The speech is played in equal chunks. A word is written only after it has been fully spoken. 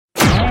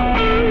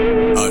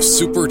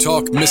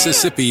SuperTalk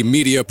Mississippi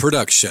media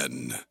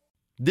production.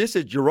 This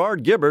is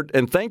Gerard Gibbert,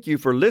 and thank you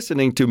for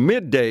listening to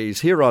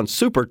Middays here on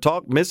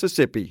SuperTalk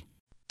Mississippi.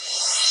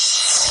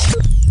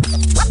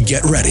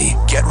 Get ready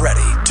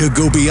to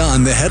go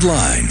beyond the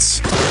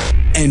headlines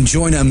and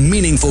join a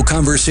meaningful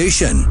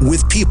conversation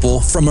with people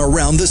from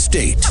around the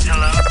state.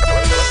 Hello?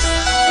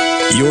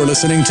 You're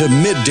listening to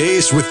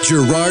Middays with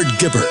Gerard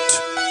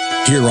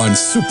Gibbert here on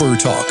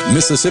SuperTalk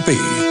Mississippi.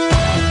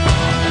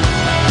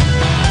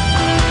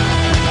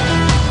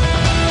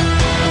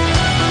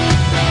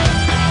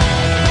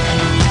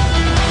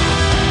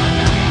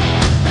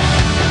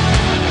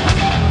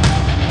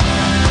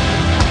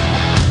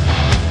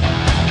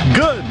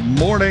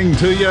 Morning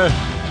to you.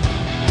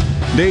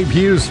 Dave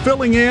Hughes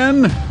filling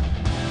in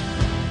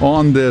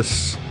on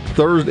this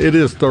Thursday. It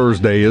is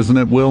Thursday, isn't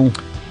it, Will?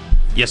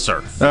 Yes,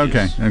 sir.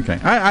 Okay.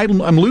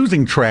 I'm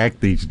losing track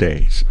these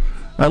days.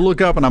 I look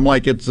up and I'm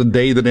like, it's a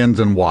day that ends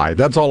in Y.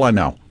 That's all I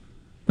know.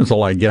 That's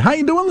all I get. How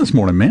you doing this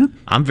morning, man?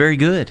 I'm very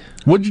good.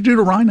 What'd you do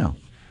to Rhino?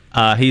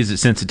 He's at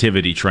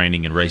sensitivity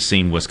training in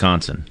Racine,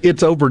 Wisconsin.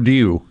 It's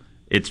overdue.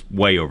 It's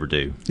way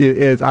overdue.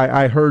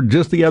 I heard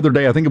just the other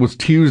day, I think it was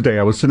Tuesday,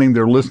 I was sitting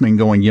there listening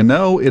going,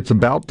 it's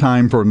about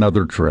time for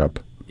another trip.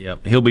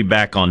 Yep. He'll be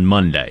back on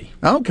Monday.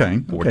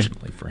 Okay.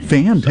 Fortunately for him.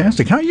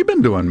 Fantastic. So, how you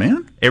been doing,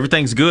 man?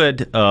 Everything's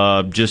good.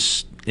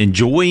 Just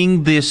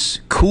enjoying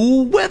this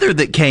cool weather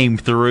that came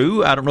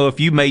through. I don't know if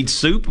you made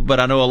soup, but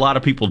I know a lot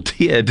of people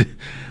did.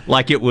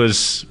 Like it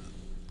was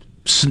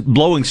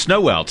blowing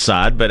snow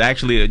outside, but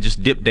actually it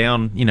just dipped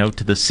down,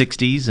 to the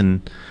 60s,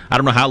 and I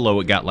don't know how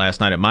low it got last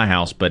night at my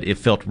house, but it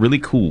felt really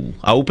cool.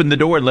 I opened the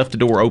door and left the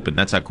door open.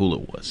 That's how cool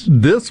it was.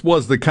 This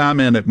was the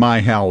comment at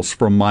my house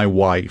from my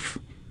wife.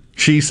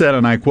 She said,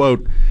 and I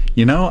quote,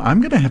 I'm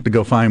going to have to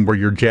go find where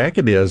your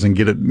jacket is and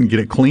get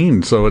it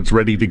cleaned so it's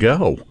ready to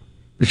go.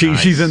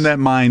 She's in that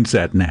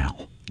mindset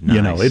now.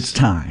 Nice. It's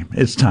time.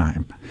 It's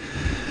time.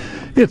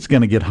 It's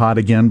going to get hot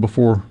again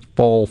before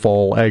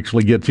fall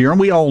actually gets here, and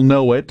we all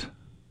know it,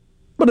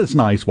 but it's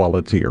nice while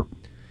it's here.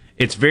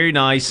 It's very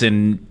nice,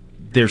 and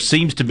there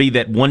seems to be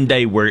that one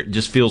day where it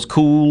just feels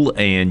cool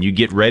and you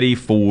get ready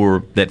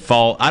for that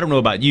fall. I don't know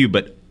about you,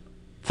 but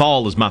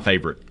fall is my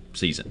favorite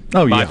season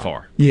by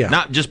far. Yeah.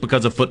 Not just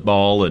because of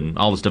football and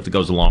all the stuff that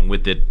goes along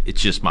with it.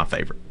 It's just my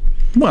favorite.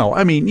 Well,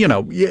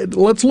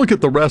 let's look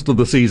at the rest of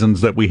the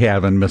seasons that we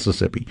have in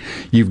Mississippi.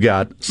 You've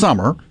got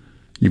summer,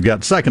 you've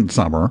got second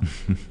summer,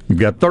 you've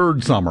got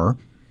third summer,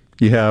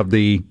 you have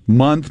the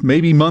month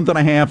and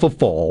a half of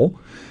fall.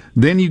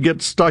 Then you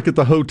get stuck at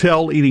the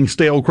hotel eating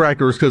stale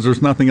crackers because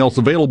there's nothing else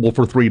available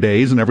for 3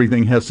 days and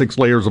everything has 6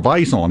 layers of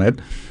ice on it.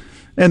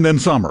 And then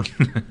summer.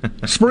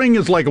 Spring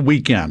is like a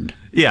weekend.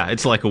 Yeah,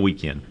 it's like a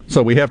weekend.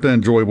 So we have to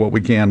enjoy what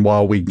we can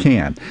while we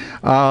can.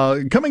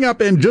 Coming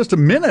up in just a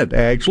minute,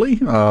 actually,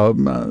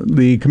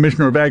 the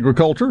Commissioner of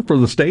Agriculture for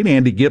the state,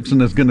 Andy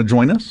Gibson, is going to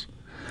join us.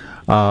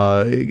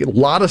 A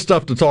lot of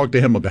stuff to talk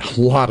to him about.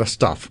 A lot of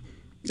stuff.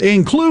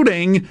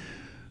 Including,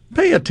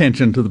 pay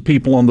attention to the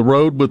people on the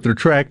road with their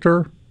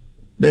tractor.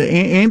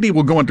 Andy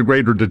will go into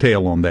greater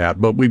detail on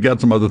that, but we've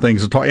got some other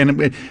things to talk.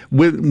 And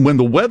when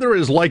the weather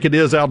is like it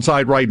is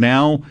outside right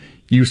now,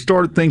 you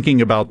start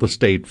thinking about the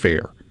state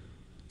fair.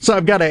 So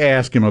I've got to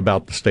ask him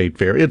about the state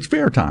fair. It's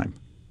fair time.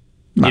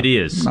 It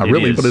is. Not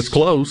really, but it's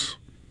close.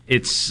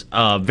 It's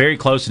very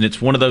close, and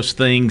it's one of those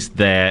things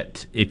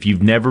that if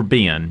you've never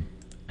been,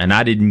 and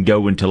I didn't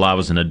go until I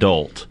was an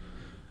adult,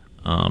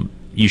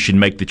 you should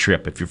make the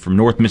trip. If you're from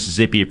North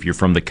Mississippi, if you're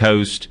from the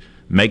coast,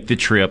 make the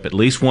trip at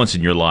least once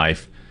in your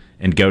life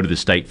and go to the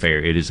state fair.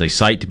 It is a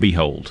sight to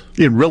behold.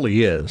 It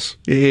really is.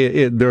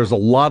 There's a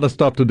lot of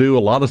stuff to do, a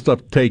lot of stuff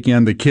to take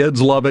in. The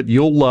kids love it.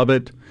 You'll love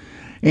it.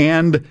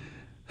 And,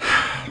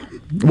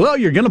 well,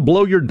 you're going to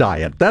blow your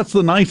diet. That's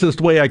the nicest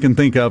way I can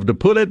think of to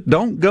put it.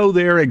 Don't go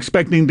there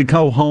expecting to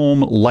go home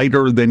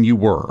lighter than you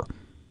were,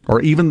 or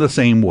even the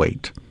same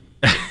weight.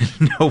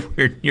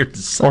 Nowhere near the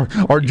same.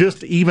 Or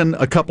just even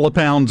a couple of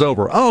pounds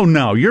over. Oh,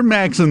 no, you're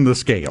maxing the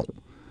scale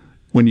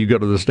when you go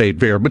to the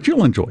state fair, but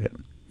you'll enjoy it.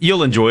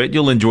 You'll enjoy it.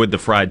 You'll enjoy the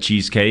fried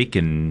cheesecake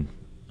and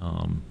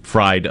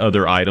fried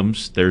other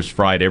items. There's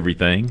fried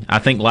everything. I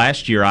think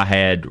last year I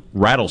had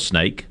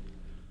rattlesnake,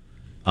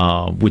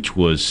 which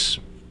was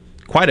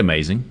quite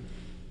amazing.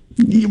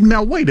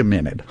 Now, wait a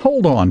minute.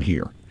 Hold on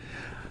here.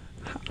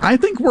 I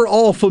think we're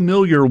all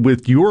familiar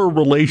with your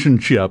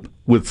relationship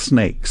with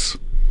snakes.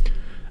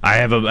 I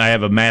have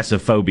a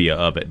massive phobia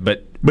of it,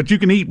 but you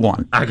can eat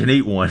one. I can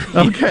eat one.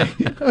 Okay.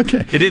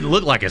 It didn't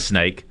look like a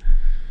snake.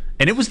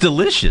 And it was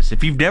delicious.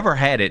 If you've never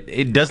had it,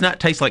 it does not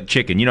taste like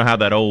chicken. You know how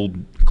that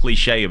old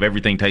cliche of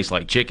everything tastes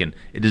like chicken?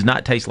 It does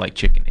not taste like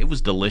chicken. It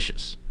was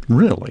delicious.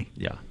 Really?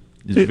 Yeah.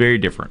 It's very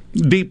different.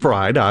 Deep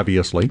fried,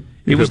 obviously.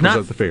 It was not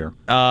at the fair.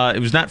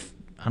 It was not.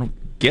 I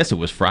don't guess it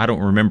was fried. I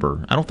don't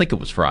remember. I don't think it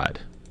was fried.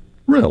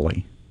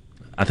 Really?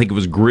 I think it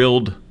was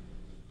grilled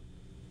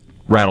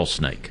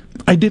rattlesnake.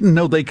 I didn't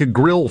know they could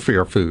grill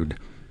fair food.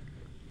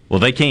 Well,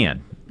 they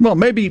can. Well,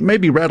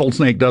 maybe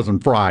rattlesnake doesn't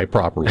fry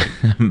properly.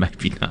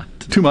 Maybe not.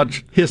 Too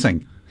much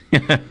hissing.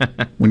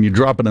 when you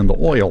drop it in the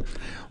oil.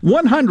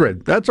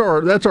 100. That's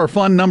our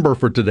fun number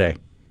for today.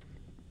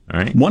 All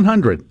right.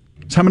 100.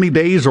 That's how many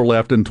days are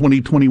left in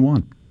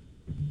 2021.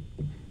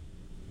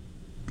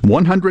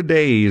 100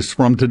 days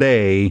from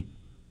today,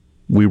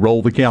 we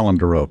roll the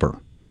calendar over.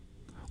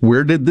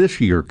 Where did this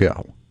year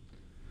go?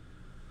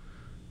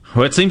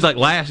 Well, it seems like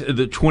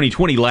the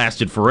 2020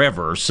 lasted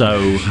forever,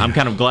 so I'm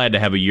kind of glad to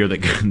have a year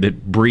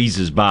that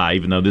breezes by,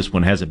 even though this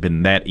one hasn't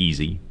been that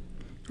easy.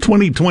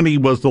 2020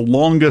 was the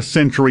longest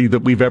century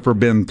that we've ever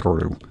been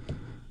through.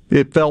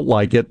 It felt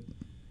like it.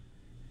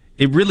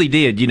 It really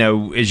did. You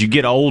know, as you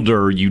get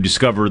older, you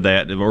discover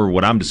that, or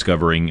what I'm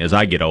discovering as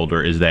I get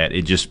older, is that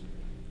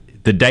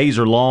the days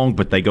are long,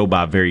 but they go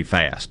by very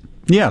fast.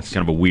 Yes. It's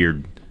kind of a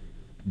weird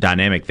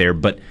dynamic there.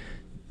 But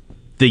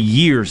the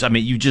years, I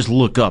mean, you just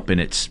look up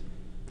and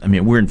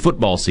we're in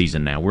football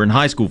season now. We're in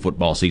high school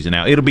football season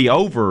now. It'll be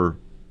over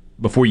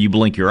before you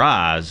blink your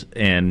eyes,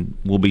 and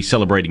we'll be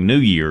celebrating New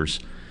Year's.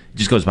 It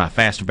just goes by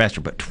faster and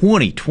faster. But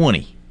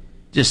 2020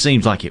 just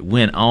seems like it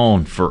went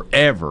on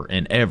forever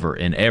and ever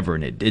and ever,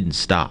 and it didn't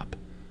stop.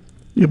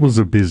 It was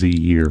a busy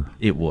year.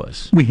 It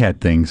was. We had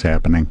things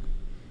happening.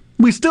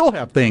 We still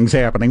have things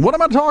happening. What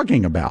am I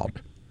talking about?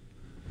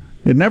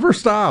 It never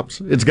stops.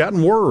 It's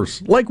gotten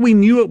worse, like we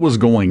knew it was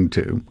going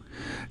to.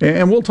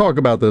 And we'll talk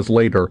about this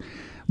later.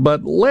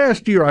 But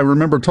last year, I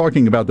remember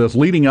talking about this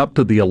leading up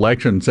to the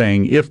election,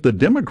 saying, if the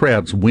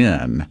Democrats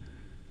win,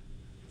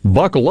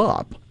 buckle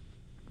up.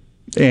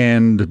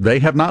 And they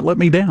have not let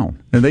me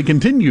down. And they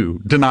continue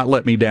to not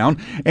let me down.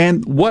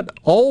 And what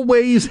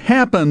always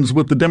happens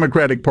with the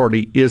Democratic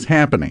Party is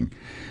happening.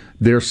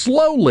 They're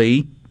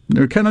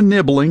kind of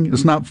nibbling.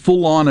 It's not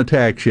full-on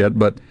attacks yet,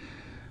 but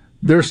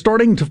they're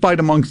starting to fight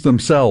amongst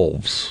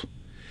themselves.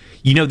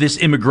 You know, this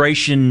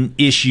immigration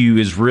issue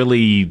is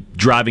really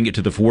driving it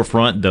to the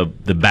forefront, the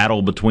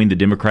battle between the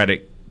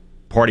Democratic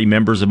Party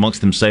members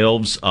amongst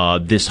themselves.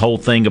 This whole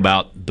thing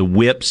about the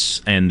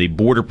whips and the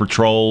Border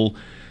Patrol,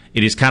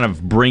 it is kind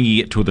of bringing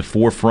it to the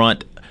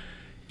forefront.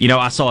 You know,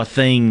 I saw a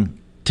thing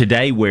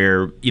today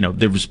where, you know,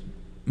 there was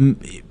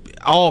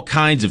all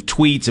kinds of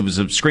tweets. It was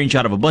a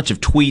screenshot of a bunch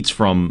of tweets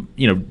from,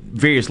 you know,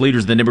 various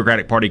leaders of the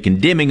Democratic Party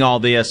condemning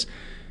all this.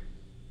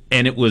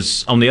 And it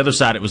was, on the other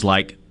side, it was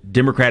like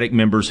Democratic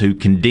members who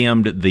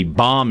condemned the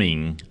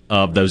bombing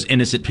of those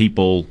innocent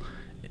people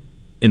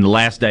in the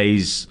last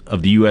days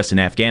of the U.S. in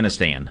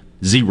Afghanistan.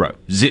 Zero.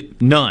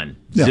 None.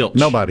 Yeah, Zilch.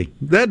 Nobody.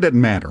 That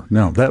didn't matter.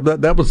 No,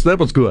 that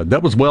was good.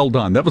 That was well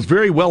done. That was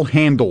very well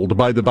handled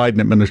by the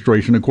Biden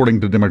administration, according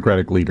to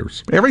Democratic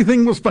leaders.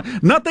 Everything was fine.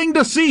 Nothing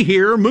to see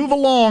here. Move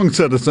along,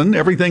 citizen.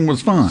 Everything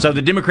was fine. So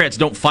the Democrats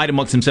don't fight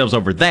amongst themselves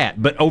over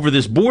that, but over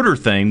this border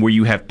thing where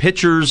you have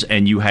pictures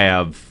and you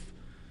have,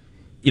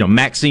 you know,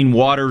 Maxine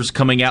Waters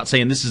coming out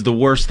saying this is the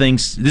worst thing.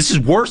 This is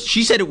worse.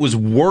 She said it was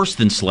worse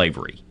than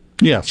slavery.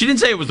 Yes. She didn't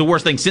say it was the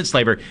worst thing since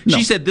slavery. No.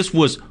 She said this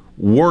was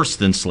worse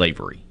than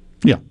slavery.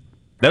 Yeah.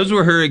 Those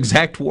were her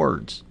exact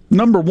words.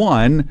 Number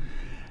one,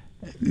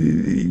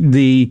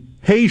 the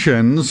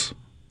Haitians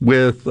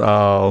with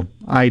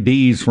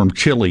IDs from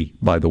Chile,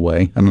 by the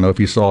way. I don't know if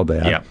you saw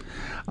that.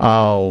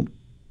 Yeah.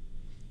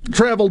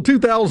 Traveled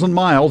 2,000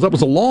 miles. That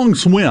was a long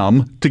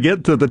swim to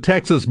get to the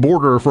Texas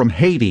border from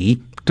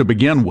Haiti to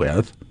begin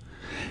with.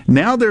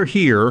 Now they're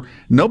here.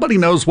 Nobody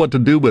knows what to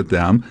do with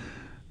them.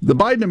 The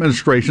Biden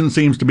administration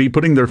seems to be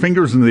putting their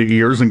fingers in their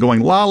ears and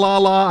going, la, la,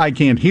 la, I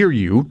can't hear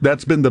you.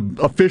 That's been the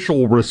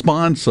official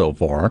response so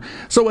far.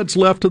 So it's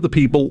left to the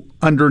people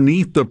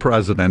underneath the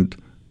president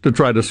to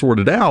try to sort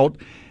it out.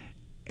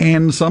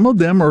 And some of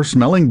them are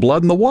smelling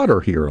blood in the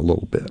water here a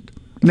little bit.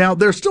 Now,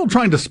 they're still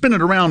trying to spin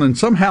it around and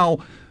somehow,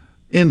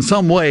 in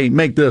some way,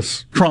 make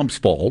this Trump's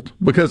fault,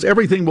 because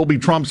everything will be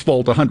Trump's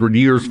fault 100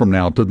 years from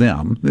now to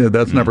them.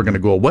 That's never going to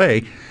go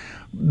away.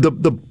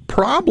 The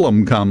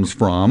problem comes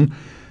from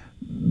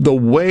the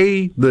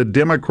way the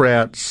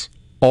Democrats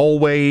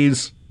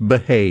always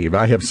behave.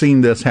 I have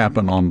seen this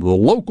happen on the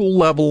local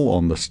level,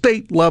 on the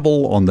state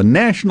level, on the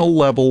national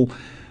level,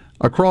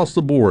 across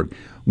the board.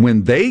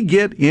 When they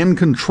get in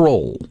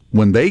control,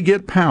 when they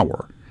get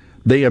power,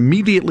 they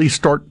immediately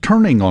start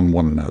turning on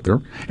one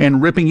another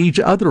and ripping each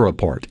other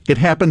apart. It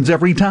happens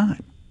every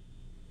time.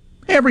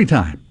 Every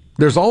time.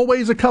 There's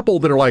always a couple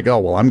that are like, oh,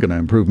 well, I'm going to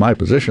improve my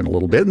position a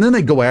little bit. And then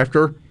they go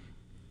after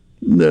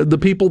the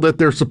people that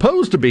they're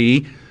supposed to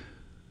be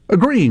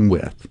agreeing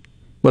with.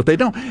 But they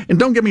don't. And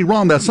don't get me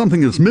wrong, that's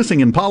something that's missing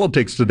in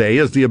politics today,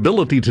 is the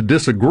ability to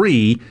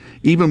disagree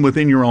even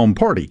within your own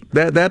party.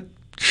 That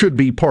should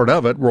be part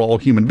of it. We're all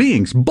human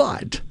beings.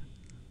 But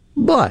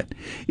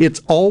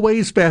it's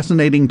always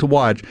fascinating to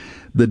watch.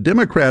 The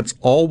Democrats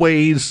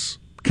always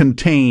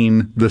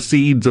contain the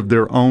seeds of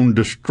their own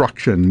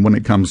destruction when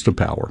it comes to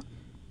power.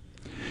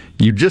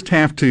 You just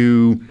have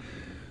to,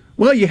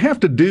 you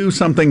have to do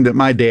something that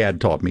my dad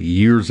taught me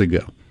years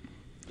ago.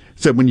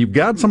 Said when you've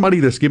got somebody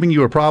that's giving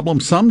you a problem,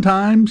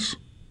 sometimes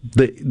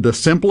the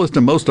simplest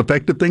and most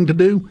effective thing to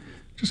do,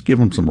 just give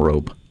them some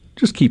rope.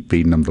 Just keep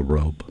feeding them the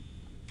rope.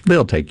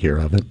 They'll take care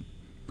of it.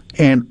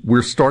 And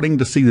we're starting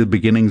to see the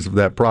beginnings of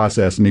that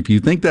process. And if you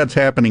think that's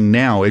happening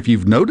now, if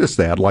you've noticed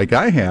that, like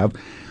I have,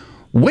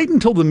 wait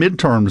until the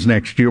midterms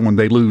next year when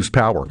they lose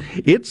power.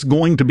 It's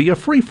going to be a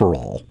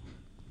free-for-all.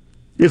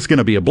 It's going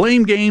to be a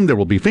blame game. There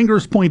will be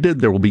fingers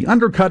pointed. There will be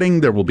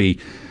undercutting. There will be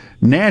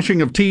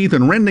gnashing of teeth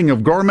and rending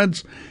of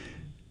garments.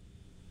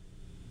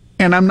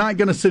 And I'm not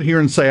going to sit here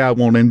and say I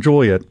won't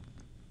enjoy it.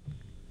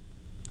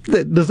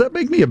 Does that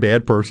make me a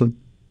bad person?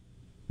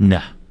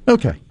 No.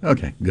 Okay,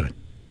 good.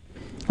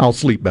 I'll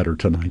sleep better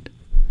tonight.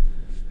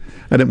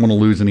 I didn't want to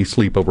lose any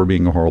sleep over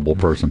being a horrible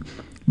person.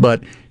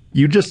 But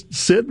you just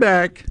sit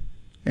back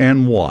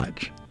and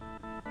watch.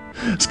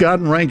 Scott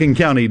and Rankin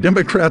County,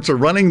 Democrats are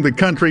running the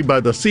country by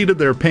the seat of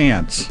their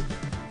pants.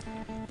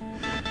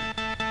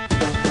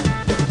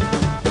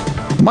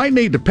 Might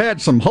need to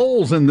patch some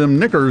holes in them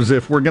knickers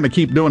if we're going to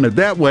keep doing it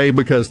that way,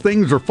 because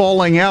things are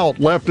falling out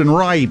left and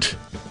right.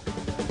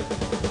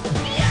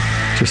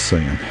 Just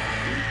saying.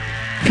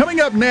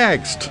 Coming up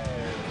next,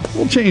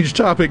 we'll change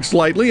topics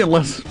slightly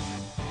unless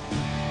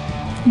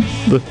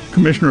the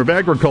Commissioner of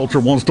Agriculture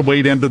wants to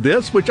wade into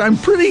this, which I'm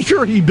pretty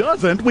sure he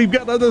doesn't. We've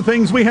got other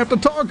things we have to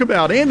talk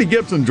about. Andy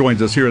Gibson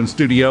joins us here in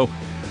studio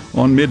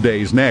on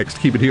Middays next.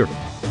 Keep it here.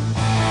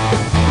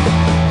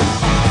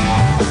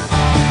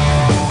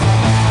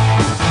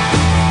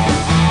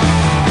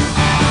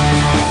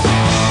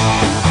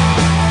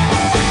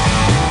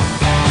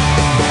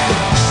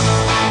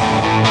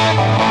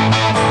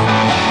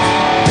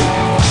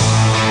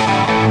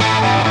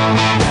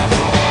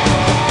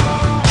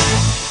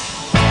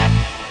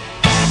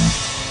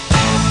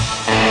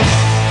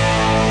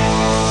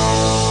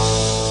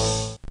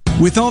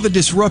 With all the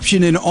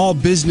disruption in all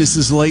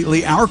businesses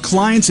lately, our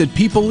clients at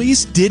People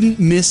East didn't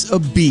miss a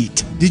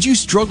beat. Did you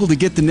struggle to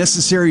get the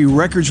necessary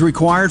records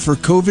required for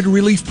COVID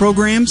relief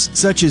programs,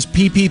 such as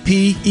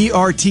PPP,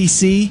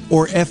 ERTC,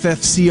 or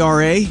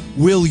FFCRA?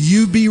 Will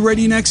you be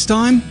ready next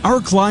time?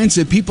 Our clients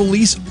at People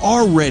East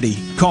are ready.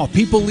 Call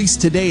People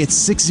East today at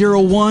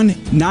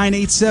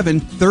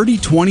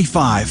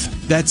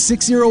 601-987-3025. That's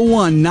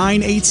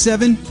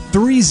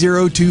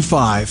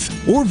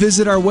 601-987-3025. Or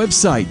visit our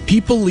website,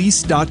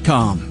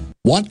 peopleeast.com.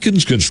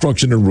 Watkins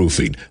Construction and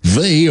Roofing.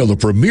 They are the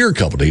premier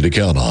company to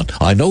count on.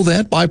 I know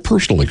that by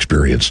personal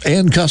experience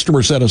and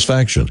customer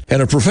satisfaction,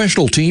 and a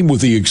professional team with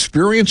the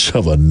experience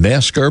of a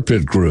NASCAR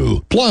pit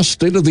crew. Plus,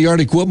 state-of-the-art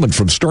equipment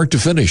from start to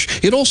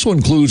finish. It also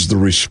includes the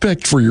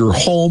respect for your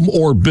home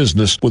or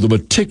business with a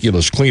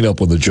meticulous cleanup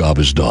when the job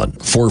is done.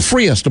 For a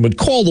free estimate,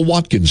 call the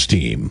Watkins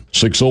team,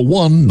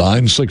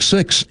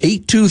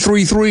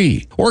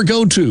 601-966-8233, or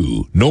go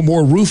to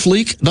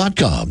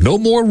nomoreroofleak.com,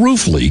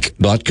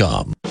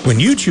 nomoreroofleak.com. When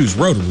you choose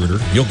Roto-Rooter,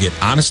 you'll get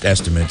honest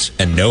estimates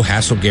and no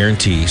hassle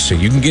guarantee, so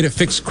you can get it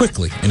fixed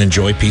quickly and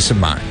enjoy peace of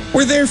mind.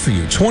 We're there for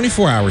you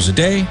 24 hours a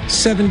day,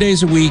 7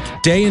 days a week,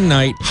 day and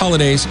night,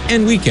 holidays,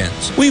 and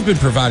weekends. We've been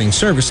providing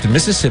service to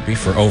Mississippi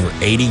for over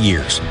 80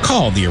 years.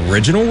 Call the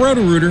original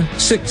Roto-Rooter,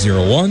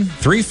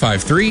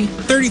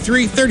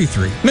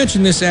 601-353-3333.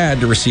 Mention this ad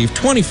to receive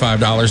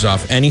 $25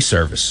 off any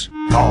service.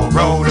 Call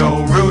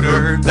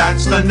Roto-Rooter,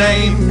 that's the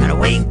name. And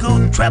away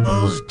go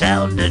troubles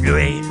down the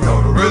drain.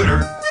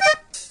 Roto-Rooter.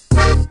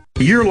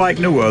 A year like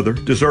no other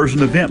deserves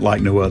an event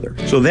like no other.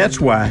 So that's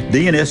why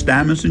D&S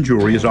Diamonds and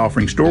Jewelry is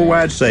offering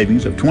store-wide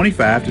savings of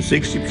 25 to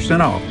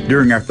 60% off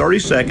during our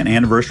 32nd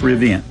anniversary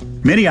event.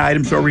 Many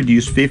items are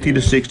reduced 50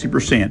 to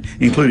 60%,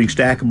 including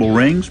stackable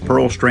rings,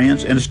 pearl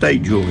strands, and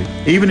estate jewelry.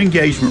 Even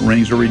engagement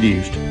rings are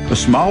reduced. A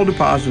small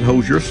deposit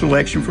holds your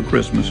selection for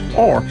Christmas,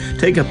 or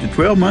take up to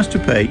 12 months to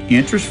pay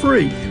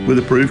interest-free with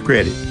approved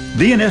credit.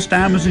 D&S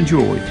Diamonds and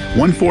Jewelry,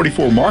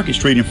 144 Market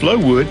Street in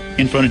Flowood,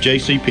 in front of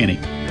J.C. Penney.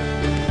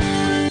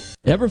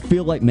 Ever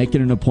feel like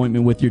making an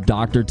appointment with your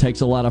doctor takes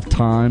a lot of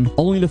time,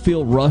 only to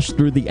feel rushed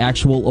through the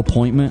actual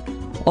appointment?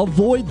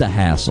 Avoid the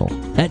hassle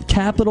at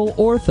Capital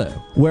Ortho,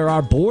 where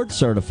our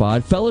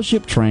board-certified,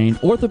 fellowship-trained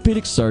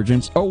orthopedic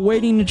surgeons are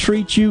waiting to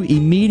treat you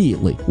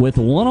immediately. With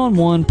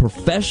one-on-one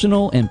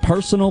professional and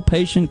personal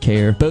patient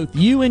care, both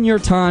you and your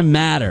time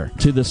matter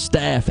to the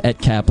staff at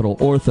Capital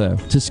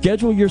Ortho. To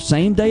schedule your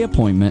same-day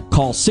appointment,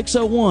 call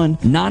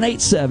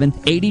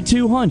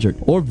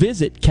 601-987-8200 or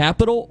visit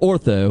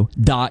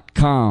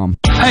capitalortho.com.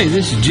 Hey,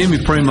 this is Jimmy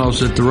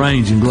Primos at the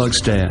Range in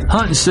Gluckstadt.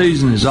 Hunting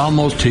season is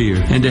almost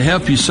here, and to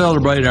help you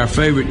celebrate our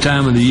favorite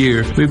time of the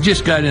year, we've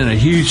just got in a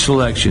huge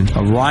selection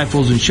of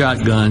rifles and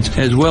shotguns,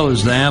 as well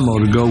as the ammo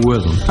to go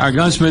with them. Our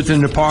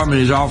gunsmithing department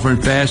is offering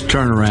fast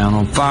turnaround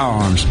on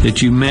firearms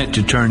that you meant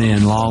to turn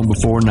in long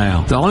before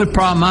now. The only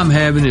problem I'm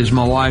having is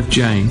my wife,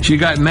 Jane. She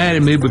got mad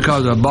at me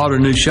because I bought a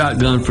new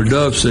shotgun for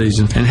dove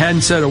season and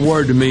hadn't said a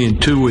word to me in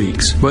 2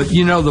 weeks. But,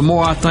 you know, the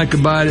more I think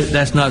about it,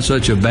 that's not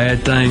such a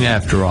bad thing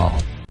after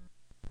all.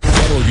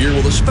 Here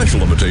with a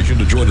special invitation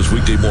to join us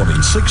weekday morning,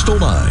 6 to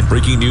 9.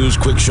 Breaking news,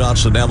 quick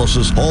shots,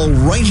 analysis, all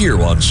right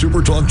here on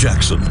Super Talk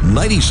Jackson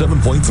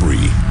 97.3.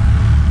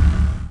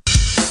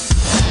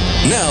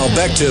 Now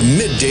back to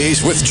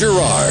Middays with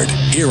Gerard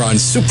here on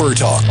Super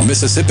Talk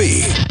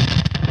Mississippi.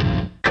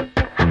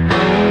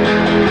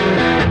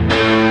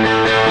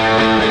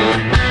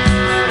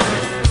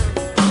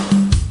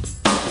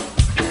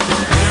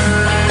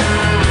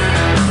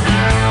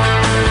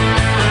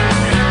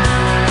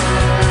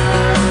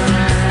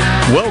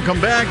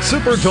 Welcome back,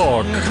 Super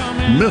Talk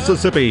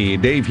Mississippi.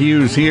 Dave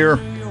Hughes here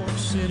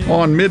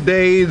on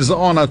Middays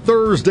on a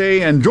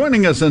Thursday, and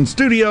joining us in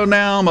studio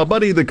now, my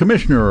buddy, the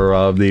Commissioner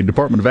of the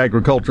Department of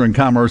Agriculture and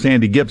Commerce,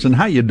 Andy Gibson.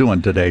 How you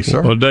doing today,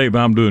 sir? Well, Dave,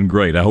 I'm doing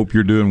great. I hope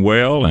you're doing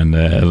well, and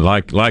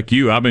like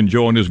you, I'm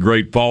enjoying this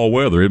great fall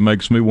weather. It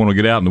makes me want to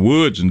get out in the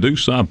woods and do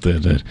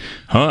something,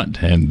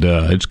 hunt, and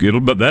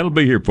that'll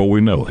be here before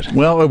we know it.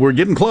 Well, we're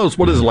getting close.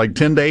 What is it, like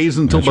 10 days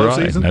until bow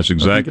season? That's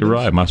exactly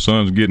right. My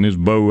son's getting his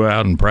bow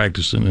out and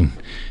practicing, and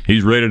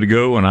he's ready to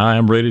go, and I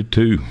am ready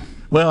too.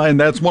 Well, and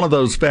that's one of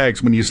those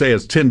facts when you say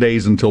it's 10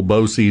 days until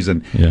bow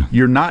season. Yeah.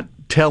 You're not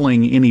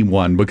telling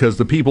anyone, because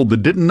the people that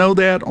didn't know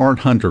that aren't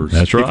hunters.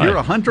 That's right. If you're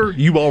a hunter,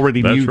 you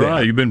already knew that. That's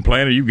right. You've been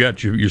planning. You've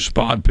got your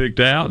spot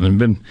picked out and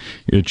been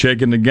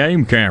checking the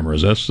game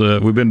cameras. That's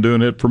we've been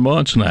doing it for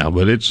months now.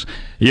 But it's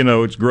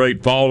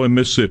great fall in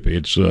Mississippi.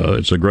 It's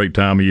a great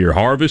time of year.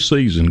 Harvest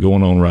season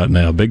going on right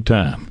now, big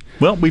time.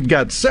 Well, we've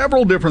got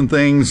several different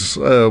things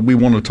we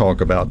want to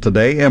talk about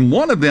today, and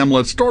one of them,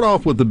 let's start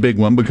off with the big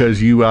one,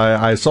 because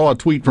I saw a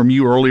tweet from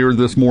you earlier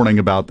this morning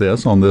about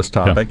this, on this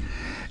topic,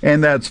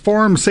 and that's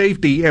farm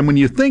safety. And when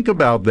you think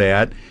about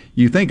that,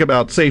 you think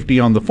about safety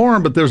on the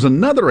farm, but there's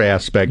another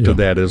aspect to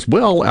that as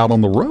well out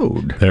on the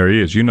road. There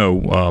is.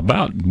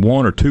 About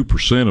 1 or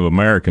 2% of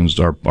Americans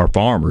are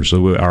farmers,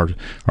 so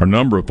our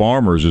number of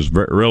farmers is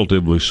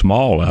relatively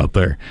small out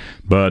there.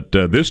 But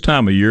this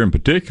time of year in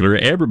particular,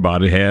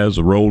 everybody has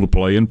a role to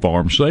play in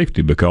farm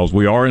safety, because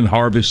we are in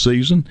harvest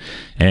season,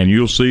 and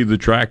you'll see the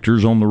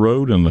tractors on the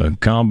road and the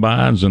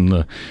combines and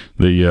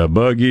the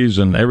buggies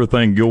and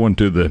everything going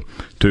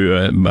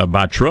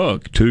by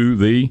truck to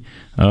the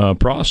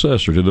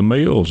processor, to the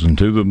mills and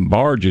to the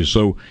barges.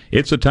 So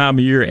it's a time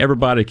of year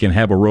everybody can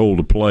have a role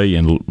to play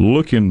in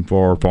looking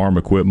for farm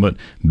equipment,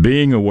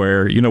 being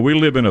aware. We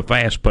live in a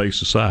fast-paced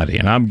society,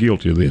 and I'm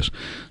guilty of this.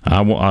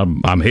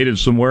 I'm headed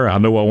somewhere. I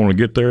know I want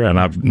to get there, and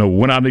I know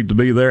when I need to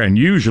be there, and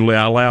usually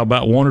I allow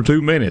about 1 or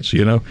 2 minutes,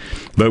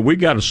 But we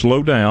got to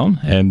slow down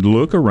and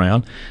look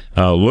around.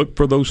 Look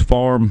for those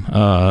farm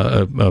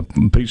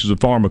pieces of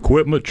farm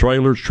equipment,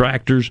 trailers,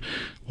 tractors.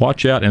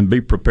 Watch out and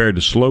be prepared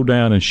to slow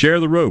down and share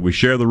the road. We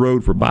share the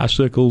road for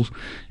bicycles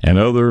and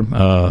other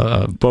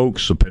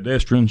folks,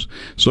 pedestrians.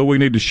 So we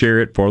need to share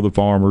it for the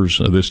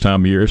farmers this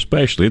time of year,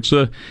 especially.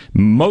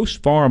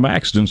 Most farm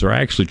accidents are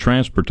actually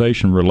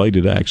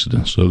transportation-related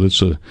accidents. So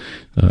this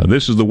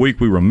is the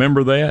week we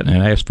remember that and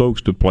ask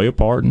folks to play a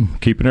part in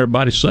keeping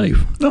everybody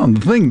safe. No,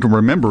 the thing to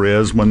remember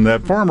is when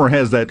that farmer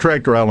has that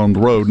tractor out on the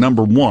road,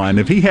 number one,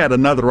 if he had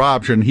another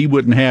option, he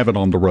wouldn't have it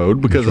on the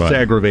road because it's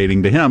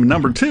aggravating to him.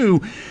 Number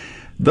two,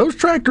 those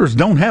tractors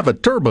don't have a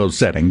turbo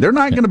setting. They're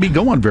not going to be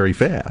going very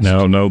fast.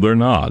 No, they're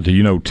not.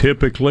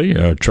 Typically,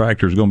 a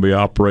tractor is going to be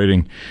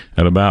operating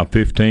at about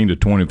 15 to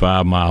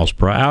 25 miles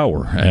per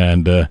hour.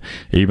 And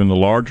even the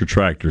larger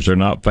tractors, they're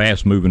not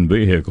fast-moving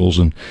vehicles.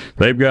 And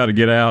they've got to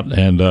get out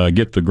and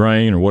get the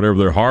grain or whatever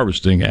they're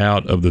harvesting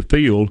out of the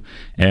field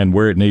and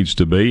where it needs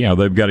to be.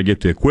 They've got to get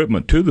the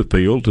equipment to the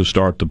field to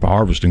start the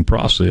harvesting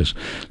process.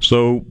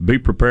 So be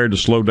prepared to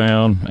slow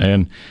down.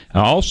 And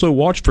also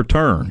watch for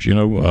turns.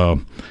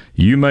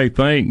 You may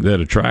think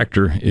that a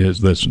tractor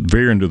that's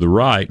veering to the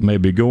right may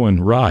be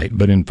going right,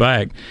 but in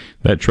fact,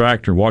 that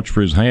tractor, watch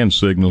for his hand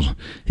signals.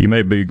 He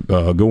may be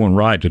going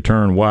right to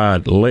turn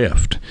wide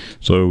left.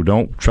 So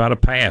don't try to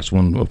pass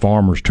when a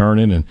farmer's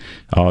turning,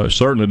 and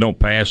certainly don't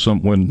pass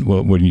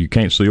when you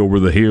can't see over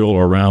the hill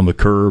or around the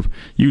curve.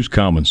 Use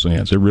common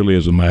sense. It really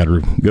is a matter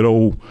of good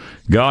old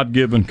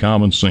God-given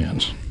common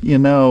sense.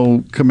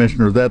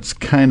 Commissioner, that's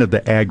kind of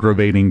the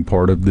aggravating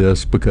part of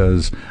this,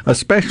 because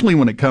especially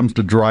when it comes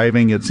to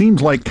driving, it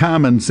seems like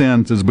common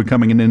sense is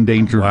becoming an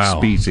endangered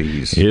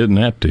species. Isn't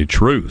that the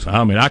truth?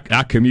 I mean, I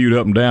commute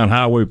up and down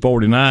Highway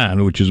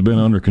 49, which has been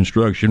under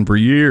construction for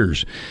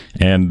years,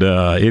 and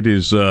it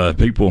is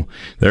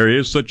there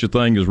is such a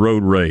thing as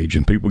road rage,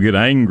 and people get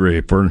angry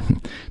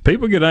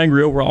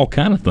over all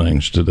kind of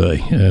things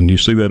today, and you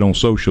see that on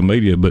social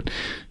media. But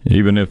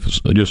even if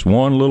it's just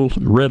one little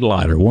red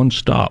light or one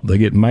stop, they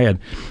get mad.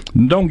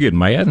 Don't get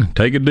mad.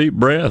 Take a deep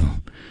breath.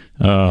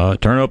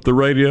 Turn up the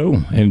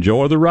radio,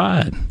 enjoy the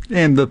ride.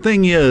 And the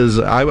thing is,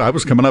 I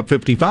was coming up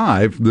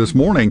 55 this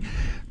morning.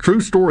 True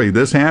story,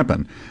 this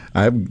happened.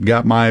 I've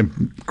got my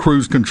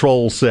cruise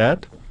control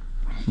set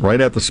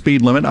right at the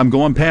speed limit. I'm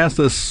going past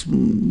this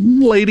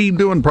lady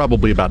doing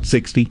probably about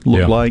 60,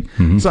 like.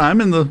 Mm-hmm. So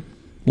I'm in the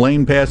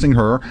lane passing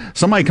her.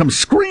 Somebody comes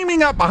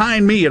screaming up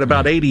behind me at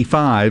about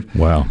 85.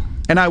 Wow.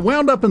 And I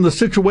wound up in the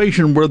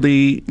situation where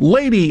the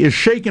lady is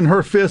shaking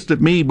her fist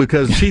at me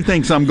because she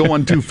thinks I'm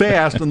going too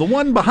fast, and the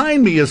one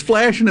behind me is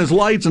flashing his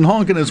lights and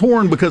honking his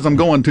horn because I'm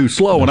going too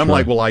slow. And I'm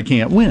like, well, I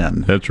can't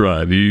win. That's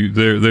right.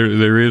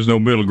 There is no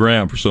middle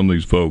ground for some of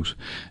these folks.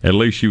 At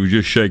least she was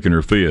just shaking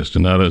her fist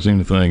and not does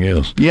anything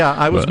else. Yeah,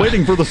 I was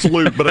waiting for the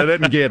salute, but I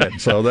didn't get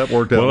it, so that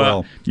worked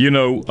out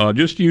well.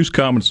 Just use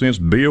common sense.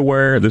 Be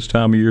aware this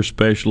time of year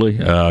especially.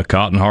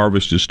 Cotton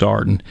harvest is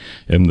starting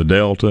in the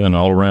Delta and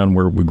all around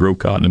where we grow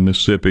cotton in Mississippi.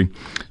 Mississippi,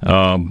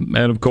 and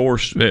of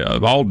course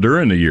all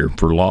during the year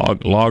for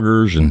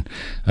loggers and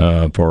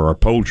for our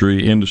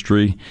poultry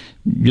industry.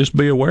 Just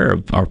be aware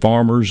of our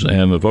farmers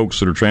and the folks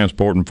that are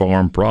transporting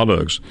farm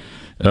products.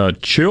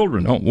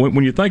 Children,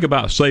 when you think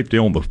about safety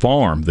on the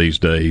farm these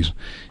days,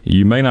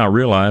 you may not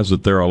realize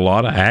that there are a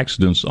lot of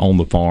accidents on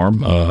the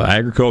farm.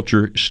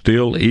 Agriculture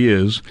still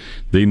is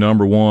the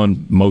number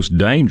one most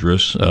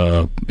dangerous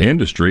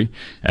industry,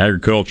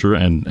 agriculture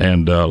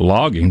and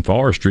logging,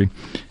 forestry.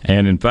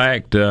 And in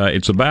fact,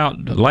 it's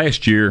about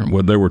last year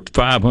where there were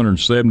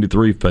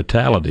 573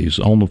 fatalities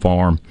on the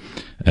farm,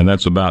 and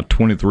that's about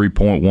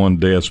 23.1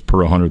 deaths per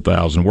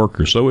 100,000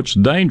 workers. So it's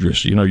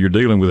dangerous. You know, you're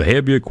dealing with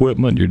heavy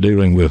equipment. You're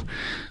dealing with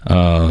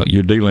the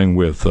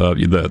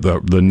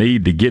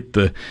need to get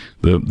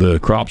the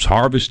crops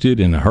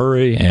harvested in a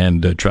hurry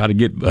and try to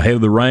get ahead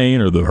of the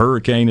rain or the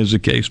hurricane, as the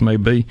case may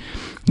be.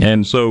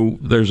 And so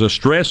there's a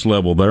stress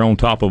level there on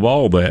top of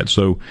all that.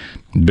 So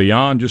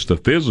beyond just the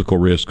physical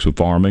risks of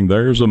farming,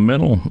 there's a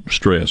mental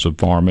stress of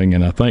farming,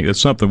 and I think that's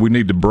something we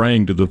need to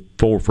bring to the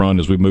forefront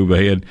as we move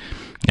ahead.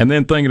 And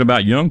then thinking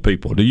about young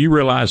people, do you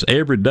realize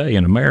every day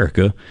in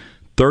America,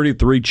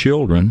 33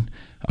 children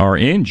are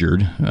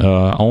injured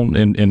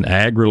in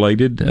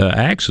ag-related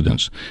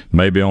accidents,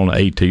 maybe on an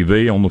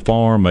ATV on the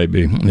farm,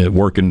 maybe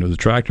working with the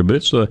tractor, but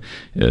it's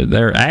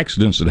there are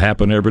accidents that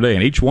happen every day,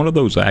 and each one of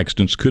those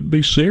accidents could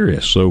be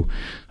serious. So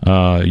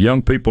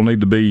young people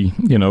need to be,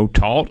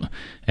 taught,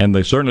 and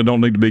they certainly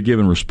don't need to be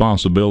given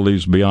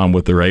responsibilities beyond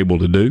what they're able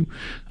to do.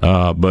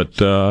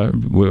 But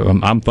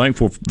I'm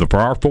thankful for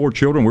our 4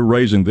 children. We're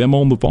raising them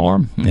on the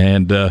farm,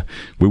 and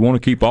we want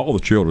to keep all the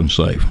children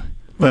safe.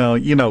 Well,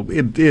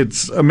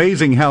 it's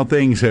amazing how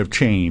things have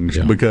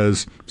changed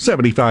because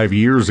 75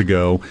 years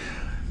ago,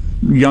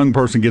 a young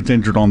person gets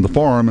injured on the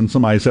farm and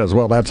somebody says,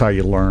 well, that's how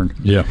you learn.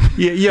 Yeah.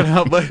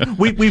 But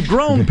we've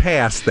grown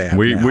past that.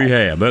 We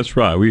have. That's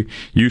right. We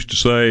used to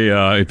say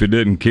if it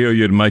didn't kill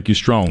you, it'd make you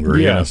stronger.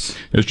 Yes.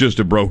 It's just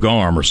a broke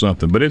arm or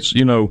something. But it's,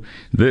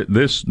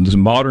 this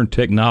modern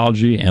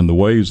technology and the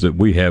ways that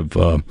we have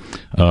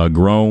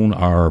grown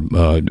our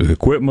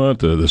equipment,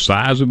 the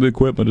size of the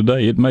equipment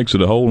today, it makes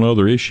it a whole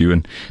other issue.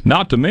 And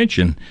not to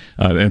mention,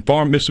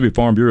 Mississippi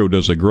Farm Bureau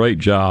does a great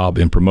job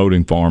in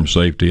promoting farm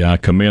safety. I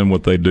commend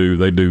what they do.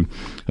 They do,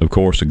 of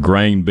course, a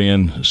grain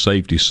bin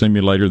safety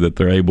simulator that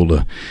they're able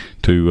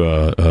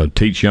to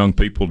teach young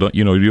people.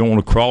 You don't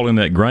want to crawl in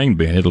that grain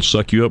bin; it'll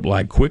suck you up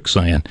like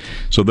quicksand.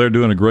 So they're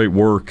doing a great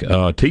work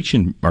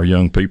teaching our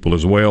young people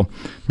as well.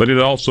 But it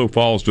also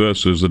falls to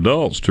us as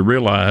adults to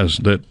realize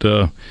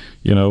that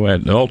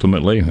and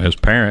ultimately, as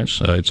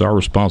parents, it's our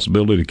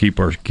responsibility to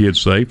keep our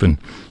kids safe and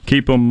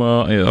keep them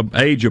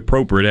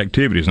age-appropriate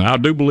activities. And I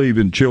do believe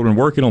in children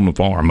working on the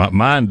farm.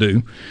 Mine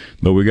do,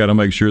 but we got to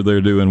make sure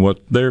they're doing what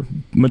they're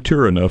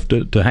mature enough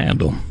to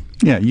handle.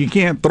 Yeah, you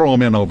can't throw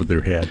them in over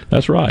their head.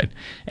 That's right.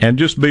 And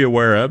just be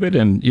aware of it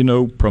and,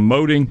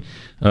 promoting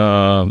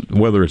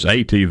whether it's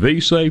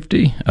ATV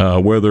safety,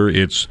 whether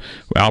it's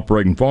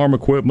operating farm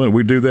equipment.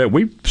 We do that.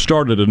 We've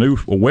started a new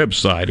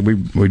website.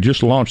 We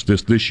just launched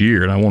this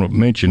year, and I want to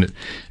mention it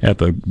at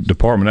the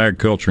Department of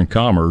Agriculture and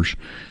Commerce.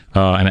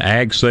 An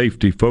ag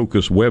safety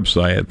focused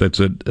website that's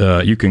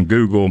you can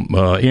Google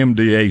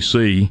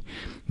MDAC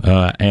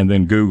and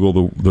then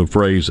Google the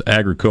phrase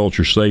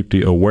agriculture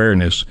safety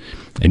awareness,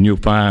 and you'll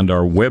find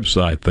our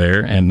website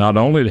there. And not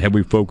only have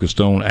we focused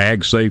on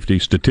ag safety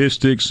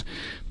statistics,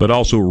 but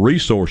also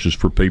resources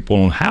for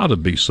people on how to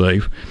be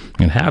safe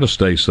and how to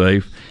stay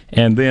safe.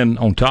 And then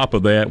on top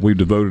of that, we've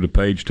devoted a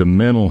page to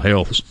mental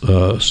health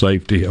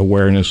safety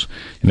awareness,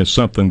 and it's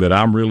something that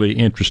I'm really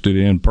interested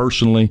in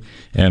personally,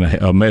 and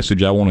a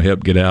message I want to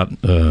help get out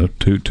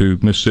to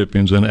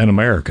Mississippians and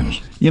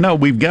Americans.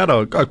 We've got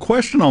a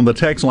question on the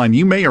text line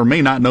you may or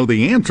may not know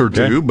the answer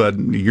to, but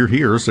you're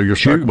here, so you're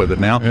stuck with it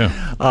now.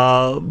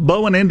 Yeah.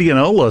 Bo in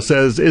Indianola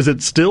says, is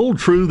it still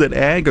true that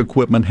ag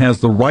equipment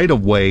has the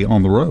right-of-way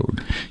on the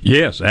road?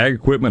 Yes, ag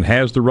equipment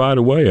has the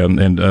right-of-way,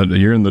 and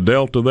you're in the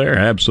Delta there,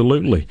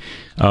 absolutely.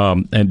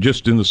 And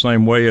just in the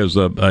same way as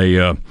a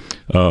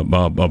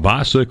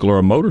bicycle or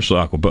a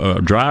motorcycle,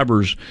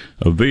 drivers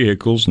of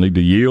vehicles need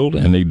to yield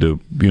and need to,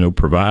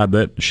 provide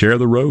that, share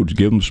the roads,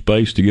 give them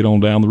space to get on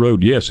down the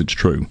road. Yes, it's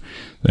true.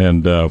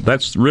 And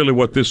that's really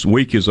what this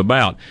week is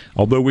about.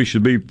 Although we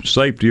should be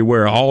safety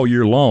aware all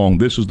year long,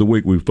 this is the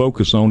week we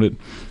focus on it.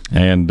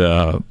 And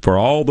for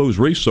all those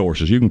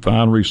resources, you can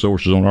find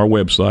resources on our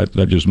website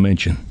that I just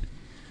mentioned.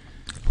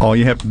 All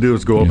you have to do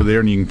is go over there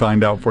and you can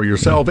find out for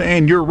yourself. Yeah.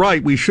 And you're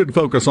right, we should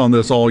focus on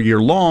this all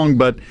year long,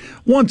 but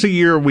once a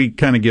year we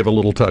kind of give a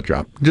little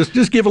touch-up.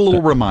 Just give a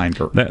little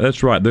reminder.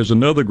 That's right. There's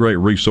another great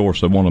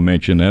resource I want to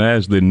mention, and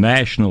that's the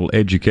National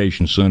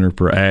Education Center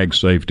for Ag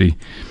Safety.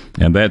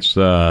 and that's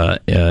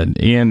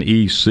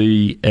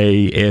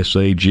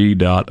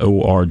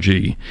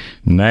necasag.org.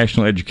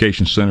 National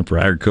Education Center for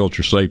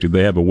Agriculture Safety.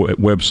 They have a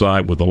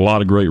website with a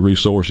lot of great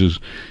resources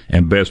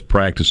and best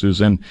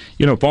practices. And,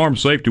 Farm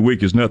Safety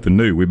Week is nothing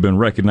new. We've been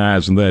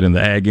recognizing that in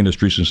the ag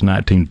industry since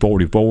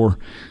 1944.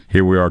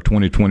 Here we are,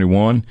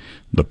 2021.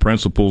 The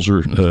principles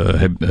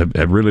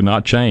have really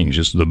not changed.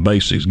 It's the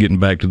basics, getting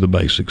back to the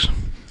basics.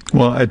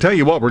 Well, I tell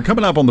you what, we're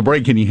coming up on the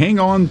break. Can you hang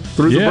on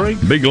through the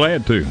break? Be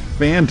glad to.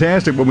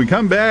 Fantastic. When we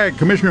come back,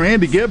 Commissioner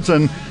Andy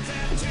Gibson,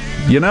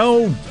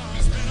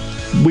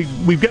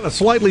 we've got a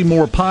slightly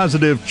more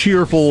positive,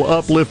 cheerful,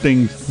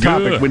 uplifting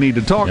topic we need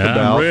to talk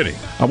about. I'm ready.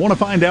 I want to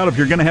find out if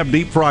you're going to have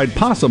deep-fried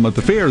possum at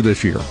the fair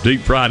this year.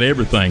 Deep-fried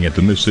everything at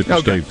the Mississippi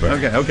State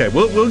Fair. Okay.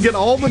 We'll get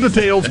all the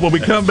details when we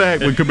come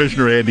back with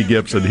Commissioner Andy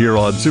Gibson here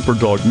on Super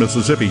Talk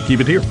Mississippi. Keep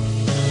it here.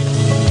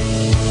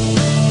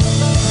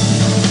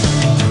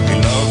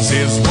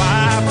 His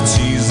wife, and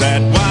she's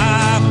that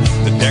wife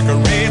that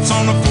decorates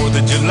on the 4th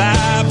of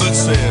July, but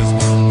says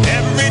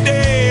every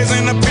day is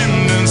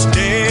Independence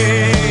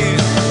Day.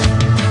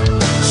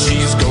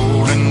 She's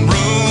golden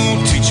rule,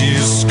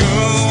 teaches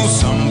school.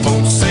 Some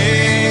folks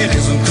say it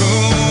isn't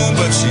cool,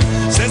 but she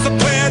says the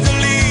Pledge of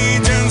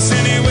Allegiance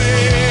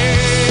anyway.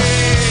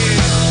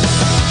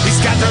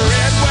 He's got the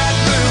red, white,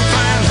 blue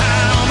flying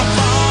high on the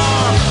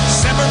farm.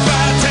 Semper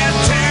Fi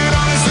tattooed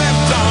on his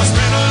left arm.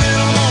 Spent a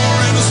little more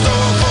in the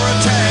store for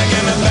a tag.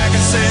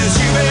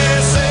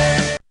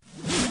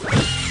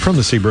 From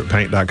the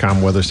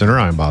SeabrookPaint.com Weather Center,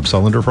 I'm Bob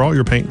Sullender. For all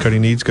your paint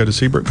coating needs, go to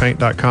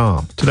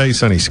SeabrookPaint.com. Today,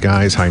 sunny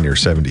skies, high near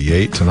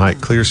 78.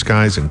 Tonight, clear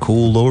skies and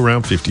cool, low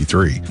around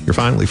 53. Your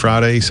finally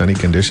Friday, sunny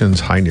conditions,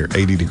 high near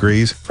 80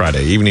 degrees.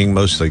 Friday evening,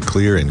 mostly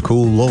clear and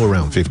cool, low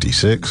around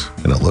 56.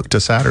 And a look to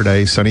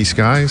Saturday, sunny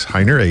skies,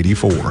 high near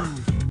 84.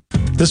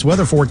 This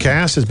weather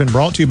forecast has been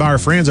brought to you by our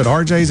friends at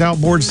RJ's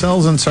Outboard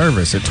Sales and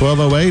Service at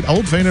 1208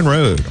 Old Fannin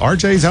Road.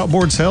 RJ's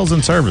Outboard Sales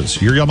and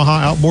Service, your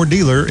Yamaha outboard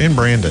dealer in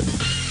Brandon.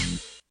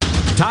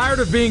 Tired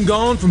of being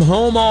gone from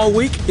home all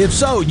week? If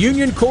so,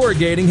 Union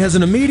Corrugating has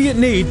an immediate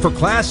need for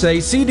Class A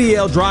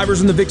CDL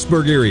drivers in the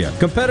Vicksburg area.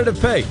 Competitive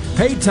pay,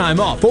 paid time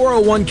off,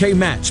 401k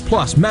match,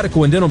 plus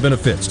medical and dental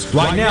benefits.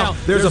 Right now,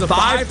 there's a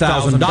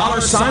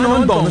 $5,000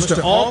 sign-on bonus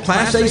to all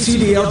Class A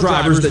CDL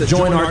drivers that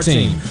join our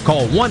team.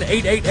 Call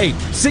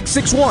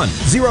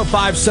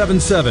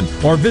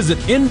 1-888-661-0577 or visit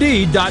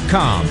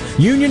Indeed.com.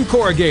 Union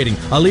Corrugating,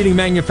 a leading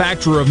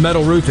manufacturer of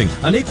metal roofing,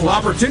 an equal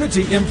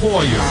opportunity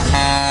employer.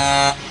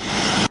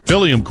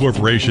 Phylium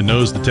Corporation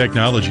knows the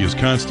technology is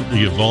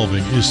constantly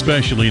evolving,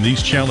 especially in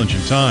these challenging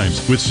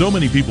times. With so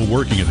many people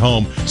working at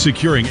home,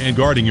 securing and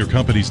guarding your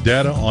company's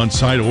data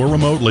on-site or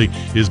remotely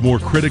is more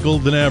critical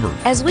than ever.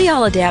 As we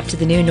all adapt to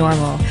the new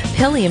normal,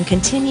 Phylium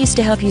continues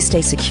to help you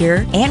stay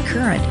secure and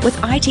current with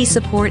IT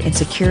support in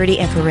security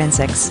and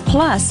forensics,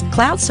 plus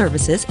cloud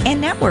services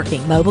and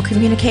networking, mobile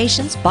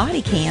communications,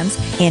 body cams,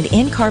 and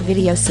in-car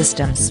video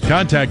systems.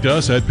 Contact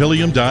us at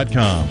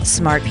Phylium.com.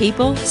 Smart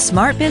people,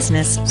 smart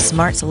business,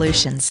 smart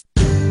solutions.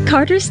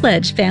 Carter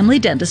Sledge Family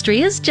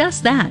Dentistry is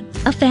just that,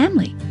 a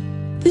family.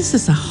 This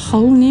is a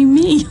whole new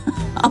me,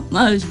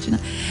 almost. And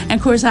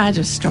of course, I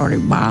just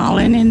started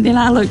bawling, and then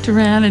I looked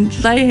around, and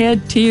they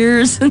had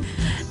tears, and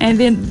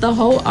then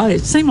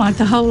it seemed like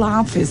the whole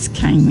office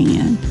came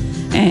in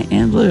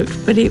and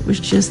looked, but it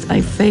was just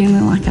a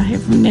feeling like I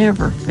have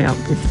never felt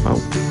before.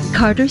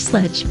 Carter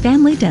Sledge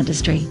Family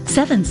Dentistry,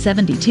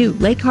 772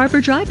 Lake Harbor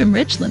Drive in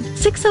Richland,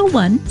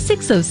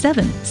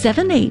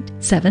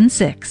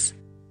 601-607-7876.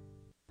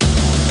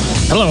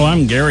 Hello,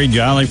 I'm Gary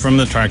Jolly from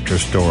the Tractor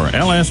Store.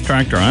 LS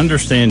Tractor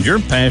understands your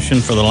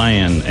passion for the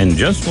land, and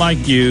just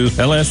like you,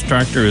 LS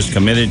Tractor is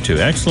committed to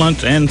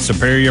excellence and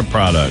superior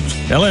products.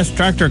 LS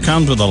Tractor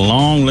comes with a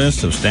long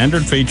list of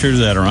standard features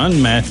that are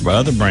unmatched by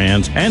other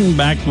brands and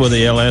backed with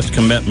the LS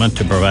commitment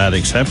to provide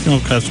exceptional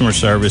customer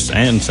service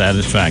and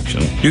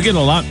satisfaction. You get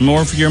a lot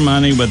more for your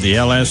money with the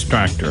LS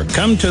Tractor.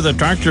 Come to the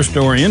Tractor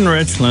Store in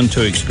Richland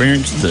to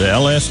experience the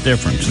LS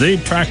difference. The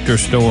Tractor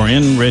Store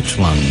in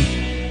Richland.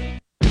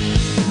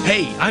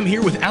 Hey, I'm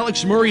here with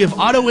Alex Murray of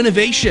Auto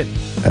Innovation.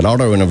 At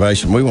Auto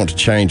Innovation, we want to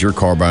change your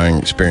car buying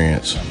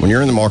experience. When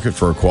you're in the market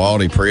for a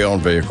quality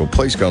pre-owned vehicle,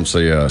 please come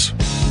see us.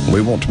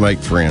 We want to make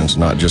friends,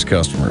 not just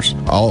customers.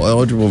 All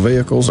eligible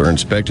vehicles are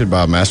inspected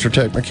by a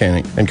MasterTech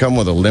mechanic and come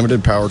with a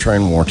limited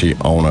powertrain warranty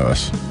on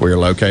us. We are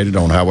located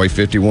on Highway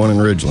 51 in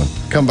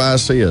Ridgeland. Come by and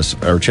see us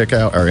or check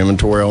out our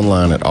inventory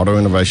online at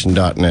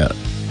autoinnovation.net.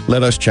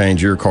 Let us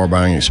change your car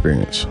buying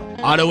experience.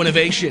 Auto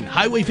Innovation,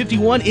 Highway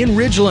 51 in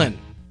Ridgeland.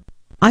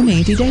 I'm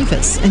Andy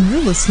Davis, and you're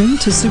listening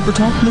to Super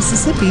Talk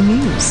Mississippi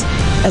News.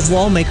 As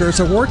lawmakers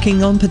are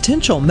working on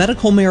potential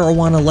medical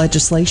marijuana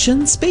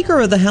legislation,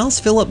 Speaker of the House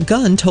Philip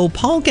Gunn told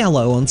Paul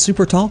Gallo on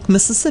Super Talk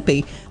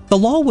Mississippi The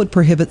law would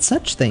prohibit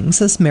such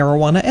things as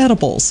marijuana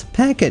edibles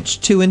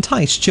packaged to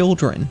entice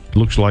children. It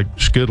looks like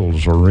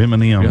Skittles or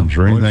M&Ms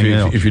or anything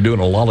else. If you're doing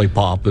a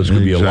lollipop, it's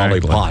going to be a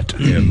lollipop.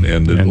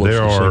 And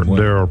there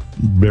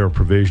are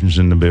provisions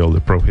in the bill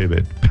that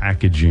prohibit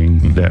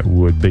packaging that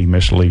would be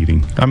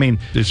misleading. I mean,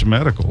 it's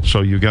medical, so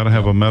you got to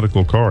have a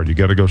medical card. You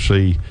got to go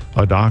see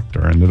a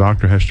doctor, and the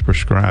doctor has to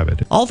prescribe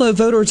it. Although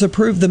voters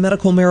approved the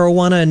Medical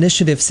Marijuana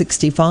Initiative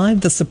 65,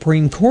 the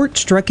Supreme Court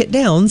struck it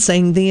down,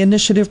 saying the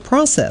initiative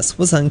process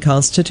was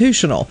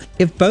unconstitutional.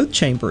 If both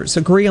chambers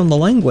agree on the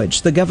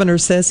language, the governor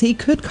says he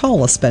could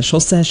call a special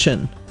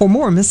session. For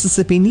more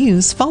Mississippi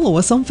news, follow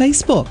us on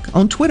Facebook,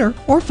 on Twitter,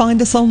 or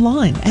find us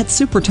online at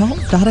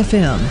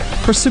supertalk.fm.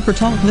 For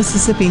Supertalk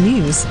Mississippi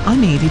News,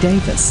 I'm Edie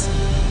Davis.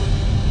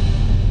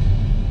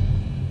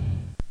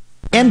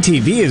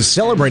 MTV is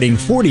celebrating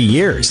 40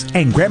 years,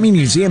 and Grammy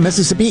Museum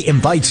Mississippi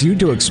invites you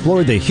to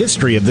explore the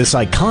history of this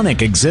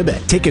iconic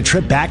exhibit. Take a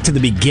trip back to the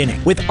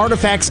beginning with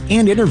artifacts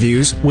and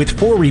interviews with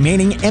 4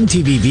 remaining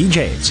MTV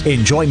VJs.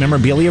 Enjoy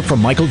memorabilia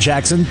from Michael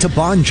Jackson to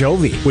Bon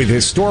Jovi, with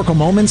historical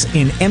moments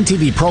in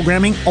MTV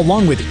programming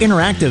along with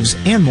interactives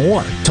and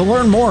more. To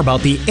learn more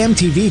about the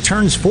MTV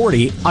Turns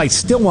 40, I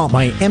Still Want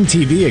My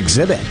MTV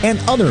exhibit, and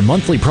other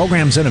monthly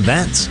programs and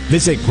events,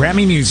 visit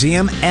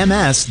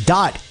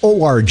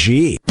GrammyMuseumMS.org.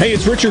 Hey,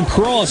 it's Richard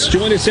Cross.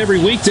 Join us every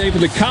weekday for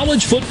the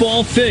College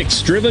Football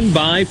Fix, driven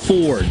by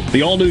Ford.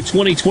 The all-new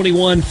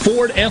 2021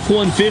 Ford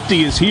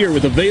F-150 is here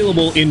with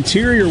available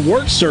interior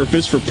work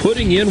surface for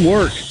putting in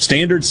work.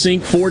 Standard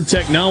sync Ford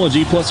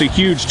technology plus a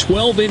huge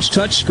 12-inch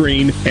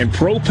touchscreen and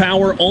Pro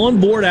Power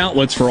onboard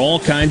outlets for all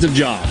kinds of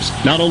jobs.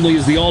 Not only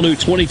is the all-new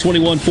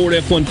 2021 Ford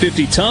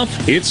F-150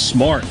 tough, it's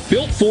smart.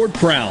 Built Ford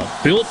proud.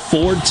 Built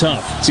Ford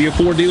tough. See a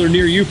Ford dealer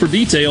near you for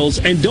details,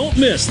 and don't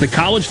miss the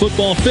College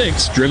Football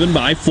Fix, driven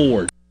by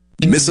Ford.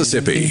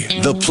 Mississippi,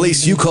 the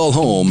place you call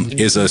home,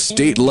 is a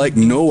state like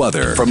no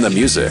other. From the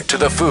music to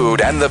the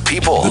food and the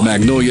people, the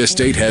Magnolia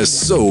State has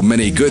so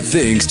many good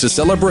things to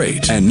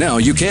celebrate. And now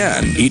you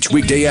can, each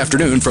weekday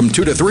afternoon from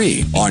 2 to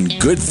 3 on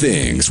Good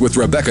Things with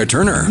Rebecca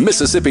Turner,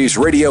 Mississippi's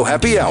Radio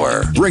Happy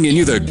Hour, bringing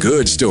you the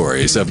good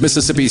stories of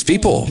Mississippi's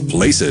people,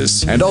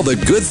 places, and all the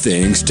good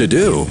things to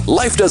do.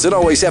 Life doesn't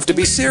always have to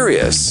be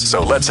serious,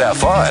 so let's have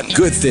fun.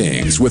 Good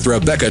Things with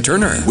Rebecca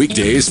Turner,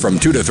 weekdays from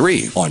 2 to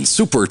 3 on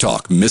Super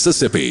Talk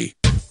Mississippi.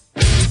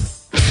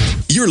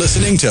 You're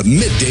listening to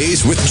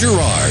Middays with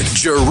Gerard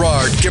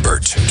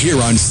Gibbert,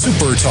 here on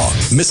Super Talk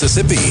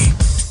Mississippi.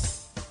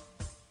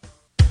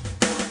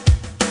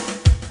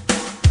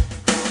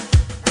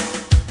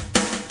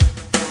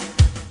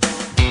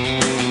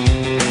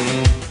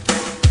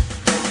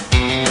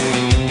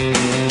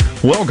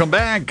 Welcome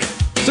back.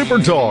 Super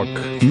Talk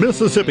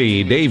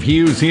Mississippi. Dave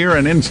Hughes here,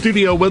 and in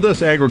studio with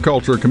us,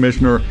 Agriculture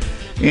Commissioner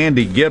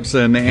Andy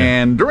Gibson.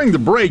 And during the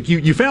break,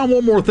 you found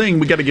one more thing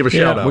we got to give a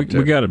shout out to.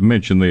 We got to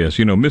mention this.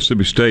 You know,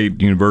 Mississippi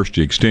State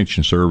University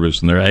Extension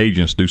Service and their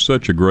agents do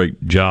such a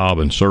great job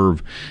and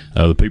serve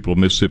the people of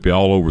Mississippi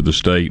all over the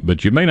state.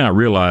 But you may not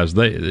realize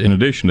they, in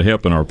addition to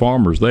helping our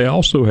farmers, they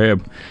also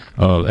have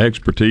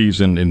expertise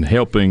in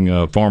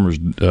helping farmers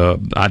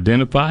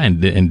identify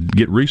and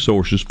get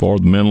resources for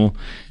the mental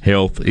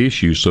health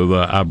issues. So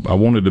I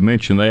wanted to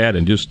mention that.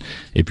 And just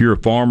if you're a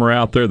farmer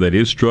out there that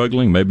is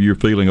struggling, maybe you're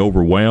feeling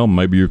overwhelmed,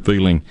 maybe you're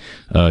feeling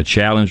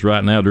challenged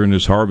right now during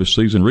this harvest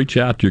season, reach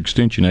out to your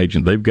extension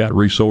agent. They've got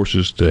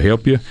resources to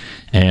help you.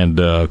 And,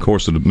 of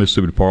course, the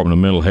Mississippi Department of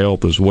Mental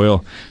Health as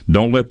well.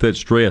 Don't let that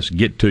stress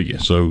get to you.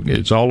 So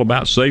it's all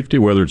about safety,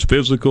 whether it's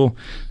physical,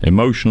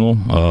 emotional,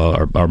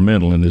 or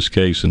mental in this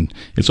case. And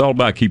it's all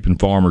about keeping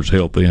farmers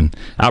healthy. And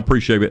I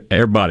appreciate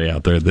everybody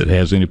out there that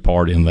has any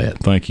part in that.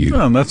 Thank you.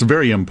 Well, and that's a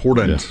very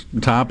important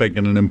topic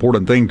and an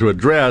important thing to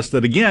address.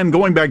 That, again,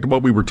 going back to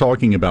what we were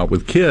talking about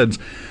with kids,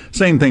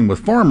 same thing with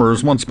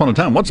farmers. Once upon a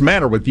time, what's the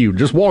matter with you?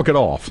 Just walk it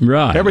off.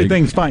 Right.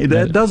 Everything's fine.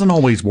 That doesn't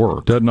always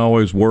work. Doesn't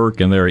always work,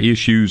 and there are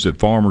issues that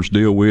farmers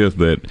deal with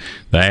that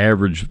the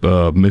average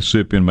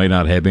Mississippian may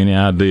not have any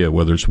idea,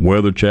 whether it's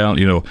weather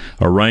challenge. You know,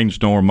 a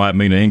rainstorm might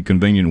mean an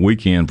inconvenient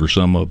weekend for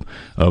some of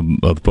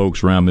the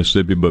folks around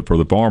Mississippi, but for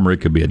the farmer,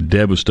 it could be a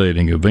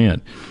devastating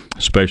event,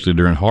 especially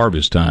during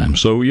harvest time.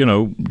 So, you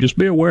know, just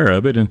be aware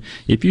of it. And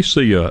if you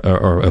see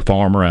a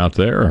farmer out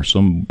there, or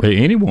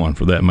anyone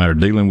for that matter,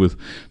 dealing with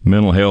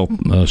mental health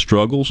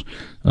struggles,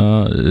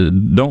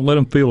 don't let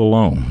them feel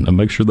alone. And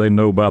make sure they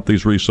know about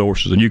these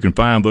resources. And you can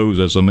find those,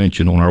 as I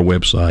mentioned, on our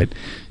website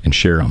and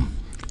share them.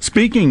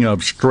 Speaking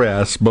of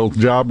stress, both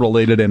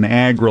job-related and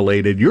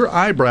ag-related, your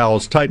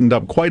eyebrows tightened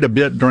up quite a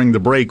bit during the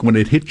break when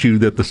it hit you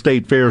that the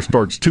state fair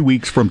starts 2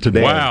 weeks from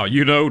today. Wow,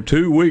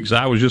 2 weeks.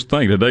 I was just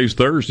thinking, today's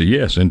Thursday.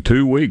 Yes, in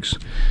 2 weeks,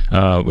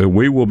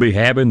 we will be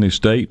having the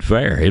state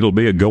fair. It'll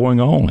be going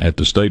on at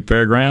the state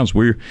fairgrounds.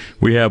 We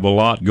have a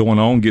lot going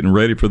on, getting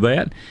ready for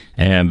that.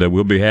 And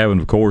we'll be having,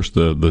 of course,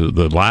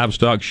 the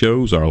livestock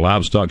shows. Our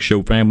livestock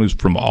show families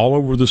from all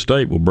over the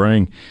state will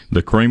bring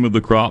the cream of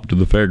the crop to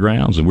the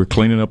fairgrounds, and we're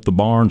cleaning up the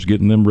barn barns,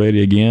 getting them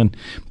ready again,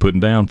 putting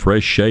down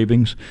fresh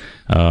shavings,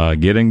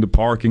 getting the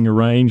parking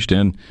arranged,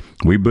 and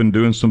we've been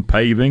doing some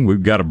paving.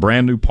 We've got a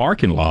brand new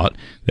parking lot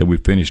that we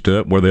finished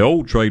up where the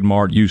old Trade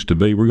Mart used to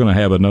be. We're going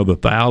to have another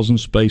 1,000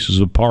 spaces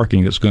of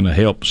parking that's going to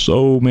help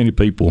so many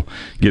people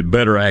get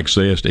better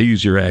access,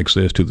 easier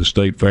access to the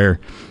State Fair.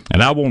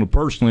 And I want to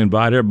personally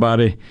invite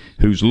everybody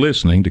who's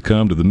listening to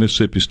come to the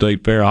Mississippi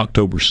State Fair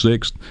October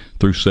 6th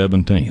through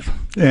 17th.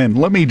 And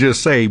let me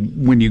just say,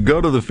 when you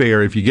go to the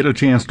fair, if you get a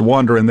chance to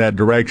wander in that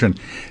direction,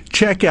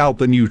 check out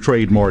the new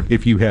Trade Mart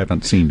if you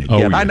haven't seen it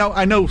yet. Yeah.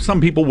 I know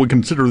some people would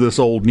consider this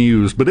old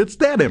news, but it's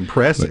that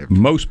impressive. But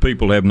most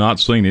people have not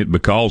seen it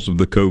because of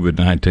the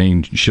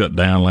COVID-19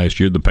 shutdown last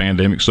year, the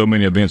pandemic. So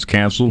many events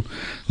canceled.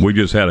 We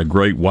just had a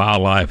great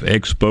wildlife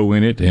expo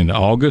in it in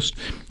August,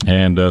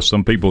 and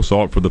some people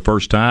saw it for the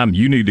first time.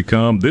 You need to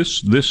come.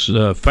 This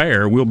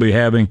fair we'll be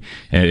having,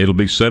 and it'll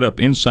be set up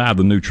inside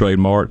the new Trade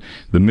Mart,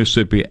 the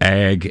Mississippi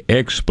Ag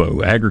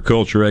Expo,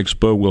 Agriculture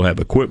Expo. We'll have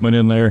equipment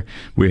in there.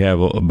 We have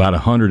about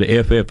 100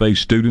 FFA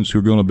students who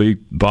are going to be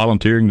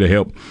volunteering to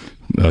help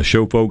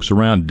show folks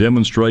around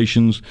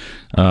demonstrations,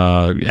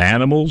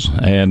 animals,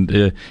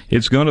 and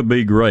it's going to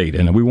be great.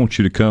 And we want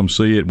you to come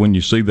see it. When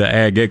you see the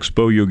Ag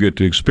Expo, you'll get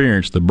to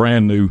experience the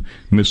brand new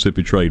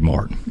Mississippi Trade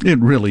Mart. It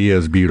really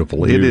is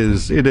beautiful. It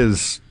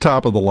is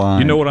top of the line.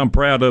 You know what I'm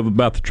proud of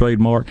about the Trade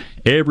Mart?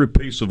 Every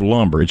piece of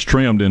lumber, it's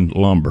trimmed in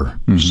lumber,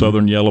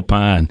 southern yellow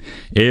pine.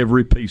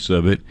 Every piece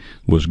of it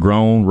was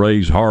grown,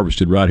 raised,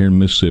 harvested right here in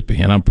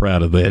Mississippi, and I'm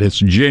proud of that. It's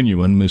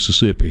genuine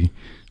Mississippi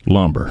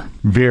lumber.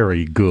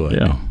 Very good.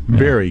 Yeah.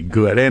 Very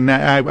good. And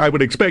I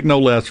would expect no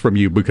less from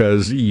you,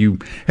 because you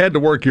had to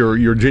work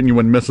your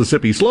genuine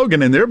Mississippi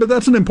slogan in there, but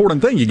that's an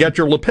important thing. You got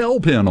your lapel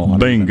pin on.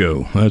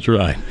 Bingo. That's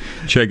right.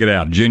 Check it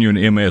out,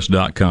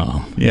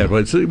 genuinems.com. Yeah,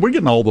 but we're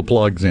getting all the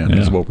plugs in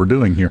is what we're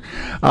doing here.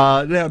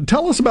 Now,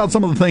 tell us about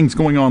some of the things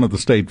going on at the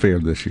State Fair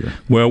this year.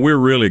 Well, we're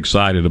really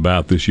excited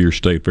about this year's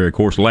State Fair. Of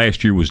course,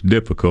 last year was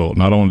difficult.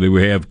 Not only did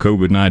we have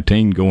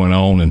COVID-19 going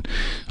on and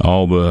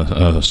all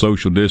the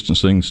social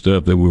distancing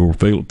stuff that we were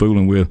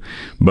fooling with,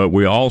 but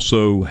we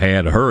also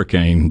had a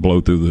hurricane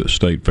blow through the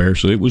State Fair,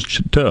 so it was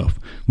tough.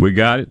 We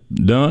got it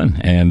done,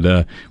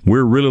 and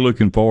we're really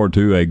looking forward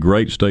to a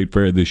great State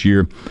Fair this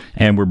year.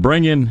 And we're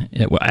bringing,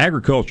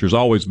 agriculture has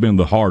always been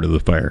the heart of the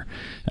fair.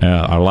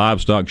 Our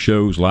livestock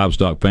shows,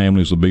 livestock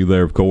families will be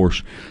there, of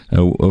course,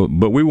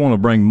 but we want to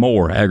bring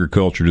more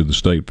agriculture to the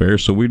State Fair,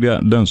 so we've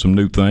done some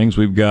new things.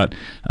 We've got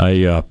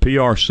a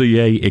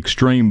PRCA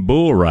Extreme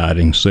Bull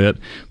Riding set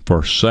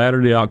for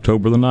Saturday,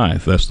 October the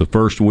 9th. That's the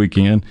first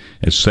weekend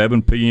at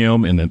 7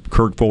 p.m. in the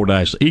Kirk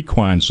Fordyce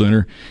Equine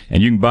Center,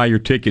 and you can buy your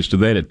tickets to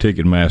that at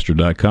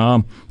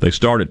Ticketmaster.com. They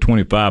start at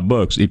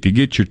 $25. If you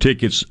get your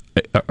tickets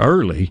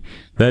early,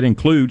 that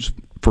includes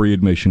free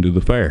admission to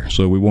the fair.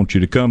 So we want you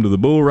to come to the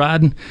bull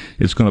riding.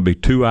 It's going to be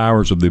 2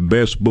 hours of the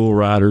best bull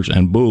riders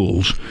and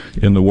bulls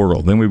in the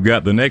world. Then we've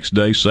got the next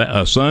day,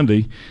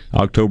 Sunday,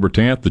 October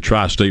 10th, the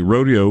Tri-State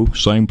Rodeo,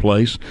 same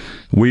place.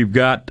 We've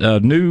got a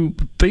new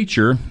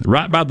feature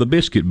right by the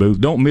biscuit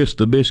booth. Don't miss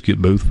the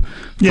biscuit booth.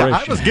 Yeah,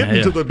 I was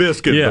getting to the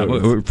biscuit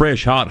booth.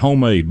 Fresh, hot,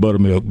 homemade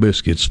buttermilk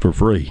biscuits for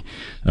free.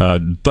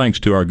 Thanks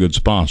to our good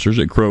sponsors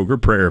at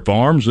Kroger, Prairie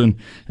Farms,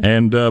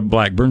 and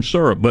Blackburn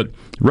Syrup. But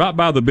right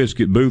by the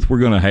biscuit booth, we're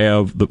going to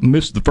have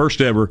the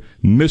first ever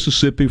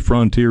Mississippi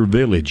Frontier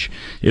Village.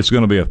 It's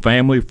going to be a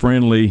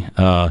family-friendly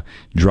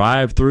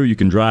drive-through. You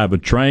can drive a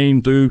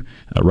train through,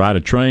 ride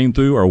a train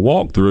through, or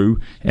walk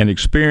through and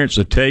experience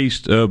a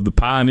taste of the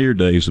pioneer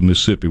days of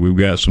Mississippi. We've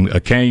got a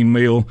cane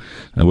mill.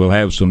 We'll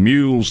have some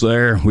mules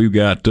there. We've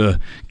got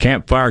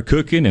campfire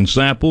cooking and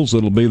samples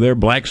that'll be there,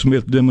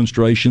 blacksmith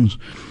demonstrations.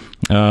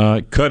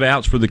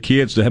 Cutouts for the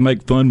kids to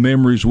make fun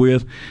memories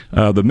with.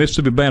 The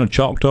Mississippi Band of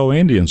Choctaw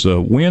Indians,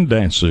 wind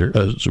dancer,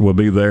 will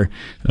be there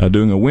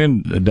doing a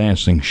wind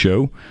dancing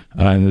show.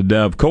 And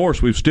of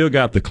course, we've still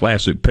got the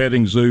classic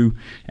petting zoo,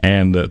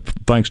 and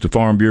thanks to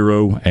Farm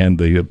Bureau and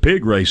the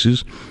pig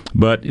races.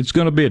 But it's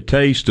going to be a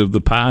taste of the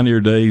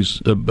pioneer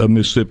days of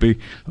Mississippi,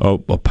 a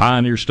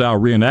pioneer style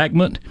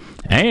reenactment,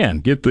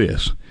 and get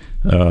this.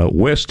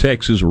 West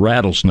Texas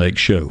Rattlesnake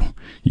Show.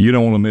 You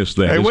don't want to miss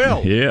that. Hey,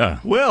 Will. Yeah.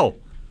 Will.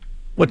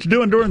 What you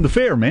doing during the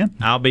fair, man?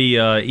 I'll be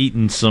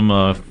eating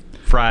some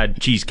fried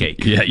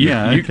cheesecake. Yeah,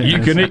 you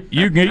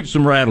can eat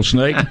some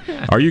rattlesnake,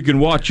 or you can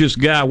watch this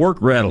guy work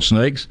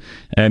rattlesnakes,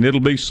 and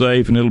it'll be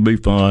safe and it'll be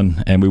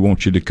fun. And we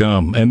want you to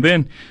come. And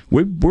then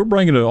we're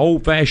bringing an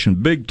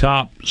old-fashioned big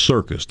top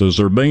circus, the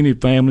Zerbini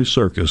Family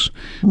Circus,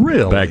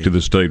 back to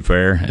the State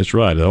Fair. That's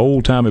right, an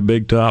old-timey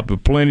big top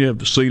with plenty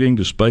of seating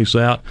to space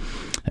out.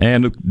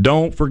 And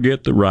don't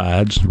forget the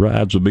rides.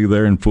 Rides will be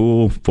there in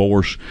full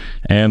force,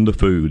 and the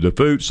food. The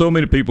food, so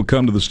many people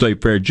come to the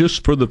State Fair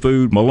just for the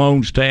food.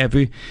 Malone's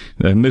Taffy,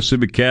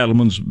 Mississippi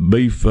Cattleman's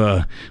beef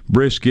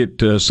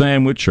brisket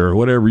sandwich, or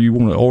whatever you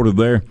want to order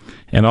there.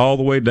 And all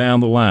the way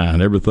down the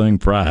line, everything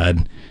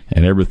fried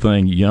and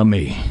everything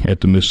yummy at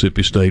the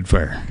Mississippi State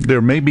Fair.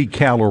 There may be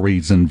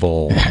calories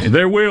involved.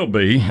 There will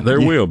be. There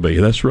will be.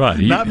 That's right.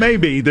 Not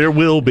maybe. There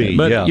will be.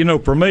 But,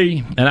 for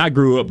me, and I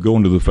grew up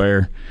going to the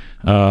fair,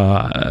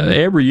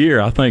 every year,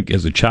 I think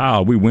as a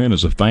child, we win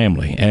as a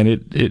family, and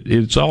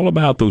it's all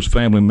about those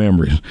family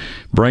memories,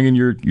 bringing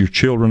your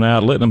children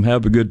out, letting them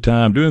have a good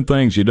time, doing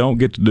things you don't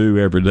get to do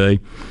every day,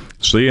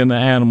 seeing the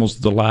animals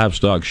at the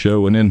livestock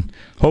show, and then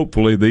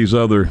hopefully these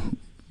other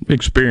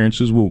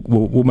experiences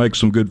will make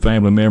some good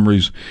family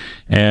memories.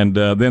 And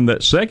then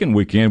that second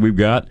weekend, we've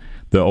got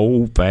the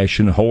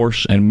old-fashioned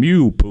horse and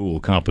mule pool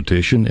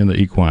competition in the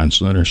Equine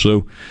Center.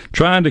 So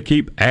trying to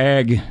keep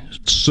ag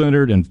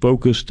centered and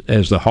focused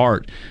as the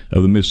heart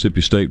of the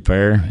Mississippi State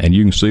Fair, and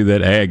you can see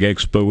that Ag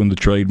Expo in the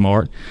Trade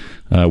Mart.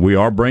 We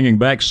are bringing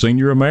back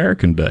Senior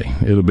American Day.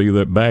 It'll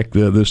be back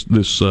this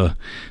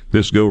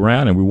go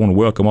round, and we want to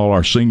welcome all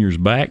our seniors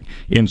back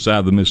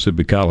inside the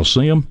Mississippi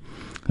Coliseum.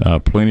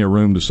 Plenty of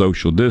room to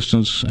social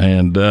distance,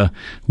 and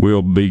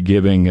we'll be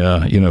giving,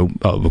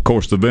 of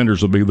course, the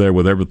vendors will be there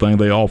with everything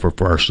they offer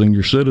for our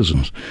senior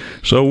citizens.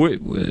 So,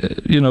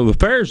 the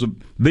fair is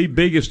the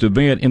biggest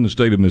event in the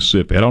state of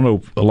Mississippi. I don't know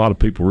if a lot of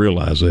people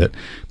realize that,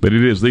 but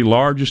it is the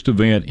largest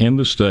event in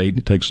the state.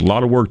 It takes a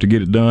lot of work to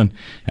get it done,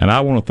 and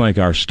I want to thank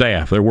our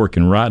staff. They're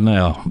working right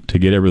now to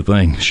get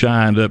everything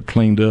shined up,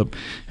 cleaned up,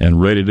 and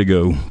ready to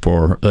go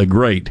for a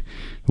great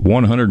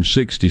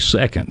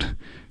 162nd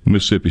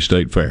Mississippi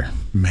State Fair.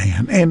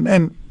 Man,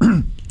 and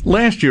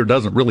last year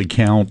doesn't really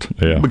count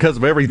because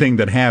of everything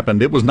that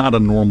happened. It was not a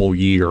normal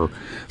year.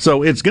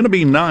 So it's going to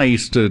be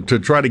nice to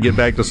try to get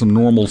back to some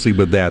normalcy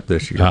with that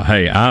this year.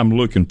 Hey, I'm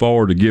looking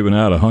forward to giving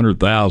out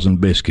 100,000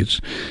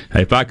 biscuits.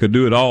 If I could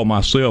do it all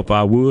myself,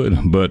 I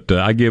would, but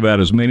I give out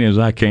as many as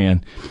I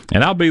can.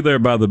 And I'll be there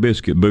by the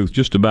biscuit booth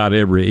just about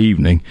every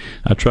evening.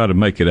 I try to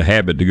make it a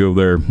habit to go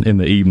there in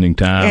the evening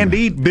time. And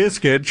eat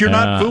biscuits. You're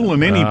not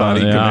fooling anybody,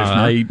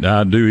 Commissioner.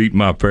 I do eat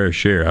my fair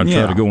share. I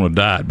try to go on a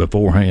diet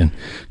beforehand.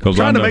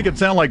 Trying to make it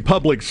sound like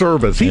public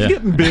service. He's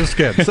getting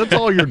biscuits. That's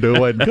all you're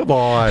doing. Come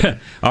on.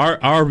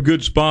 Our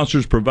good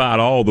sponsors provide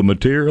all the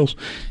materials,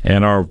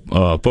 and our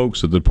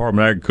folks at the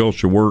Department of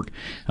Agriculture work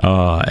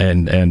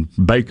and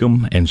bake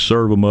them and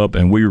serve them up,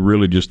 and we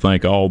really just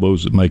thank all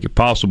those that make it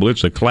possible.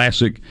 It's a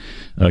classic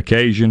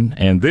occasion,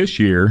 and this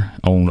year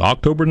on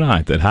October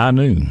 9th at high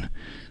noon,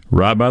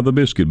 right by the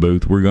biscuit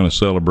booth, we're going to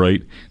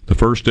celebrate the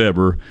first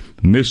ever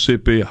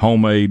Mississippi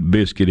Homemade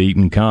Biscuit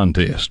Eating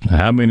Contest.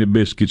 How many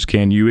biscuits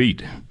can you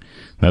eat?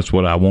 That's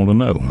what I want to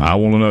know. I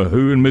want to know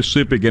who in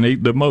Mississippi can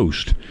eat the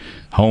most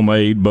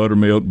homemade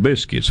buttermilk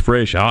biscuits,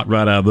 fresh, hot,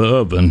 right out of the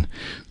oven.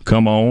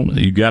 Come on.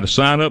 You got to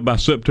sign up by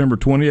September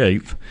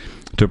 28th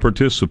to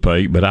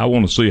participate, but I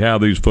want to see how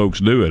these folks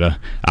do it.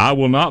 I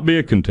will not be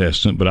a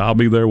contestant, but I'll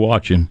be there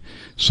watching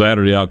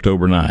Saturday,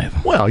 October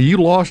 9th. Well, you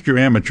lost your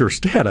amateur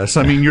status.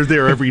 I mean, you're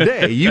there every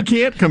day. You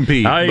can't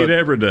compete. I eat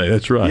every day.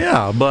 That's right.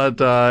 Yeah, but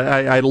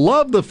I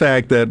love the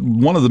fact that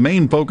one of the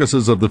main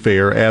focuses of the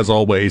fair, as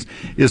always,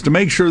 is to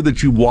make sure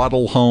that you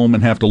waddle home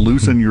and have to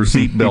loosen your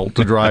seatbelt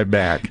to drive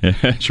back.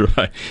 That's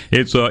right.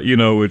 It's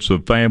it's a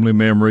family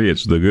memory.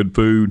 It's the good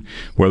food,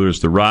 whether it's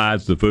the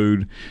rides, the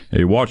food.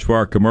 You watch for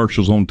our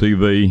commercials on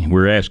TV.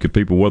 We're asking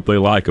people what they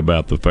like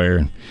about the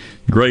fair.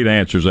 Great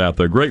answers out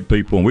there, great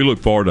people, and we look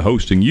forward to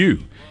hosting you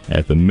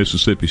at the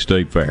Mississippi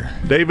State Fair.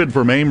 David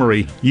from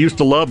Amory used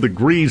to love the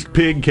greased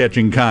pig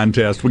catching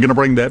contest. We're going to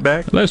bring that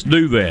back? Let's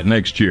do that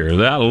next year.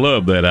 I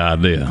love that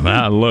idea.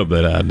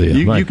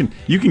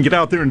 You can get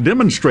out there and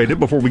demonstrate it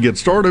before we get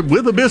started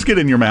with a biscuit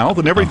in your mouth,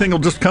 and everything will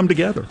just come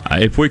together.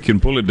 If we can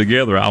pull it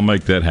together, I'll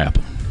make that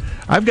happen.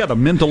 I've got a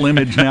mental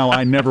image now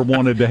I never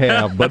wanted to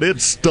have, but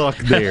it's stuck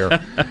there.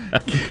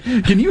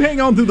 Can you hang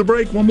on through the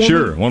break one more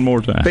Sure, minute? One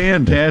more time.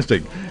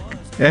 Fantastic.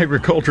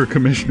 Agriculture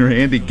Commissioner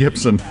Andy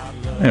Gibson.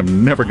 I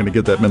am never going to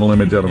get that mental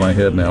image out of my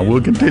head now.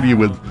 We'll continue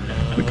with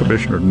the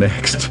Commissioner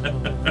next.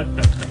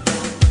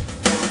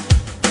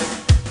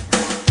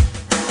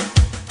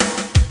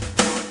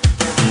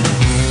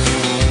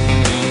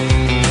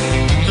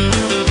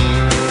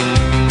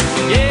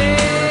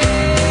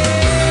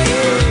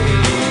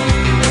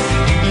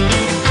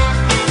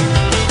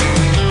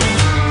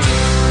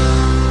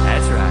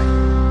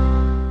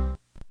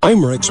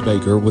 I'm Rex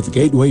Baker with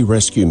Gateway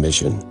Rescue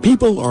Mission.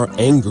 People are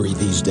angry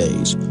these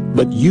days,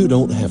 but you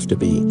don't have to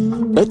be.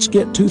 Let's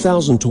get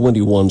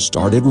 2021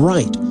 started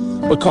right,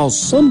 because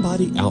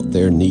somebody out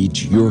there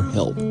needs your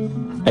help.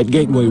 At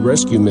Gateway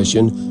Rescue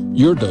Mission,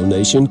 your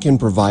donation can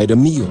provide a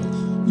meal.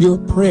 Your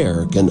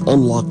prayer can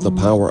unlock the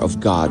power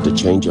of God to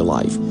change a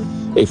life.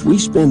 If we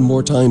spend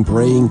more time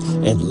praying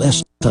and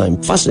less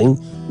time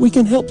fussing, we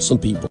can help some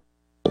people.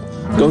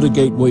 Go to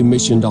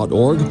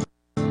gatewaymission.org.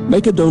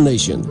 Make a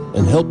donation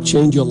and help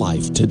change your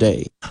life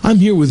today. I'm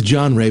here with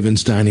John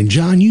Ravenstein, and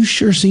John, you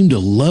sure seem to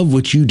love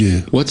what you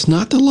do. What's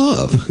not to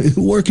love?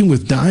 Working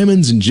with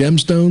diamonds and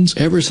gemstones?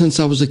 Ever since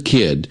I was a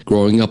kid,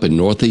 growing up in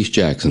Northeast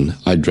Jackson,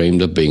 I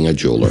dreamed of being a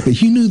jeweler.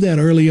 You knew that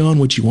early on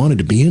what you wanted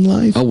to be in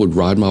life? I would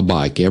ride my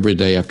bike every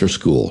day after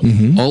school,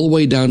 all the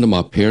way down to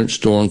my parents'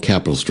 store on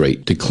Capitol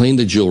Street to clean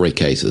the jewelry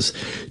cases,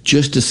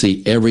 just to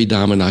see every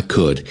diamond I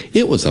could.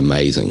 It was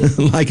amazing.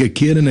 Like a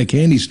kid in a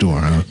candy store,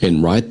 huh?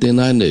 And right then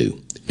I knew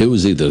it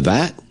was either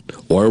that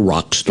or a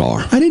rock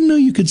star. I didn't know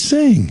you could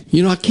sing.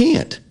 You know, I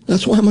can't.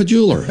 That's why I'm a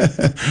jeweler.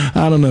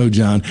 I don't know,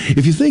 John.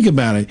 If you think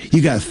about it,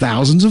 you got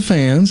thousands of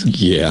fans.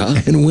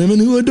 Yeah. And women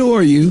who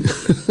adore you.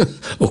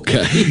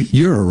 Okay.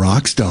 You're a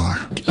rock star.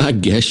 I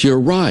guess you're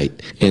right.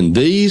 And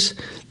these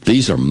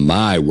are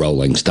my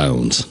Rolling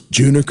Stones.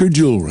 Juniker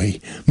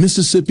Jewelry,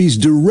 Mississippi's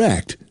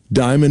direct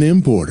diamond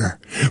importer.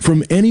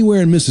 From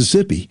anywhere in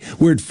Mississippi,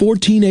 we're at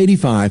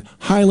 1485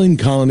 Highland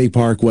Colony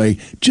Parkway,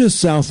 just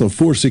south of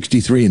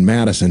 463 in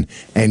Madison,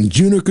 and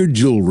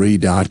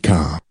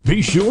JunikerJewelry.com.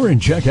 Be sure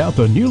and check out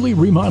the newly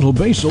remodeled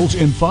Basil's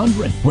in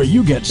Fondren, where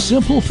you get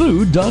simple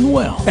food done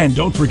well. And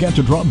don't forget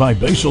to drop by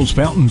Basil's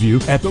Fountain View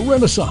at the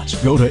Renaissance.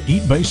 Go to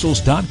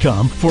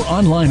eatbasils.com for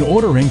online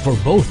ordering for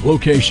both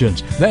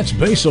locations. That's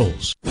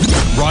Basil's.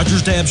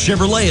 Rogers Dabbs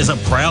Chevrolet is a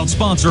proud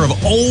sponsor of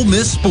Ole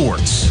Miss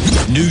Sports.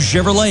 New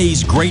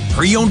Chevrolet's great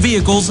pre-owned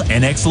vehicles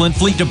and excellent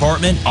fleet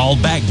department, all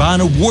backed by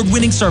an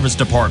award-winning service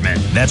department.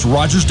 That's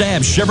Rogers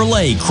Dabbs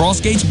Chevrolet,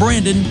 Crossgates,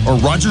 Brandon, or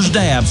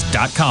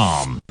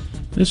RogersDabbs.com.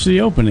 This is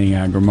the opening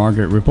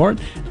agri-market report.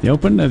 The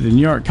open of the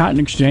New York Cotton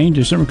Exchange,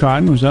 December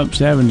cotton was up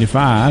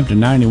 75 to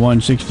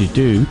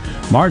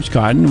 91.62. March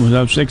cotton was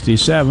up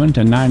 67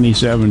 to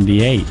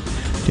 90.78.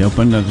 The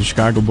open of the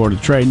Chicago Board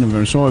of Trade,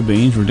 November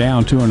soybeans were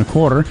down 2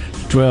 1/4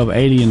 to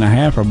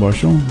 12.80 per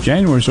bushel.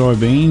 January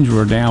soybeans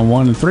were down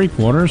 1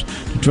 3/4 to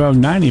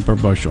 12.90 per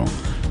bushel.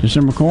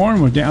 December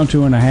corn was down 2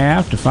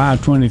 1/2 to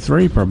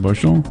 5.23 per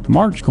bushel.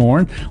 March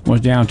corn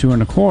was down 2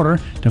 1/4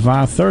 to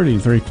 5.30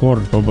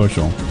 3/4 per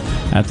bushel.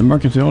 At the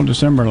Mercantile,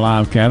 December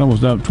live cattle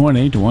was up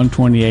 20 to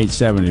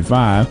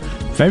 128.75.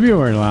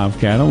 February live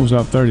cattle was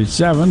up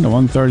 37 to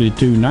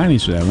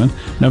 132.97.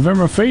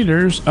 November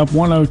feeders up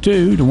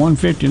 102 to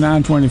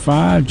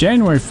 159.25.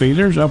 January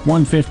feeders up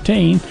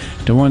 115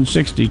 to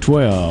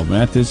 160.12. And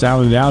at this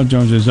hour, the Dow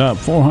Jones is up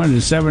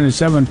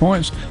 477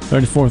 points,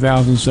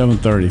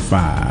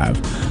 34,735.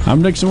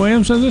 I'm Dixon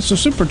Williams, and this is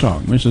Super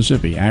Talk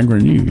Mississippi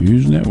Agri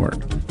News Network.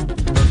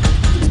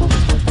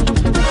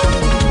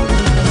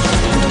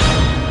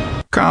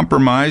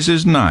 Compromise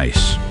is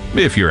nice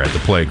if you're at the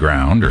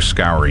playground or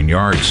scouring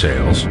yard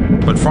sales.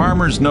 But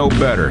farmers know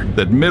better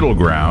that middle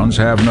grounds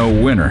have no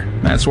winner.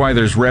 That's why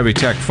there's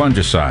Revitec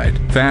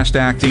fungicide,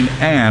 fast-acting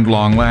and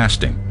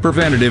long-lasting,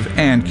 preventative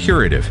and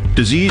curative,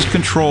 disease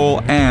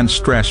control and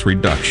stress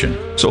reduction.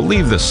 So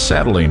leave the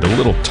settling to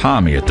little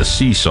Tommy at the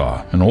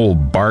seesaw, an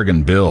old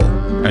bargain bill,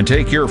 and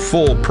take your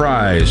full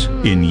prize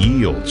in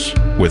yields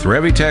with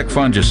Revitec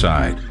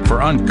fungicide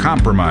for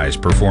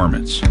uncompromised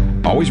performance.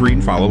 Always read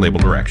and follow label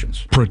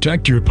directions.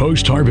 Protect your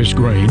post-harvest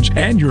grains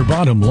and your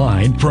bottom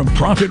line from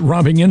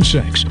profit-robbing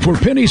insects. For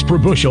pennies per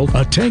bushel,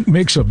 a tank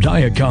mix of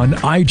Diacon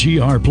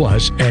IGR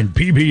Plus and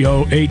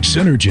PBO 8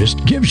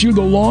 Synergist gives you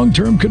the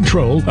long-term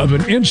control of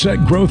an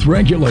insect growth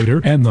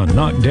regulator and the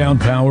knockdown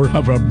power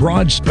of a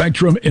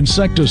broad-spectrum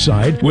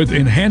insecticide with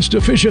enhanced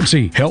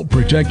efficiency. Help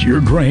protect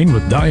your grain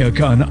with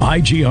Diacon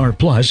IGR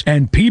Plus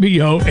and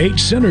PBO 8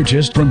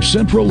 Synergist from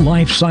Central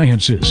Life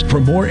Sciences.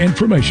 For more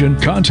information,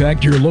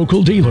 contact your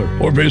local dealer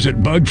or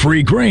visit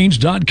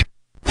bugfreegrains.com.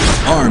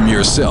 Arm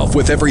yourself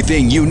with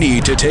everything you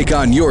need to take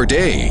on your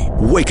day.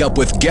 Wake up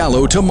with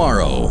Gallo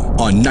tomorrow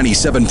on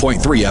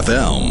 97.3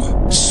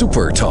 FM.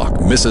 Super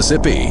Talk,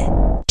 Mississippi.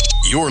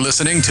 You're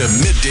listening to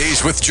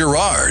Middays with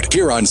Gerard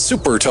here on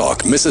Super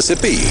Talk,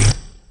 Mississippi.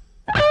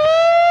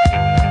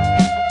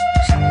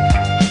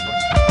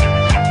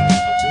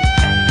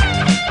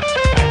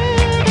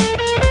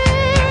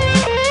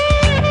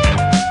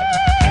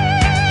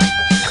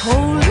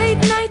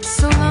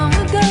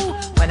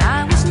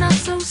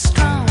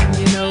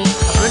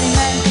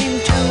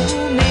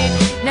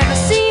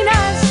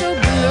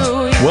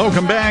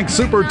 Welcome back.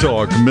 Super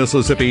Talk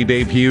Mississippi.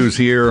 Dave Hughes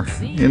here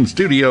in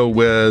studio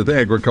with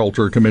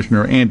Agriculture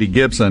Commissioner Andy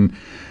Gibson.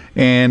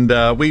 And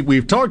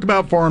we've talked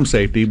about farm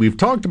safety. We've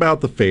talked about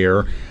the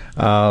fair.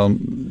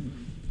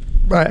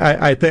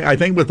 I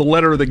think with the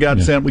letter that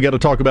got sent, we got to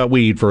talk about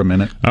weed for a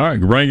minute. All right,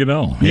 bring it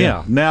on.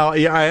 Yeah. Now,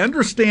 I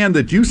understand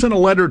that you sent a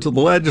letter to the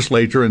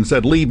legislature and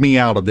said, "Leave me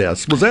out of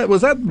this." Was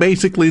that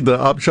basically the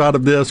upshot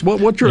of this?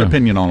 What's your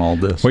opinion on all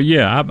this? Well,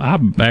 yeah,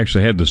 I've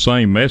actually had the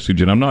same message,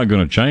 and I'm not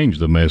going to change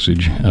the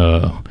message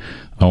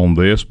on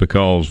this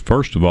because,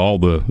 first of all,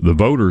 the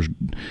voters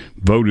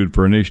voted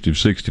for Initiative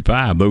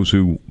 65. Those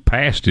who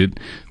passed it,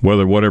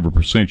 whatever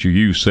percent you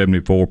use,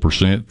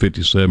 74%,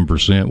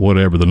 57%,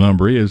 whatever the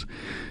number is,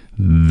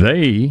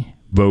 they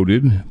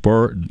voted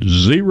for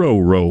zero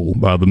roll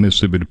by the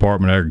Mississippi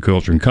Department of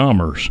Agriculture and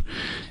Commerce.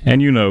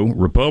 And,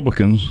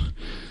 Republicans,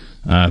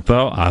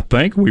 I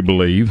think we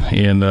believe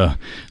in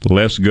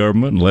less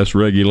government and less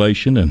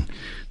regulation and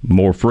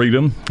more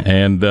freedom.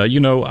 And,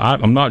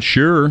 I'm not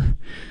sure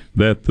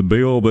that the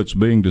bill that's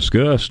being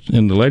discussed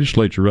in the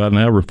legislature right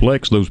now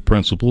reflects those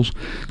principles.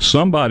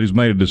 Somebody's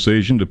made a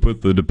decision to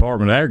put the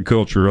Department of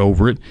Agriculture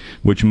over it,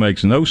 which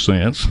makes no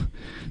sense.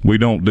 We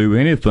don't do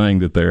anything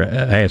that they're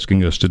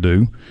asking us to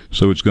do,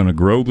 so it's going to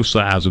grow the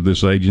size of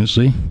this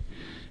agency.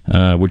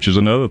 which is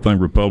another thing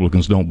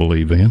Republicans don't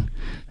believe in.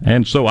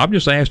 And so I'm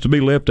just asked to be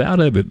left out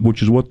of it,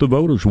 which is what the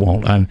voters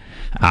want.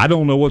 I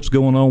don't know what's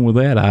going on with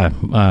that.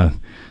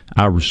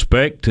 I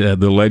respect the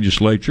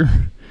legislature.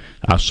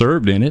 I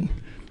served in it.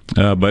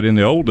 But in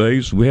the old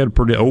days, we had a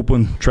pretty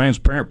open,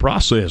 transparent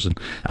process. And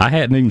I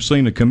hadn't even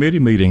seen a committee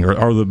meeting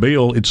or the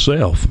bill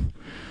itself.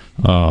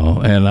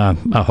 And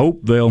I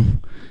hope they'll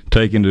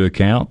take into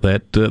account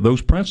that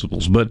those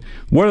principles. But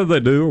whether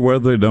they do or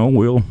whether they don't,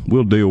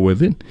 we'll deal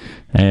with it,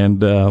 and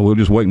we'll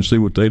just wait and see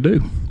what they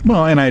do.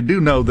 Well, and I do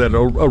know that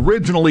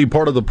originally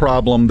part of the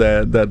problem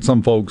that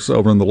some folks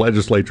over in the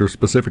legislature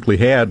specifically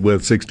had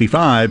with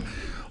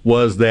 65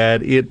 was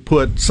that it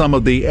put some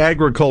of the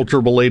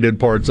agriculture-related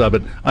parts of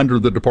it under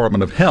the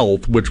Department of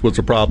Health, which was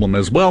a problem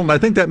as well. And I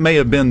think that may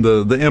have been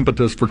the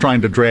impetus for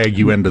trying to drag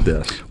you into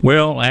this.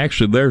 Well,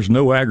 actually, there's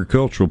no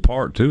agricultural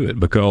part to it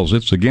because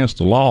it's against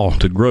the law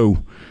to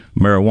grow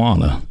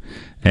marijuana.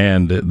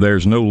 And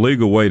there's no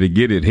legal way to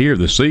get it here.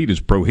 The seed is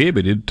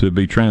prohibited to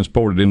be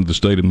transported into the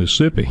state of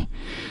Mississippi.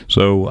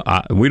 So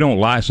we don't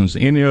license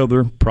any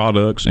other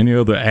products, any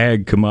other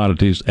ag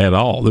commodities at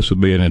all. This would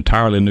be an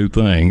entirely new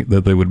thing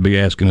that they would be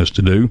asking us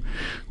to do.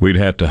 We'd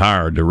have to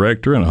hire a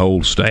director and a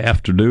whole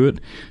staff to do it,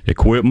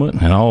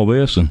 equipment and all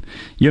this. And,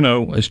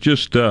 it's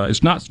just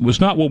it's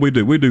not what we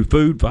do. We do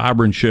food,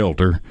 fiber, and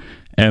shelter.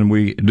 And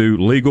we do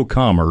legal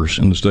commerce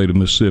in the state of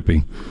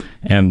Mississippi.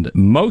 And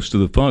most of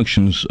the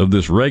functions of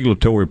this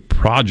regulatory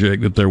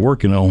project that they're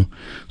working on,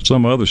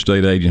 some other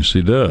state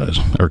agency does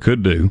or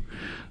could do.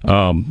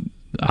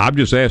 I've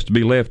just asked to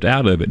be left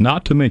out of it,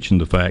 not to mention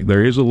the fact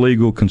there is a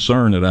legal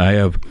concern that I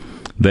have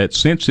that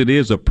since it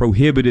is a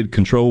prohibited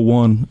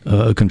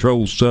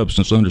controlled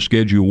substance under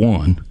Schedule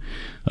 1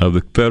 of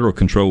the Federal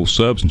Controlled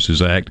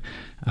Substances Act,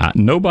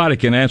 nobody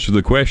can answer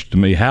the question to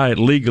me how it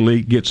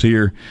legally gets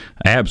here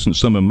absent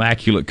some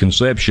immaculate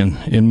conception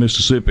in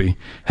Mississippi.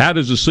 How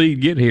does the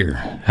seed get here?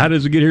 How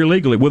does it get here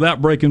legally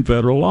without breaking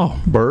federal law?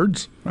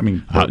 Birds? I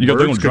mean, they're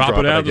going to drop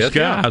it out of the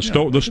sky.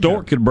 Yeah. The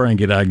stork could bring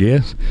it, I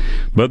guess.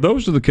 But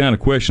those are the kind of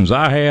questions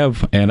I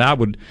have, and I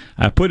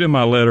put in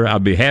my letter,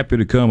 I'd be happy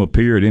to come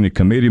appear at any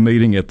committee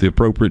meeting at the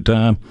appropriate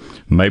time.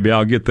 Maybe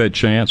I'll get that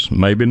chance.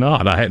 Maybe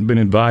not. I hadn't been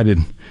invited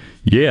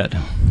yet.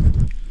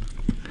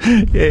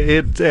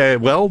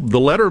 Well, the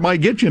letter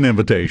might get you an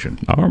invitation.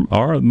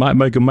 Or it might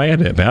make them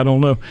mad at me. I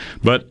don't know.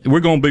 But we're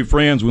going to be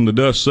friends when the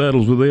dust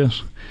settles with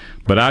this.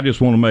 But I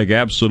just want to make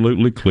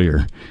absolutely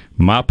clear,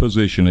 my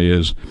position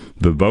is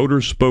the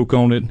voters spoke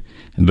on it,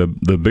 and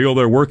the bill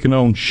they're working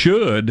on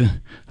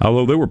should,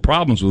 although there were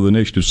problems with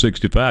Initiative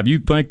 65,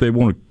 you'd think they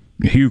want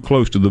to hew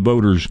close to the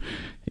voters'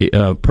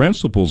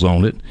 principles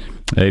on it.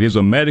 It is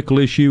a medical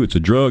issue. It's a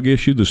drug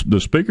issue. The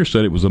speaker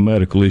said it was a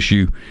medical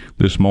issue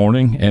this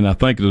morning, and I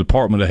think the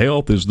Department of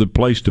Health is the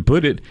place to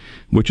put it,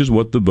 which is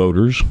what the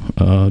voters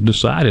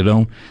decided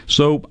on.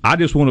 So I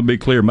just want to be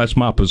clear. That's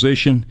my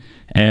position,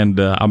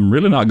 and I'm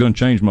really not going to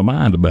change my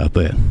mind about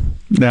that.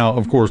 Now,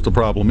 of course, the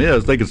problem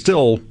is they could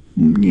still,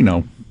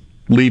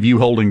 leave you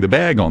holding the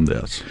bag on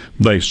this.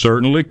 They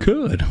certainly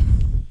could.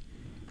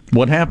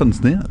 What happens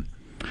then?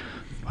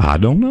 I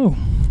don't know.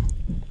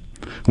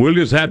 We'll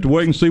just have to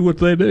wait and see what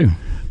they do.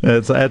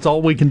 That's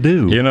all we can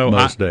do.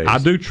 Most days. I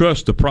do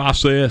trust the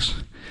process.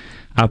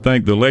 I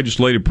think the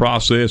legislative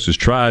process is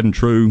tried and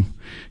true.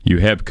 You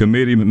have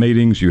committee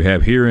meetings, you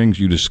have hearings,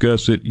 you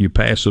discuss it, you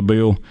pass a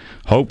bill.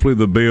 Hopefully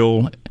the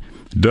bill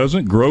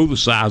doesn't grow the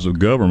size of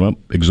government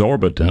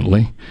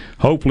exorbitantly.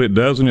 Hopefully it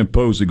doesn't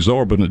impose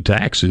exorbitant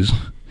taxes.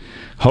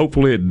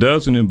 Hopefully it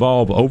doesn't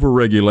involve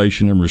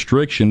overregulation and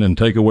restriction and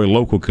take away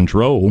local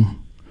control.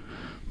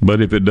 But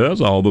if it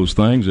does all those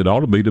things, it ought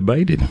to be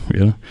debated.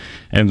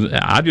 And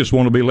I just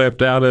want to be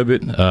left out of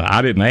it.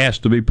 I didn't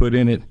ask to be put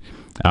in it.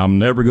 I'm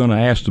never going to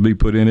ask to be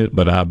put in it,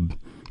 but I've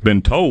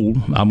been told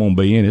I'm going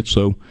to be in it,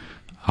 so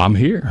I'm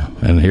here,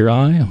 and here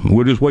I am.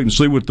 We'll just wait and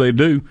see what they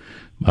do.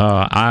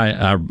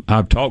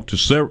 I've talked to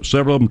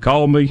several of them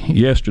called me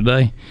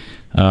yesterday.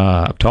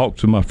 I've talked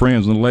to my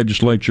friends in the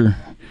legislature,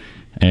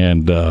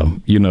 and,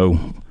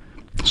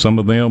 some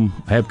of them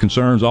have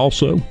concerns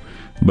also.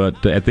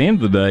 But at the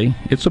end of the day,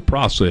 it's a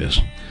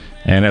process.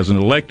 And as an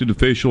elected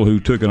official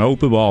who took an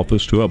oath of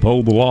office to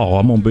uphold the law,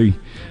 I'm going to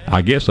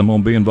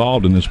be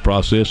involved in this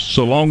process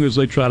so long as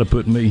they try to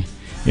put me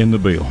in the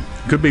bill.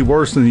 Could be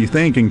worse than you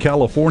think. In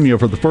California,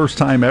 for the first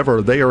time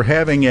ever, they are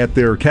having at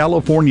their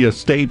California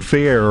State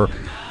Fair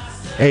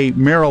a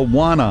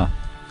marijuana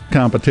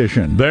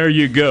competition. There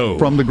you go.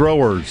 From the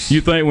growers. You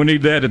think we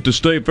need that at the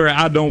State Fair?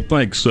 I don't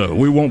think so.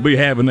 We won't be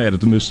having that at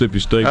the Mississippi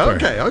State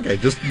Fair. Okay.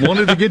 Just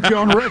wanted to get you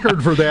on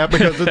record for that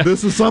because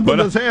this is something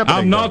that's happening.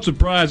 I'm not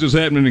surprised it's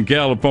happening in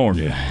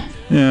California.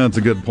 Yeah, that's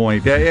a good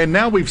point. And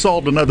now we've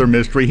solved another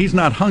mystery. He's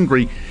not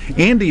hungry.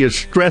 Andy is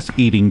stress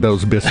eating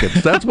those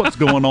biscuits. That's what's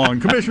going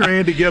on. Commissioner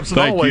Andy Gibson,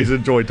 always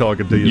enjoy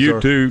talking to you, sir.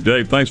 You too,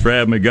 Dave. Thanks for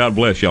having me. God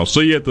bless y'all.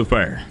 See you at the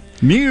fair.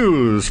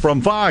 News from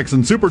Fox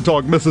and Super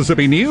Talk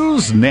Mississippi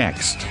News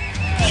next.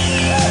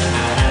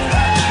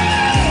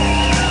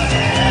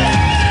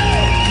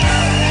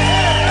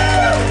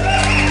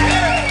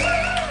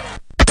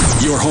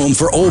 Your home home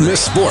for Ole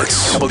Miss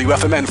sports.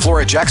 WFMN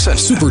Flora Jackson,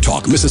 Super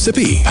Talk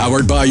Mississippi,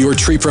 powered by your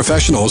tree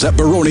professionals at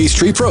Barone's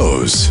Tree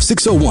Pros.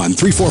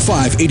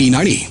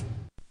 601-345-8090.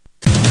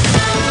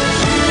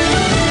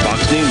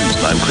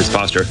 I'm Chris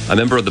Foster. A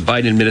member of the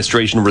Biden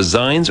administration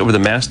resigns over the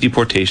mass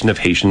deportation of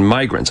Haitian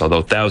migrants,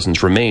 although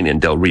thousands remain in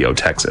Del Rio,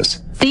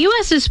 Texas. The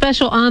U.S.'s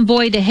special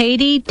envoy to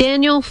Haiti,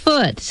 Daniel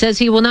Foote, says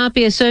he will not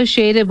be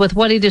associated with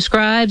what he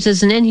describes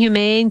as an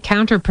inhumane,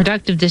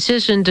 counterproductive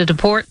decision to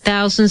deport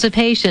thousands of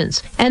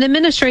Haitians. An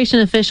administration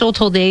official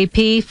told the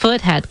AP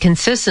Foote had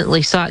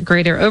consistently sought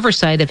greater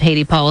oversight of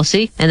Haiti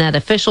policy and that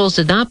officials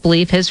did not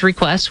believe his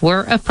requests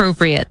were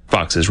appropriate.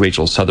 Fox's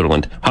Rachel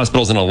Sutherland.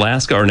 Hospitals in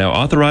Alaska are now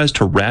authorized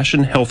to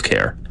ration health care.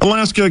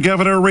 Alaska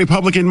Governor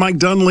Republican Mike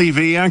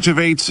Dunleavy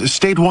activates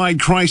statewide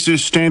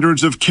crisis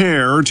standards of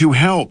care to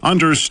help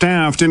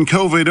understaffed and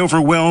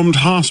COVID-overwhelmed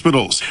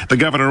hospitals. The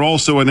governor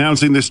also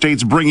announcing the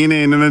state's bringing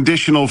in an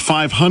additional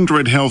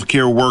 500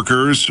 healthcare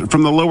workers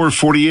from the lower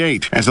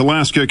 48 as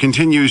Alaska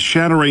continues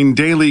shattering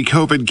daily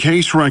COVID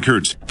case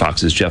records.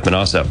 Fox's Jeff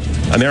Manasso.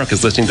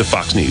 America's listening to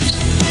Fox News.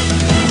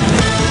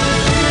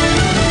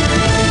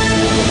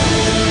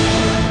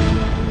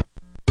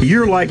 A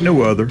year like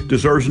no other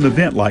deserves an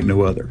event like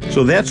no other.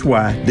 So that's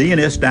why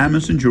D&S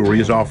Diamonds and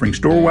Jewelry is offering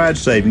store-wide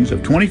savings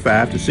of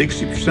 25 to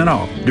 60%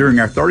 off during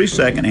our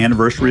 32nd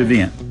anniversary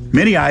event.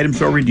 Many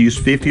items are reduced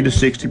 50 to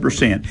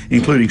 60%,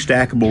 including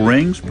stackable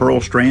rings, pearl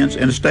strands,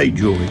 and estate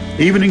jewelry.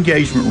 Even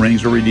engagement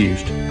rings are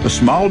reduced. A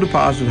small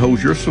deposit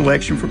holds your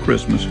selection for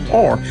Christmas,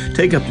 or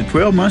take up to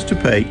 12 months to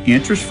pay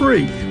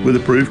interest-free with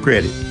approved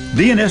credit.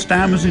 D&S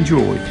Diamonds and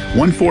Jewelry,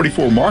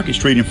 144 Market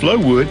Street in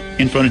Flowood,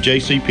 in front of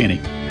J.C.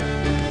 Penney.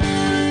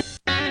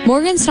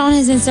 Morgan Stone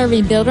has been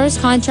serving builders,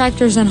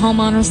 contractors, and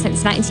homeowners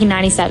since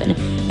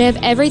 1997. They have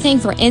everything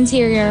for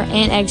interior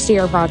and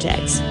exterior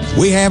projects.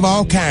 We have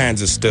all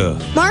kinds of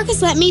stuff.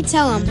 Marcus, let me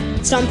tell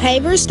them. Stone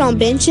pavers, stone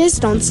benches,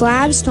 stone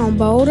slabs, stone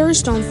boulders,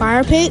 stone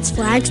fire pits,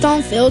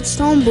 flagstone,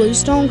 fieldstone,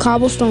 bluestone,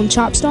 cobblestone,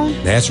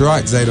 chopstone. That's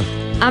right, Zeta.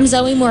 I'm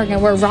Zoe Morgan.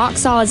 We're rock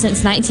solid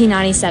since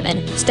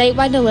 1997.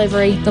 Statewide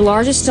delivery, the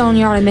largest stone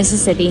yard in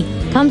Mississippi.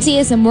 Come see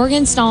us at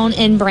Morgan Stone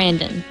in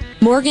Brandon.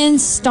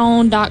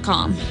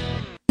 Morganstone.com.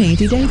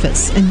 Andy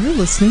Davis, and you're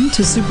listening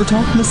to Super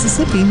Talk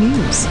Mississippi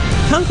News.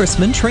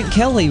 Congressman Trent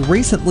Kelly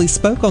recently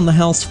spoke on the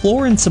House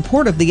floor in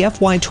support of the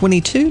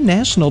FY22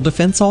 National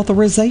Defense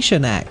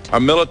Authorization Act.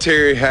 Our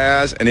military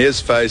has and is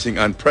facing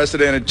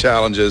unprecedented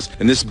challenges,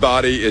 and this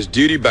body is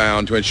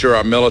duty-bound to ensure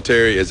our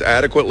military is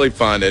adequately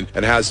funded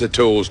and has the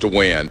tools to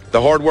win.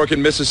 The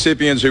hardworking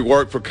Mississippians who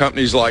work for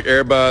companies like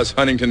Airbus,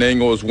 Huntington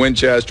Ingalls,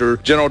 Winchester,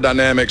 General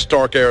Dynamics,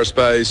 Stark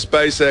Aerospace,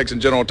 SpaceX,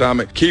 and General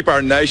Atomic keep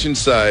our nation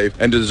safe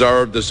and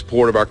deserve the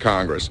support of our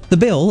Congress. The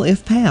bill,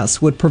 if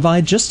passed, would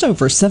provide just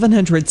over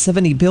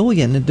 $770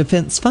 billion in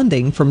defense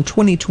funding from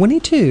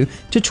 2022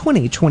 to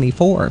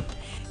 2024.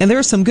 And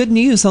there's some good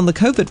news on the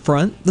COVID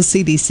front. The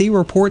CDC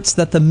reports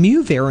that the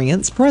Mu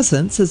variant's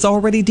presence is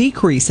already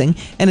decreasing,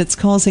 and it's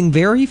causing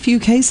very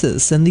few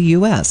cases in the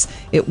U.S.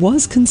 It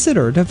was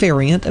considered a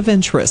variant of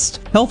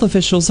interest. Health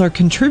officials are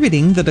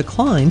contributing the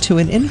decline to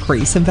an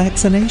increase in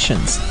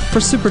vaccinations.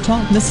 For Super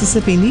Talk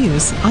Mississippi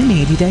News, I'm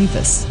Andy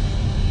Davis.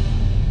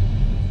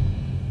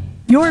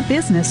 Your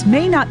business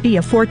may not be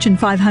a Fortune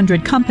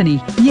 500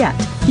 company yet.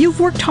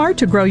 You've worked hard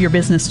to grow your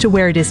business to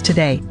where it is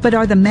today, but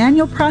are the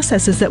manual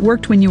processes that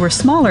worked when you were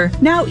smaller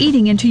now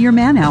eating into your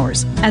man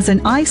hours? As an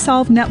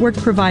iSolve network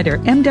provider,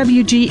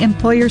 MWG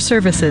Employer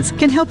Services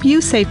can help you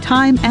save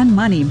time and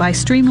money by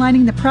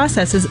streamlining the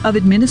processes of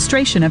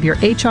administration of your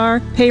HR,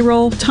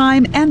 payroll,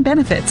 time, and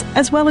benefits,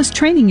 as well as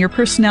training your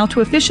personnel to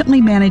efficiently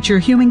manage your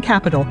human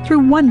capital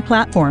through one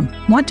platform.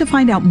 Want to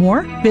find out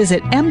more?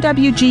 Visit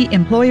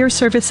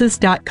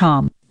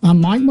MWGEmployerServices.com. I'm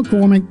Mike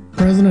McCormick,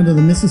 president of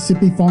the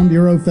Mississippi Farm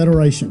Bureau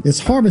Federation. It's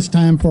harvest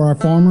time for our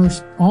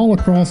farmers all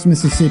across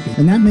Mississippi,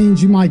 and that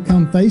means you might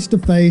come face to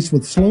face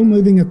with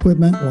slow-moving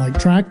equipment like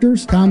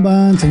tractors,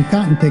 combines, and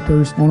cotton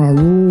pickers on our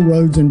rural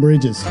roads and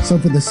bridges. So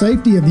for the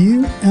safety of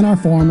you and our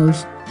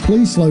farmers,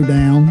 please slow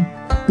down,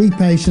 be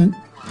patient,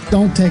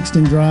 don't text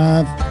and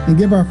drive, and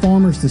give our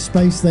farmers the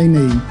space they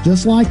need.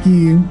 Just like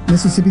you,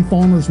 Mississippi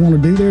farmers want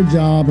to do their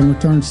job and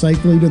return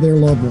safely to their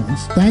loved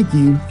ones. Thank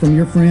you from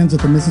your friends at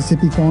the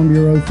Mississippi Farm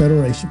Bureau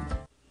Federation.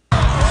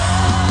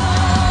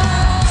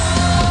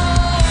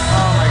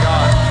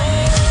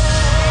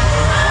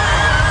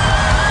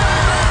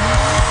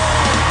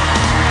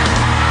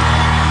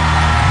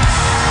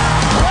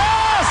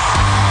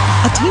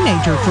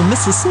 Teenager from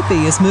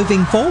Mississippi is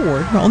moving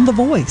forward on The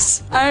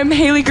Voice. I'm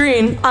Haley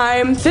Green.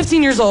 I'm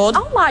 15 years old.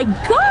 Oh my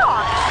gosh!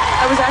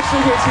 I was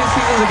actually here 2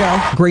 seasons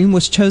ago. Green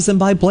was chosen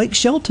by Blake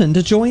Shelton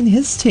to join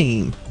his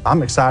team.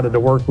 I'm excited to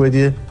work with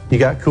you. You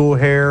got cool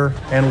hair,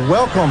 and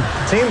welcome,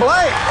 Team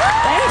Blake.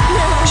 Thank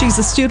you. She's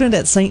a student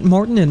at St.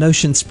 Martin in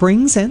Ocean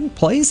Springs and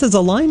plays as a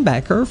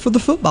linebacker for the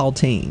football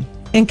team.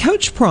 And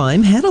Coach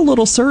Prime had a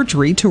little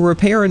surgery to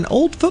repair an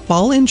old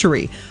football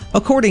injury.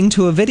 According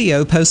to a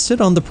video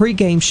posted on the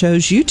pregame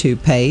show's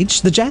YouTube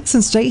page, the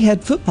Jackson State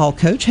head football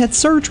coach had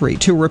surgery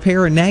to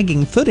repair a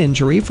nagging foot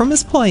injury from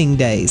his playing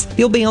days.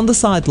 He'll be on the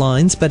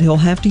sidelines, but he'll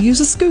have to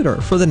use a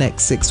scooter for the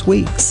next 6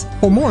 weeks.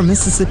 For more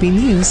Mississippi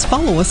news,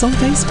 follow us on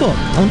Facebook,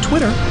 on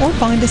Twitter, or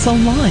find us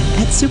online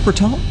at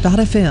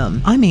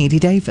supertalk.fm. I'm Andy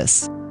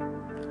Davis.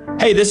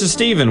 Hey, this is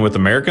Stephen with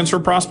Americans for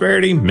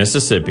Prosperity,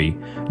 Mississippi.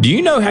 Do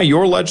you know how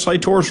your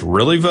legislators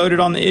really voted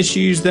on the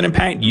issues that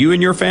impact you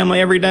and your family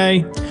every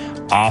day?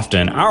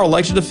 Often, our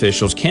elected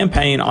officials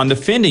campaign on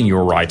defending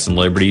your rights and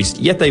liberties,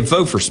 yet they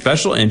vote for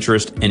special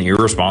interest and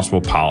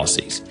irresponsible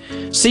policies.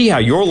 See how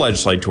your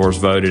legislators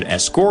voted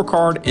at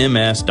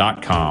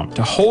scorecardms.com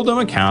to hold them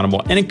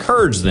accountable and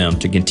encourage them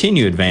to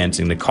continue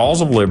advancing the cause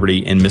of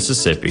liberty in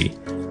Mississippi.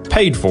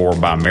 Paid for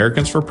by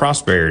Americans for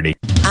Prosperity.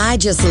 I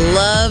just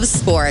love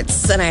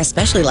sports, and I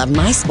especially love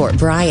my sport,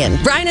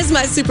 Brian. Brian is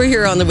my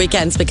superhero on the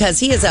weekends because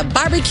he is a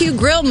barbecue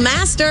grill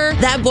master.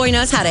 That boy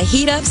knows how to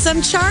heat up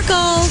some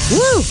charcoal.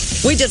 Woo!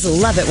 We just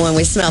love it when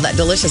we smell that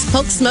delicious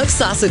Polk smoked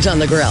sausage on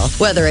the grill.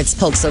 Whether it's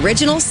Polk's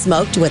Original,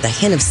 smoked with a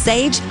hint of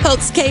sage,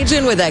 Polk's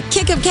Cajun with a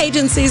kick of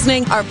Cajun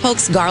seasoning, or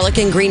Polk's Garlic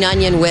and Green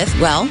Onion with,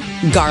 well,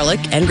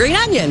 garlic and green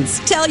onions.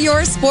 Tell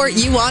your sport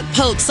you want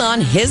Polk's on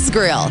his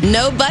grill.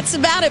 No buts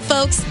about it,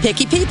 folks.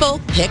 Picky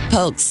people, pick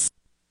Polk's.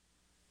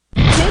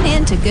 Tune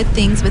in to Good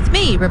Things with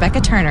me, Rebecca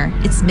Turner.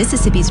 It's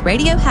Mississippi's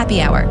Radio Happy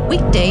Hour,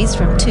 weekdays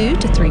from 2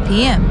 to 3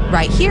 p.m.,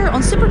 right here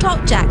on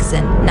Supertalk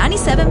Jackson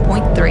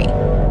 97.3.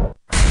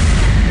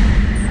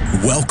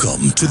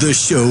 Welcome to the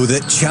show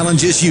that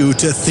challenges you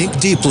to think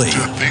deeply,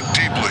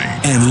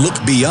 and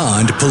look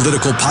beyond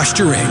political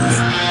posturing.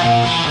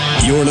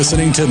 You're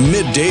listening to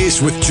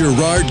Middays with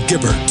Gerard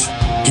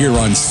Gibbert here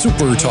on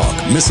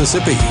Supertalk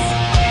Mississippi.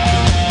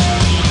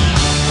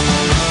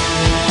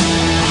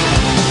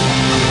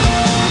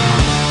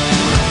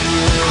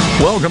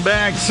 Welcome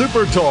back,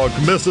 Super Talk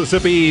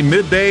Mississippi,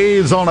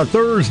 middays on a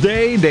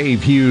Thursday.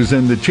 Dave Hughes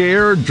in the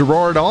chair.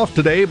 Gerard off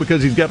today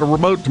because he's got a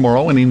remote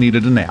tomorrow and he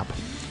needed a nap.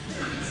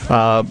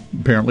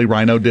 Apparently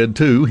Rhino did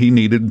too. He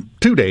needed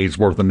 2 days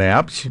worth of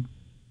naps.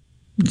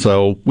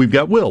 So we've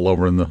got Will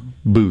over in the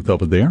booth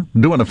over there,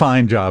 doing a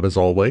fine job as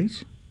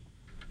always.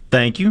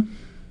 Thank you.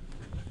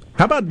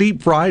 How about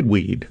deep fried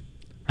weed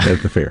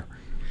at the fair?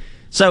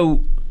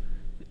 So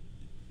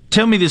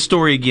tell me this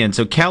story again.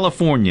 So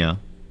California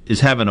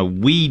is having a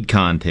weed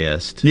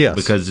contest, yes,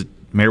 because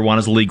marijuana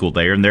is legal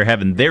there, and they're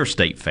having their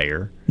state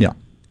fair. Yeah,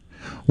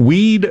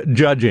 weed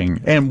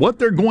judging, and what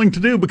they're going to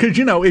do, because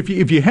if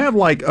you have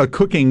like a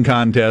cooking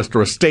contest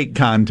or a steak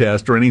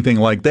contest or anything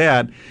like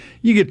that,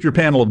 you get your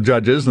panel of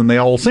judges and they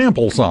all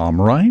sample some,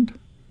 right?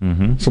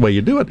 Mm-hmm. That's the way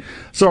you do it.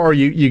 So are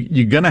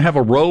you going to have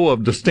a row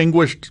of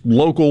distinguished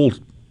local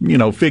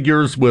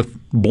figures with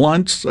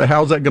blunts?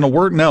 How's that going to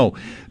work? No.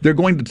 They're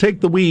going to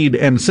take the weed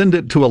and send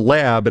it to a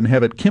lab and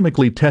have it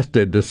chemically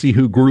tested to see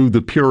who grew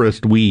the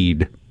purest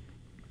weed.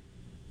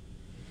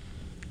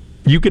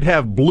 You could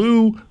have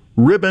blue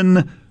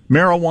ribbon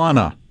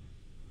marijuana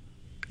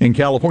in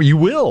California. You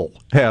will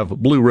have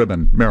blue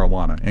ribbon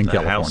marijuana in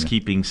California.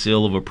 Housekeeping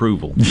seal of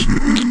approval.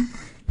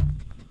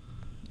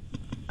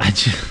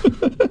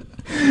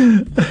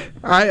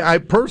 I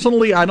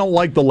personally, I don't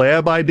like the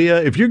lab idea.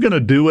 If you're going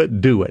to do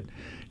it, do it.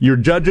 Your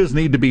judges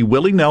need to be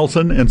Willie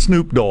Nelson and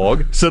Snoop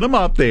Dogg. Sit them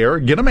up there,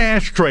 get them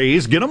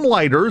ashtrays, get them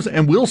lighters,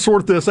 and we'll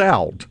sort this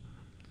out.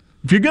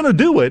 If you're going to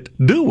do it,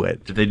 do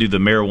it. Did they do the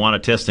marijuana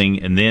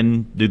testing and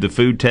then do the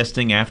food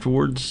testing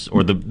afterwards,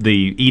 or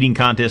the eating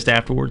contest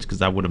afterwards?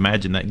 Because I would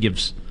imagine that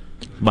gives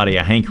somebody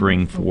a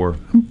hankering for.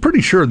 I'm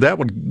pretty sure that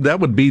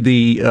would be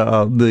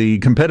the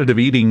competitive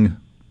eating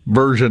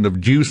version of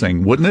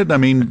juicing, wouldn't it? I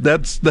mean,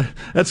 that's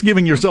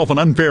giving yourself an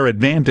unfair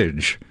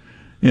advantage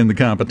in the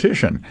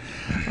competition.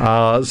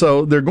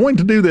 So they're going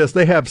to do this.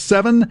 They have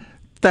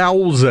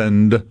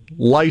 7,000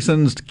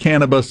 licensed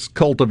cannabis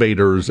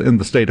cultivators in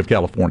the state of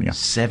California.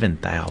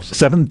 7,000.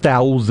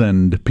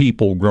 7,000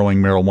 people growing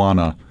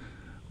marijuana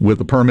with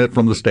a permit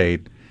from the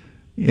state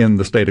in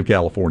the state of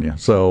California.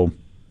 So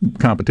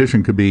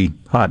competition could be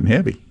hot and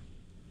heavy.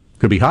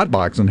 Could be hot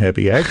boxing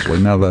heavy, actually,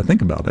 now that I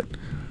think about it.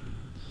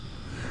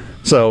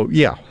 So,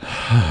 yeah,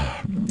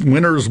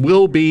 winners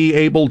will be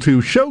able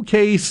to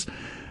showcase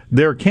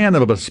their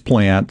cannabis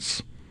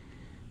plants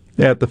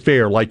at the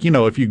fair. Like,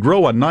 if you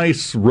grow a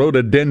nice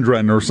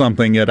rhododendron or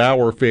something at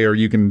our fair,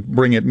 you can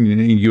bring it and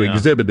you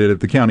exhibit it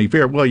at the county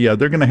fair. Well, yeah,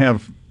 they're going to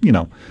have,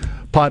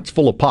 pots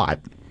full of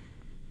pot.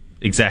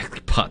 Exactly,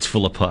 pots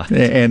full of pot.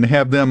 And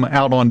have them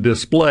out on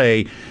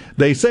display.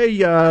 They say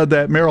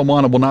that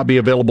marijuana will not be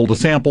available to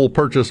sample,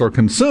 purchase, or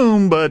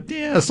consume, but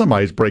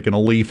somebody's breaking a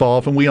leaf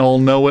off, and we all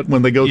know it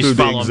when they go through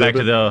the exhibit. You just follow them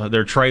back to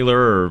their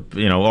trailer or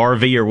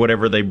RV or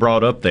whatever they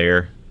brought up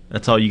there.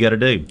 That's all you got to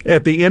do.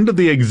 At the end of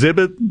the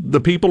exhibit, the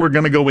people are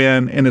going to go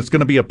in, and it's going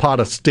to be a pot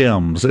of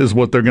stems is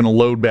what they're going to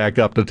load back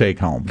up to take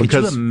home. Could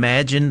you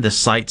imagine the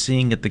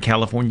sightseeing at the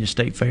California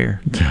State Fair?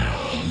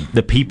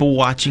 The people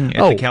watching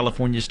at the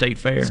California State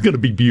Fair? It's going to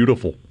be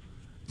beautiful.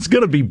 It's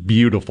going to be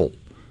beautiful.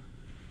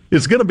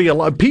 It's going to be a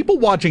lot. People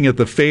watching at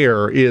the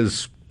fair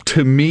is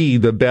to me,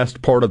 the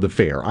best part of the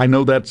fair. I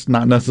know that's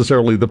not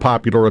necessarily the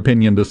popular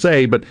opinion to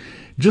say, but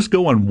just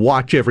go and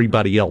watch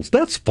everybody else.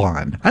 That's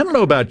fun. I don't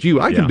know about you.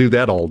 I can do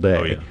that all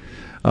day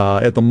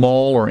at the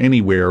mall or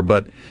anywhere.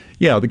 But,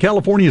 yeah, the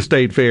California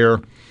State Fair,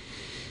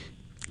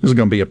 there's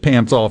going to be a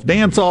pants-off,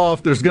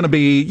 dance-off. There's going to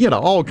be,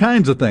 all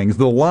kinds of things.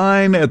 The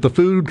line at the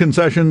food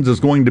concessions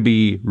is going to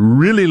be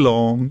really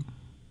long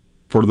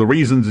for the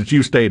reasons that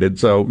you stated.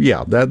 So,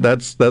 yeah,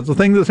 that's the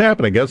thing that's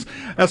happening. That's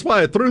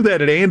why I threw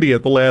that at Andy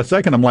at the last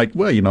second. I'm like,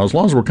 well, as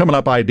long as we're coming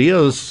up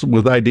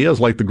with ideas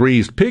like the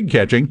greased pig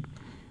catching,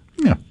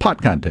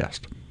 pot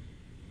contest.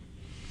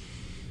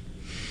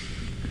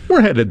 We're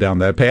headed down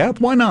that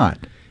path. Why not?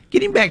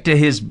 Getting back to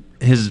his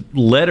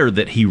letter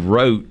that he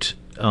wrote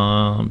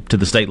to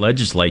the state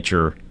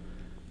legislature,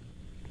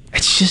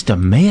 it's just a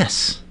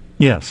mess.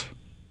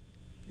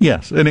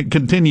 Yes, and it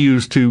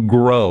continues to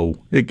grow.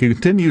 It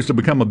continues to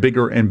become a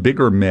bigger and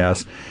bigger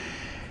mess.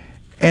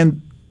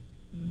 And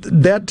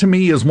that, to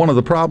me, is one of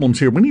the problems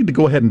here. We need to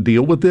go ahead and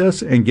deal with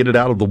this and get it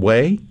out of the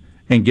way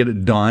and get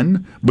it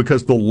done,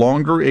 because the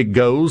longer it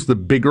goes, the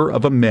bigger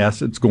of a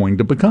mess it's going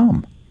to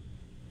become.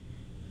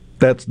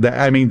 That's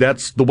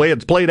the way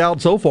it's played out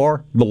so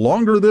far. The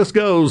longer this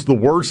goes, the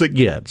worse it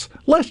gets.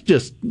 Let's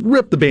just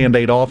rip the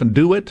Band-Aid off and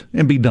do it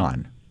and be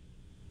done.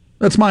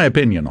 That's my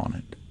opinion on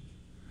it.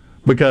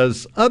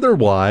 Because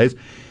otherwise,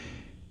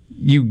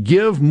 you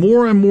give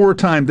more and more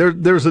time.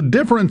 There's a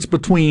difference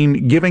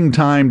between giving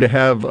time to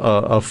have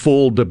a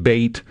full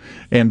debate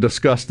and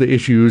discuss the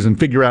issues and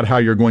figure out how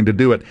you're going to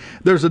do it.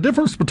 There's a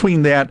difference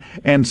between that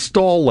and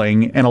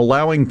stalling and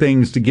allowing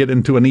things to get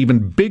into an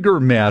even bigger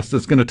mess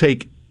that's going to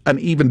take an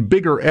even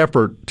bigger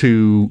effort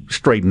to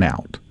straighten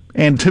out.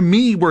 And to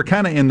me, we're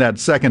kind of in that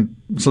second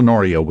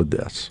scenario with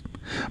this.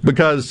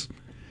 Because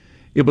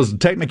it was a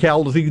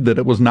technicality that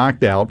it was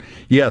knocked out.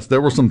 Yes,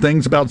 there were some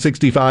things about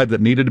 65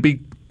 that needed to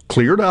be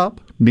cleared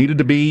up, needed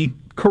to be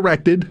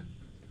corrected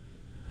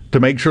to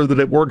make sure that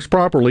it works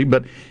properly.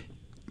 But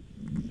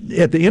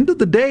at the end of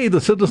the day,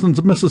 the citizens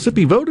of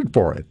Mississippi voted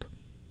for it.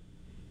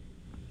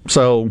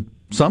 So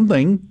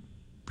something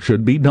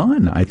should be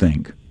done, I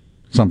think.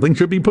 Something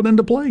should be put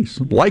into place.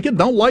 Like it,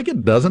 don't like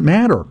it, doesn't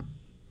matter.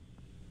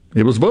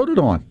 It was voted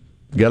on.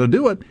 You got to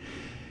do it.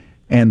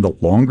 And the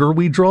longer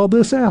we draw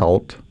this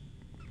out,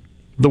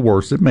 the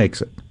worse it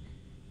makes it.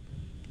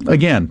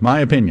 Again, my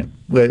opinion.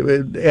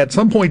 At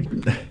some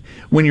point,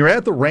 when you're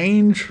at the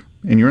range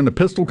and you're in the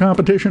pistol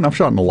competition, I've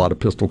shot in a lot of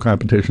pistol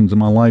competitions in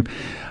my life,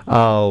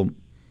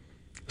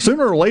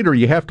 sooner or later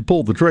you have to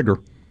pull the trigger.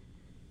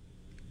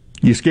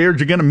 You scared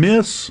you're going to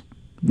miss?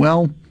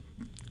 Well,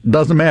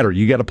 doesn't matter.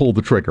 You got to pull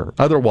the trigger.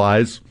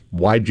 Otherwise,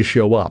 why'd you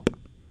show up?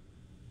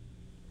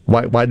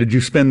 Why did you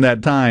spend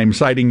that time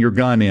sighting your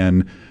gun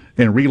in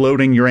and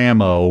reloading your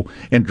ammo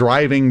and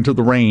driving to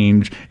the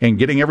range and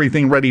getting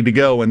everything ready to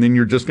go, and then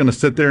you're just going to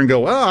sit there and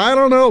go, I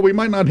don't know, we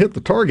might not hit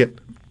the target.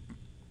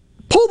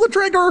 Pull the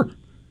trigger.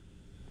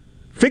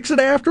 Fix it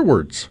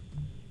afterwards.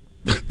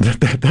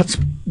 That's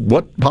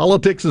what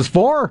politics is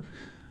for.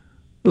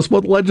 That's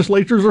what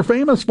legislatures are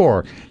famous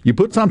for. You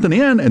put something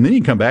in, and then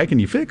you come back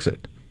and you fix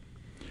it.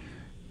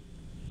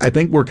 I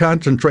think we're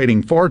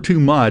concentrating far too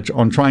much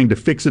on trying to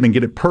fix it and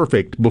get it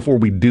perfect before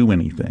we do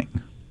anything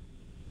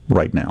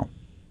right now.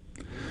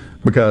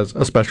 Because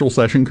a special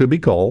session could be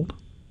called.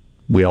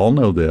 We all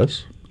know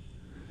this.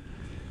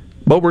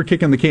 But we're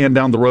kicking the can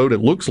down the road, it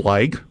looks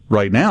like,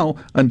 right now,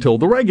 until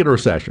the regular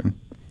session.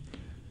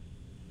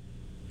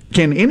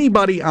 Can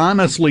anybody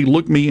honestly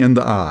look me in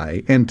the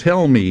eye and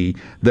tell me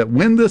that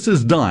when this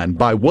is done,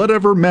 by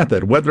whatever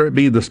method, whether it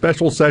be the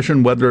special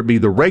session, whether it be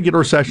the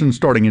regular session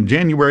starting in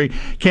January,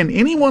 can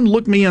anyone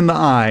look me in the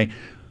eye,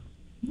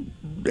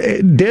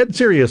 dead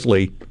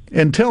seriously,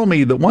 and tell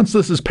me that once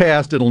this is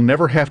passed, it'll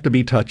never have to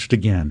be touched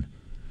again?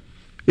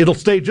 It'll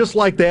stay just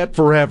like that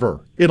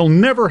forever. It'll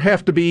never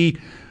have to be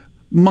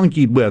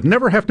monkeyed with,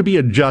 never have to be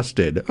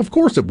adjusted. Of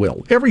course it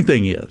will.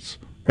 Everything is.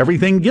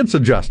 Everything gets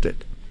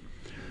adjusted.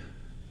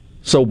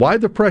 So why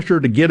the pressure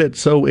to get it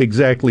so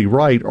exactly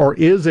right? Or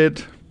is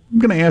it, I'm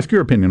going to ask your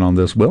opinion on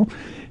this, Will,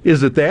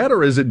 is it that,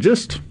 or is it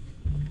just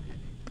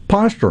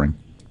posturing?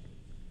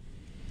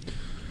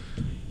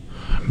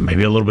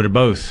 Maybe a little bit of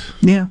both.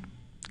 Yeah,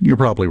 you're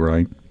probably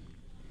right.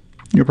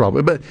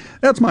 But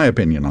that's my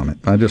opinion on it.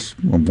 I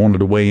just wanted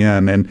to weigh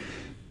in. And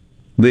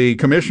the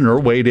commissioner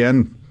weighed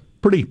in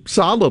pretty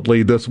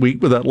solidly this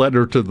week with that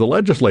letter to the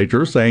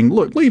legislature saying,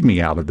 look, leave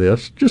me out of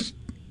this.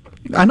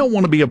 I don't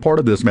want to be a part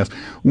of this mess.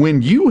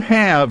 When you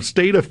have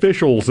state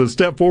officials that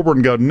step forward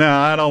and go, no,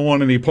 I don't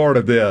want any part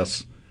of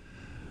this,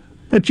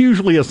 that's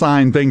usually a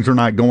sign things are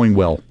not going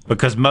well.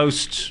 Because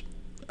most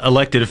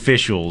elected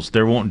officials,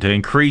 they're wanting to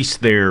increase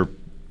the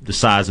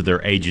size of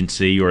their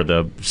agency or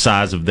the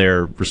size of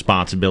their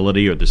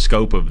responsibility or the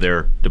scope of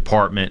their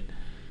department.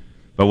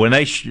 But when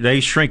they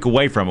shrink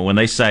away from it, when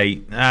they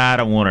say, I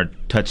don't want to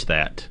touch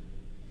that.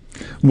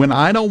 When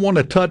I don't want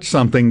to touch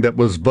something that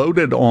was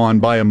voted on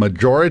by a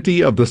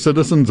majority of the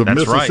citizens of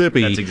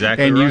Mississippi, right. That's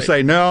exactly and right. You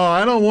say, no,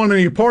 I don't want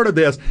any part of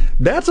this,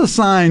 that's a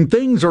sign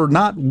things are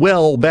not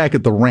well back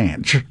at the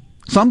ranch.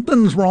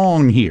 Something's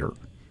wrong here.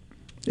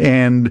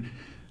 And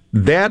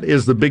that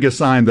is the biggest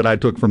sign that I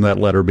took from that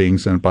letter being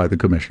sent by the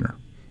commissioner.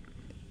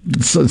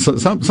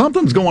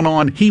 Something's going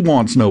on he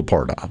wants no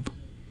part of.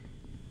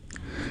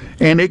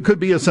 And it could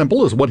be as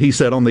simple as what he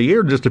said on the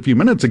air just a few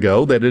minutes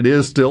ago, that it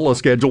is still a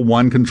Schedule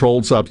I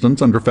controlled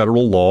substance under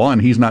federal law,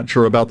 and he's not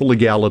sure about the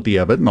legality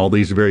of it and all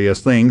these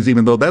various things,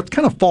 even though that's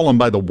kind of fallen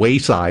by the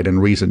wayside in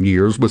recent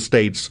years with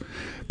states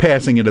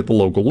passing it at the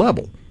local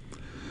level.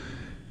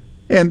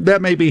 And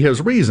that may be his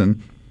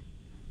reason.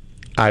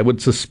 I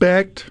would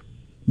suspect,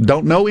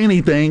 don't know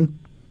anything,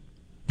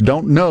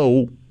 don't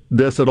know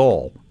this at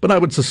all, but I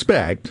would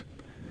suspect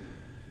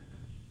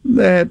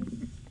that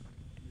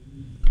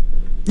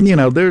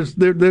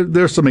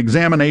there's some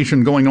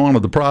examination going on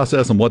of the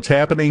process and what's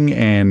happening,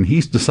 and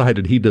he's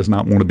decided he does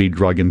not want to be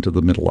drug into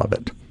the middle of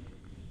it.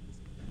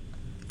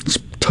 It's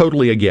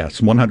totally a guess,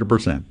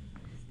 100%.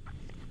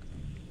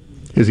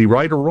 Is he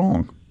right or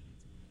wrong?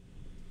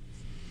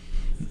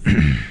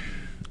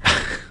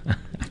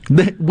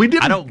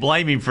 I don't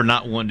blame him for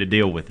not wanting to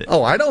deal with it.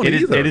 Oh, I don't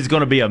either. It is going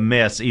to be a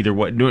mess either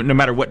way, no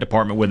matter what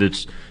department, whether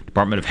it's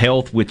Department of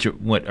Health, which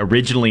went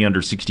originally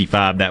under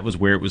 65, that was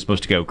where it was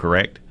supposed to go,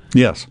 correct?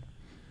 Yes.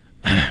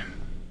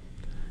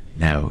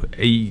 No,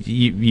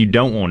 you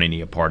don't want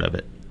any part of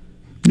it.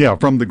 Yeah,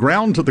 from the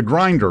ground to the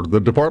grinder, the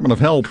Department of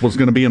Health was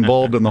going to be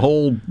involved in the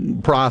whole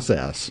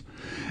process.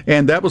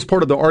 And that was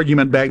part of the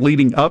argument back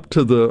leading up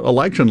to the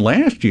election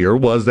last year,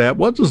 was that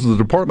what does the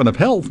Department of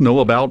Health know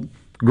about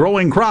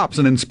growing crops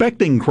and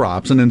inspecting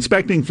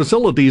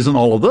facilities and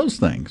all of those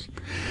things?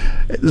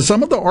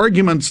 Some of the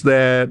arguments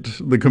that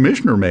the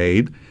commissioner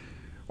made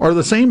are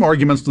the same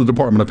arguments the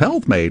Department of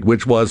Health made,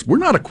 which was, we're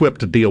not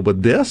equipped to deal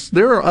with this.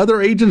 There are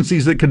other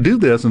agencies that could do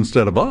this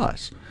instead of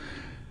us.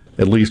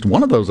 At least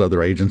one of those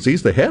other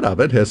agencies, the head of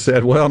it, has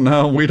said, well,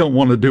 no, we don't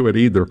want to do it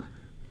either.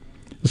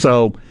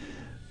 So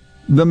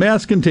the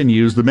mess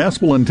continues. The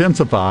mess will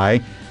intensify,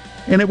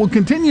 and it will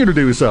continue to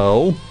do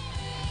so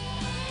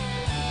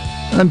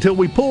until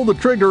we pull the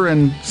trigger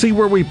and see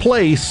where we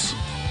place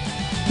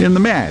in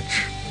the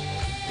match.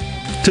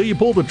 Till you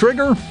pull the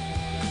trigger,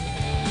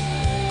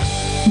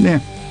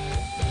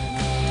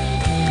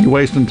 you're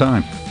wasting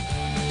time.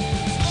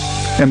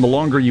 And the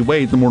longer you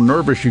wait, the more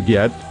nervous you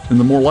get, and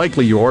the more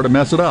likely you are to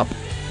mess it up.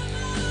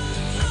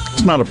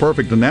 It's not a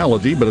perfect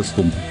analogy, but it's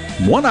the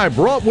one I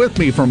brought with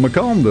me from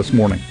Macomb this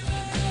morning.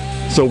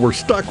 So we're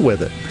stuck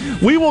with it.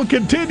 We will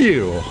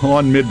continue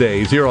on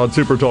Middays here on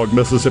Super Talk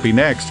Mississippi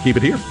next. Keep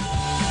it here.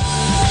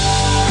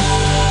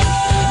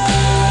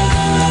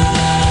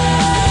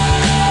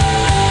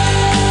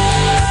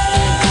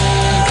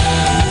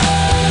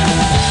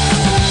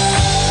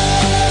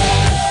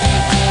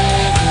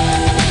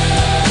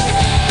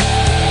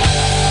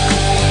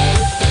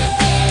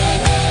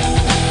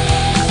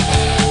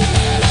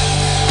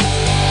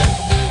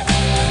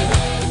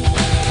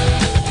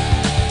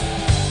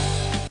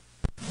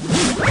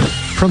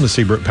 From the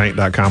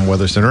SeabrookPaint.com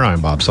Weather Center, I'm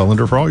Bob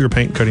Sullender. For all your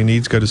paint coating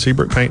needs, go to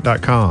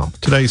SeabrookPaint.com.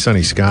 Today,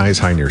 sunny skies,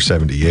 high near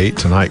 78.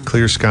 Tonight,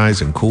 clear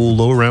skies and cool,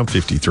 low around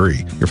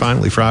 53. Your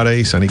finally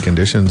Friday, sunny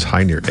conditions,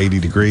 high near 80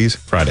 degrees.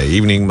 Friday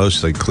evening,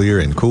 mostly clear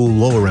and cool,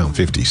 low around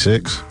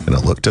 56. And a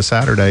look to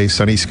Saturday,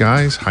 sunny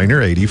skies, high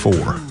near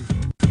 84.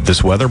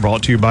 This weather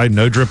brought to you by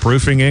No Drip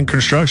Roofing and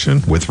Construction.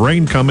 With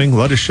rain coming,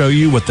 let us show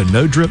you what the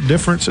No Drip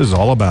difference is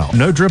all about.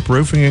 No Drip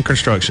Roofing and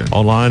Construction.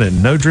 Online at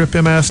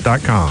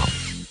NoDripMS.com.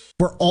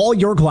 For all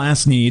your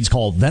glass needs,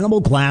 call Venable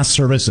Glass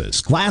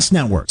Services. Glass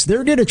Networks.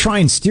 They're there to try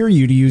and steer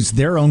you to use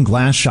their own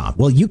glass shop.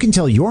 Well, you can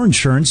tell your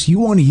insurance you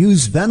want to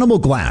use Venable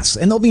Glass,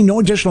 and there'll be no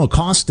additional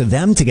cost to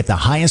them to get the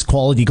highest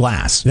quality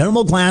glass.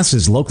 Venable Glass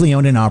is locally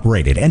owned and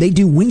operated, and they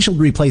do windshield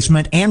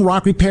replacement and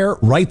rock repair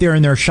right there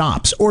in their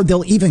shops, or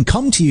they'll even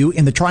come to you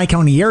in the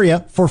Tri-County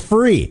area for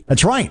free.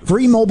 That's right,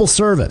 free mobile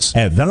service.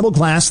 At Venable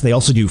Glass, they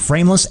also do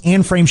frameless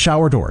and frame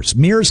shower doors,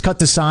 mirrors cut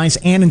to size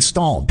and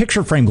installed,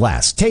 picture frame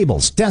glass,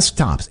 tables,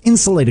 desktops,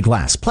 insulated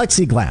glass,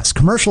 plexiglass,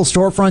 commercial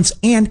storefronts,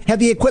 and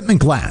heavy equipment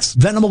glass.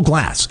 Venable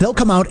Glass. They'll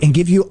come out and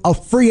give you a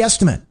free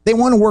estimate. They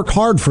want to work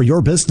hard for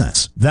your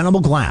business.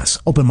 Venable Glass.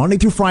 Open Monday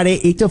through Friday,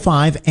 8 to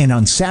 5, and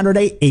on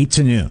Saturday, 8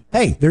 to noon.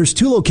 Hey, there's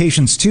two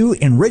locations too,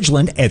 in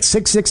Ridgeland at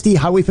 660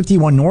 Highway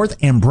 51 North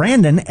and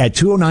Brandon at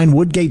 209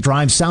 Woodgate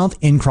Drive South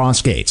in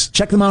Cross Gates.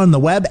 Check them out on the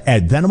web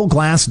at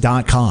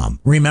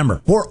venableglass.com.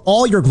 Remember, for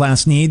all your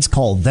glass needs,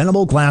 call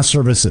Venable Glass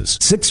Services.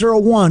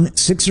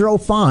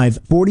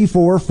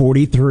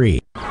 601-605-4443.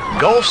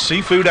 Gulf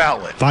Seafood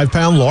Outlet.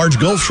 5-pound large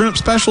Gulf shrimp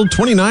special,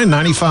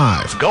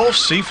 $29.95. Gulf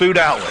Seafood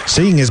Outlet.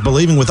 Seeing is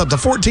believing with up to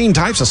 14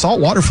 types of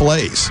saltwater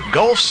fillets.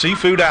 Gulf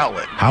Seafood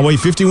Outlet. Highway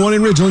 51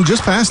 in Ridgeland,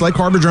 just past Lake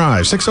Harbor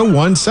Drive,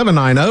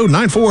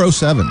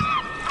 601-790-9407.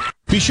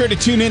 Be sure to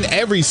tune in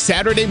every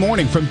Saturday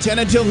morning from 10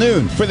 until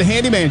noon for The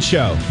Handyman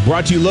Show.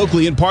 Brought to you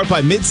locally in part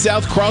by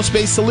Mid-South Crawl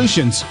Space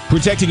Solutions.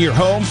 Protecting your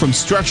home from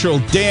structural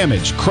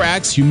damage,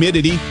 cracks,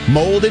 humidity,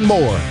 mold, and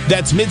more.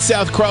 That's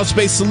Mid-South Crawl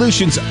Space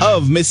Solutions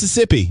of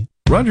Mississippi.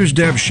 Rogers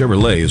Dabbs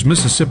Chevrolet is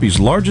Mississippi's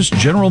largest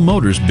General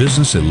Motors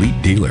business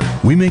elite dealer.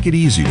 We make it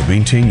easy to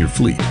maintain your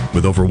fleet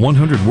with over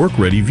 100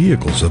 work-ready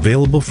vehicles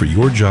available for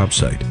your job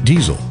site.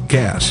 Diesel,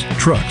 gas,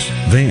 trucks,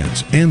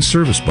 vans, and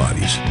service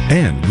bodies.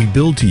 And we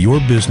build to your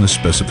business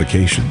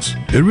specifications.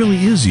 It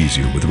really is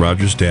easier with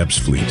Rogers Dabbs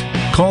Fleet.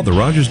 Call the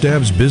Rogers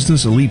Dabbs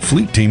Business Elite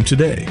Fleet Team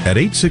today at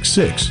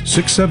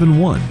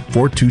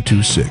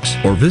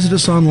 866-671-4226 or visit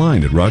us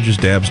online at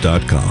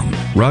rogersdabbs.com.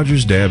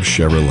 Rogers Dabbs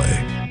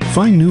Chevrolet.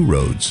 Find new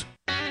roads.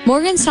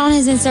 Morganstone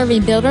has been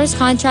serving builders,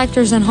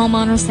 contractors, and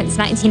homeowners since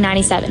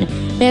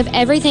 1997. We have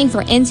everything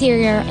for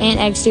interior and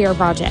exterior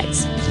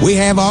projects. We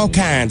have all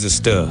kinds of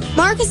stuff.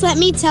 Marcus, let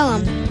me tell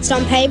him.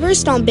 Stone pavers,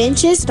 stone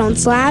benches, stone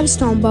slabs,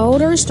 stone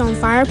boulders, stone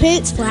fire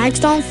pits,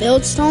 flagstone,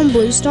 fieldstone,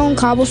 bluestone,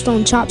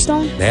 cobblestone,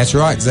 chopstone. That's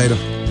right, Zeta.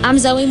 I'm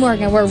Zoe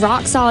Morgan. We're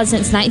rock solid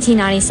since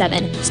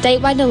 1997.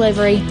 Statewide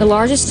delivery, the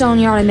largest stone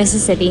yard in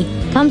Mississippi.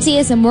 Come see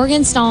us at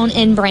Morganstone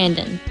in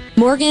Brandon.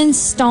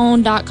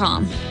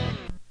 Morganstone.com.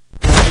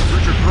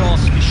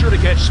 Be sure to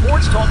catch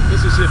Sports Talk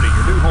Mississippi,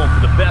 your new home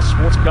for the best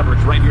sports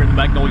coverage right here in the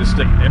Magnolia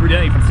State. Every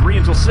day from 3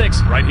 until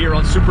 6, right here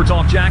on Super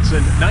Talk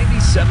Jackson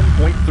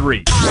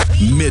 97.3.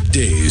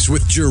 Middays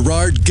with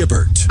Gerard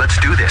Gibbert. Let's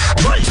do this.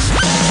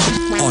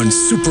 On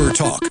Super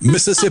Talk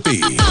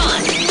Mississippi.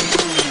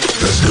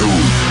 Let's go.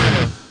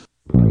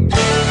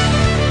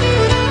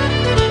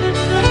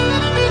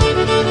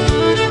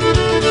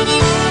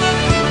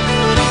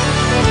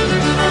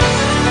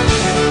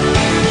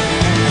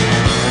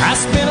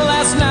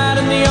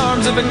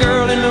 Of a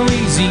girl in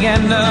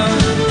Louisiana,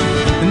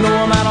 and though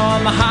I'm out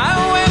on the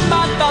highway,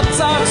 my thoughts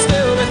are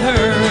still with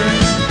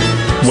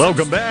her.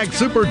 Welcome back,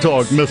 Super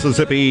Talk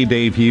Mississippi.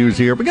 Dave Hughes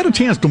here. We got a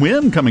chance to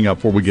win coming up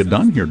before we get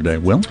done here today.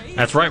 Will?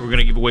 That's right. We're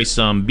going to give away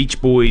some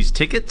Beach Boys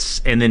tickets,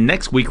 and then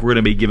next week we're going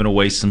to be giving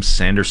away some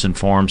Sanderson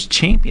Farms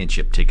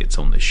Championship tickets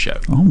on this show.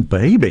 Oh,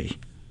 baby.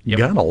 You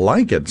gotta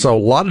like it. So a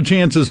lot of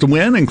chances to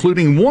win,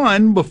 including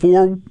one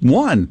before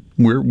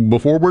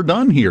we're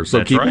done here.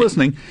 So keep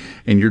listening,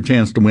 and your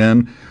chance to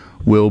win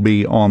will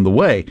be on the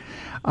way.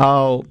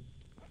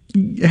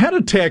 Had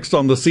a text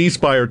on the C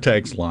Spire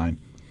text line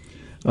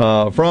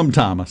from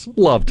Thomas.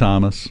 Love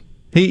Thomas.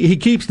 He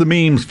keeps the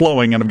memes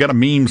flowing, and I've got a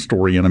meme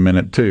story in a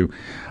minute too.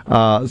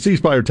 C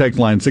Spire text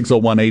line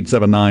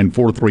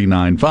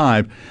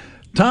 601-879-4395.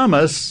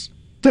 Thomas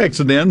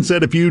texted in,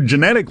 said if you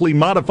genetically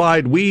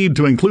modified weed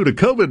to include a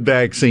COVID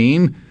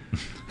vaccine,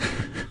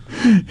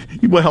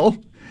 well,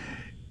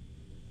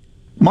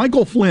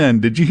 Michael Flynn,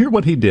 did you hear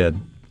what he did?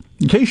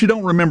 In case you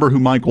don't remember who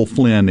Michael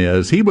Flynn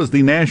is, he was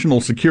the national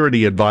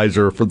security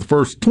advisor for the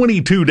first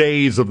 22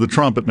 days of the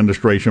Trump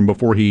administration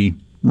before he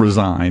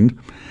resigned.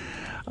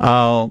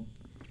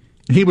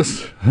 He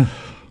was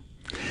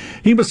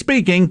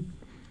speaking,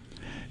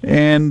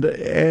 and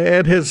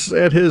at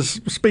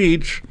his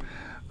speech,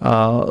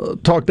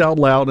 talked out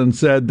loud and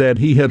said that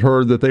he had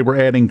heard that they were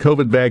adding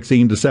COVID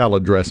vaccine to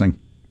salad dressing.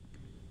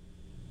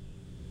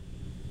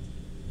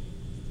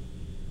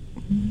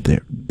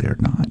 They're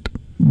not.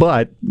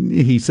 But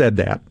he said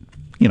that,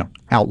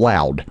 out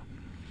loud.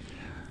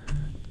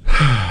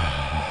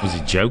 Was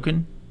he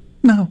joking?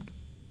 No,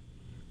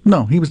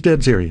 he was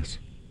dead serious.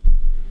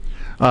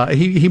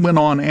 He went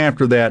on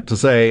after that to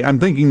say, I'm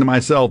thinking to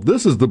myself,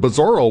 this is the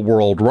bizarro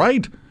world,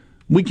 right?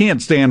 We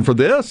can't stand for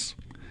this.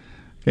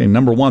 Okay,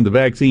 number one, the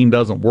vaccine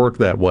doesn't work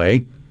that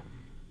way.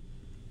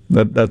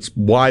 That's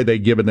why they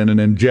give it in an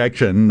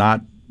injection,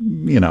 not,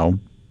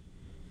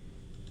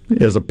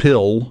 as a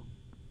pill.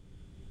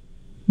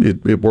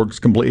 It works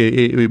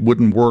completely. It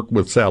wouldn't work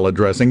with salad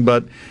dressing,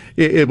 but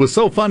it was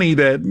so funny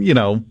that,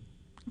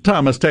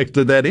 Thomas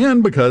texted that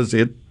in because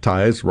it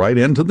ties right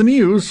into the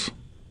news.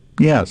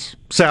 Yes,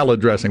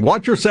 salad dressing.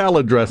 Watch your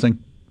salad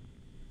dressing.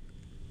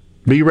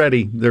 Be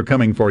ready. They're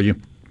coming for you.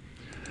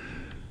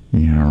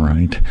 Yeah,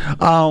 right.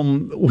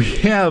 We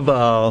have,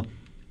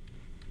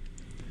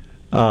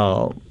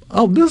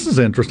 this is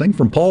interesting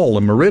from Paul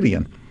in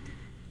Meridian.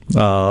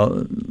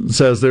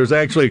 Says there's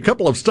actually a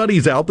couple of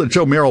studies out that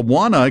show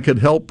marijuana could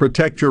help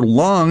protect your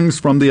lungs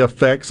from the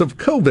effects of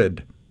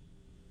COVID.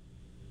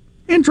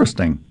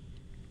 Interesting.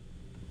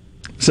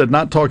 Said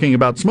not talking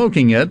about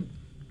smoking it,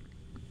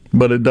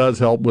 but it does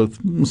help with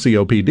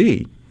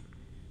COPD.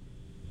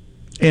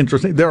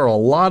 Interesting. There are a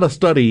lot of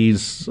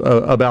studies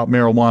about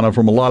marijuana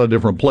from a lot of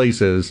different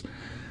places,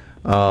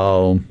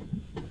 and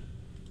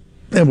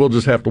we'll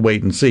just have to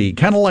wait and see.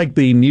 Kind of like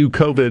the new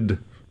COVID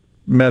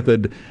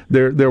method,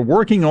 they're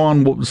working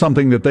on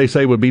something that they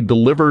say would be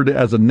delivered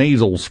as a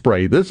nasal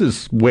spray. This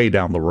is way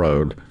down the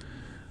road.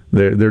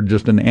 They're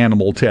just in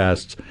animal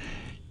tests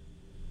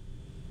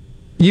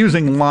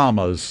using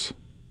llamas.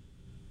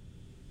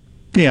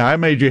 Yeah, I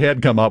made your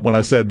head come up when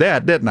I said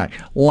that, didn't I?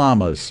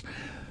 Llamas.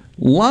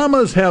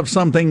 Llamas have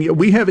something,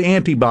 we have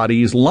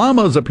antibodies.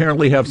 Llamas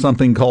apparently have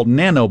something called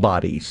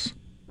nanobodies.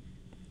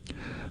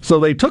 So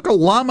they took a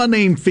llama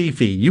named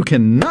Fifi. You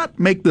cannot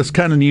make this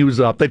kind of news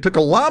up. They took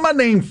a llama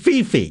named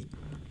Fifi,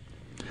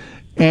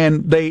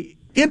 and they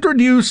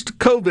introduced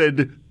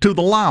COVID to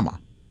the llama.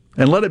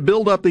 and let it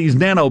build up these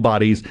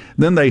nanobodies.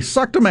 Then they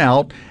sucked them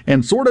out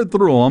and sorted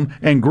through them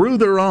and grew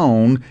their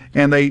own,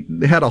 and they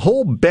had a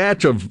whole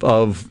batch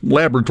of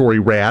laboratory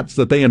rats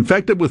that they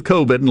infected with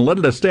COVID and let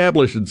it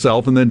establish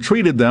itself, and then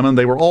treated them, and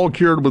they were all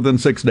cured within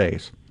 6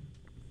 days.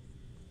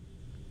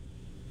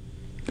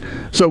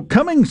 So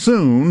coming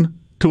soon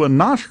to a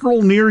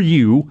nostril near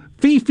you,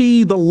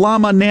 Fifi the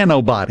llama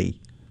nanobody.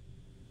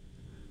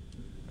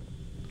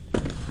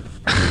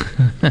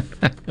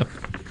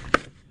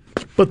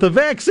 But the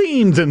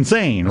vaccine's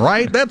insane,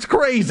 right? That's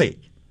crazy.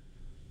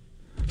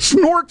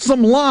 Snort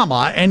some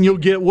llama and you'll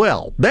get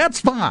well. That's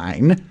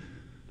fine.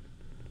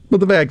 But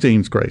the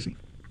vaccine's crazy.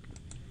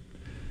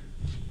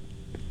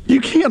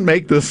 You can't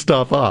make this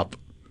stuff up.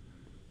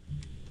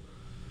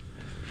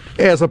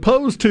 As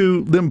opposed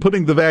to them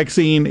putting the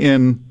vaccine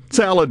in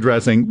salad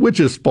dressing, which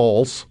is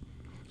false.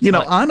 You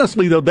know,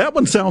 honestly, though, that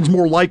one sounds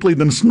more likely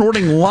than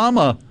snorting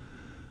llama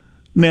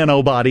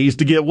nanobodies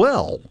to get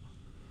well.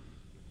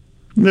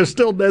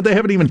 They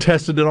haven't even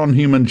tested it on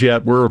humans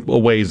yet. We're a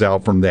ways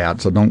out from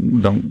that, so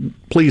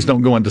please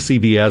don't go into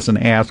CVS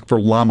and ask for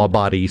llama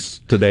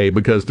bodies today,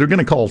 because they're going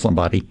to call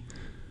somebody.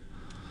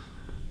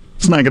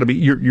 It's not going to be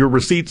your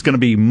receipt's going to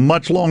be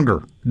much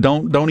longer.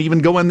 Don't even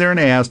go in there and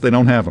ask. They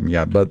don't have them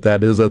yet, but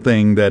that is a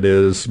thing that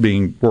is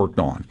being worked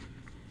on.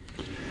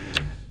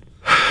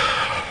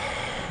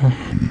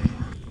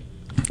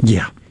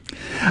 Yeah.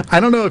 I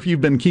don't know if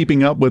you've been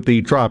keeping up with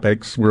the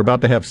tropics. We're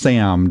about to have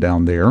Sam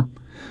down there,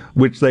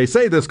 which they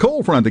say this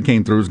cold front that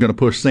came through is going to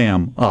push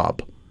Sam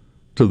up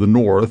to the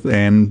north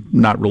and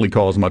not really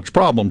cause much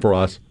problem for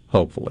us,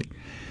 hopefully.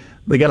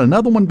 They got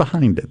another one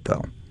behind it,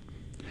 though.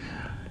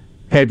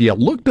 Have you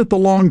looked at the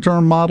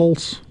long-term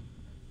models?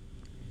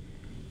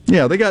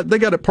 Yeah, they got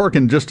it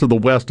parking just to the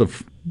west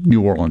of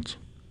New Orleans.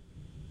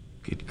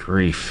 Good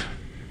grief.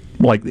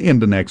 Like the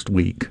end of next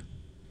week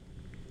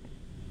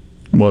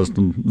was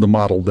the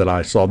model that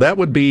I saw. That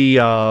would be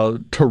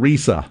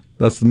Teresa.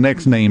 That's the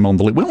next name on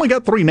the list. We only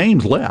got 3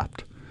 names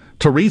left.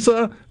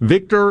 Teresa,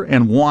 Victor,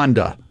 and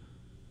Wanda.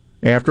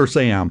 After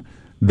Sam.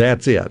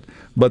 That's it.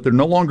 But they're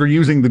no longer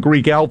using the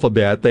Greek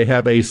alphabet. They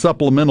have a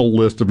supplemental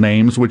list of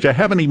names, which I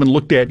haven't even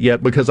looked at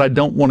yet because I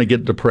don't want to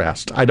get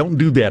depressed. I don't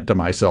do that to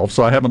myself,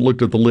 so I haven't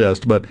looked at the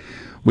list. But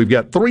we've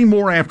got 3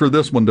 more after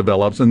this one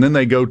develops, and then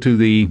they go to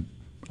the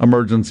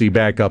emergency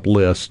backup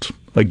list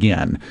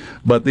again.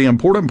 But the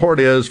important part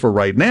is, for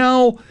right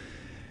now,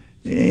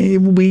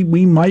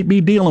 we might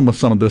be dealing with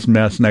some of this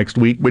mess next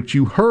week, which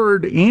you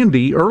heard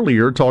Andy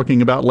earlier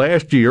talking about.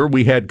 Last year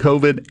we had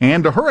COVID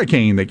and a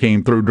hurricane that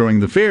came through during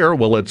the fair.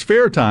 Well, it's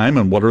fair time,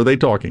 and what are they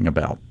talking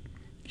about?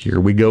 Here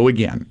we go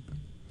again.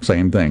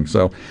 Same thing.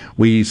 So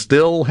we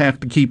still have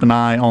to keep an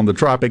eye on the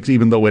tropics,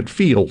 even though it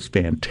feels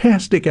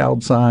fantastic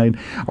outside.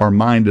 Our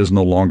mind is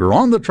no longer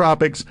on the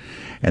tropics,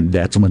 and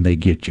that's when they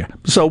get you.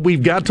 So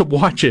we've got to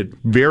watch it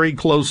very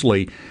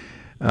closely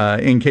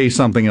in case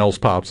something else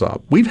pops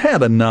up. We've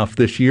had enough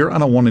this year. I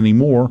don't want any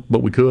more,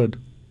 but we could.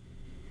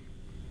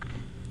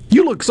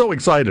 You look so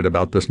excited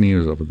about this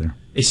news over there.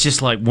 It's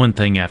just like one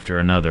thing after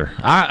another.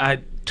 I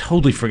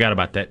totally forgot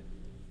about that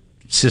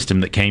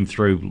system that came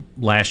through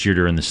last year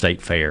during the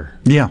state fair.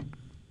 Yeah.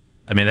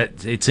 I mean,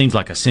 it seems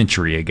like a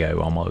century ago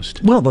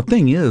almost. Well, the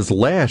thing is,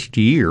 last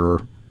year,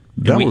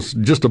 that was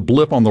just a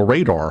blip on the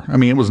radar. I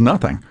mean, it was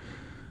nothing.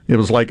 It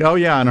was like, oh,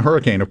 yeah, and a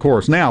hurricane, of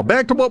course. Now,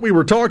 back to what we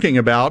were talking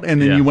about,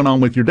 and then you went on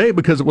with your day,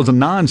 because it was a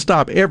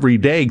nonstop,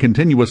 everyday,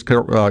 continuous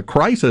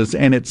crisis,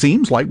 and it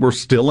seems like we're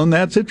still in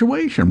that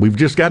situation. We've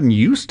just gotten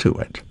used to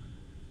it.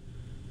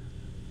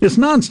 It's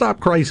nonstop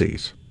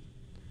crises.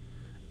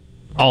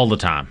 All the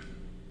time.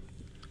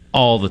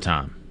 All the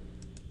time.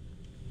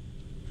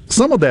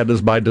 Some of that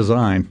is by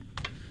design.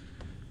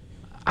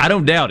 I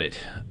don't doubt it.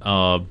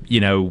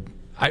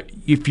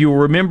 If you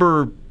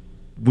remember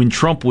when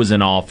Trump was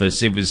in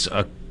office, it was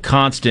a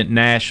constant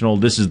national,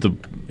 this is the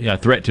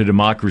threat to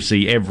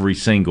democracy every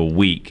single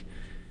week.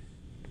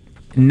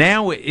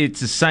 Now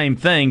it's the same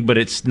thing, but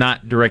it's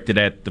not directed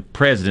at the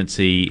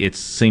presidency. It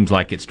seems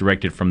like it's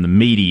directed from the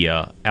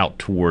media out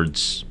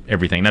towards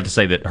everything. Not to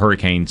say that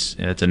hurricanes,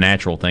 it's a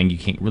natural thing. You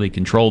can't really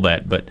control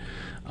that. But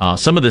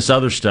some of this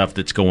other stuff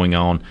that's going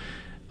on,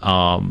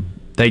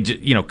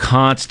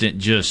 constant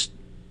just,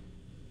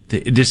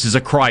 this is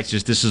a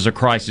crisis, this is a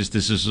crisis,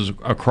 this is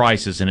a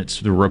crisis, and it's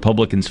the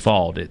Republicans'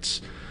 fault.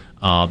 It's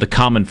the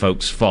common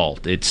folks'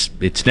 fault.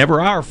 It's never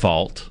our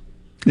fault.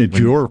 It's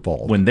your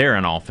fault. When they're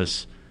in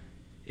office,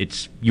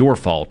 it's your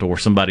fault, or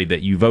somebody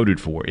that you voted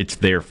for, it's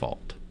their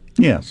fault.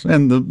 Yes,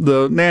 and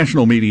the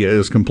national media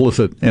is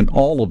complicit in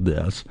all of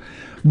this.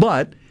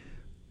 But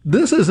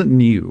this isn't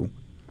new.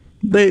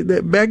 They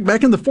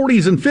back in the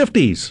 40s and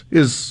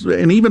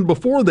 50s and even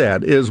before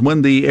that is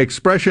when the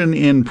expression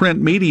in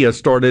print media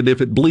started,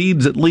 if it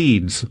bleeds, it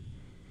leads.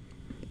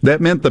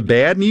 That meant the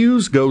bad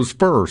news goes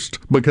first,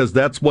 because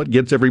that's what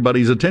gets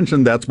everybody's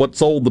attention. That's what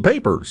sold the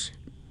papers.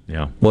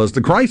 Yeah. Was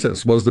the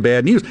crisis, was the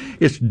bad news.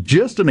 It's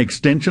just an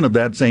extension of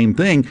that same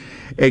thing,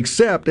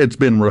 except it's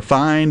been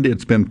refined,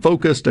 it's been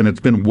focused, and it's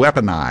been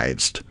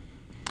weaponized.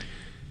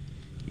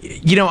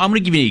 I'm going to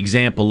give you an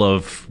example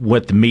of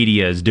what the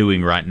media is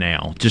doing right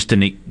now. Just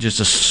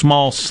a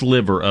small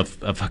sliver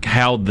of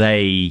how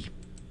they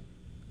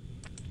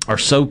are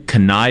so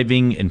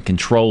conniving and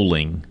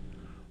controlling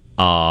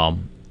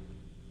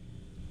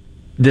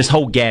this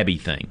whole Gabby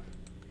thing.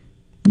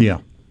 Yeah.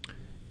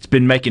 It's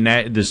been making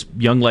this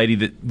young lady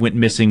that went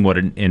missing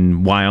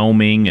in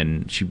Wyoming,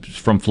 and she was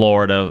from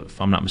Florida,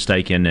 if I'm not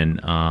mistaken.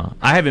 And I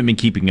haven't been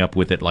keeping up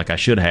with it like I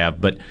should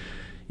have, but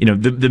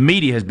the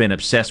media has been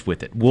obsessed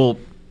with it. Well,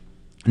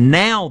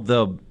 now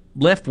the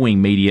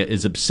left-wing media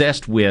is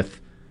obsessed with,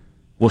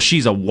 well,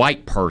 she's a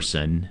white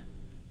person,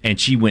 and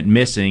she went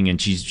missing, and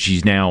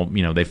she's now,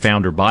 they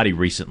found her body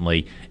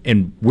recently,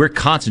 and we're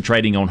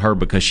concentrating on her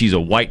because she's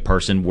a white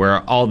person,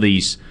 where all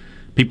these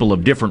people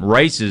of different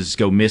races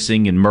go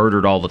missing and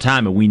murdered all the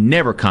time, and we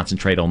never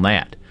concentrate on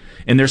that.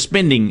 And they're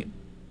spending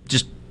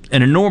just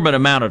an enormous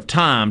amount of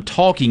time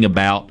talking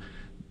about,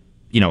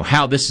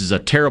 how this is a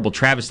terrible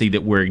travesty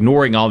that we're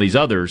ignoring all these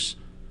others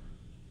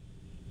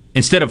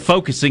instead of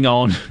focusing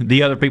on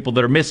the other people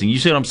that are missing. You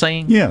see what I'm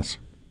saying? Yes.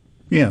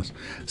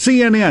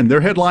 CNN,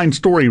 their headline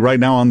story right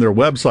now on their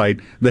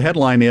website, the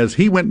headline is,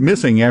 "He went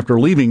missing after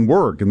leaving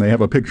work," and they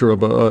have a picture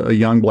of a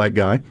young black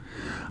guy.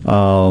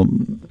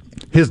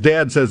 His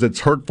dad says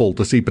it's hurtful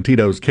to see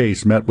Petito's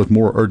case met with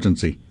more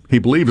urgency. He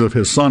believes if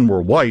his son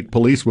were white,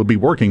 police would be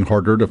working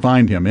harder to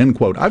find him, end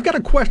quote. I've got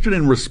a question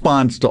in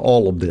response to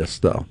all of this,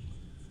 though.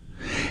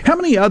 How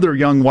many other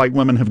young white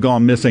women have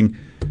gone missing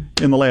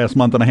in the last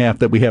month and a half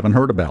that we haven't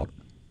heard about?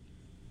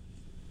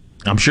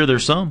 I'm sure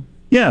there's some.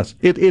 Yes,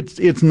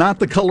 it's not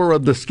the color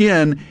of the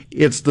skin,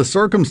 it's the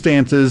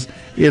circumstances,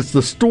 it's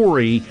the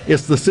story,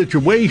 it's the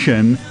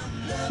situation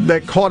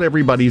that caught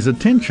everybody's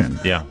attention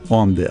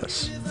on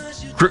this.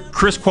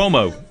 Chris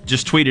Cuomo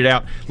just tweeted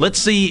out, "Let's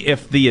see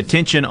if the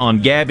attention on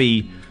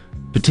Gabby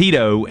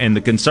Petito and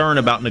the concern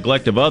about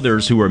neglect of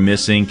others who are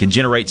missing can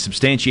generate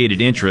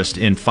substantiated interest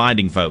in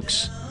finding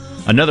folks.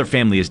 Another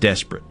family is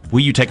desperate. Will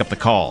you take up the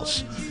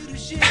cause?"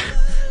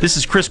 This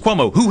is Chris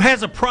Cuomo, who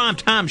has a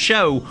primetime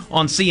show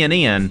on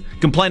CNN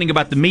complaining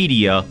about the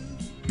media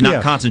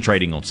not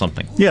concentrating on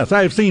something. Yes,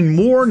 I have seen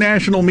more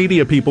national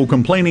media people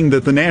complaining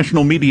that the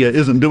national media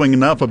isn't doing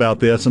enough about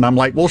this, and I'm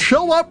like, well,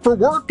 show up for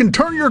work and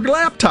turn your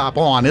laptop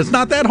on. It's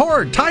not that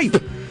hard.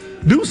 Type.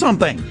 Do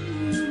something.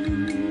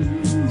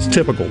 It's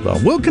typical, though.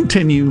 We'll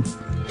continue.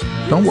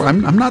 Don't worry,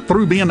 I'm not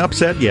through being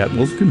upset yet.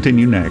 We'll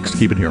continue next.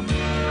 Keep it here.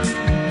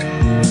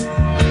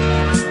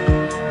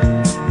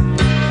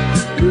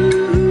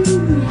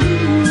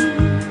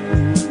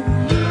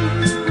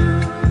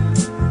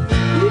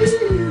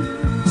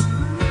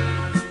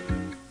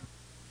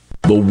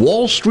 The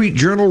Wall Street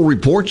Journal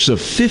reports a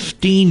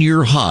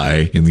 15-year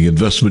high in the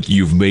investment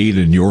you've made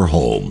in your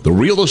home. The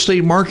real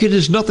estate market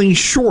is nothing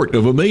short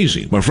of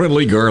amazing. My friend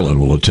Lee Garland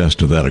will attest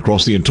to that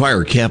across the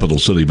entire Capital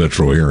City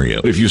metro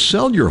area. If you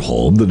sell your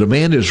home, the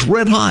demand is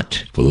red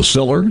hot. For the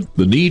seller,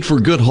 the need for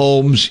good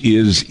homes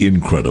is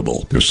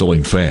incredible. They're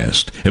selling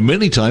fast and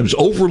many times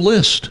over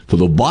list. For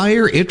the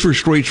buyer,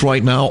 interest rates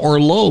right now are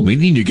low,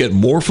 meaning you get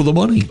more for the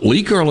money.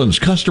 Lee Garland's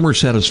customer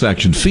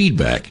satisfaction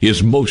feedback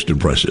is most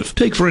impressive.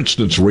 Take, for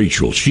instance,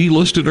 Rachel. She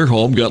listed her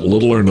home, got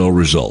little or no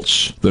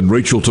results. Then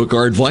Rachel took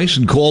our advice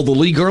and called the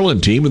Lee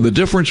Garland team, and the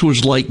difference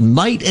was like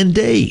night and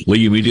day.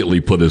 Lee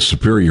immediately put his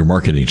superior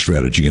marketing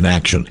strategy in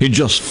action. In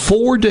just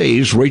 4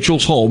 days,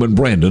 Rachel's home in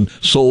Brandon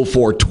sold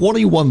for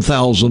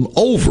 $21,000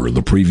 over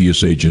the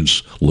previous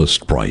agent's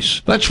list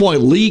price. That's why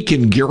Lee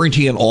can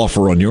guarantee an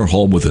offer on your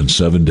home within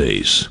 7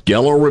 days.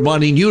 Gallo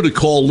reminding you to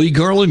call Lee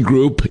Garland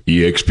Group,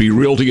 eXp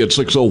Realty at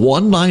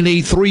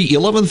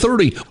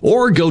 601-983-1130,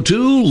 or go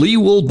to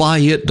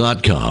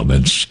LeeWillBuyIt.com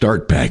and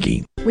start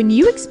packing. When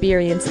you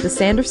experience the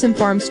Sanderson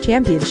Farms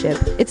Championship,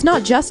 it's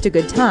not just a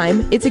good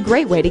time, it's a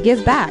great way to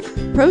give back.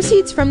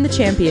 Proceeds from the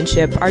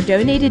championship are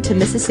donated to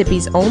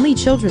Mississippi's only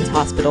children's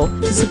hospital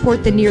to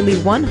support the nearly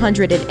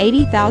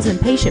 180,000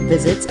 patient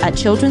visits at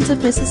Children's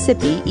of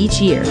Mississippi each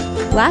year.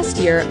 Last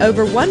year,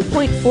 over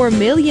 $1.4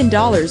 million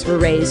were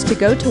raised to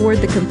go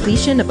toward the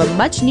completion of a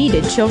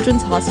much-needed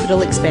children's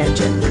hospital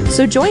expansion.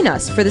 So join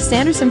us for the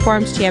Sanderson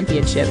Farms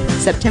Championship,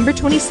 September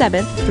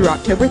 27th through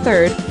October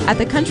 3rd at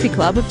the Country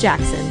Club of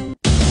Jackson.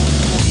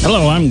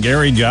 Hello, I'm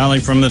Gary Jolly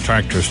from the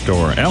Tractor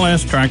Store.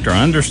 LS Tractor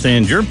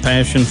understands your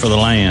passion for the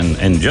land,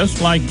 and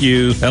just like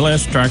you,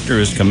 LS Tractor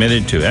is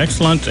committed to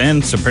excellence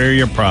and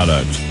superior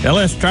products.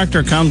 LS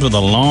Tractor comes with a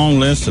long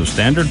list of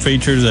standard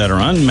features that are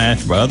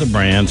unmatched by other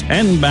brands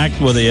and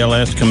backed with the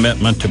LS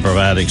commitment to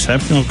provide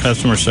exceptional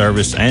customer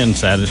service and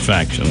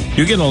satisfaction.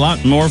 You get a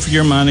lot more for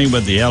your money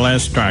with the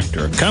LS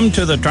Tractor. Come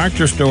to the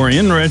Tractor Store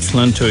in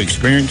Richland to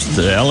experience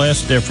the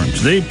LS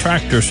difference. The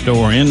Tractor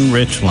Store in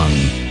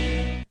Richland.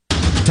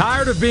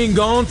 Tired of being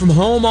gone from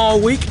home all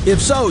week?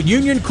 If so,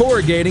 Union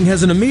Corrugating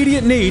has an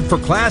immediate need for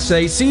Class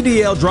A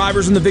CDL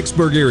drivers in the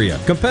Vicksburg area.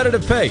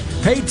 Competitive pay,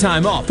 paid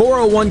time off,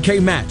 401k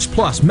match,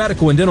 plus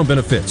medical and dental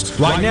benefits.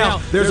 Right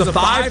now, there's a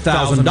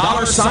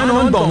 $5,000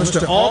 sign-on bonus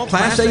to all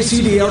Class A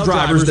CDL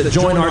drivers that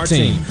join our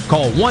team.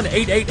 Call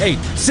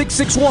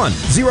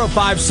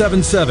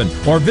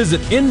 1-888-661-0577 or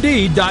visit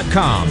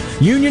Indeed.com.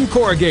 Union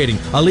Corrugating,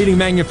 a leading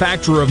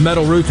manufacturer of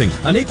metal roofing,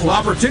 an equal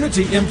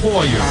opportunity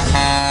employer.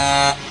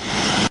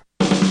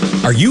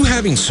 Are you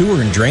having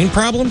sewer and drain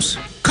problems?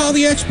 Call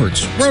the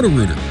experts,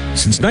 Roto-Rooter.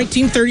 Since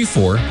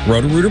 1934,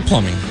 Roto-Rooter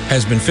Plumbing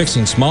has been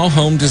fixing small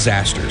home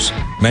disasters.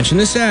 Mention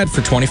this ad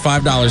for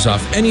 $25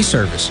 off any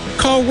service.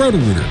 Call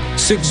Roto-Rooter,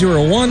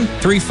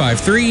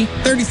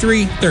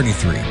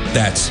 601-353-3333.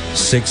 That's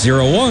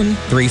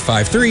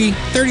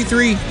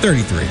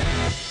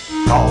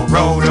 601-353-3333. Call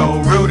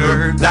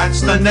Roto-Rooter, that's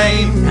the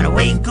name. And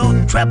away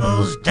go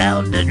troubles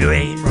down the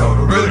drain.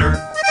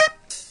 Roto-Rooter.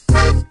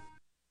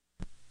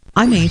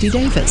 I'm Andy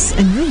Davis,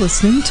 and you're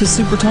listening to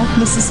Super Talk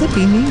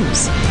Mississippi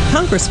News.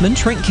 Congressman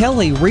Trent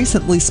Kelly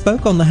recently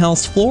spoke on the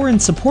House floor in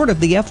support of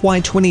the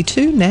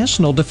FY22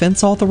 National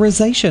Defense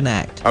Authorization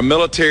Act. Our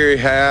military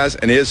has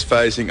and is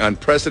facing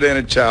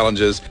unprecedented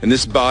challenges, and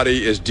this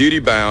body is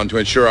duty-bound to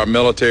ensure our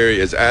military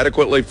is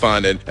adequately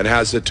funded and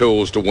has the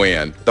tools to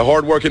win. The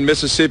hard-working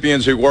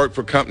Mississippians who work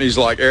for companies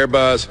like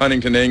Airbus,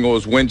 Huntington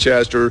Ingalls,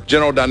 Winchester,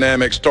 General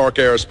Dynamics, Stark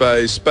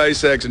Aerospace,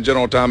 SpaceX, and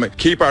General Atomic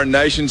keep our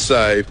nation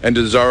safe and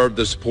deserve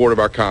the support of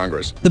our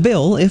Congress. The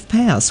bill, if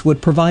passed,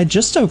 would provide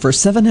just over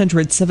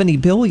 $770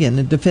 billion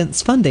in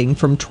defense funding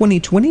from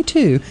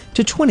 2022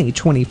 to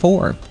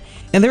 2024.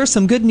 And there's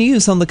some good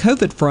news on the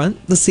COVID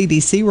front. The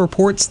CDC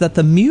reports that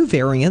the Mu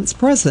variant's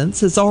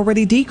presence is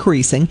already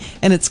decreasing,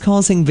 and it's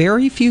causing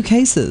very few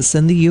cases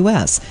in the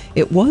U.S.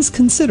 It was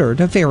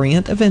considered a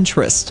variant of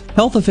interest.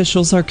 Health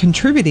officials are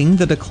contributing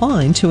the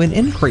decline to an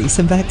increase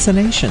in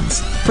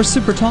vaccinations. For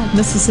Super Talk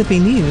Mississippi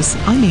News,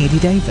 I'm Andy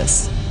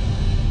Davis.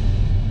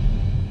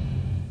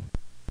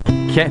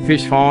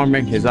 Catfish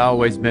farming has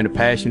always been a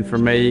passion for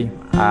me.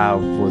 I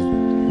was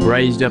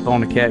raised up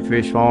on a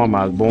catfish farm.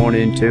 I was born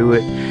into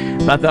it.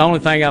 But the only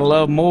thing I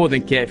love more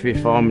than catfish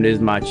farming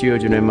is my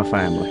children and my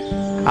family.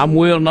 I'm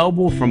Will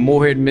Noble from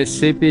Morehead,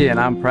 Mississippi,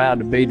 and I'm proud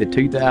to be the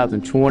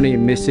 2020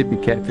 Mississippi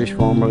Catfish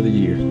Farmer of the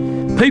Year.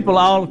 People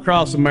all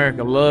across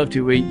America love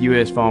to eat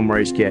U.S.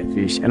 farm-raised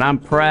catfish, and I'm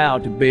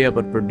proud to be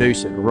able to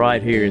produce it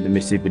right here in the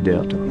Mississippi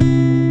Delta.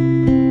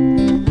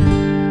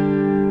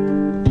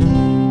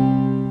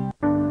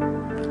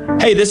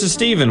 Hey, this is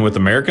Stephen with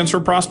Americans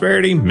for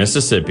Prosperity,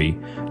 Mississippi.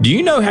 Do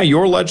you know how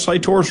your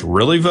legislators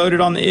really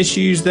voted on the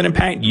issues that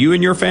impact you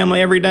and your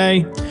family every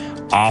day?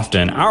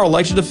 Often, our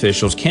elected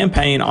officials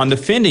campaign on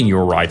defending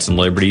your rights and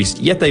liberties,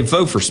 yet they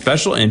vote for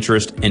special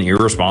interest and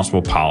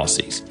irresponsible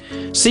policies.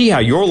 See how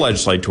your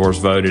legislators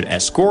voted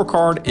at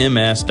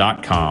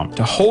scorecardms.com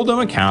to hold them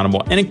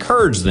accountable and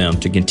encourage them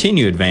to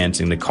continue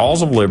advancing the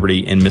cause of liberty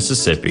in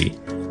Mississippi.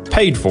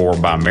 Paid for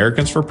by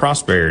Americans for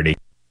Prosperity.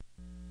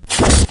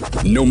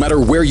 No matter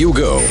where you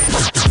go,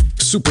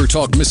 Super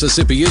Talk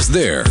Mississippi is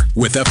there.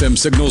 With FM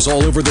signals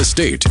all over the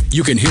state,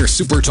 you can hear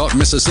Super Talk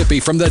Mississippi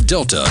from the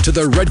Delta to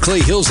the Red Clay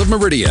Hills of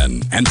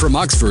Meridian and from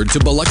Oxford to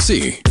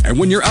Biloxi. And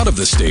when you're out of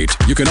the state,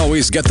 you can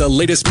always get the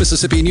latest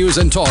Mississippi news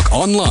and talk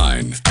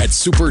online at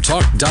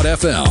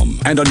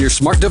supertalk.fm and on your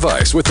smart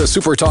device with the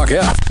Super Talk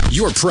app.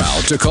 You're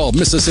proud to call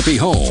Mississippi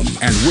home,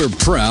 and we're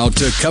proud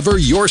to cover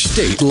your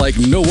state like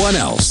no one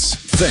else.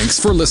 Thanks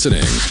for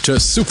listening to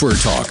Super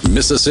Talk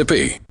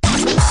Mississippi.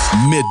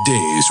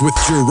 Middays with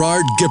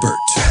Gerard Gibbert.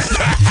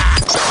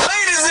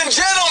 Ladies and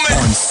gentlemen,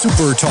 on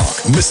Super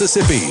Talk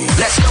Mississippi.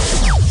 Let's go.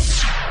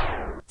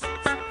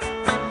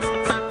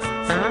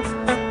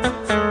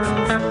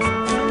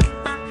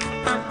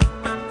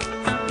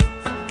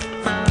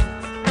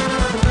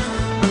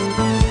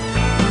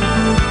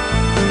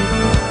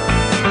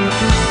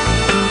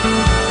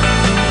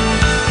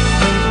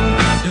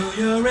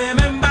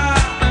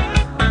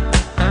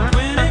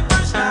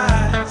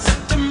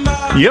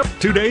 Yep,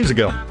 2 days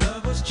ago.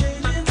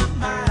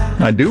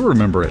 I do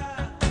remember it.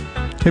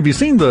 Have you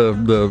seen the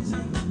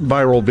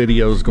viral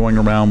videos going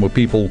around with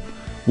people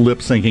lip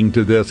syncing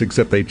to this,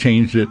 except they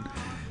changed it?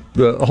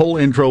 The whole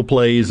intro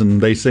plays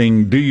and they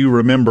sing, "Do you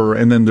remember?"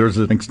 And then there's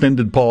an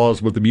extended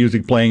pause with the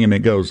music playing and it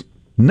goes,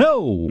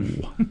 "No."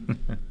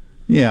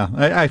 Yeah,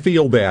 I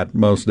feel that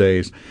most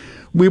days.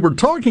 We were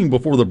talking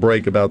before the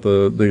break about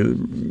the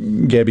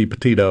Gabby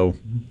Petito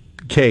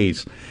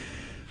case.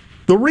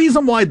 The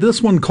reason why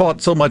this one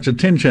caught so much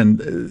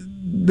attention,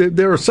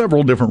 there are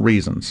several different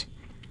reasons.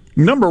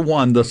 Number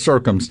one, the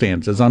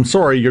circumstances. I'm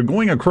sorry, you're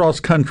going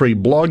across country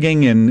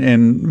blogging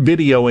and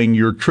videoing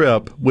your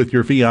trip with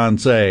your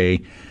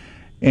fiancé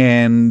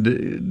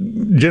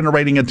and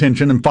generating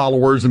attention and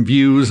followers and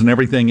views and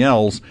everything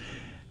else.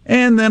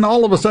 And then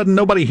all of a sudden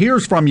nobody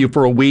hears from you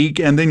for a week,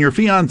 and then your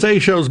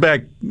fiancé shows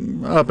back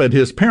up at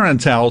his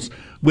parents' house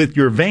with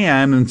your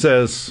van and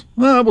says,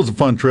 "Well, that was a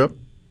fun trip."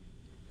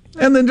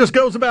 And then just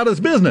goes about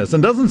his business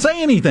and doesn't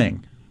say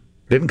anything.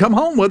 Didn't come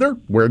home with her.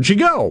 Where'd she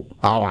go?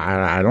 Oh,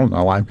 I don't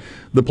know.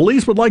 The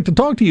police would like to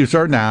talk to you,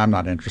 sir. Nah, I'm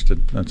not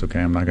interested. That's okay.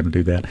 I'm not going to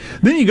do that.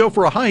 Then you go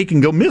for a hike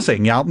and go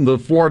missing out in the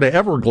Florida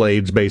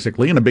Everglades,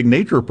 basically, in a big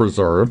nature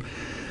preserve.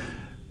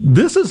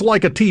 This is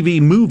like a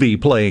TV movie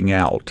playing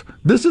out.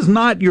 This is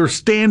not your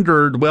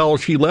standard, well,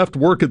 she left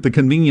work at the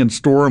convenience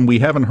store and we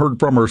haven't heard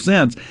from her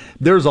since.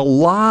 There's a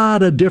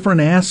lot of different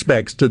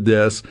aspects to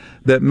this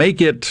that make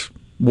it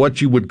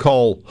what you would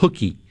call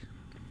hooky.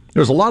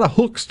 There's a lot of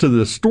hooks to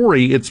this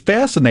story. It's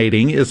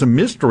fascinating. It's a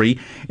mystery,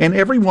 and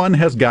everyone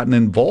has gotten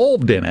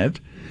involved in it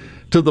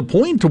to the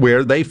point to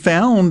where they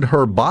found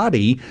her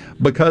body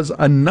because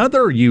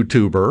another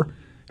YouTuber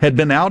had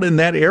been out in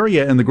that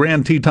area in the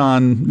Grand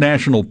Teton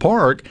National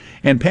Park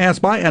and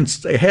passed by and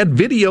had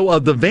video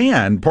of the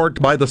van parked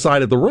by the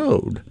side of the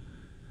road.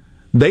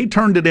 They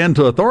turned it in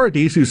to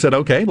authorities who said,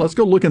 okay, let's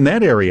go look in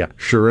that area.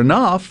 Sure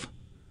enough,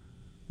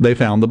 they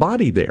found the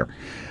body there.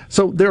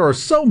 So there are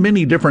so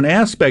many different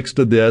aspects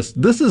to this.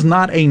 This is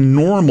not a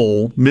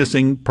normal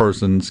missing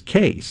persons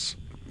case.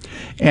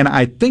 And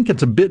I think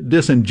it's a bit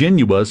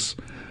disingenuous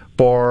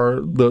for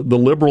the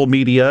liberal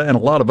media and a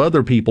lot of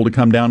other people to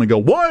come down and go,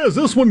 why is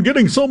this one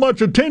getting so much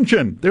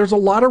attention? There's a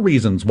lot of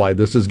reasons why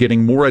this is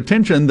getting more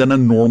attention than a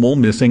normal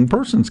missing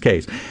persons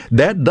case.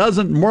 That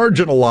doesn't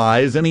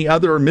marginalize any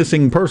other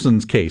missing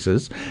persons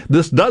cases.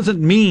 This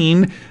doesn't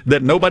mean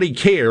that nobody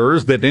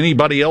cares that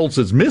anybody else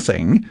is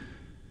missing.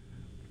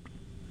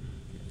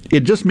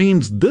 It just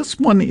means this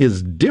one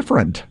is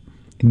different.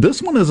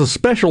 This one is a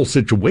special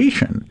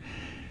situation.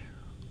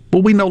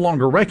 But we no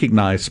longer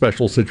recognize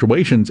special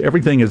situations.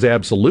 Everything is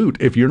absolute.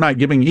 If you're not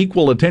giving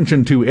equal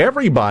attention to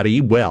everybody,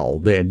 well,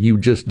 then you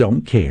just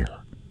don't care.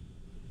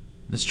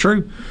 That's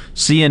true.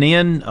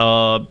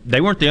 CNN,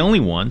 they weren't the only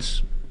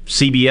ones.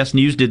 CBS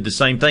News did the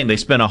same thing. They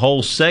spent a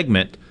whole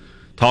segment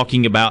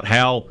talking about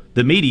how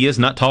the media is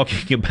not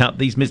talking about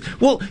these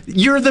Well,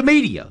 you're the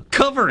media.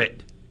 Cover it.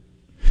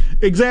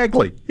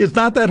 Exactly. It's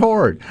not that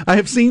hard. I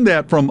have seen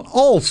that from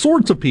all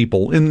sorts of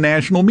people in the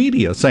national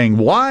media saying,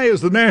 why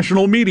is the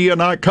national media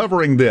not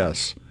covering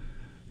this?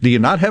 Do you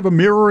not have a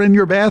mirror in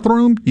your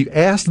bathroom? You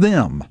ask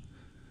them.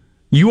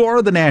 You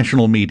are the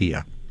national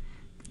media.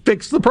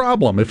 Fix the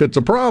problem if it's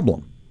a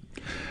problem.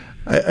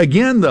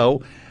 Again,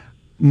 though,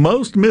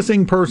 most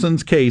missing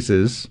persons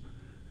cases,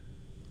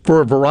 for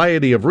a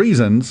variety of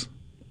reasons,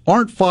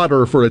 aren't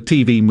fodder for a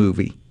TV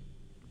movie.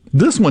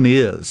 This one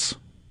is.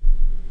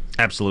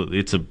 Absolutely.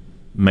 It's a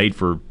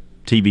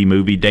made-for-TV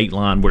movie,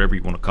 Dateline, whatever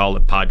you want to call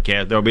it,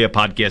 podcast. There'll be a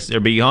podcast.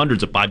 There'll be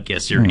hundreds of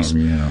podcast series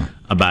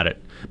about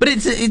it. But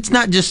it's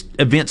not just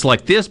events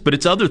like this, but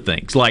it's other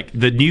things, like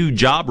the new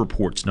job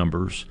reports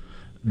numbers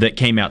that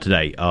came out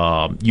today.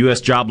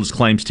 U.S. jobless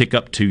claims tick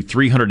up to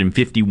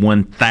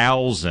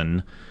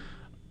 351,000,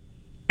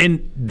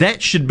 and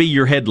that should be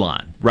your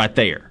headline right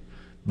there.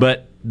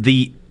 But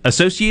the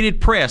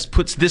Associated Press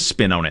puts this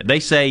spin on it. They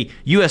say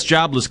U.S.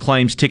 jobless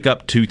claims tick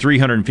up to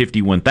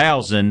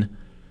 351,000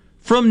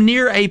 from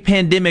near a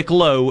pandemic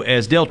low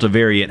as Delta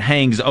variant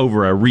hangs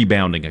over a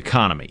rebounding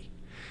economy.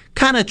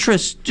 Kind of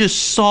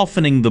just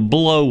softening the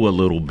blow a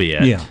little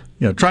bit.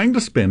 Yeah, trying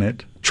to spin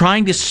it.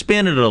 Trying to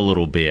spin it a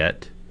little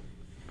bit.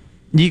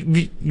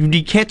 You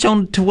catch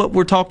on to what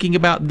we're talking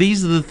about?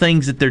 These are the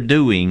things that they're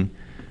doing.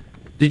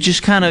 They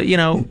just kind of,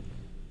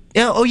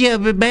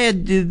 but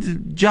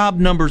bad job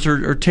numbers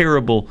are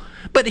terrible.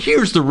 But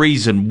here's the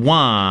reason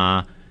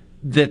why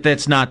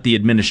that's not the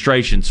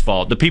administration's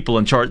fault. The people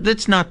in charge,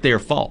 that's not their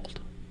fault.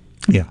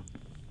 Yeah.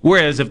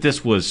 Whereas if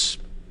this was,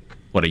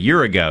 a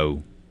year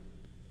ago,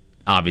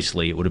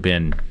 obviously it would have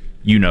been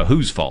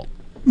whose fault.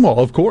 Well,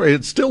 of course,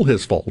 it's still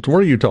his fault. What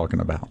are you talking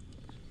about?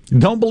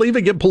 Don't believe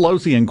it, get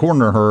Pelosi and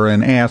corner her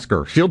and ask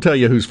her. She'll tell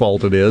you whose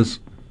fault it is.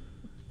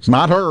 It's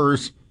not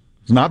hers.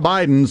 It's not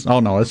Biden's. Oh,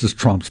 no, this is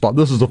Trump's fault.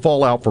 This is the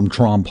fallout from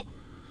Trump.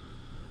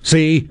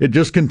 See, it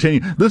just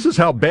continued. This is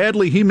how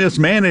badly he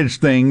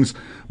mismanaged things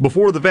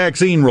before the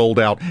vaccine rolled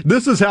out.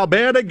 This is how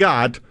bad it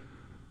got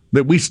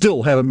that we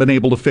still haven't been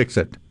able to fix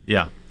it.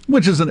 Yeah.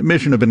 Which is an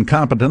admission of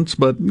incompetence,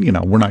 but,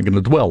 we're not going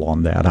to dwell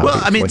on that, obviously.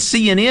 Well, I mean,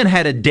 CNN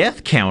had a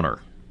death counter.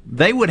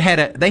 They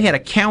had a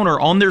counter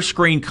on their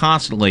screen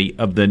constantly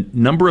of the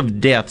number of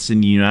deaths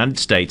in the United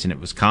States, and it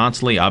was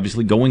constantly,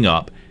 obviously, going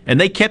up, and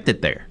they kept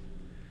it there.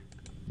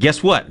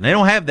 Guess what? They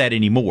don't have that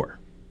anymore.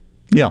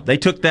 Yeah. They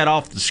took that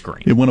off the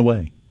screen. It went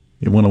away.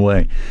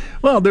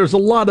 Well, there's a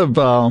lot of,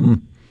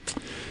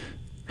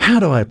 how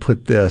do I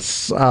put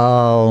this,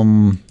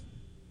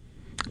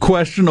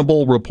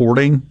 questionable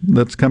reporting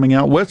that's coming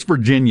out. West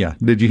Virginia,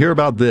 did you hear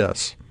about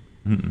this?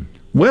 Mm-mm.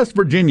 West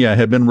Virginia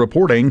had been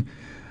reporting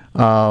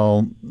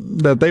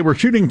that they were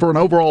shooting for an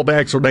overall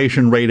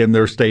vaccination rate in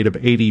their state of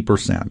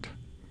 80%.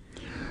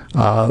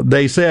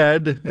 They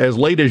said as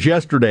late as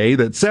yesterday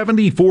that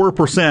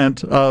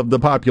 74% of the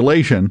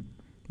population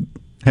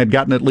had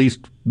gotten at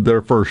least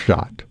their first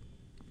shot.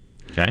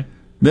 Okay.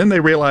 Then they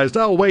realized,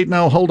 oh, wait,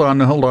 no, hold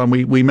on.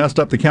 We messed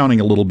up the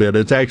counting a little bit.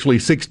 It's actually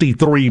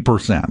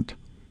 63%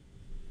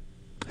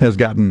 has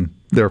gotten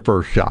their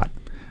first shot.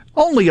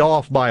 Only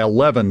off by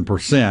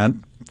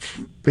 11%.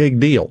 Big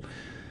deal.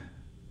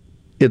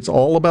 It's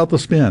all about the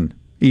spin,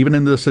 even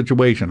in this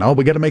situation. Oh,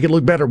 we got to make it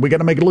look better. We got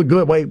to make it look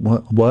good. Wait,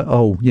 what?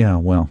 Oh, yeah,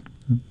 well,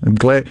 I'm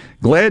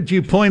glad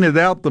you pointed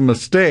out the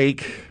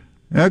mistake.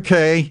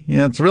 Okay,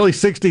 yeah, it's really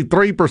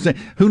 63%.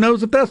 Who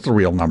knows if that's the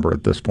real number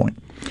at this point?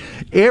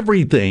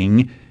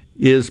 Everything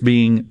is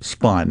being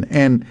spun.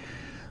 And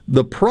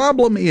the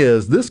problem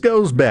is, this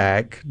goes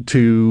back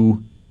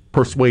to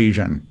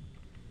persuasion,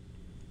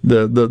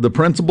 the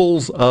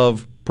principles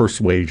of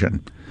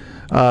persuasion.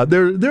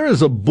 There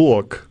is a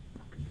book.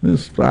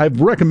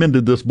 I've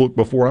recommended this book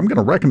before. I'm going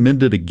to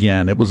recommend it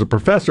again. It was a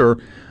professor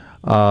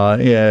at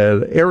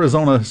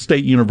Arizona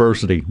State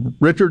University,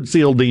 Richard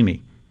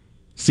Cialdini,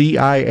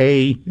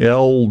 Cialdini,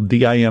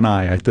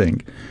 I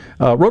think,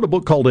 wrote a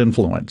book called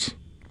Influence.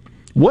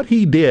 What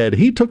he did,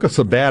 he took a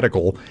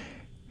sabbatical.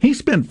 He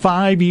spent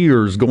 5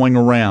 years going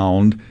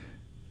around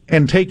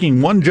and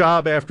taking one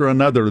job after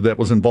another that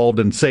was involved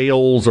in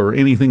sales or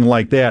anything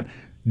like that,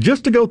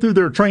 just to go through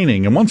their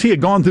training. And once he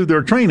had gone through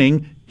their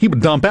training, he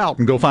would dump out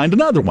and go find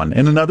another one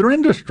in another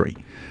industry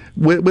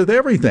with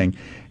everything.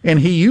 And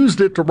he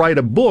used it to write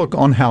a book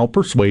on how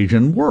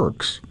persuasion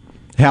works,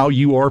 how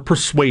you are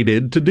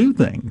persuaded to do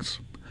things.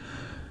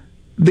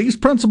 These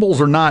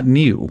principles are not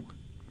new.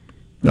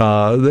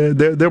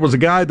 There was a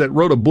guy that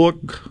wrote a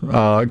book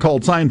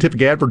called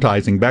Scientific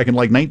Advertising back in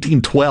like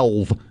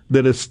 1912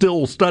 that is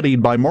still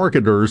studied by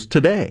marketers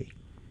today.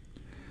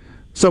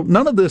 So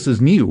none of this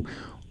is new.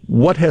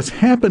 What has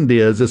happened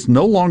is it's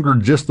no longer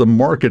just the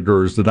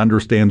marketers that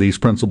understand these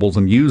principles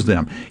and use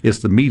them. It's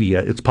the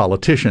media, it's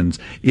politicians,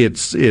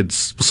 it's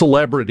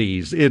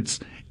celebrities, it's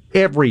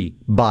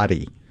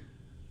everybody.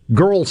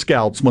 Girl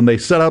Scouts, when they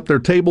set up their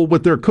table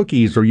with their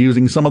cookies, are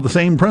using some of the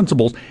same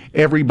principles.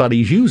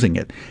 Everybody's using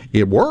it.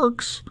 It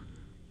works,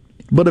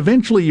 but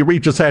eventually you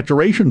reach a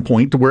saturation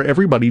point to where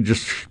everybody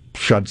just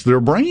shuts their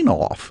brain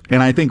off,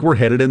 and I think we're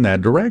headed in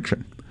that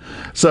direction.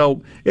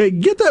 So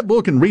get that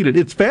book and read it.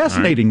 It's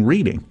fascinating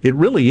reading. It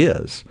really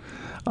is.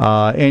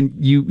 And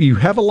you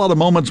have a lot of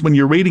moments when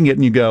you're reading it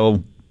and you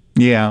go,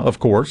 yeah, of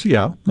course,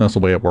 yeah, that's the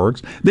way it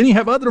works. Then you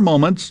have other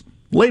moments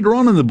later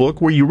on in the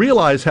book where you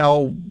realize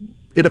how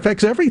it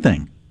affects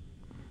everything.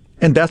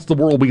 And that's the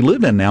world we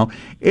live in now.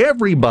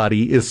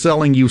 Everybody is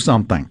selling you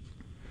something.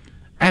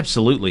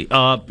 Absolutely.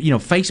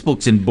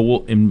 Facebook's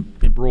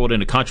embroiled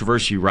in a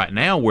controversy right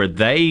now where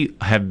they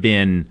have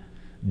been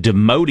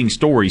demoting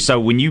stories. So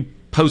when you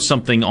post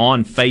something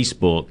on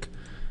Facebook,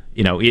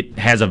 it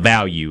has a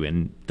value,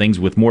 and things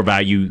with more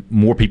value,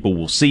 more people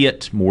will see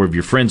it, more of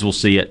your friends will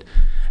see it.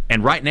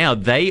 And right now,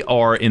 they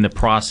are in the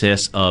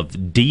process of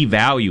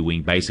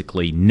devaluing,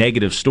 basically,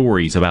 negative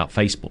stories about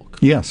Facebook.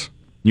 Yes.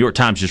 New York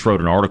Times just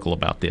wrote an article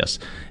about this,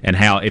 and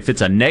how if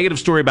it's a negative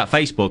story about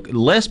Facebook,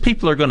 less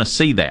people are going to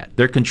see that.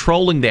 They're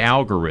controlling the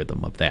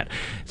algorithm of that.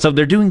 So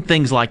they're doing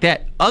things like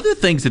that. Other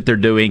things that they're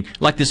doing,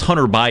 like this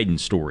Hunter Biden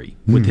story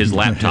with his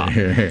laptop.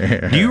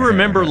 Do you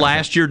remember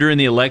last year during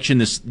the election,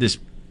 this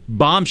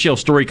bombshell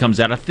story comes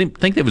out? I think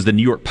that was the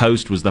New York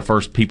Post was the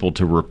first people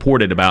to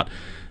report it, about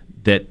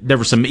that there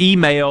were some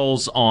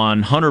emails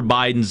on Hunter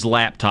Biden's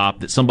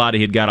laptop that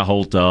somebody had got a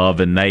hold of,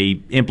 and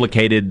they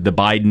implicated the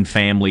Biden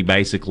family,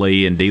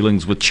 basically, in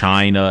dealings with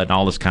China and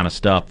all this kind of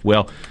stuff.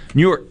 Well,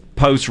 New York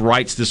Post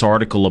writes this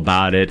article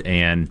about it,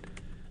 and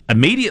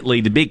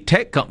immediately the big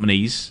tech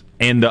companies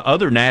and the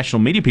other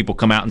national media people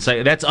come out and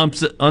say, that's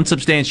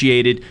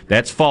unsubstantiated,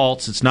 that's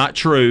false, it's not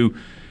true.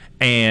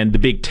 And the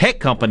big tech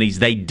companies,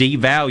 they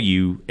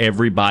devalue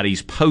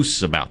everybody's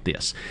posts about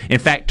this. In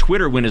fact,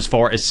 Twitter went as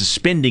far as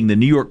suspending the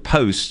New York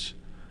Post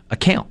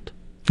account.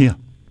 Yeah.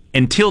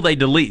 Until they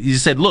delete. He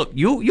said, look,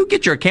 you'll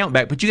get your account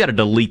back, but you got to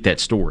delete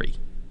that story.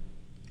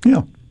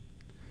 Yeah.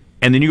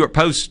 And the New York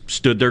Post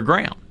stood their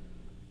ground.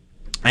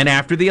 And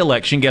after the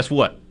election, guess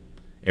what?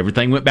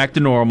 Everything went back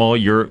to normal.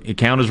 Your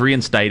account is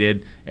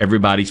reinstated.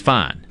 Everybody's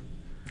fine.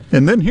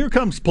 And then here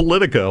comes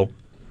Politico.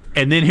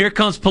 And then here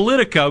comes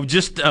Politico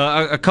just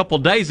a couple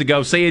days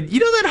ago saying,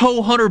 that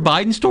whole Hunter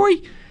Biden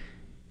story,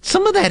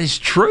 some of that is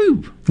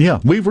true. Yeah,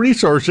 we've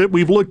researched it,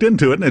 we've looked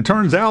into it, and it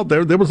turns out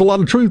there was a lot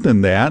of truth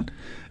in that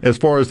as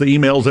far as the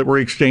emails that were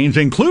exchanged,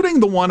 including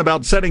the one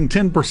about setting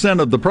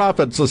 10% of the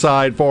profits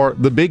aside for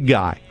the big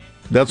guy.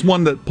 That's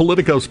one that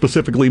Politico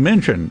specifically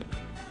mentioned.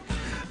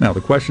 Now,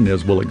 the question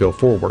is, will it go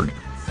forward?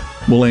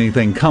 Will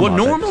anything come of it?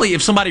 Well, normally,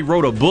 if somebody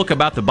wrote a book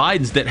about the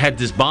Bidens that had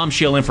this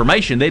bombshell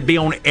information, they'd be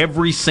on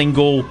every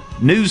single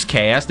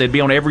newscast. They'd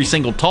be on every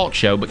single talk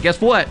show. But guess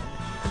what?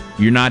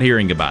 You're not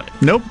hearing about it.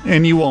 Nope,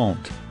 and you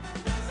won't.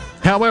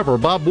 However,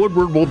 Bob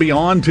Woodward will be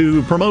on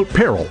to promote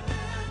Peril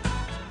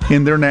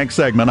in their next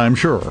segment, I'm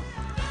sure.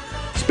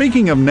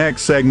 Speaking of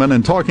next segment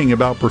and talking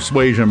about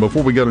persuasion,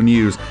 before we go to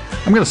news,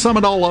 I'm going to sum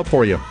it all up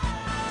for you.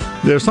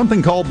 There's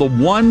something called the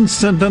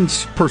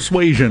One-Sentence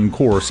Persuasion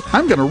Course.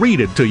 I'm going to read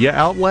it to you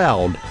out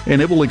loud,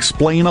 and it will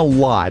explain a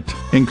lot,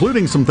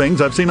 including some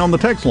things I've seen on the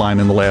text line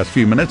in the last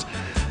few minutes.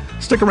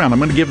 Stick around. I'm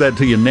going to give that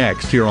to you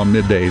next here on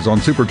Middays on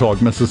Super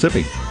Talk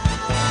Mississippi.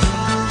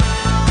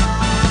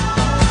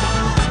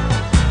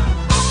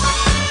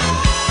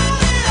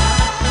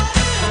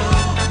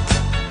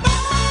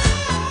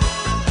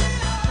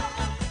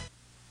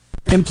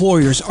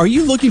 Employers, are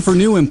you looking for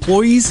new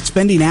employees,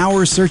 spending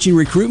hours searching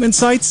recruitment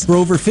sites? For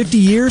over 50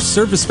 years,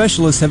 service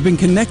specialists have been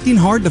connecting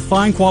hard to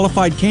find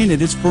qualified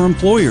candidates for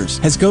employers.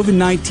 Has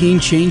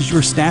COVID-19 changed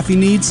your staffing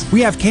needs?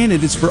 We have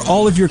candidates for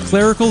all of your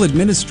clerical,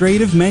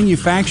 administrative,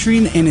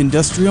 manufacturing, and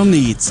industrial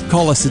needs.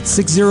 Call us at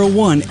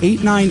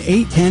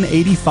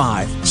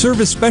 601-898-1085.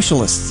 Service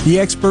Specialists, the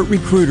expert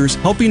recruiters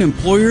helping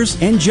employers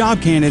and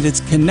job candidates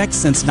connect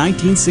since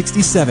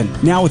 1967.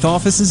 Now with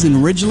offices in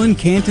Ridgeland,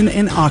 Canton,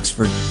 and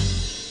Oxford.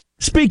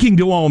 Speaking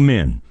to all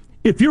men,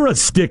 if you're a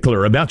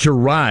stickler about your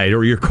ride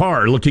or your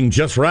car looking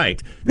just right,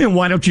 then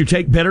why don't you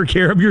take better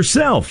care of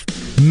yourself?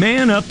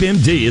 Man Up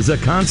MD is a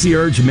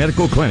concierge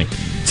medical clinic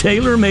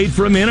tailor-made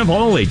for men of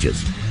all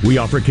ages. We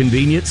offer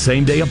convenient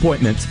same-day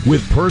appointments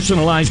with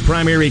personalized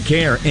primary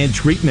care and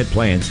treatment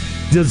plans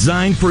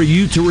designed for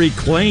you to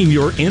reclaim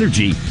your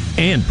energy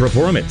and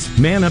performance.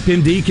 Man Up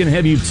MD can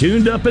have you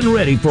tuned up and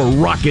ready for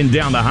rocking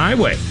down the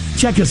highway.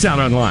 Check us out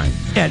online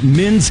at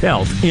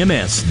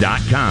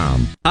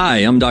menshealthms.com. Hi,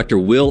 I'm Dr.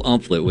 Will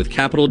Umflett with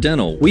Capital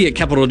Dental. We at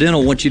Capital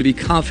Dental want you to be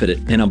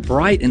confident in a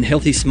bright and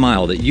healthy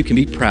smile that you can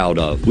be proud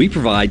of. We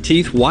provide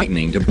teeth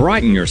whitening to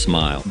brighten your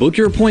smile. Book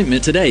your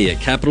appointment today at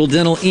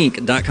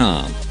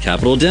CapitalDentalInc.com.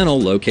 Capital Dental,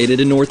 located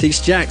in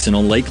Northeast Jackson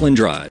on Lakeland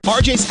Drive.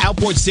 RJ's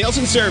Outboard Sales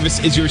and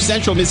Service is your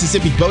central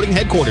Mississippi boating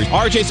headquarters.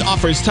 RJ's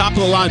offers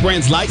top-of-the-line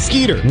brands like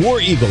Skeeter,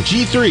 War Eagle,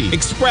 G3,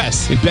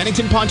 Express, and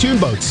Bennington pontoon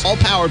boats, all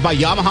powered by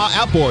Yamaha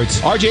Outboards.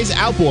 RJ's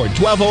Outboard,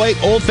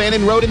 1208 Old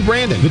Fannin Road in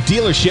Brandon, the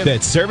dealership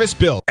that's service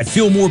built. At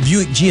Fillmore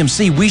Buick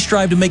GMC, we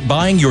strive to make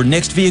buying your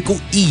next vehicle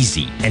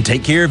easy and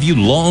take care of you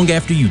long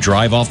after you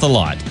drive off the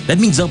lot. That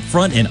means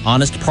upfront and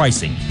honest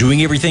pricing,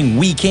 doing everything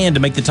we can to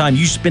make the time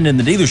you spend in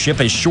the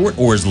dealership as short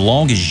or as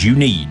long as you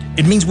need.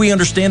 It means we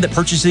understand that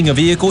purchasing a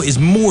vehicle is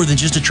more than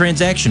just a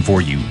transaction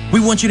for you. We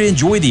want you to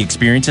enjoy the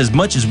experience as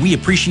much as we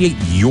appreciate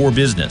your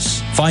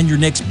business. Find your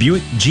next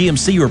Buick,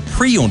 GMC, or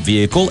pre-owned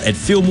vehicle at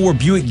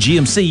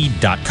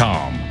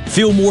FillmoreBuickGMC.com.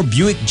 Fillmore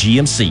Buick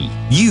GMC.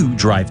 You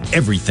drive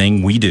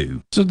everything we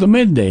do. This is the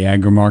Midday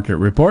Agri-Market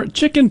Report.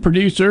 Chicken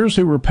producers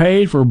who were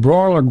paid for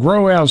broiler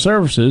grow-out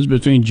services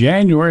between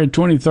January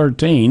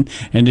 2013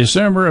 and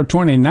December of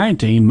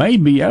 2019 may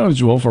be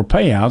eligible for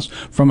payouts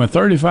from a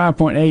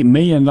 $35.8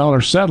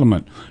 million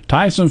settlement.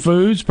 Tyson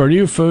Foods,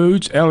 Purdue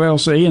Foods,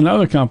 LLC, and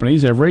other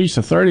companies have reached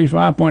a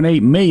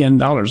 $35.8 million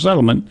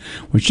settlement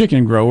with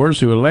chicken growers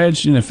who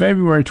alleged in a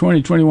February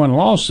 2021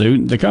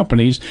 lawsuit the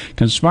companies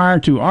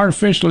conspired to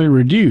artificially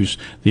reduce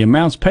the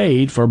amounts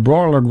paid for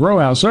broiler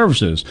grow-out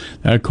services,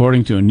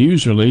 according to a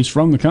news release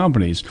from the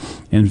companies.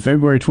 In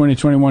February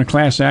 2021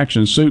 class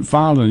action suit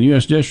filed in the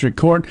U.S. District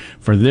Court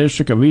for the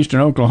District of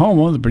Eastern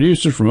Oklahoma, the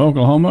producers from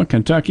Oklahoma,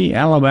 Kentucky,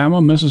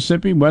 Alabama,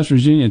 Mississippi, West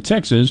Virginia, and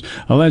Texas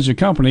alleged the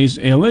companies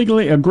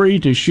illegally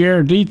agreed to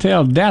share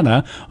detailed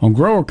data on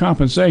grower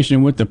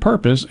compensation with the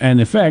purpose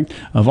and effect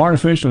of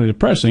artificially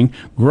depressing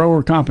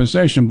grower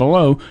compensation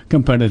below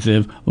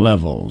competitive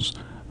levels.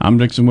 I'm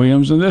Dixon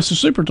Williams, and this is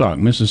Super Talk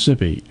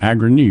Mississippi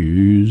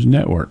Agri-News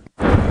Network.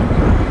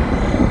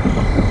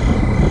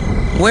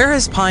 Where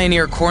has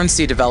Pioneer Corn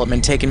Seed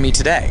Development taken me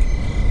today?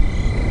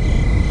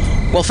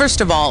 Well, first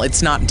of all,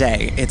 it's not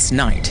day, it's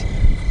night.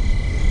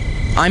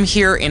 I'm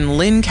here in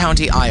Lynn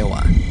County,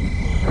 Iowa.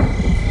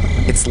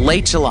 It's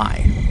late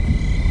July.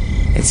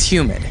 It's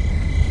humid.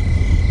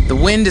 The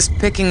wind is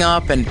picking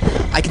up, and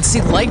I can see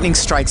lightning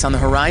strikes on the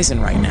horizon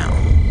right now.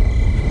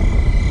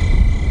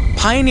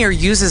 Pioneer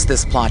uses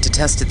this plot to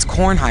test its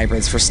corn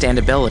hybrids for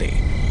standability.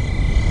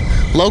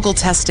 Local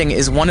testing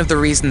is one of the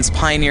reasons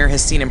Pioneer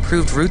has seen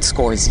improved root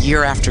scores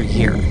year after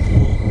year.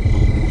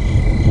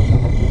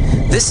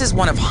 This is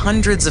one of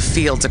hundreds of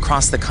fields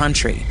across the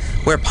country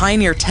where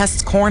Pioneer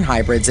tests corn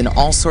hybrids in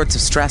all sorts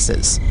of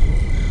stresses,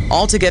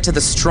 all to get to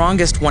the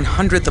strongest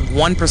 1/100th of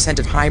 1%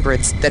 of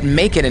hybrids that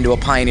make it into a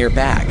Pioneer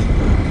bag.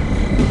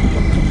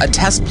 A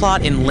test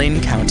plot in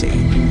Lynn County,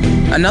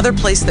 another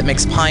place that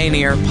makes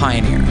Pioneer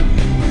Pioneer.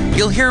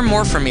 You'll hear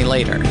more from me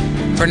later.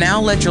 For now,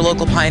 let your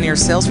local Pioneer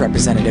sales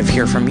representative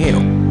hear from you.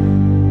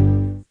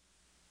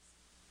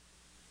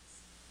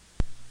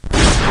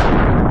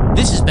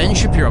 This is Ben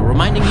Shapiro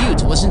reminding you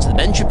to listen to The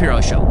Ben Shapiro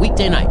Show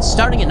weekday nights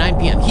starting at 9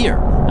 p.m. here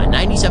on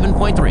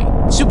 97.3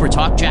 Super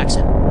Talk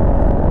Jackson.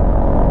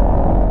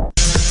 Are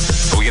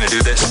we going to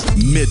do this?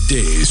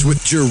 Middays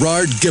with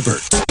Gerard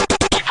Gibbert.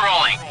 Keep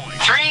rolling.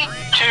 3,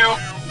 2,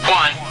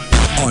 1.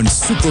 On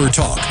Super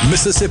Talk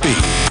Mississippi.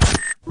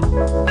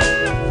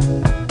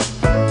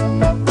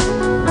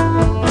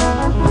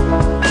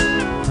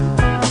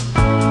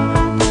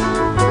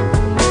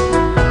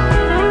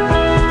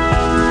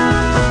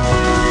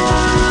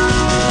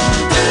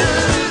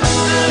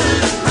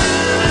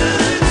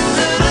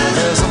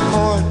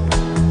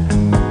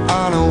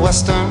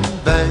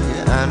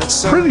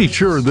 Pretty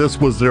sure this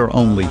was their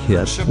only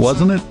hit,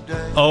 wasn't it?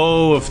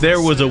 Oh, if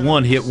there was a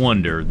one-hit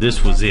wonder,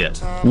 this was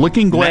it.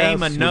 Looking Glass.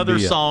 Name another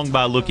song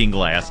by Looking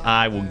Glass.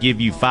 I will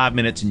give you 5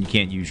 minutes and you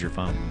can't use your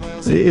phone.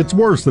 It's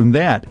worse than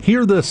that.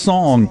 Hear this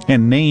song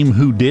and name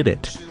who did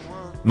it.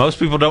 Most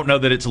people don't know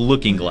that it's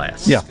Looking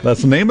Glass. Yeah,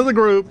 that's the name of the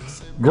group.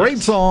 Great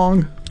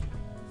song.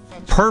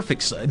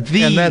 perfect.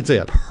 And that's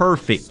it.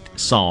 Perfect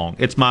song.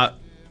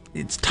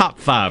 It's top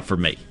 5 for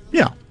me.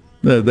 Yeah.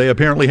 They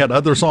apparently had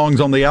other songs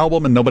on the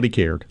album, and nobody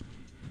cared.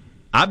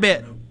 I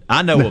bet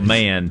I know a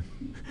man.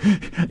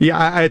 Yeah,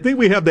 I think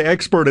we have the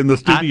expert in the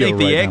studio. I think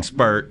the right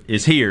expert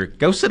is here.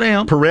 Go sit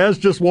down. Perez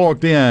just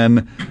walked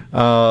in.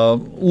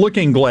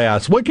 Looking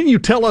Glass. What can you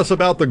tell us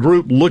about the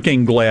group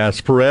Looking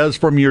Glass, Perez,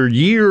 from your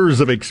years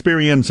of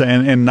experience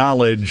and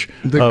knowledge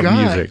of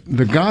music?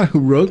 The guy who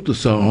wrote the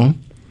song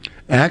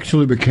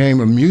actually became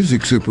a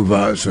music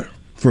supervisor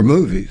for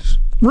movies.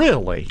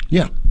 Really?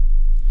 Yeah.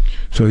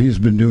 So he's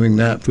been doing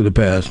that for the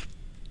past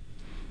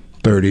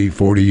 30,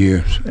 40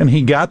 years. And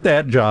he got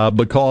that job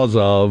because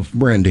of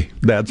Brandy.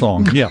 That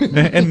song. Yeah.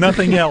 And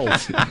nothing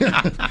else.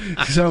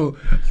 So,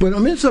 but I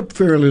mean, it's a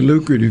fairly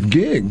lucrative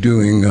gig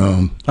doing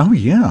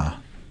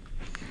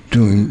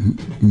doing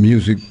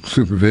music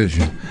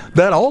supervision.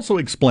 That also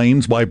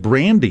explains why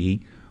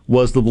Brandy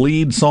was the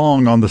lead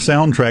song on the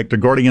soundtrack to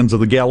Guardians of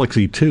the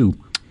Galaxy 2.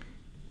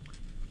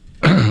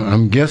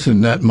 I'm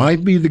guessing that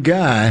might be the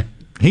guy.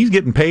 He's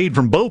getting paid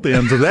from both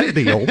ends of that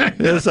deal.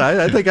 Yes,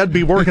 I think I'd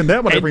be working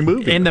that one every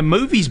movie. And the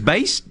movie's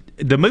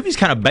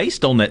kind of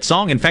based on that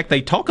song. In fact,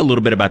 they talk a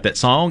little bit about that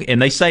song,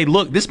 and they say,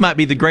 look, this might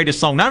be the greatest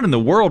song, not in the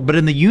world, but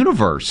in the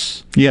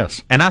universe.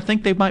 Yes. And I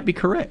think they might be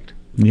correct.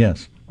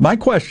 Yes. My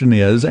question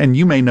is, and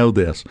you may know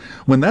this,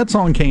 when that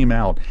song came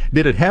out,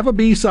 did it have a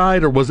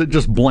B-side or was it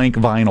just blank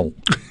vinyl?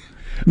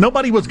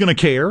 Nobody was going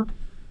to care.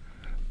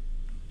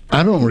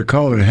 I don't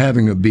recall it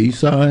having a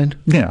B-side.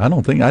 Yeah,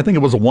 I think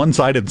it was a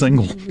one-sided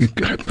single.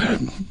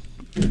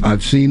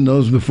 I've seen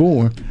those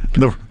before.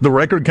 The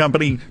record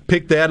company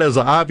picked that as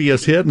an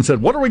obvious hit and said,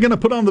 what are we going to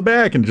put on the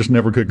back? And just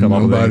never could come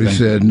up with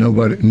anything.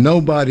 Nobody said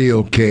nobody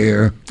will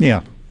care.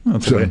 Yeah.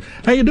 That's so,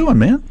 how you doing,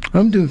 man?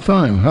 I'm doing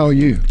fine. How are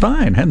you?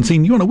 Fine. Hadn't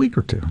seen you in a week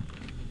or two.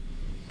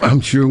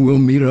 I'm sure we'll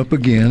meet up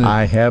again.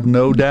 I have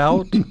no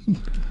doubt.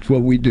 That's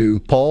what we do.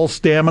 Paul's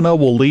stamina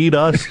will lead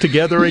us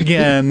together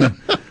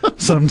again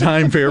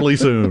sometime fairly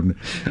soon.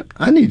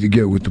 I need to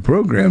get with the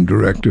program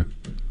director.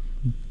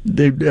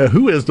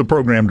 Who is the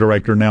program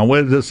director now?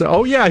 What is this?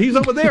 Oh, yeah, he's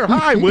over there.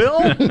 Hi,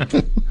 Will.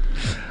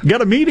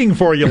 Got a meeting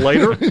for you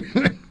later.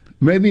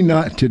 Maybe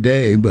not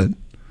today, but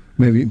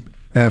maybe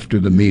after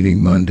the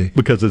meeting Monday.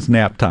 Because it's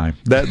nap time.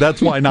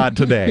 That's why not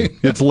today.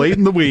 It's late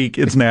in the week.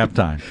 It's nap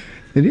time.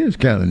 It is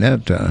kind of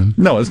nap time.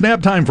 No, it's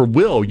nap time for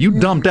Will. You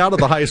dumped out of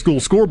the high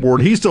school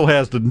scoreboard. He still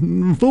has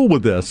to fool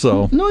with this.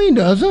 So no, he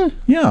doesn't.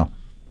 Yeah.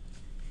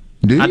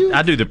 Do you?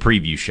 I do the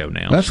preview show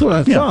now. That's what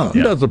I thought.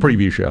 He does the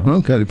preview show.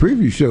 Okay, the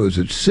preview show is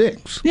at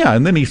 6. Yeah,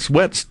 and then he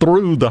sweats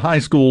through the high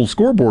school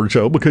scoreboard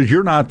show because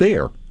you're not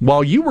there.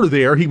 While you were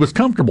there, he was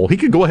comfortable. He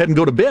could go ahead and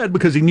go to bed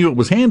because he knew it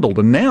was handled.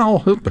 And now,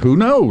 who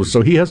knows?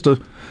 So he has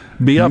to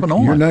be up and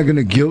on. You're not going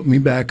to guilt me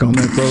back on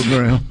that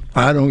program.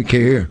 I don't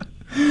care.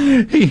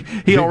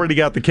 He already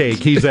got the cake.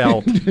 He's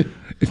out.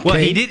 Well,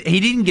 he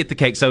didn't get the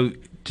cake. So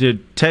to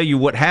tell you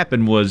what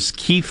happened was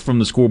Keith from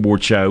the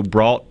scoreboard show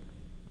brought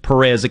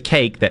Perez a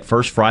cake that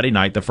first Friday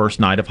night, the first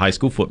night of high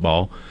school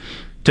football,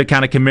 to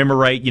kind of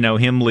commemorate,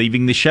 him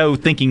leaving the show,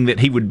 thinking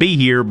that he would be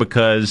here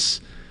because,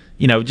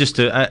 just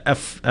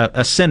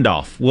a send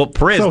off. Well,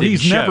 Perez didn't show. So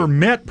he's never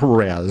met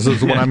Perez,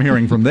 is what I'm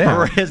hearing from them.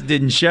 Perez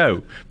didn't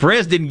show.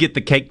 Perez didn't get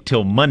the cake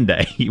till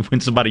Monday when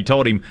somebody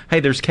told him,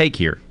 "Hey, there's cake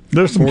here.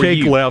 There's some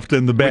cake left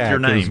in the back."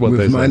 With your name, is what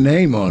with my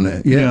name on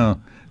it. Yeah.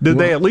 Did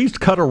they at least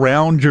cut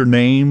around your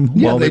name?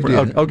 Yeah, while they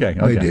did. Okay.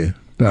 They did.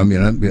 I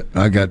mean,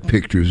 I got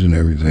pictures and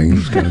everything.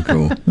 It's kind of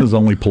cool. It was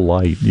only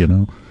polite,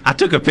 I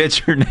took a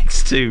picture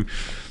next to.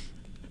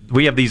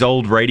 We have these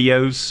old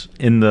radios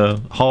in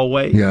the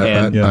hallway,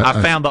 and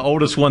I found the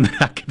oldest one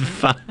that I could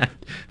find. And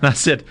I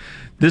said,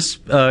 "This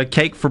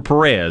cake for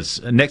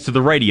Perez," next to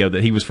the radio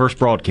that he was first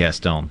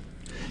broadcast on.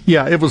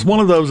 Yeah, it was one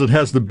of those that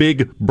has the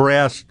big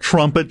brass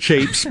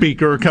trumpet-shaped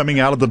speaker coming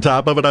out of the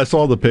top of it. I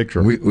saw the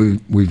picture.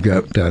 We've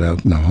got that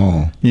out in the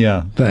hall.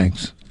 Yeah.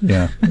 Thanks.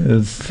 Yeah.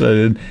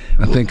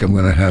 I think I'm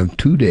going to have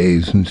 2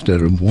 days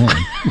instead of one.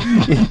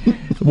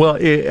 Well,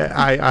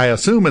 I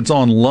assume it's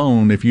on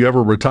loan. If you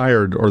ever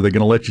retired, are they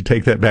going to let you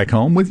take that back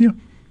home with you?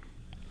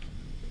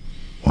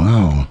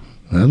 Wow.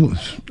 That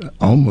was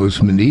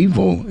almost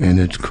medieval in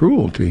its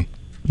cruelty.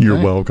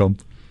 You're welcome.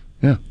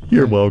 Yeah.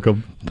 You're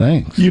welcome.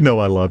 Thanks. You know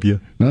I love you.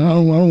 No,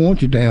 I don't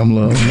want your damn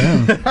love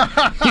now.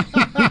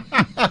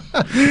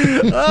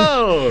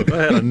 Oh, I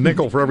had a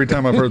nickel for every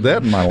time I've heard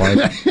that in my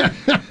life.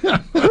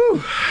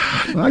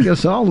 I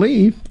guess I'll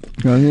leave.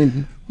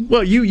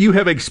 Well, you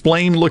have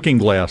explained Looking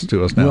Glass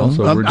to us now.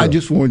 Well, I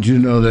just want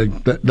you to know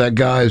that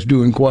guy is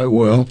doing quite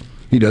well.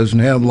 He doesn't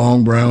have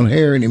long brown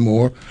hair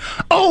anymore.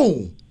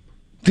 Oh,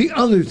 the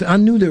other I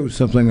knew there was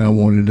something I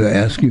wanted to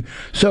ask you.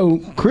 So,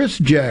 Chris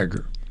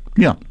Jagger.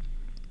 Yeah.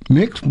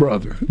 Mick's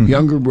brother,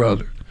 younger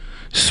brother,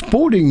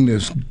 sporting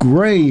this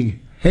gray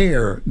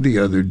hair the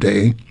other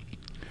day.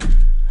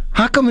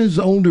 How come his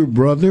older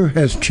brother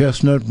has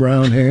chestnut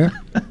brown hair?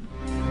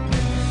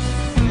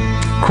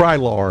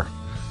 Krylar.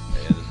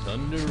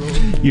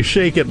 You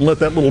shake it and let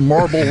that little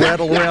marble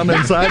rattle around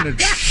inside,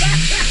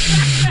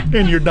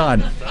 and you're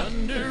done.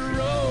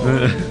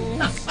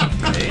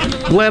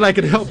 Glad I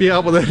could help you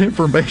out with that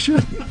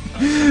information.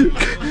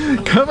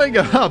 Coming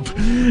up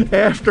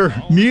after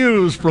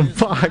news from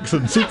Fox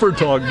and Super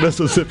Talk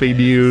Mississippi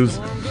News,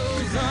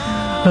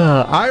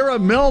 Ira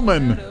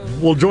Millman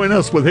will join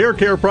us with hair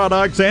care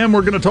products, and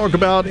we're going to talk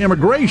about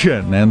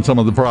immigration and some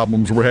of the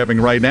problems we're having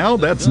right now.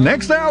 That's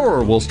next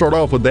hour. We'll start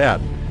off with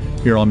that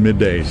here on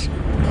Middays.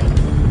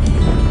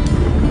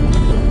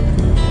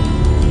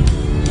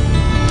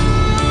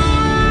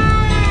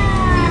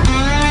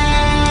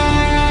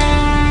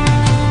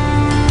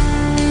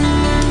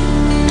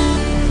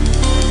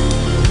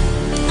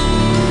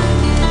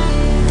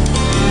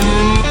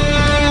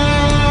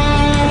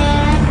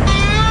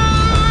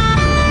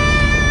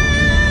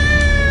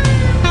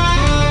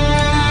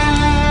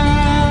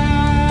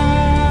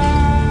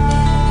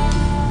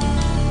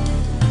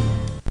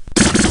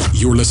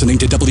 You're listening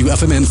to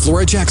WFMN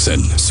Flora Jackson,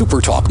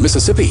 Super Talk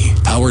Mississippi,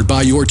 powered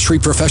by your tree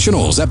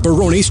professionals at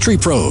Barone's Tree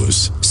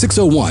Pros,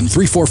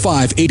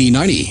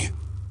 601-345-8090.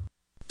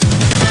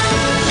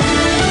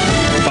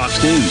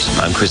 Fox News,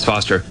 I'm Chris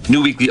Foster.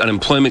 New weekly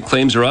unemployment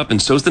claims are up,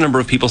 and so is the number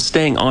of people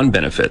staying on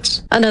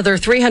benefits. Another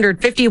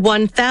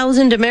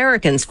 351,000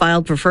 Americans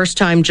filed for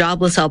first-time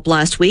jobless help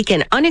last week,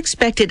 an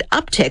unexpected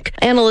uptick.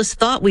 Analysts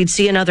thought we'd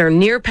see another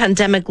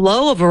near-pandemic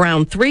low of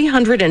around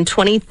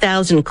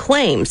 320,000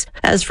 claims.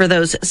 As for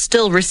those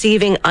still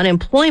receiving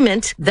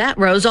unemployment, that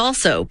rose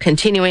also.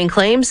 Continuing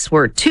claims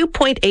were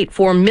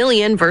 2.84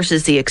 million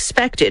versus the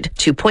expected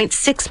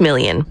 2.6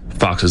 million.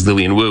 Fox's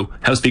Lillian Wu.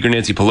 House Speaker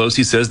Nancy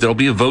Pelosi says there'll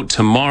be a vote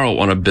tomorrow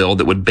on a bill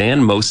that would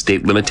ban most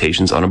state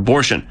limitations on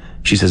abortion.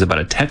 She says about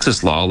a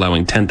Texas law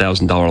allowing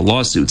 $10,000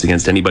 lawsuits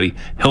against anybody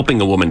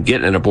helping a woman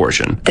get an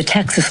abortion. The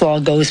Texas law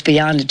goes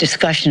beyond a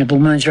discussion of a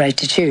woman's right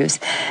to choose.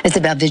 It's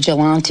about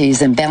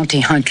vigilantes and bounty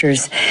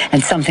hunters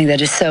and something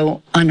that is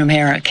so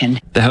un-American.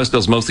 The House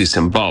bill's mostly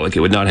symbolic.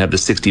 It would not have the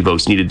 60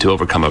 votes needed to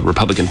overcome a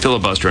Republican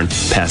filibuster and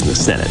pass in the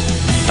Senate.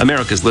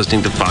 America's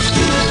listening to Fox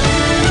News.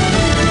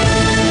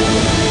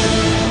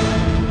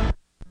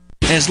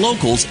 As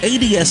locals,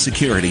 ADS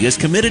Security is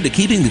committed to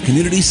keeping the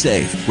community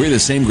safe. We're the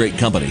same great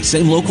company,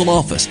 same local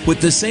office,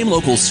 with the same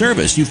local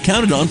service you've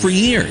counted on for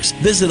years.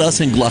 Visit us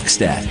in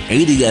Gluckstadt.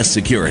 ADS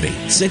Security,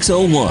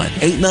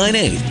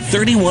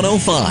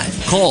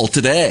 601-898-3105. Call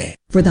today.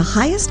 For the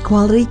highest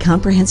quality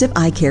comprehensive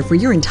eye care for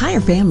your entire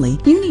family,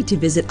 you need to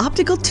visit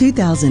Optical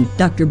 2000,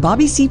 Dr.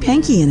 Bobby C.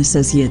 Pankey and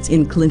Associates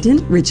in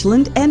Clinton,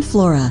 Richland, and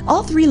Flora.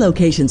 All three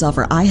locations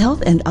offer eye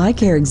health and eye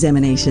care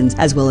examinations,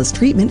 as well as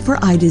treatment for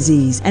eye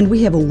disease. And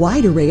we have a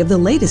wide array of the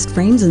latest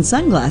frames and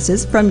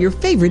sunglasses from your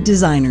favorite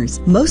designers.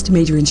 Most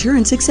major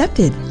insurance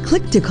accepted.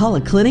 Click to call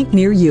a clinic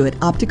near you at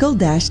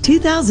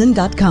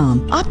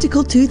optical-2000.com.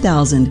 Optical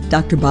 2000,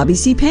 Dr. Bobby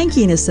C.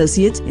 Pankey and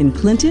Associates in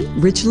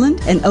Clinton,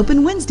 Richland, and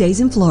open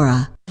Wednesdays in Flora.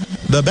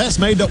 The best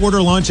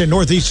made-to-order lunch in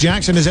Northeast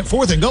Jackson is at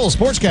 4th and Gold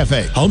Sports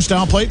Cafe.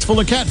 Homestyle plates full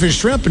of catfish,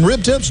 shrimp, and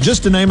rib tips,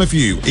 just to name a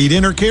few. Eat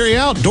in or carry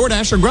out,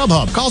 DoorDash or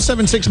Grubhub. Call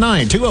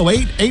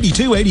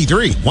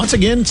 769-208-8283. Once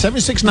again,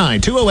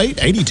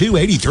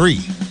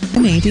 769-208-8283.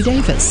 I'm Andy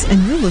Davis,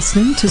 and you're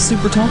listening to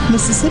Super Talk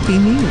Mississippi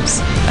News.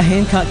 A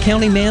Hancock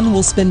County man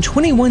will spend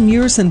 21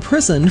 years in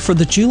prison for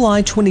the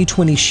July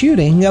 2020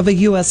 shooting of a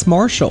U.S.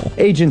 Marshal.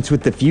 Agents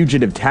with the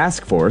Fugitive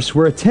Task Force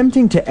were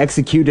attempting to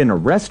execute an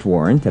arrest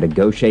warrant at a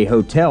Gaucher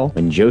hotel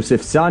when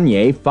Joseph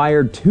Saunier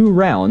fired 2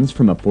 rounds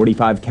from a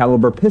 .45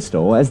 caliber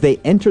pistol as they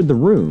entered the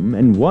room,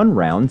 and 1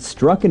 round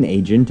struck an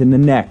agent in the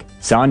neck.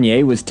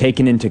 Saunier was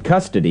taken into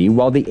custody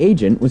while the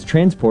agent was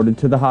transported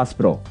to the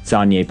hospital.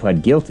 Saunier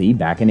pled guilty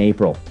back in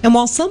April. And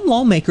while some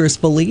lawmakers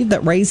believe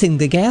that raising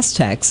the gas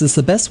tax is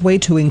the best way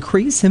to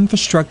increase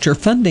infrastructure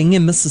funding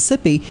in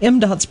Mississippi,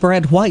 MDOT's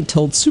Brad White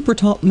told Super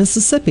Talk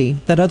Mississippi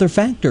that other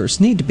factors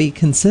need to be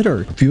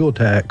considered. Fuel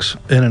tax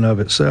in and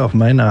of itself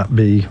may not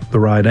be the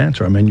right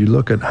answer. I mean, you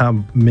look at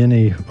how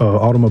many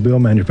automobile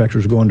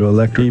manufacturers go into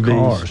electric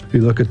cars.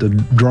 You look at the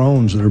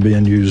drones that are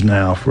being used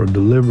now for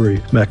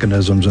delivery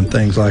mechanisms and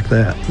things like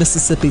that.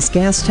 Mississippi's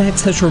gas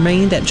tax has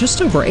remained at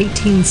just over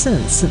 18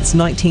 cents since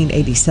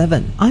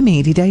 1987. I'm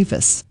Andy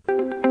Davis.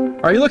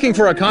 Are you looking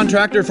for a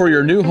contractor for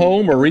your new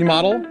home or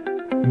remodel?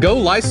 Go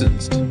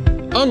licensed.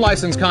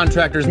 Unlicensed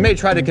contractors may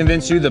try to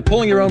convince you that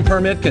pulling your own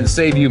permit can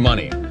save you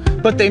money,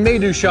 but they may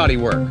do shoddy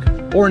work,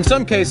 or in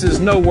some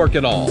cases, no work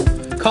at all,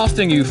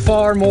 costing you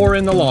far more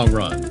in the long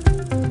run.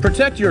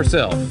 Protect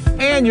yourself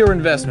and your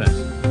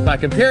investment by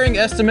comparing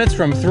estimates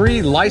from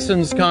 3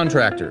 licensed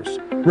contractors.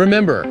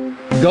 Remember,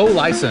 go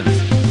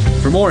licensed.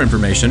 For more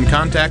information,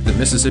 contact the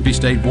Mississippi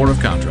State Board of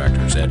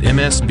Contractors at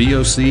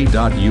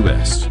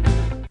msboc.us.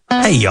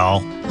 Hey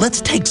y'all,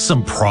 let's take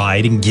some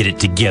pride and get it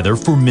together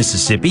for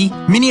Mississippi.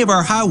 Many of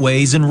our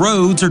highways and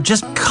roads are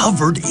just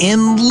covered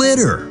in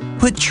litter.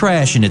 Put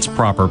trash in its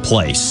proper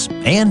place.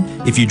 And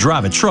if you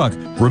drive a truck,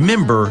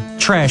 remember,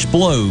 trash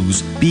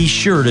blows. Be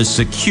sure to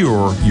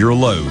secure your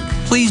load.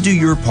 Please do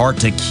your part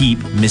to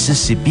keep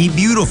Mississippi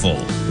beautiful.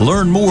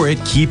 Learn more at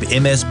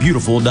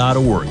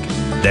keepmsbeautiful.org.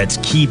 That's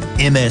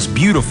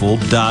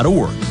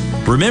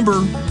keepmsbeautiful.org.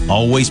 Remember,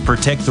 always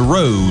protect the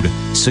road,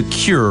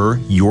 secure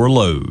your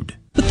load.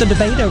 With the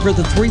debate over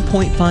the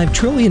 $3.5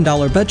 trillion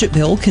budget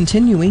bill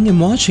continuing in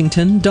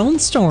Washington, Dawn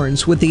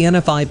Starnes with the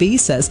NFIB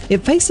says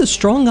it faces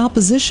strong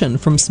opposition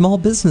from small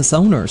business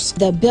owners.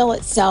 The bill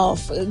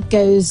itself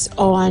goes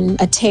on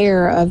a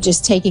tear of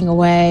just taking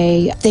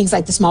away things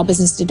like the small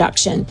business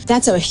deduction.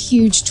 That's a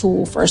huge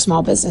tool for a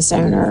small business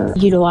owner to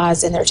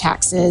utilize in their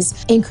taxes,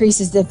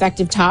 increases the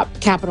effective top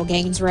capital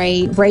gains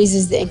rate,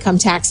 raises the income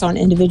tax on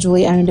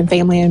individually owned and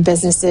family-owned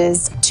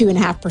businesses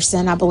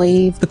 2.5%, I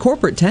believe. The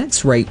corporate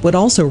tax rate would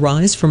also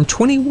rise from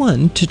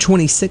 21 to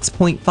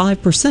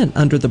 26.5%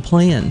 under the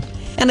plan.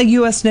 And a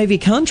U.S. Navy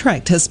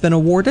contract has been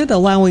awarded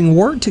allowing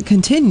work to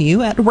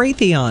continue at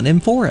Raytheon in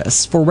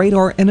Forest for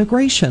radar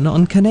integration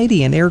on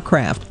Canadian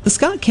aircraft. The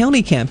Scott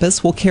County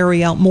campus will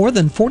carry out more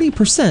than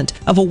 40%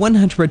 of a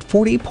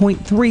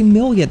 $140.3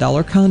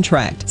 million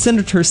contract.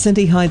 Senator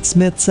Cindy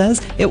Hyde-Smith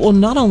says it will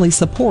not only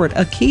support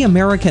a key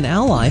American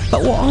ally,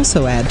 but will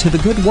also add to the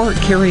good work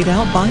carried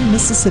out by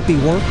Mississippi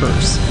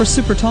workers. For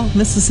Super Talk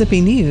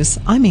Mississippi News,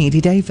 I'm Andy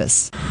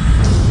Davis.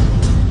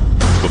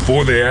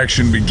 Before the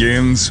action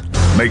begins,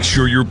 make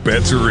sure your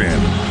bets are in.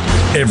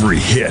 Every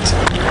hit.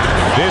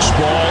 This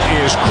ball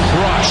is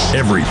crushed.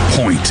 Every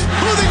point.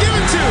 Who are they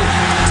giving to?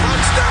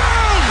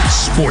 Touchdown!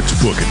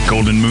 Sportsbook at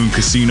Golden Moon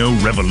Casino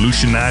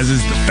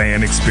revolutionizes the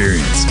fan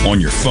experience. On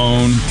your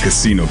phone,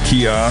 casino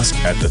kiosk,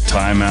 at the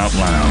Timeout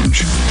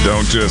Lounge.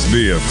 Don't just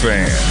be a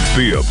fan.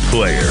 Be a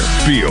player.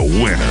 Be a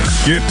winner.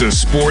 Get to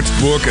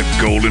Sportsbook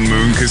at Golden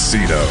Moon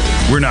Casino.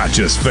 We're not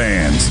just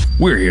fans.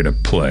 We're here to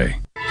play.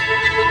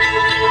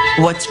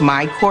 What's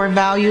my core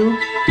value?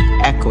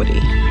 Equity.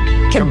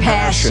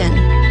 Compassion.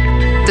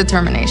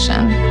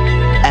 Determination.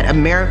 At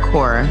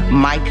AmeriCorps,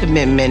 my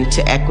commitment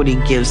to equity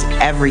gives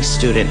every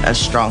student a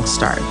strong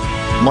start.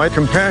 My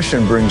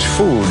compassion brings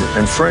food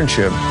and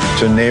friendship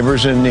to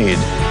neighbors in need.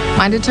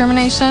 My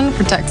determination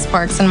protects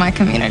parks in my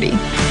community.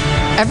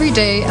 Every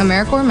day,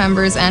 AmeriCorps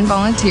members and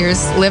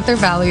volunteers live their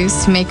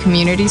values to make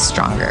communities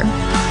stronger.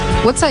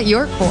 What's at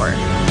your core?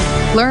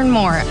 Learn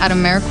more at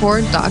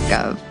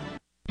AmeriCorps.gov.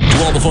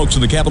 To all the folks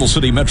in the Capital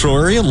City metro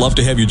area, love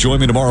to have you join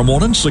me tomorrow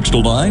morning, 6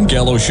 till 9,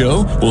 Gallo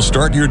Show. We'll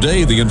start your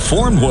day the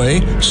informed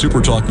way.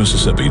 Super Talk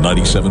Mississippi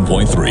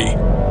 97.3.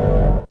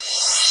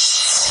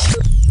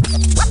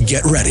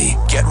 Get ready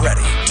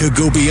to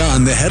go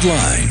beyond the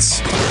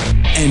headlines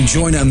and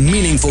join a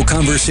meaningful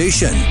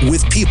conversation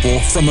with people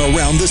from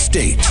around the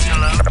state.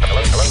 Hello?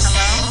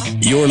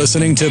 You're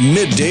listening to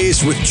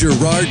Middays with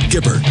Gerard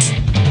Gibbert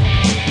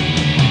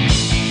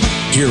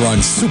here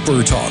on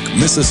Super Talk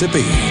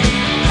Mississippi.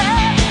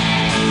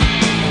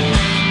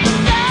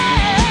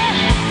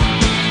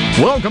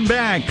 Welcome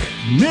back.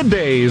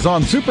 Middays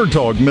on Super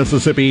Talk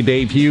Mississippi.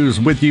 Dave Hughes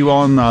with you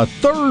on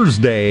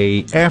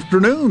Thursday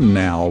afternoon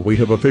now. We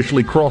have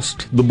officially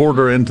crossed the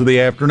border into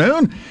the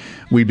afternoon.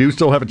 We do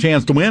still have a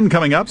chance to win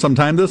coming up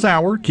sometime this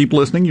hour. Keep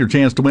listening. Your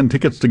chance to win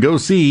tickets to go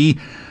see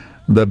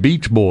the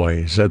Beach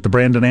Boys at the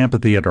Brandon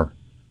Amphitheater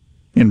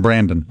in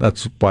Brandon.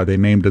 That's why they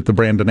named it the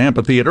Brandon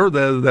Amphitheater.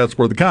 That's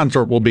where the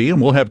concert will be,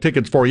 and we'll have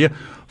tickets for you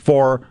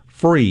for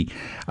free.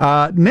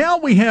 Now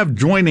we have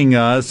joining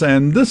us,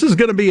 and this is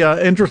going to be an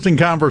interesting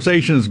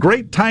conversation. It's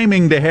great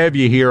timing to have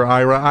you here,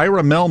 Ira.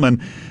 Ira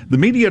Melman, the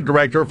media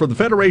director for the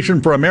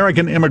Federation for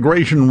American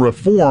Immigration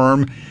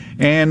Reform.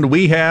 And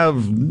we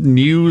have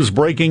news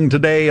breaking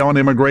today on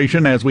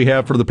immigration, as we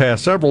have for the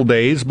past several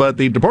days. But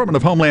the Department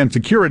of Homeland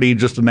Security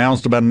just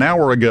announced about an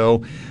hour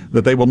ago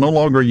that they will no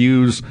longer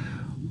use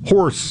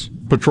horse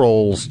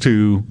patrols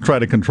to try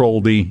to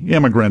control the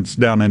immigrants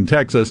down in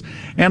Texas.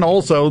 And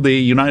also the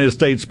United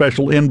States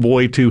Special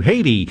Envoy to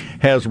Haiti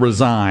has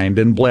resigned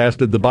and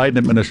blasted the Biden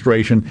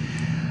administration.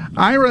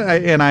 Ira,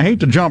 and I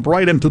hate to jump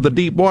right into the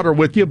deep water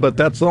with you, but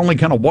that's the only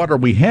kind of water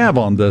we have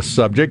on this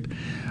subject.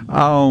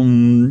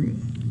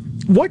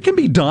 What can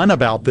be done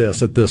about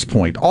this at this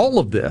point? All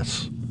of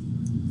this?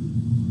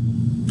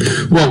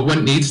 Well,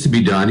 what needs to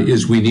be done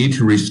is we need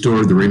to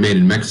restore the Remain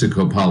in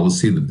Mexico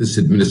policy that this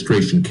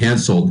administration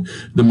canceled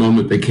the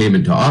moment they came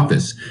into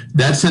office.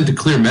 That sent a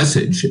clear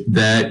message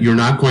that you're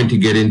not going to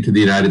get into the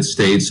United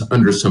States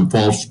under some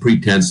false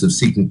pretense of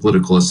seeking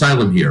political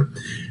asylum here.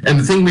 And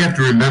the thing we have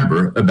to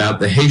remember about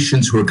the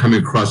Haitians who are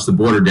coming across the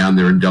border down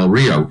there in Del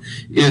Rio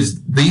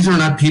is these are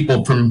not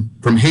people from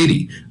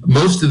Haiti.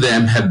 Most of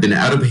them have been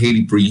out of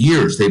Haiti for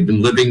years. They've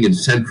been living in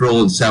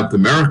Central and South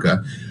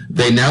America.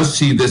 They now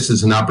see this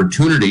as an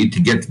opportunity to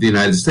get to the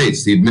United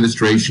States. The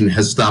administration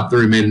has stopped the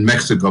Remain in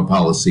Mexico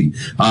policy.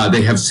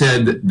 They have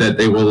said that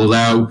they will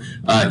allow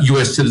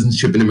U.S.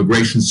 Citizenship and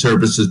Immigration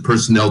Services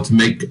personnel to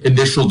make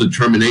initial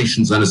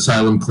determinations on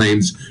asylum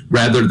claims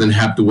rather than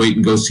have to wait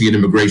and go see an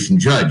immigration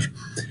judge.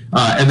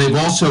 And they've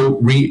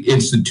also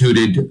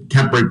reinstituted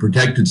temporary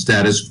protected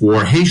status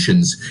for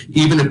Haitians,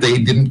 even if they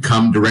didn't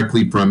come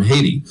directly from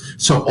Haiti.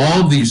 So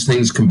all of these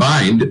things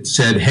combined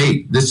said,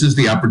 hey, this is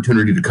the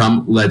opportunity to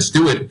come, let's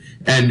do it.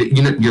 And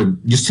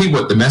you see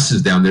what the mess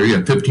is down there. You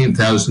have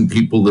 15,000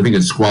 people living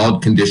in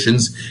squalid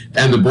conditions,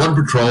 and the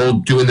Border Patrol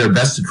doing their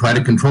best to try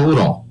to control it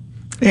all.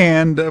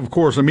 And, of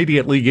course,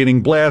 immediately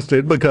getting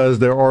blasted because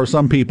there are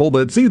some people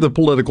that see the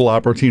political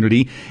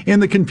opportunity in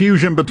the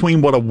confusion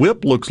between what a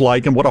whip looks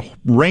like and what a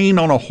rein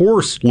on a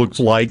horse looks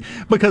like,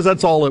 because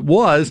that's all it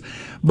was.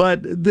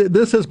 But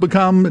this has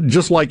become,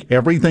 just like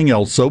everything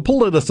else, so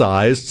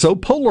politicized, so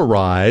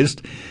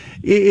polarized.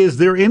 Is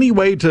there any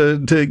way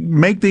to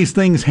make these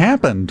things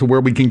happen to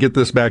where we can get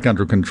this back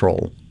under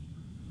control?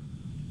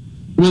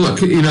 Well, look,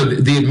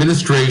 the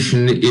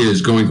administration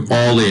is going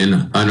all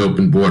in on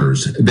open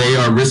borders. They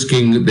are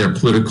risking their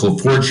political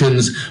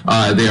fortunes.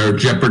 They are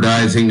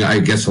jeopardizing, I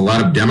guess, a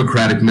lot of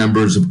Democratic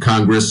members of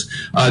Congress.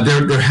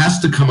 There has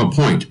to come a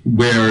point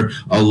where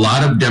a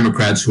lot of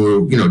Democrats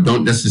who,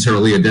 don't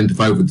necessarily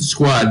identify with the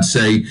squad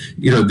say,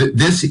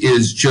 this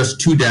is just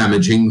too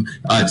damaging.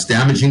 It's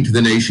damaging to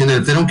the nation.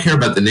 And if they don't care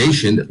about the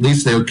nation, at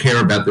least they'll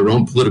care about their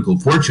own political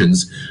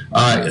fortunes.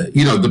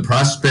 The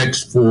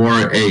prospects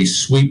for a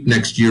sweep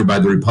next year by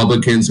the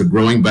Republicans are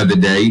growing by the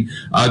day.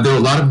 There are a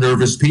lot of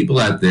nervous people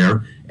out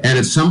there. And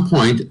at some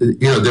point,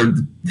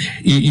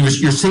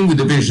 you're seeing the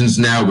divisions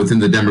now within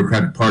the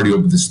Democratic Party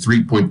over this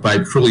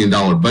 $3.5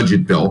 trillion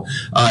budget bill.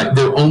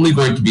 They're only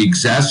going to be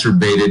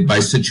exacerbated by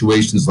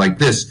situations like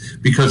this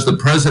because the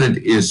president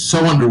is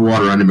so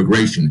underwater on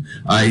immigration.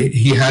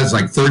 He has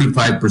like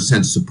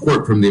 35%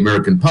 support from the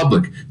American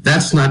public.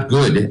 That's not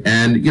good.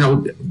 And,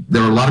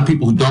 there are a lot of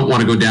people who don't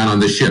want to go down on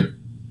this ship.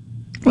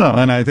 Well,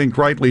 and I think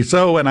rightly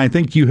so, and I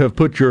think you have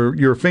put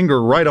your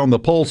finger right on the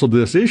pulse of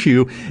this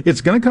issue. It's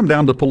going to come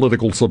down to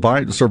political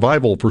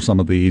survival for some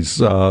of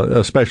these,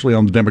 especially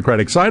on the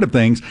Democratic side of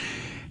things.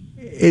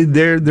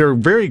 They're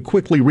very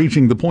quickly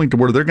reaching the point to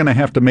where they're going to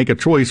have to make a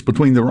choice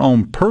between their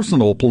own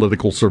personal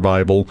political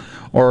survival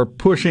or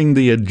pushing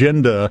the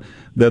agenda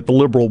that the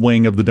liberal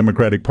wing of the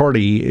Democratic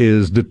Party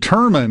is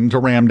determined to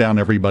ram down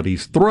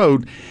everybody's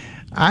throat.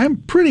 I'm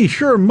pretty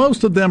sure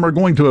most of them are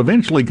going to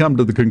eventually come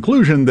to the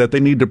conclusion that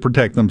they need to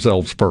protect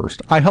themselves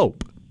first. I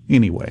hope,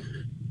 anyway.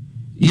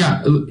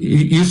 Yeah,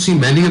 you see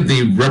many of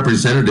the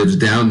representatives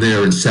down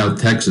there in South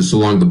Texas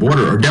along the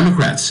border are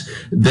Democrats.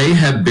 They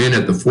have been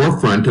at the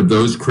forefront of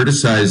those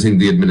criticizing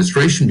the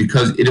administration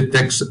because it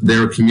affects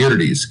their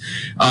communities.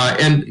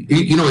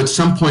 At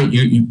some point,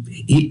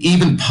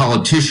 even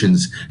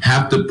politicians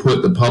have to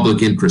put the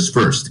public interest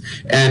first.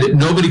 And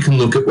nobody can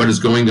look at what is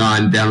going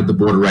on down at the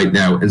border right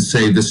now and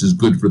say this is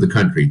good for the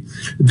country.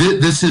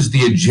 This is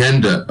the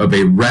agenda of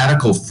a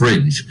radical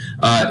fringe.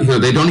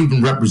 They don't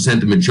even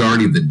represent the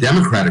majority of the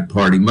Democratic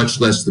Party,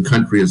 much less the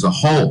country as a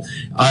whole.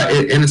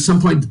 And at some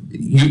point,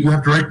 you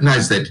have to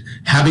recognize that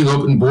having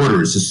open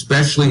borders,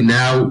 especially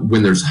now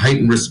when there's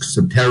heightened risks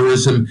of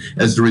terrorism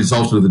as the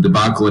result of the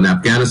debacle in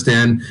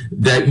Afghanistan,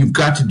 that you've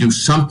got to do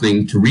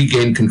something to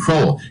regain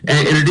control.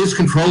 And it is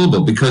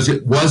controllable because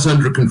it was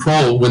under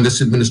control when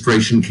this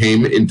administration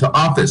came into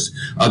office.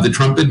 The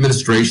Trump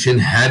administration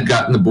had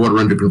gotten the border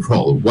under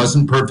control. It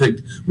wasn't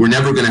perfect. We're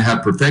never going to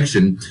have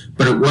perfection,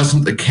 but it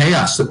wasn't the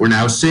chaos that we're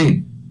now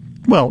seeing.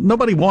 Well,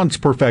 nobody wants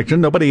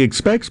perfection. Nobody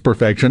expects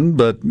perfection,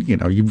 but,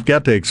 you've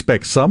got to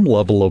expect some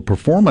level of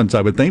performance,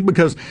 I would think,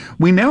 because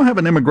we now have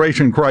an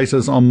immigration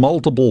crisis on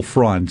multiple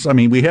fronts. I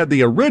mean, we had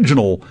the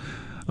original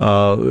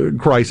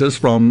crisis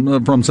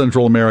from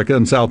Central America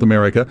and South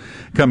America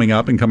coming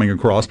up and coming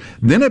across.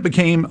 Then it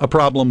became a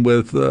problem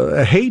with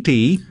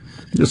Haiti,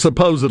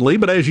 supposedly,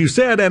 but as you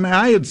said, and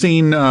I had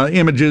seen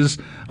images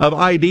of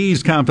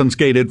IDs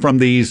confiscated from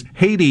these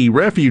Haiti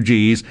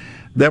refugees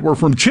that were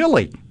from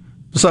Chile.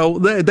 So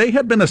they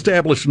had been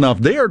established enough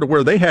there to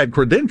where they had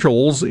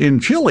credentials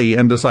in Chile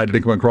and decided to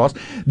come across.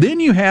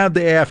 Then you have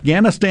the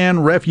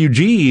Afghanistan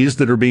refugees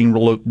that are being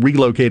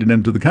relocated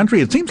into the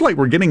country. It seems like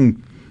we're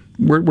getting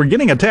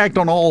attacked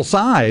on all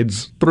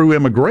sides through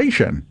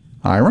immigration.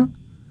 Ira?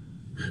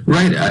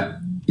 Right.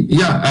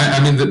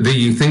 I mean,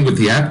 the thing with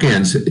the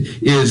Afghans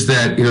is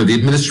that, the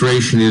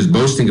administration is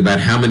boasting about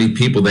how many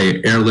people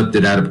they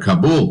airlifted out of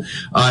Kabul.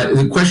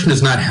 The question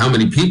is not how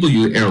many people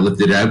you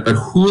airlifted out, but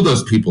who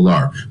those people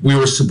are. We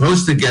were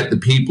supposed to get the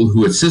people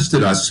who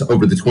assisted us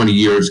over the 20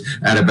 years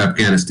out of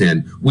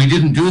Afghanistan. We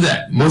didn't do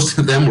that. Most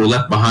of them were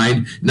left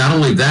behind. Not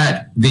only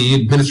that, the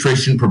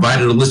administration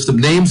provided a list of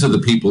names of the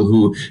people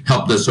who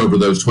helped us over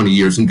those 20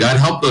 years, and God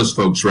help those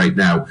folks right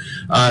now.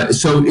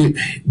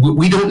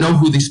 We don't know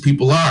who these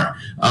people are.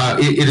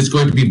 It is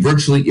going to be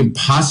virtually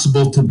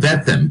impossible to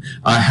vet them.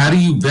 How do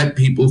you vet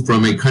people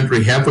from a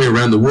country halfway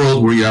around the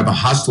world where you have a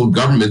hostile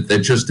government that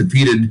just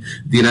defeated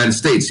the United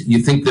States? You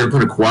think they're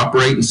going to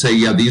cooperate and say,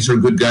 yeah, these are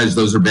good guys,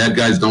 those are bad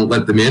guys, don't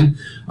let them in?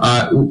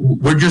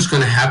 We're just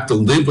going to have to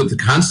live with the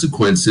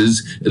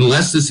consequences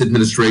unless this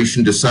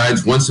administration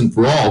decides once and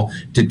for all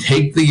to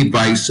take the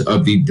advice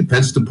of the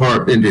Defense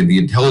Department and the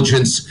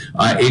intelligence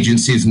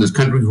agencies in this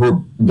country who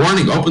are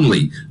warning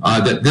openly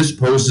that this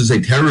poses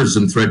a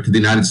terrorism threat to the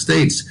United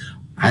States.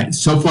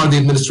 So far, the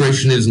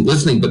administration isn't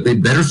listening, but they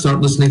better start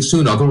listening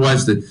soon.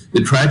 Otherwise,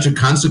 the tragic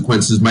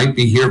consequences might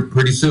be here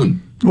pretty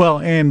soon. Well,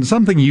 and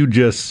something you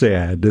just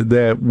said,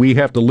 that we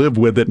have to live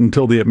with it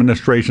until the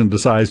administration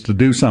decides to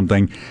do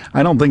something.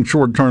 I don't think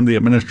short term the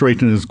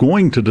administration is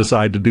going to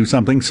decide to do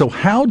something. So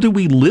how do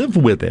we live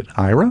with it,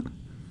 Ira?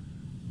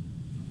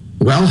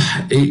 Well,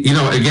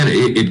 again,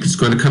 it's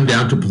going to come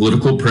down to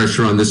political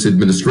pressure on this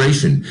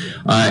administration.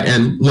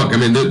 And look, I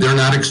mean, they're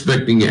not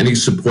expecting any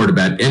support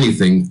about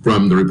anything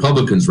from the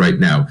Republicans right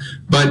now.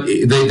 But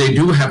they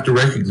do have to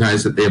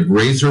recognize that they have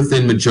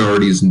razor-thin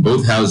majorities in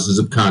both houses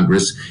of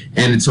Congress.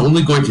 And it's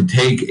only going to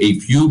take a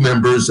few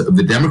members of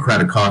the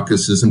Democratic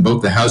caucuses in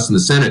both the House and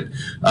the Senate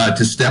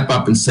to step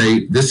up and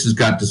say, this has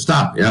got to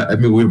stop. I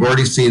mean, we've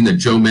already seen that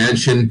Joe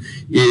Manchin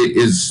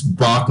is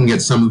balking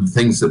at some of the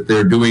things that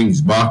they're doing.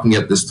 He's balking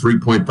at this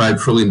 $3.5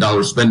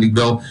 trillion spending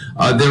bill.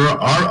 There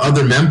are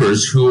other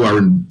members who are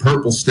in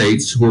purple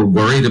states who are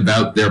worried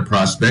about their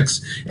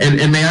prospects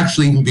and may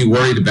actually even be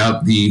worried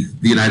about the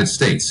United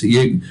States.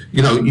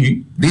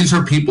 These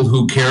are people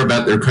who care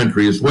about their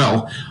country as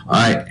well.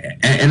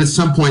 And at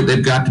some point,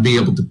 they've got to be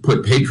able to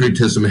put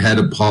patriotism ahead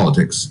of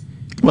politics.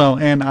 Well,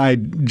 and I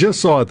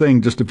just saw a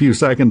thing just a few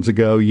seconds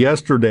ago,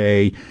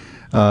 yesterday,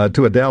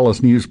 to a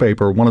Dallas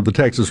newspaper. One of the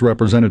Texas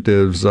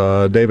representatives,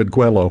 David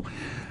Coelho,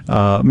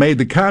 made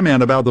the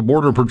comment about the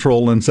Border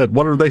Patrol and said,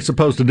 what are they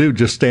supposed to do?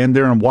 Just stand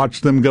there and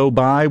watch them go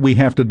by? We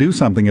have to do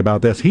something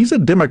about this. He's a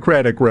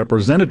Democratic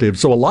representative.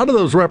 So a lot of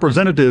those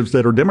representatives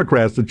that are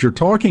Democrats that you're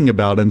talking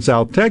about in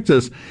South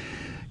Texas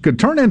could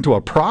turn into a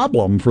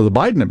problem for the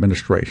Biden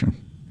administration.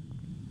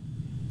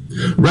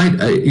 Right.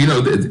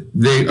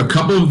 A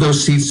couple of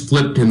those seats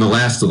flipped in the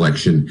last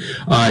election.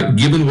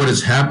 Given what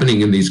is happening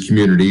in these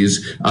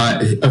communities,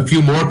 a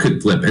few more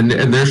could flip, and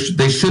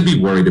they should be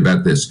worried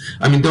about this.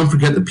 I mean, don't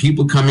forget the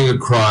people coming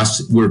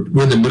across. We're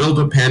in the middle of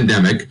a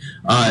pandemic.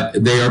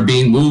 They are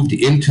being moved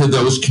into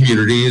those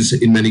communities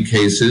in many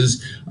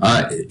cases.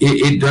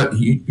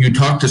 You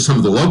talk to some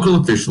of the local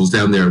officials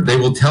down there, they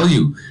will tell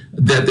you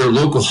that their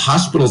local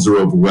hospitals are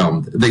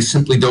overwhelmed. They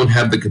simply don't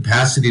have the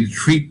capacity to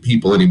treat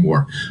people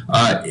anymore.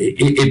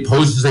 It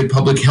poses a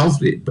public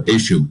health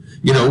issue.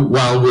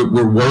 While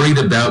we're worried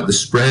about the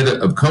spread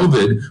of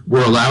COVID,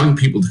 we're allowing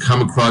people to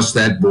come across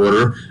that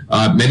border.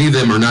 Many of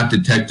them are not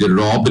detected at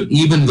all, but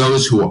even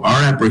those who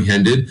are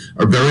apprehended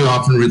are very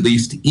often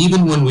released,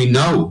 even when we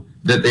know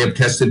that they have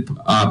tested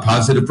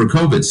positive for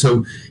COVID.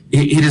 So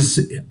it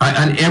is,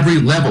 on every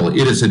level,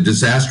 it is a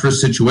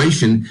disastrous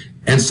situation,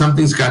 and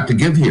something's got to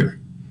give here.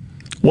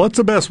 What's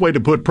the best way to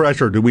put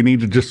pressure? Do we need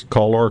to just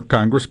call our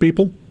Congress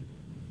people?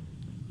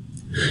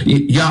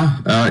 Yeah,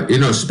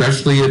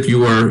 especially if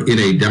you are in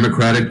a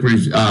Democratic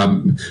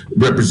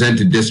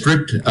represented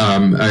district.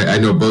 I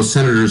know both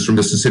senators from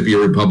Mississippi are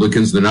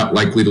Republicans. They're not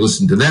likely to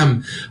listen to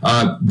them.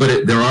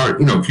 But there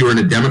are, if you're in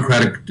a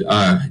Democratic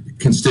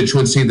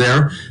constituency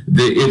there,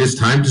 it is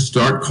time to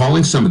start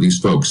calling some of these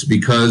folks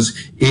because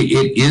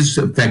it is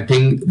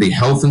affecting the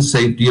health and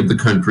safety of the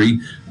country.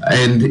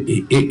 And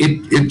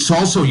it's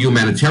also a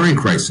humanitarian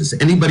crisis.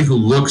 Anybody who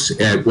looks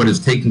at what is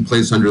taking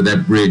place under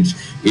that bridge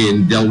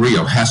in Del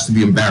Rio has to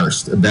be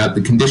embarrassed about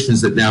the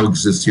conditions that now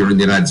exist here in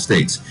the United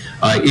States.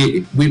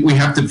 We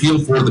have to feel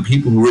for the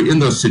people who are in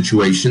those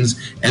situations.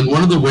 And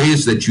one of the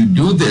ways that you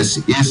do this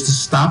is to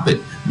stop it.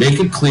 Make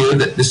it clear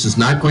that this is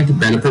not going to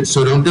benefit,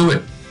 so don't do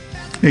it.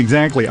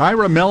 Exactly.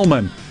 Ira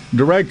Melman,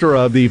 Director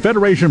of the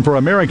Federation for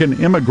American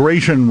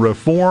Immigration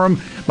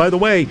Reform. By the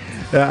way,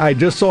 I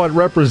just saw it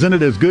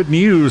represented as good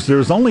news.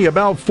 There's only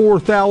about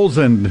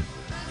 4,000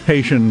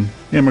 Haitian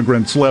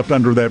immigrants left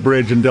under that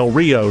bridge in Del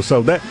Rio.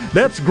 So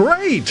that's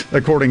great,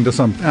 according to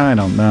some, I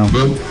don't know.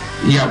 Well,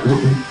 yeah,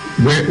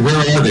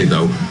 where are they,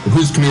 though?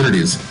 Whose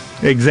communities?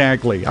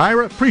 Exactly.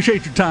 Ira,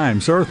 appreciate your time,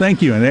 sir.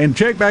 Thank you. And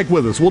check back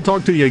with us. We'll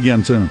talk to you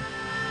again soon.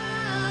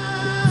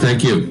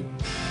 Thank you.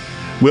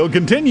 We'll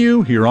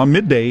continue here on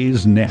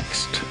Middays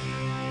next.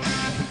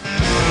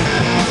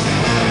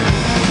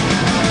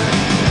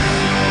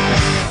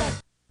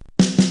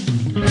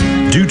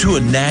 Due to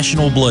a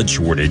national blood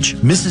shortage,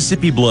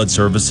 Mississippi Blood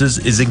Services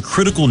is in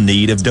critical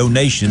need of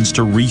donations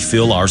to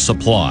refill our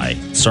supply.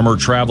 Summer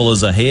travel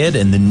is ahead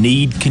and the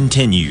need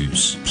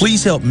continues.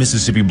 Please help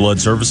Mississippi Blood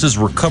Services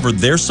recover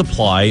their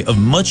supply of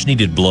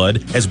much-needed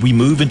blood as we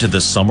move into the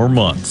summer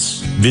months.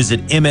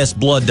 Visit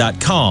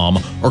msblood.com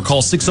or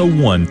call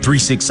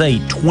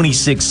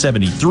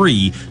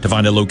 601-368-2673 to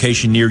find a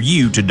location near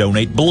you to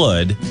donate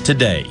blood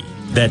today.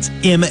 That's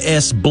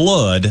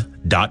msblood.com.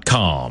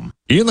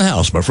 In the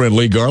house, my friend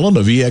Lee Garland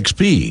of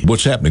EXP.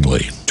 What's happening,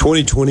 Lee?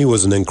 2020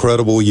 was an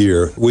incredible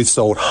year. We've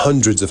sold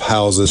hundreds of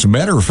houses. As a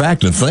matter of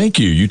fact, and thank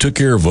you, you took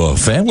care of a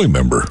family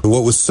member.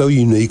 What was so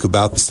unique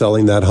about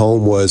selling that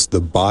home was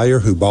the buyer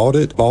who bought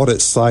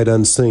it sight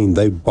unseen.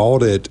 They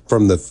bought it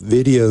from the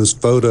videos,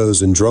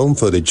 photos, and drone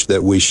footage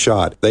that we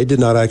shot. They did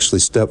not actually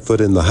step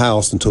foot in the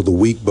house until the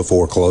week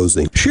before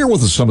closing. Share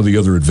with us some of the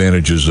other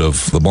advantages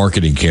of the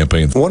marketing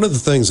campaign. One of the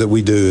things that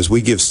we do is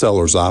we give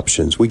sellers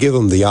options. We give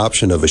them the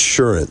option of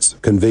assurance.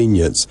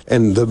 convenience,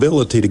 and the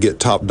ability to get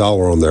top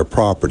dollar on their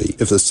property.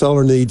 If the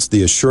seller needs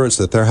the assurance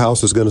that their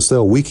house is going to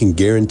sell, we can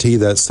guarantee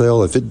that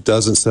sale. If it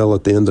doesn't sell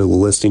at the end of the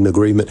listing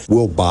agreement,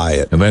 we'll buy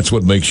it. And that's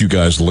what makes you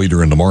guys the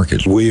leader in the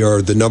market. We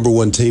are the number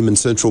one team in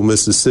Central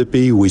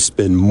Mississippi. We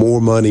spend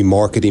more money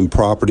marketing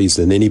properties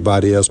than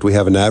anybody else. We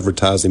have an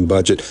advertising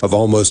budget of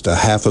almost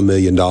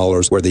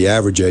 $500,000, where the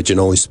average agent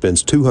only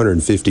spends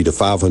 $250 to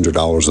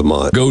 $500 a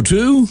month. Go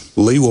to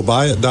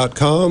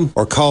LeeWillBuyIt.com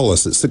or call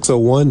us at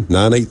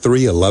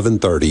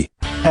 601-983-1130.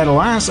 At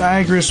Alliance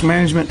Ag Risk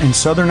Management and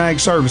Southern Ag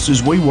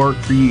Services, we work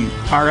for you.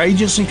 Our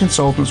agents and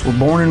consultants were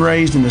born and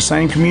raised in the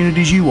same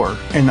communities you were,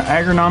 and the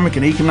agronomic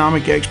and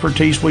economic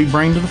expertise we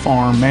bring to the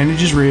farm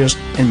manages risk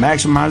and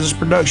maximizes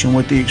production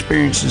with the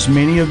experiences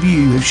many of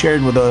you have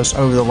shared with us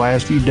over the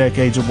last few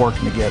decades of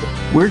working together.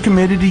 We're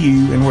committed to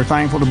you, and we're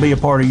thankful to be a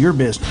part of your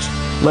business.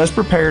 Let's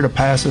prepare to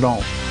pass it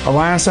on.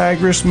 Alliance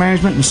Ag Risk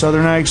Management and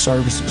Southern Ag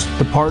Services,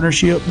 the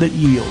partnership that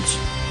yields.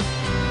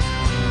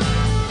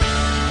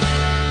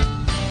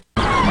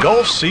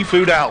 Gulf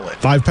Seafood Outlet.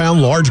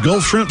 5-pound large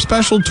Gulf shrimp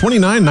special,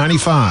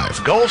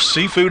 $29.95. Gulf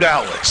Seafood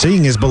Outlet.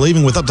 Seeing is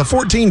believing with up to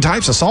 14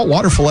 types of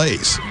saltwater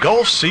fillets.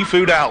 Gulf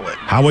Seafood Outlet.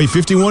 Highway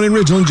 51 in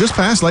Ridgeland, just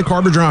past Lake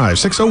Harbor Drive,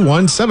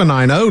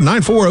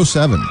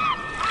 601-790-9407.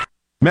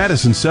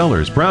 Madison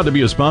Cellars, proud to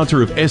be a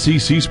sponsor of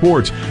SEC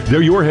Sports.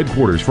 They're your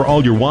headquarters for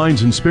all your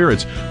wines and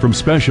spirits. From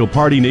special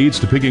party needs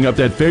to picking up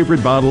that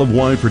favorite bottle of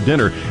wine for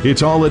dinner,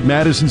 it's all at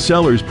Madison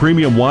Cellars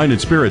Premium Wine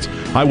and Spirits,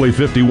 Highway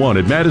 51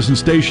 at Madison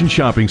Station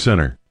Shopping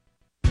Center.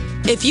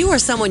 If you or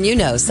someone you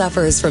know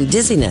suffers from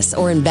dizziness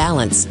or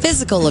imbalance,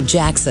 Physical of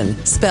Jackson,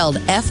 spelled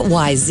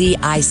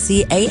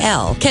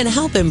F-Y-Z-I-C-A-L, can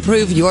help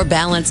improve your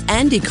balance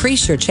and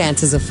decrease your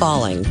chances of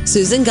falling.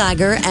 Susan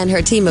Geiger and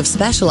her team of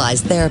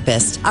specialized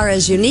therapists are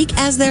as unique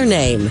as their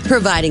name,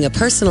 providing a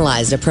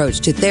personalized approach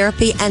to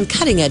therapy and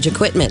cutting-edge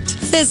equipment.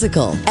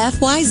 Physical,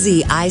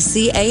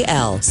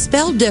 F-Y-Z-I-C-A-L,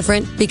 spelled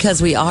different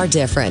because we are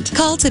different.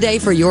 Call today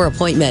for your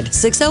appointment,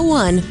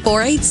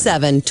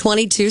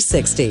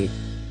 601-487-2260.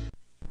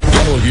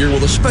 Here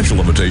with a special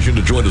invitation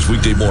to join us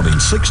weekday morning,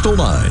 6 to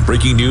 9.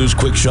 Breaking news,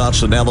 quick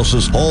shots,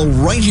 analysis, all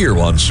right here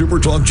on Super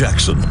Talk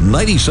Jackson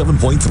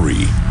 97.3.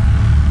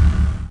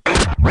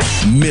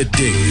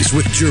 Middays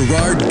with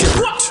Gerard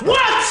Gibbert.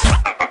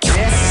 What?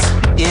 This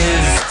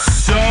is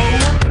so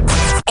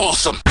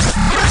awesome.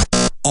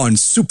 On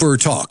Super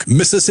Talk,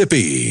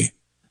 Mississippi.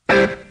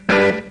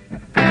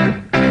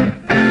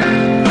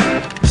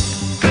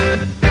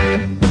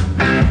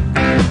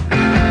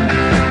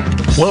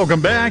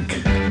 Welcome back.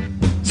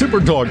 Super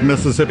Talk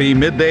Mississippi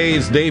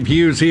Middays. Dave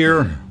Hughes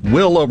here.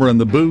 Will over in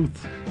the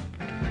booth.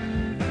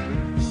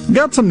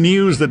 Got some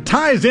news that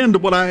ties into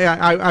what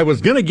I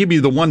was going to give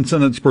you the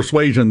one-sentence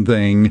persuasion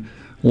thing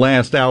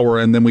last hour,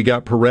 and then we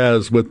got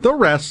Perez with the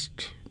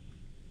rest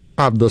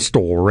of the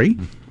story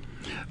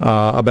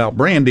about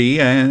Brandy,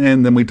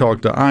 and then we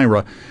talked to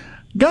Ira.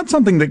 Got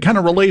something that kind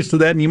of relates to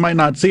that, and you might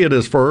not see it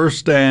as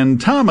first. And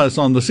Thomas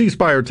on the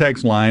C-Spire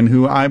text line,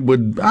 who I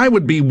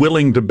would be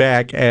willing to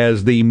back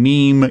as the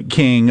meme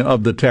king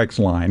of the text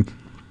line.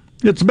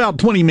 It's about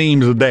 20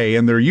 memes a day,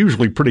 and they're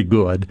usually pretty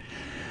good.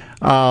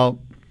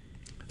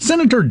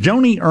 Senator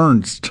Joni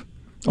Ernst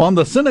on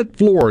the Senate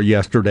floor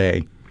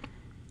yesterday,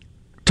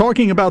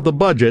 talking about the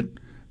budget,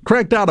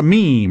 cracked out a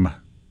meme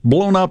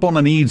blown up on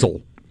an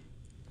easel.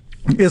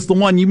 It's the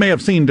one, you may have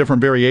seen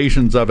different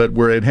variations of it,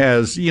 where it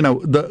has,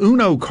 the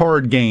Uno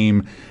card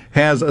game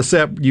has a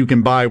set you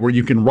can buy where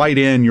you can write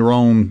in your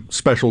own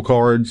special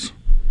cards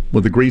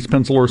with a grease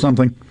pencil or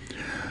something.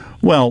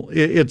 Well,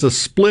 it's a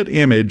split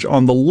image.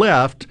 On the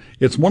left,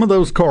 it's one of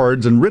those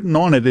cards, and written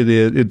on it,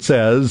 it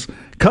says,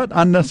 cut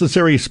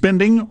unnecessary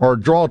spending or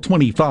draw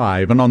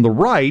 25. And on the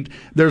right,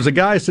 there's a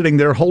guy sitting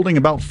there holding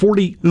about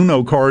 40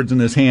 Uno cards in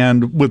his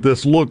hand with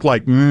this look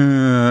like,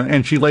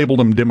 and she labeled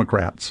them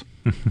Democrats.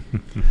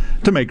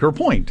 To make her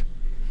point.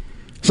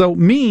 So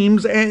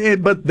memes,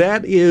 but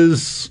that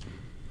is,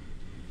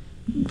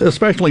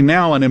 especially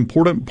now, an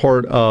important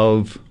part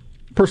of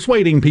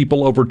persuading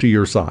people over to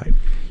your side.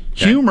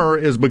 Okay. Humor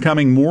is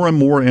becoming more and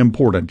more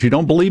important. You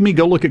don't believe me?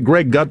 Go look at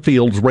Greg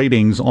Gutfield's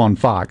ratings on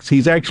Fox.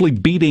 He's actually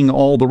beating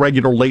all the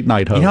regular late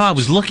night hosts. I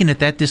was looking at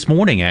that this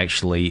morning,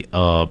 actually.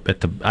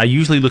 I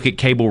usually look at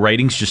cable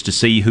ratings just to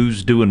see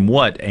who's doing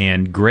what,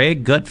 and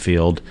Greg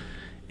Gutfield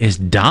is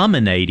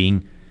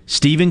dominating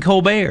Stephen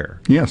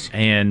Colbert, yes,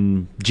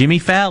 and Jimmy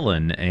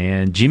Fallon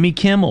and Jimmy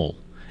Kimmel,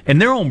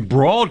 and they're on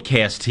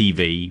broadcast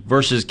TV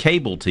versus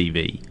cable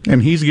TV.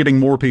 And he's getting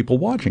more people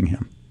watching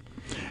him.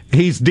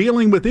 He's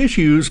dealing with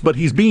issues, but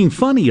he's being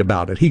funny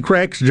about it. He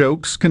cracks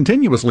jokes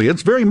continuously.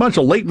 It's very much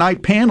a late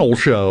night panel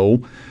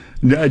show,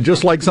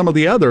 just like some of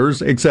the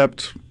others,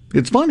 except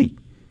it's funny.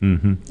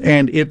 Mm-hmm.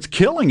 And it's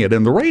killing it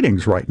in the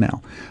ratings right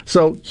now.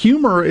 So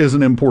humor is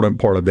an important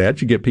part of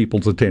that. You get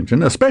people's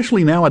attention.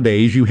 Especially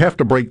nowadays, you have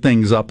to break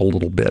things up a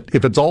little bit.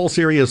 If it's all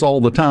serious all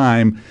the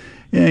time,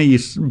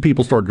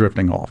 people start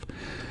drifting off.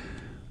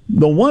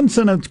 The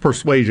one-sentence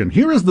persuasion.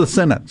 Here is the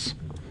sentence.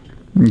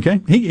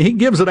 Okay, he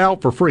gives it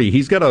out for free.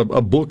 He's got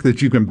a book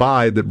that you can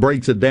buy that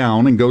breaks it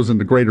down and goes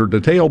into greater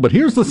detail. But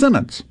here's the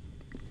sentence.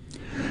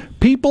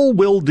 People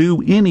will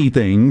do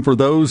anything for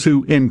those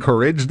who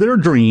encourage their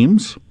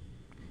dreams,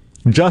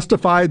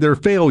 justify their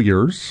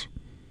failures,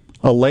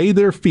 allay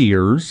their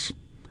fears,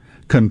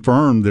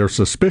 confirm their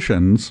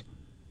suspicions,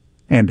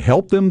 and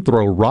help them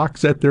throw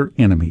rocks at their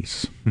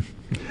enemies.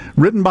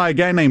 Written by a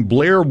guy named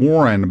Blair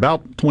Warren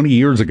about 20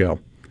 years ago.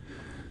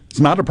 It's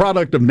not a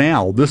product of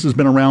now. This has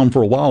been around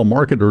for a while.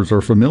 Marketers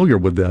are familiar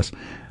with this.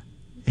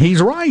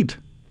 He's right.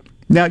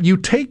 Now, you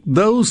take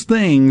those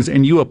things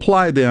and you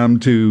apply them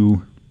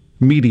to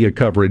media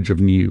coverage of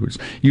news.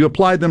 You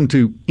apply them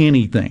to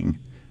anything,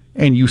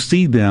 and you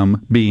see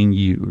them being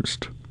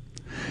used.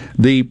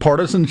 The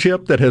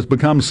partisanship that has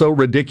become so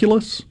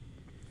ridiculous,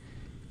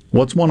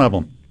 what's one of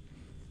them?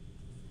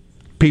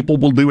 People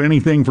will do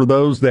anything for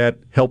those that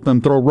help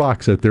them throw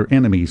rocks at their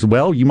enemies.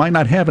 Well, you might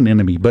not have an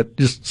enemy, but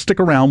just stick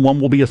around.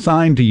 One will be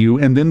assigned to you,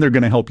 and then they're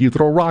going to help you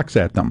throw rocks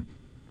at them.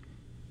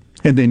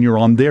 And then you're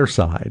on their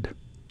side.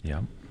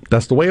 Yeah.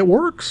 That's the way it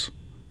works.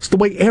 It's the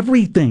way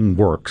everything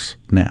works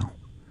now.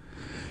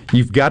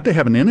 You've got to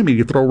have an enemy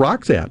to throw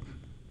rocks at.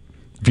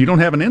 If you don't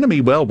have an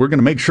enemy, well, we're going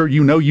to make sure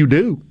you know you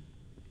do.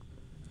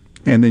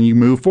 And then you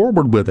move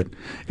forward with it.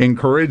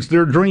 Encourage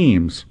their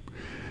dreams.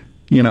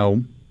 You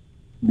know,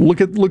 look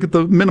at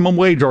the minimum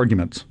wage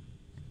arguments.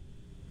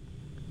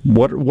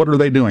 What are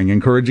they doing?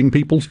 Encouraging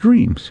people's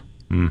dreams.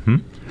 Mm-hmm.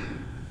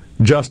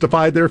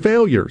 Justify their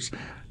failures.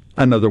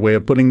 Another way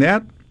of putting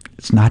that,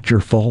 it's not your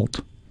fault.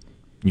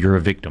 You're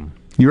a victim.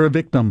 You're a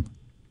victim.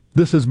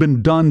 This has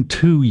been done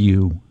to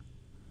you.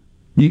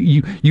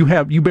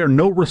 You bear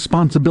no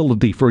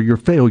responsibility for your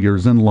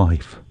failures in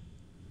life.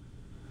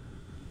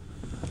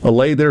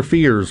 Allay their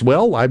fears.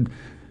 Well,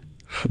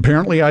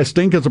 apparently I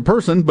stink as a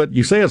person, but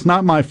you say it's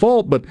not my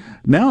fault, but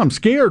now I'm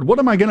scared. What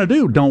am I going to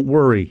do? Don't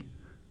worry.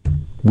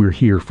 We're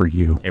here for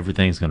you.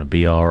 Everything's going to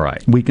be all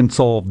right. We can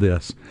solve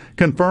this.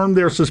 Confirm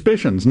their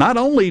suspicions. Not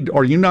only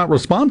are you not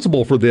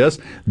responsible for this,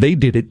 they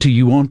did it to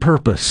you on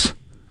purpose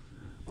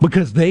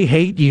because they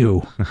hate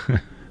you.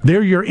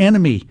 They're your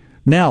enemy.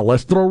 Now,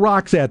 let's throw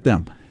rocks at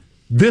them.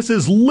 This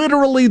is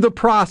literally the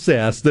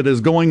process that is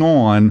going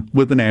on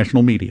with the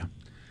national media.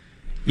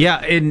 Yeah,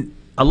 and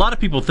a lot of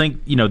people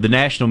think, the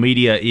national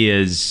media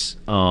is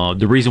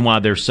the reason why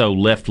they're so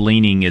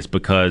left-leaning is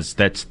because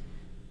that's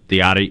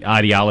the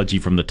ideology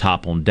from the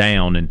top on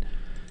down. And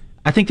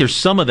I think there's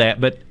some of that,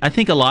 but I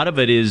think a lot of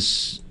it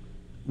is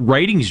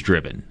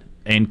ratings-driven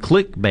and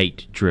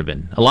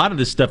clickbait-driven. A lot of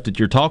this stuff that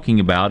you're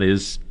talking about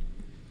is,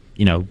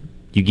 you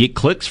get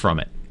clicks from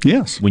it.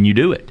 Yes. When you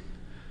do it.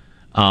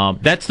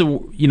 That's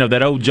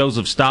that old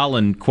Joseph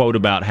Stalin quote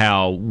about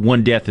how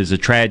one death is a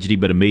tragedy,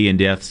 but a million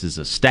deaths is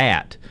a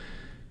stat.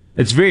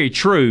 It's very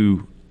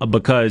true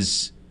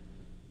because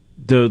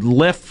the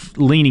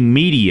left-leaning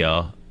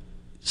media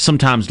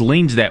sometimes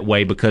leans that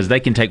way because they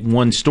can take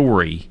one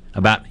story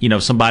about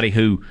somebody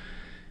who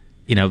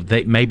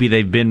maybe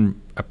they've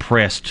been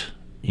oppressed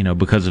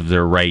because of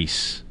their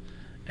race,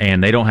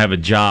 and they don't have a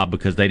job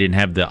because they didn't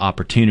have the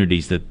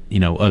opportunities that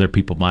other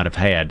people might have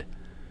had.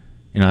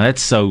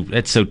 That's so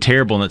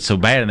terrible and that's so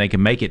bad, and they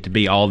can make it to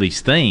be all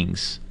these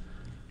things.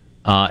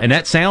 And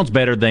that sounds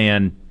better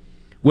than,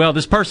 well,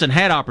 this person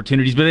had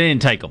opportunities, but they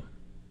didn't take them.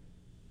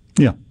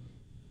 Yeah.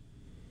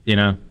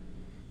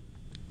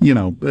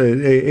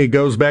 It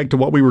goes back to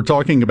what we were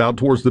talking about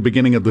towards the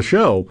beginning of the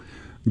show.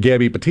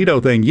 Gabby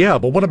Petito thing. Yeah,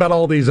 but what about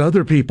all these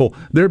other people?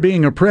 They're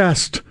being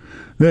oppressed.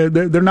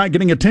 They're not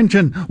getting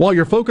attention while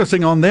you're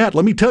focusing on that.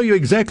 Let me tell you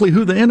exactly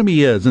who the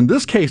enemy is. In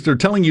this case, they're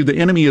telling you the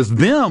enemy is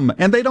them,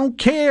 and they don't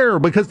care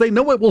because they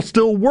know it will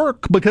still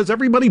work because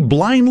everybody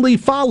blindly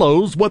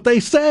follows what they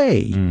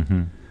say.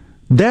 Mm-hmm.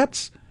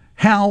 That's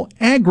how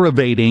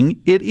aggravating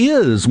it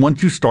is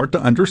once you start to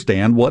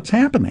understand what's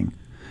happening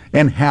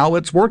and how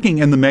it's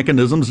working and the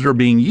mechanisms that are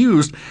being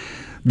used.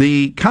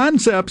 The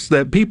concepts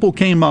that people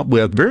came up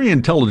with, very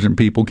intelligent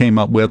people came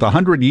up with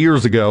 100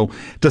 years ago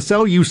to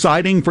sell you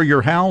siding for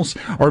your house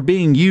are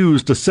being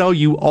used to sell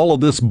you all of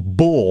this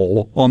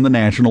bull on the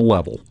national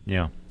level.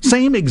 Yeah.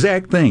 Same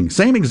exact thing,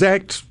 same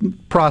exact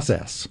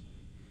process,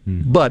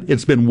 but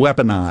it's been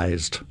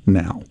weaponized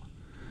now.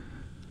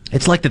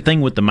 It's like the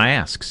thing with the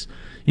masks.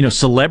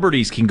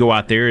 Celebrities can go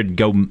out there and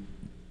go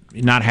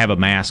not have a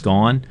mask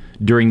on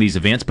during these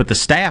events, but the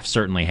staff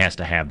certainly has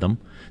to have them.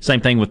 Same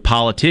thing with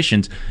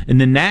politicians. And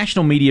the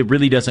national media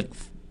really doesn't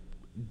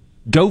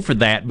go for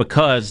that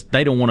because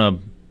they don't want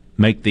to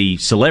make the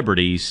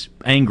celebrities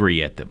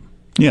angry at them.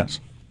 Yes.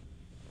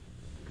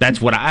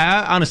 That's what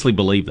I honestly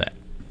believe that.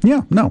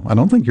 Yeah, no, I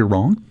don't think you're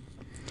wrong.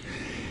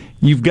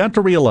 You've got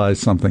to realize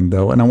something,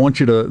 though, and I want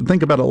you to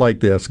think about it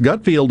like this.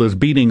 Gutfield is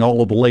beating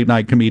all of the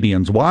late-night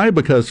comedians. Why?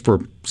 Because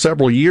for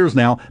several years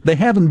now, they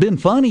haven't been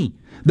funny.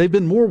 They've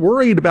been more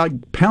worried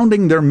about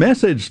pounding their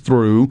message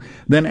through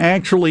than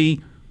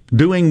actually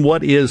doing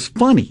what is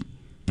funny.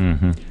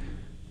 Mm-hmm.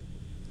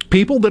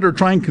 People that are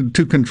trying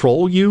to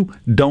control you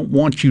don't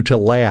want you to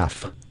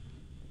laugh.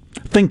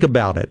 Think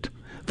about it.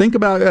 Think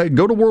about,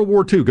 go to World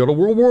War II, go to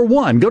World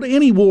War I, go to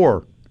any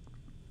war.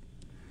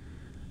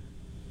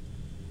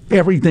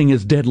 Everything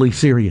is deadly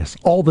serious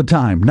all the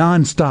time,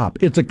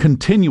 nonstop. It's a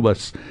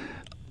continuous,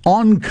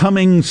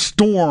 oncoming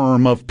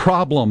storm of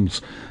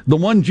problems. The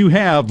ones you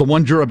have, the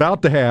ones you're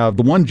about to have,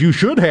 the ones you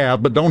should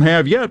have but don't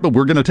have yet, but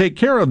we're going to take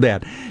care of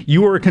that.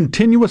 You are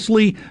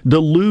continuously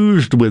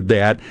deluged with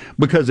that,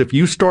 because if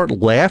you start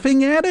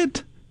laughing at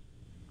it,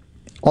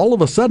 all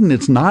of a sudden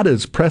it's not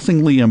as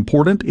pressingly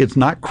important, it's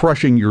not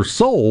crushing your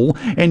soul,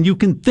 and you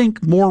can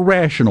think more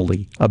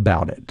rationally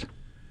about it.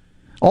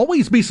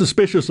 Always be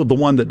suspicious of the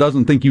one that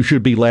doesn't think you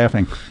should be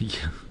laughing.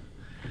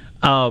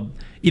 A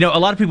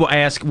lot of people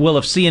ask, well,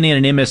 if CNN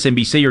and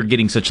MSNBC are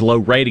getting such low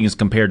ratings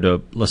compared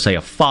to, let's say,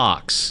 a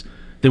Fox,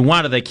 then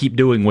why do they keep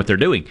doing what they're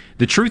doing?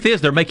 The truth is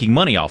they're making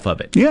money off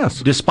of it.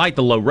 Yes. Despite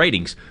the low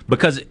ratings.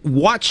 Because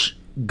watch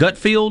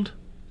Gutfield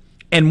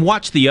and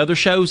watch the other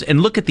shows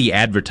and look at the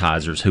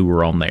advertisers who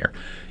were on there.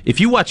 If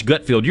you watch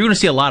Gutfield, you're going to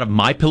see a lot of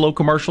MyPillow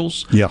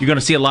commercials. Yeah. You're going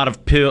to see a lot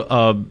of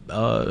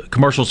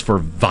commercials for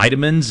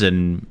vitamins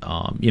and,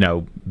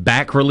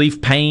 back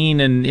relief pain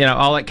and,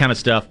 all that kind of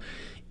stuff.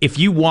 If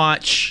you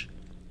watch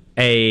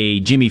a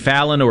Jimmy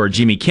Fallon or a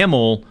Jimmy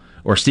Kimmel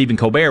or Stephen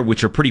Colbert,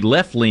 which are pretty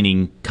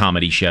left-leaning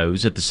comedy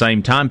shows at the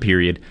same time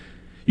period,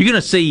 you're going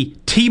to see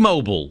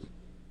T-Mobile,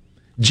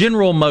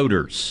 General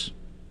Motors,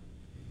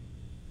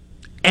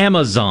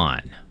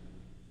 Amazon.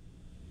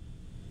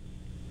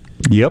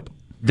 Yep.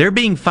 They're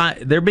being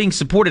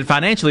supported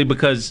financially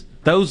because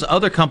those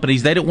other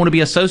companies, they don't want to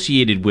be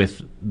associated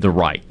with the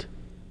right.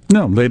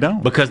 No, they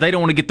don't. Because they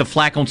don't want to get the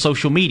flack on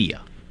social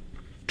media.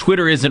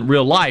 Twitter isn't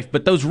real life,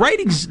 but those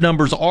ratings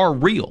numbers are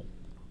real.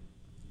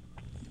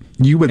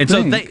 You would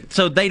think.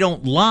 So they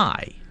don't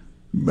lie.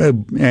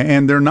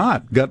 And they're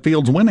not.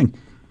 Gutfield's winning.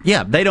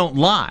 Yeah, they don't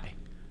lie.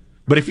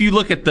 But if you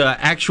look at the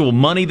actual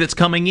money that's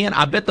coming in,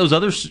 I bet those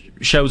other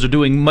shows are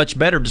doing much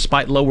better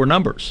despite lower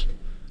numbers.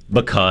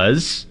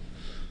 Because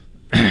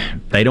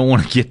they don't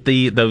want to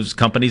get those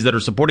companies that are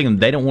supporting them,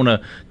 they don't want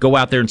to go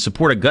out there and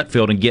support a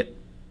Gutfield and get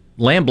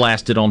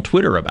lambasted on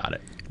Twitter about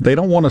it. They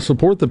don't want to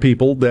support the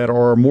people that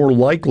are more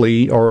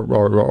likely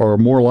or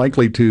more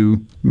likely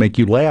to make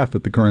you laugh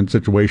at the current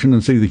situation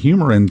and see the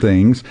humor in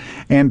things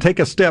and take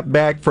a step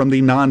back from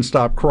the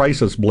nonstop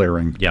crisis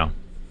blaring. Yeah.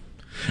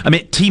 I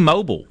mean,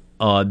 T-Mobile,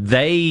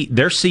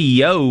 their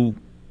CEO,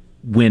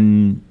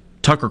 when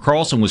Tucker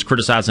Carlson was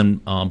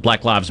criticizing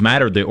Black Lives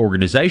Matter, the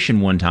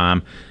organization, one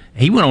time,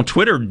 he went on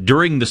Twitter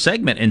during the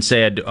segment and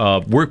said,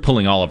 we're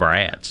pulling all of our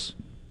ads.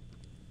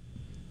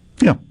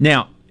 Yeah.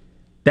 Now,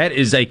 that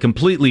is a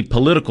completely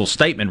political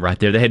statement right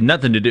there. That had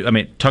nothing to do. I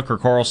mean, Tucker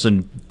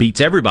Carlson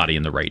beats everybody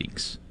in the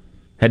ratings.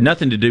 Had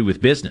nothing to do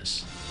with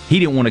business. He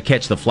didn't want to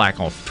catch the flack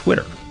off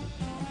Twitter.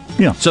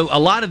 Yeah. So a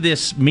lot of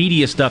this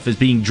media stuff is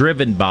being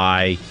driven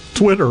by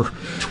Twitter.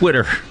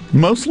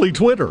 Mostly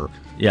Twitter.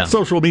 Yeah.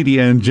 Social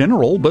media in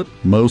general, but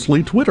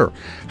mostly Twitter.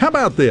 How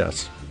about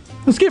this?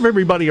 Let's give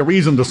everybody a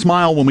reason to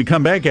smile when we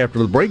come back after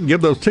the break and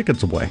give those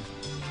tickets away.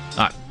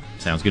 All right.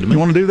 Sounds good to me. You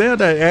want to do that?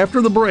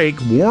 After the break,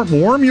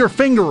 warm your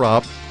finger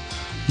up.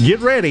 Get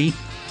ready.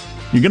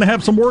 You're going to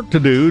have some work to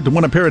do to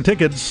win a pair of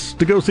tickets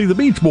to go see the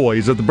Beach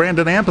Boys at the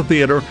Brandon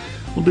Amphitheater.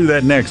 We'll do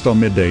that next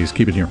on Middays.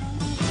 Keep it here.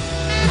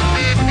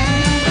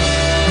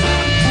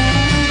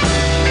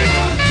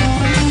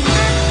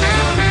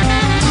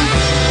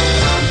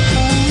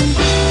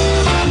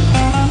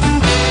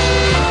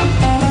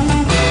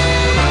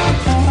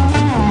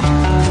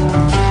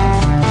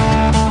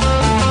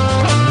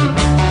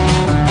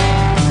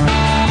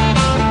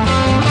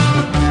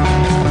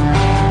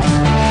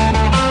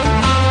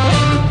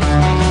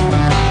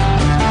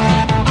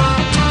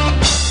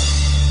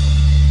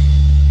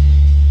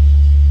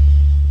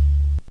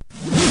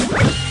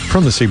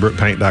 From the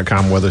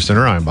SeabrookPaint.com Weather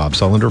Center, I'm Bob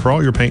Sullender. For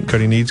all your paint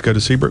coating needs, go to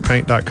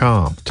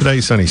SeabrookPaint.com.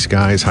 Today, sunny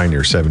skies, high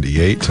near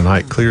 78.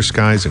 Tonight, clear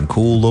skies and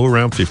cool, low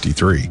around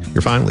 53.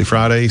 Your finally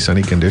Friday,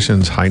 sunny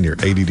conditions, high near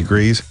 80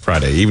 degrees.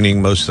 Friday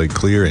evening, mostly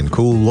clear and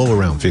cool, low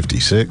around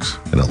 56.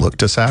 And a look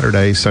to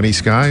Saturday, sunny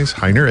skies,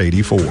 high near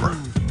 84.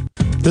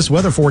 This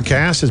weather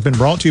forecast has been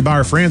brought to you by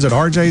our friends at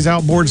RJ's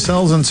Outboard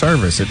Sales and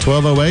Service at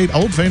 1208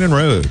 Old Fannin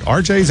Road.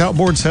 RJ's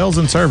Outboard Sales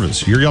and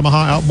Service, your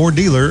Yamaha outboard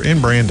dealer in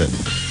Brandon.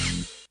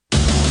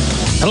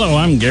 Hello,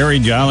 I'm Gary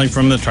Jolly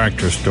from the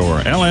Tractor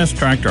Store. LS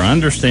Tractor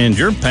understands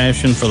your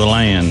passion for the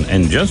land,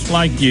 and just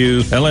like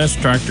you, LS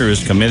Tractor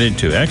is committed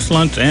to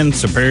excellence and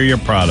superior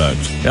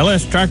products.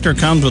 LS Tractor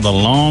comes with a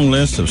long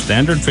list of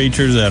standard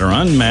features that are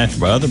unmatched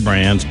by other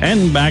brands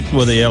and backed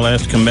with the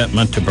LS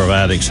commitment to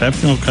provide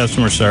exceptional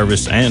customer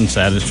service and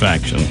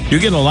satisfaction. You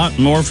get a lot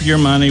more for your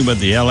money with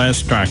the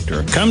LS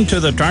Tractor. Come to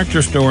the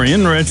Tractor Store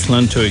in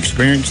Richland to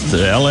experience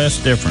the LS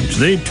difference.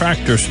 The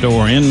Tractor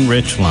Store in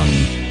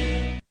Richland.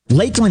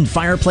 Lakeland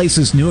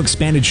Fireplace's new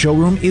expanded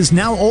showroom is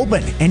now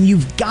open, and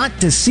you've got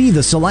to see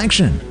the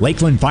selection.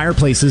 Lakeland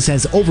Fireplaces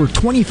has over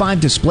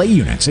 25 display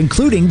units,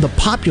 including the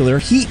popular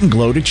Heat and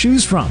Glow to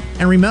choose from.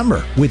 And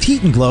remember, with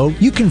Heat and Glow,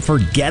 you can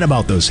forget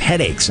about those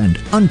headaches and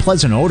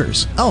unpleasant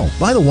odors. Oh,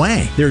 by the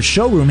way, their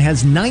showroom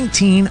has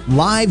 19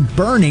 live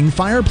burning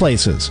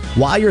fireplaces.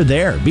 While you're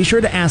there, be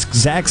sure to ask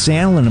Zach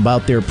Sandlin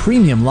about their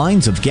premium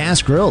lines of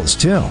gas grills,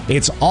 too.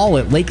 It's all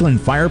at Lakeland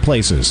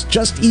Fireplaces,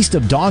 just east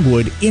of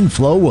Dogwood in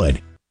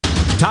Flowood.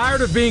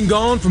 Tired of being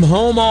gone from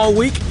home all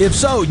week? If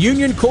so,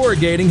 Union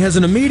Corrugating has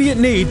an immediate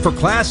need for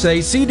Class A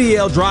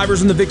CDL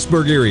drivers in the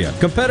Vicksburg area.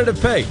 Competitive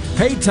pay,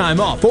 paid time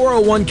off,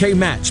 401k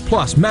match,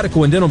 plus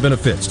medical and dental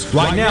benefits.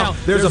 Right now,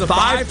 there's a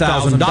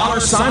 $5,000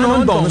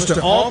 sign-on bonus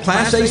to all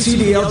Class A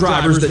CDL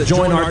drivers that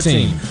join our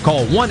team.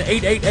 Call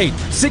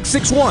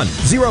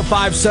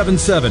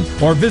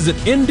 1-888-661-0577 or visit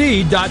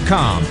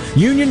Indeed.com.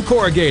 Union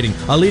Corrugating,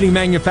 a leading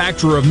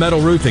manufacturer of metal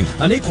roofing,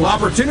 an equal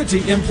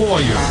opportunity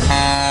employer.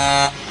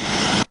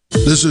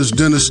 This is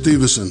Dennis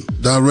Stevenson,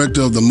 Director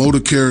of the Motor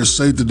Carrier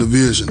Safety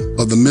Division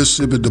of the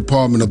Mississippi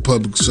Department of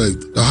Public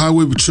Safety. The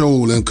Highway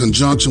Patrol, in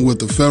conjunction with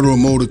the Federal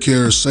Motor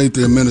Carrier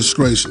Safety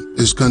Administration,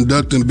 is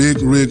conducting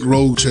big rig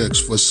road checks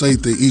for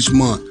safety each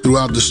month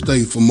throughout the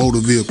state for motor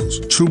vehicles.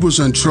 Troopers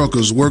and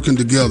truckers working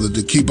together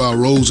to keep our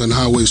roads and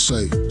highways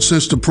safe.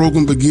 Since the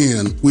program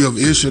began, we have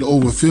issued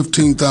over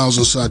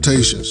 15,000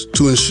 citations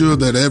to ensure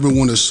that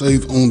everyone is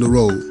safe on the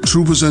road.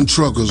 Troopers and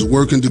truckers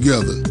working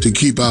together to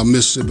keep our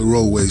Mississippi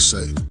roadways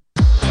safe.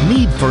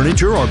 Need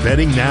furniture or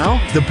bedding now?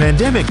 The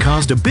pandemic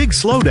caused a big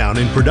slowdown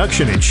in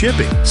production and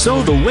shipping,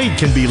 so the wait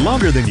can be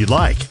longer than you'd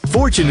like.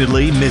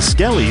 Fortunately, Miss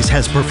Skelly's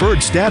has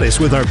preferred status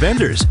with our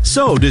vendors,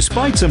 so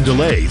despite some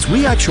delays,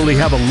 we actually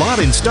have a lot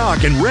in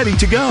stock and ready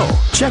to go.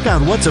 Check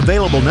out what's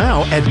available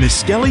now at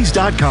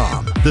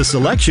MissSkellys.com. The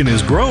selection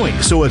is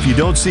growing, so if you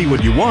don't see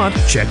what you want,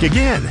 check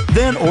again.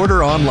 Then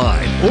order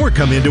online or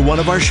come into one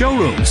of our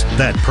showrooms.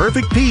 That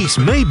perfect piece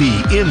may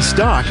be in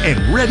stock and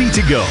ready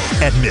to go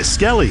at Miss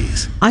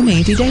Skelly's. I'm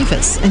Andy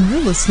Davis, and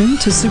you're listening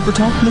to Super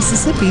Talk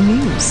Mississippi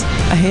News.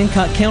 A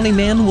Hancock County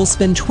man will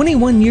spend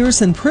 21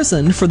 years in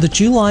prison for the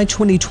July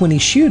 2020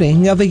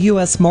 shooting of a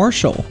U.S.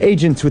 Marshal.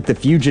 Agents with the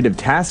Fugitive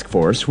Task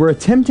Force were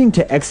attempting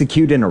to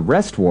execute an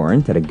arrest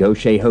warrant at a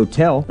Gaucher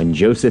hotel when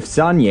Joseph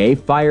Saunier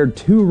fired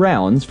 2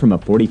 rounds from a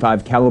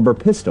 .45 caliber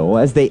pistol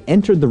as they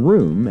entered the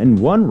room, and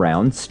 1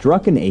 round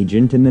struck an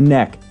agent in the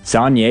neck.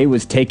 Saunier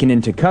was taken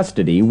into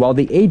custody while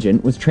the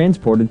agent was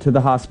transported to the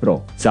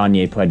hospital.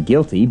 Saunier pled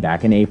guilty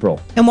back in April.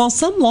 And while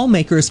some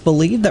lawmakers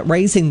believe that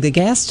raising the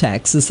gas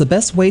tax is the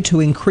best way to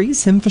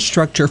increase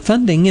infrastructure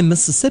funding in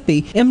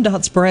Mississippi,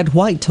 MDOT's Brad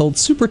White told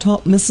Super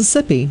Talk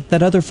Mississippi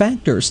that other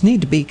factors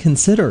need to be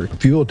considered.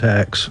 Fuel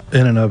tax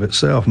in and of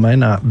itself may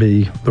not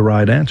be the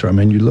right answer. I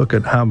mean, you look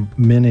at how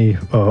many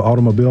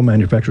automobile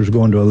manufacturers are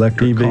going to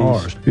electric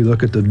cars. You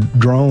look at the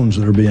drones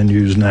that are being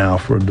used now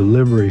for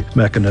delivery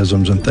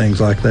mechanisms and things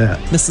like that.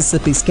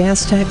 Mississippi's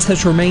gas tax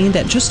has remained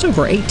at just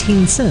over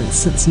 18 cents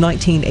since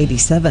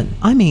 1987.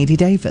 I'm Andy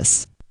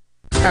Davis.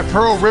 At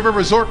Pearl River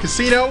Resort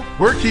Casino,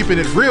 we're keeping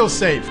it real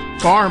safe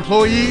for our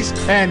employees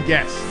and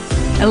guests.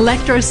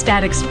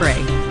 Electrostatic spray,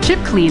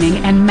 chip cleaning,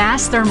 and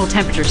mass thermal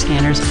temperature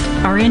scanners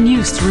are in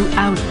use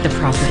throughout the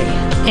property,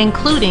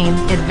 including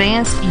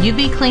advanced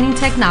UV cleaning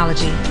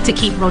technology to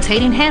keep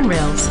rotating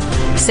handrails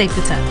safe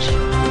to touch.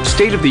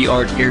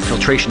 State-of-the-art air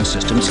filtration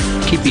systems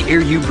keep the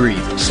air you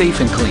breathe safe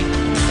and clean.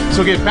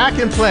 So get back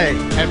in play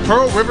at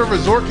Pearl River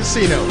Resort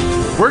Casino.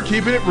 We're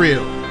keeping it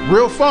real.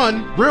 Real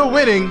fun, real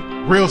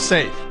winning, real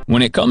safe.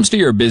 When it comes to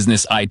your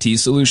business IT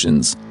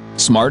solutions,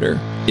 smarter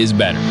is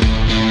better.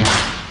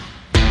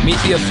 Meet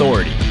the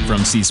authority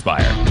from C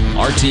Spire.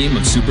 Our team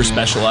of super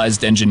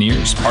specialized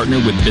engineers partner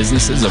with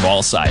businesses of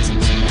all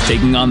sizes,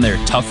 taking on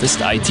their toughest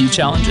IT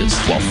challenges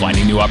while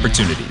finding new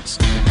opportunities.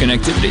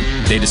 Connectivity,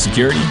 data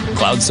security,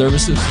 cloud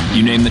services,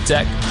 you name the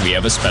tech, we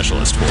have a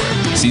specialist for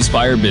it. C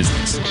Spire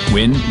Business.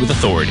 Win with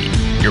authority.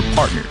 Your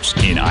partners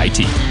in IT.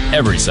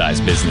 Every size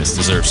business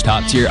deserves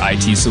top-tier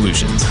IT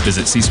solutions.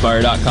 Visit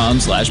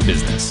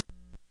cspire.com/business.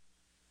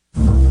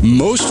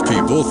 Most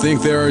people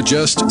think there are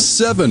just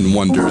 7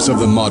 wonders of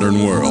the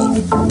modern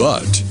world.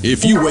 But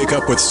if you wake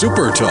up with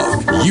Super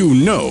Talk, you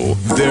know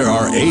there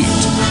are 8.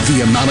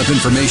 The amount of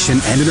information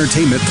and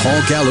entertainment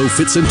Paul Gallo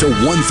fits into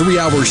one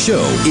 3-hour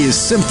show is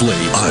simply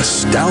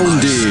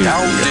astounding.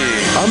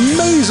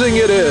 Amazing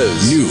it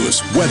is.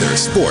 News, weather,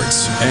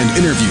 sports, and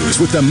interviews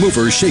with the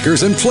movers,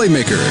 shakers, and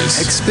playmakers.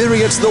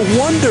 Experience the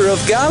wonder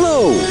of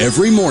Gallo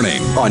every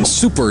morning on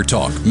Super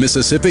Talk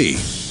Mississippi.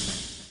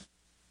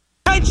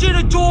 Attention,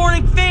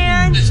 adoring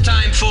fans! It's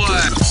time for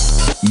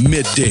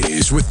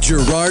Middays with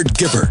Gerard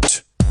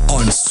Gibbert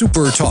on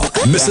Super Talk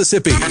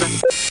Mississippi.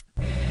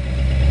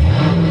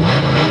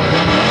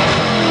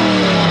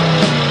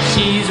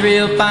 She's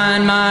real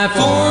fine, my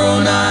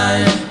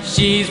 409.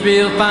 She's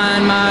real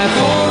fine, my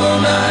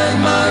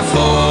 409, my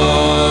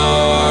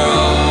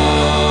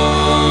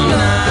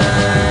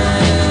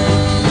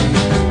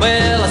 409.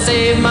 Well, I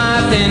save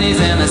my pennies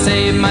and I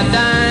save my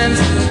dimes.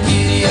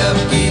 Giddy up,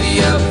 409.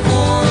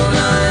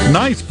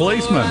 Nice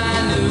placement.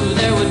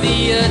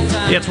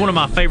 Yeah, it's one of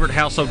my favorite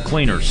household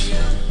cleaners.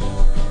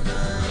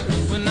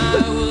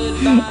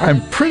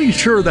 I'm pretty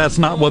sure that's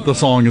not what the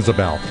song is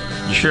about.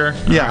 You sure?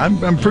 Yeah,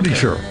 I'm pretty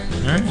sure.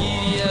 All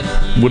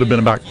right. Would have been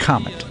about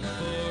Comet.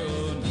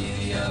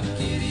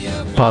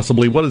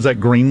 Possibly. What is that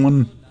green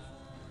one?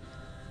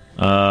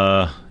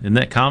 Isn't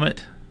that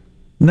Comet?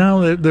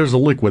 No, there's a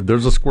liquid.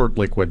 There's a squirt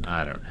liquid.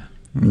 I don't know.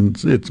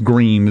 It's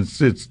green. It's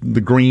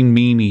the green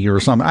meanie or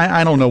something.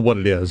 I don't know what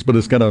it is, but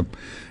it's got a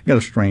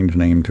strange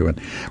name to it.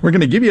 We're going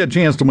to give you a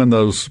chance to win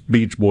those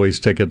Beach Boys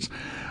tickets.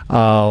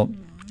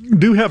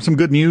 Do have some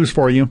good news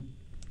for you.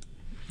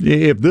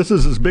 If this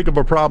is as big of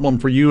a problem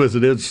for you as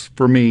it is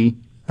for me,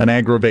 an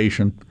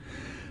aggravation,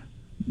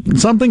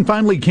 something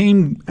finally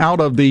came out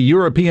of the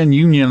European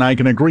Union I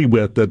can agree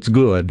with that's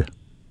good.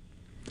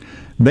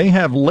 They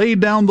have laid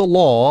down the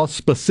law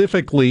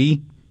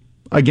specifically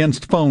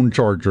against phone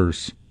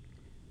chargers.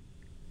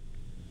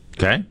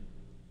 Okay.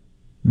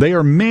 They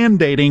are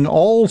mandating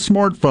all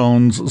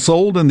smartphones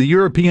sold in the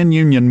European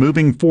Union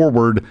moving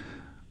forward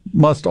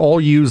must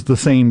all use the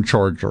same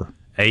charger.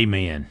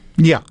 Amen.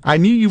 Yeah, I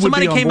knew you would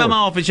Somebody be on came by board. my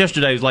office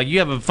yesterday. Was like, "You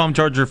have a phone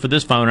charger for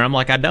this phone?" And I'm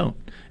like, "I don't."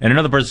 And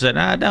another person said,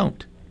 "I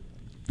don't."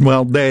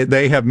 Well,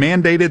 they have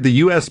mandated the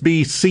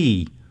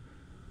USB-C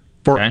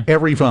for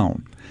every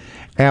phone.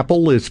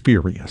 Apple is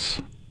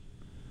furious.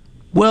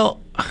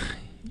 Well,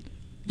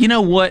 you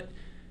know what?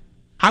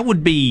 I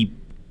would be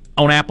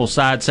on Apple's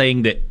side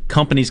saying that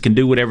companies can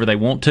do whatever they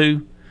want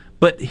to.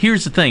 But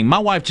here's the thing. My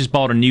wife just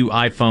bought a new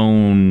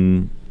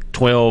iPhone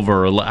 12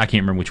 or 11, I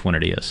can't remember which one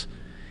it is.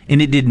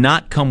 And it did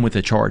not come with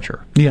a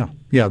charger. Yeah,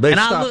 they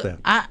stopped that.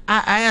 I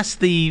asked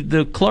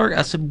the clerk,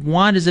 I said,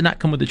 why does it not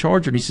come with a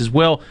charger? And he says,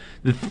 well,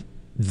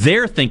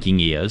 their thinking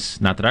is,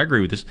 not that I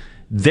agree with this,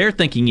 their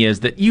thinking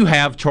is that you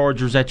have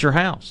chargers at your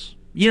house.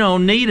 You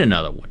don't need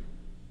another one.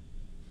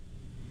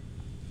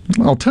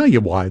 I'll tell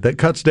you why. That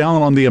cuts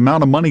down on the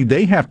amount of money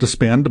they have to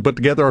spend to put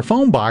together a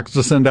phone box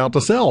to send out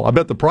to sell. I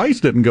bet the price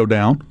didn't go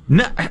down.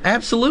 No,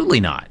 absolutely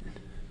not.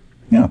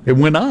 Yeah, it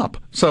went up.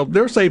 So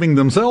they're saving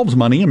themselves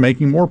money and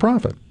making more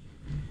profit.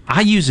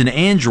 I use an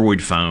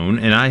Android phone,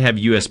 and I have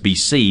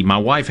USB-C. My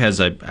wife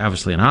has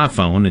obviously an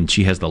iPhone, and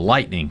she has the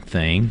Lightning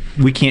thing.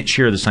 We can't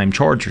share the same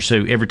charger,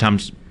 so every time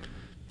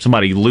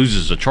somebody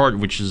loses a charger,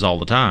 which is all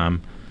the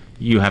time,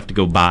 you have to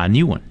go buy a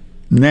new one.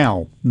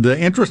 Now, the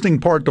interesting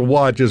part to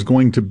watch is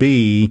going to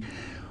be,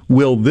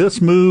 will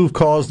this move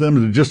cause them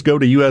to just go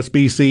to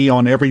USB-C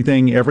on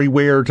everything,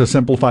 everywhere to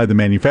simplify the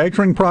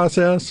manufacturing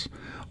process?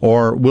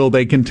 Or will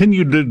they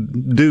continue to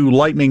do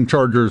Lightning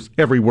chargers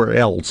everywhere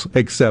else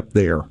except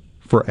there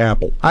for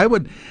Apple?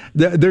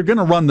 They're going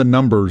to run the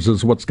numbers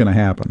is what's going to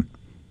happen.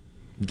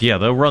 Yeah,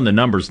 they'll run the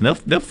numbers, and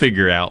they'll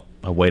figure out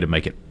a way to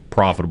make it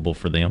profitable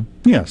for them.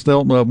 Yes,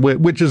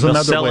 which is they'll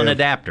another sell way an of,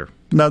 adapter.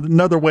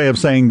 Another way of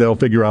saying they'll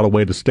figure out a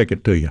way to stick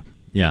it to you.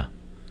 Yeah.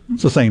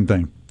 It's the same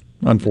thing,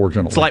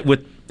 unfortunately. It's like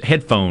with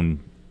headphone.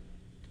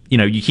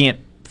 You can't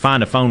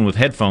find a phone with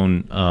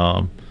headphone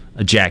a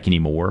jack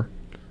anymore.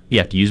 You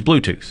have to use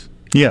Bluetooth.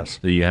 Yes.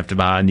 So you have to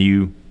buy a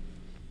new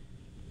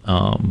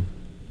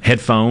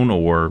headphone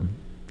or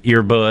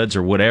earbuds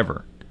or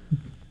whatever.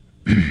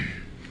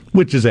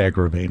 Which is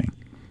aggravating.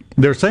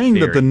 They're saying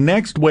that the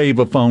next wave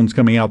of phones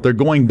coming out, they're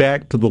going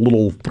back to the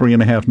little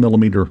 3.5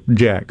 millimeter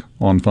jack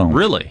on phones.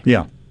 Really?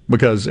 Yeah,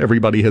 because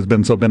everybody has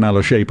been so bent out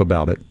of shape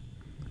about it.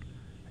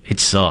 It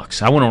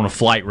sucks. I went on a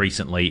flight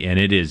recently, and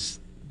it is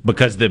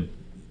because the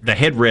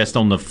headrest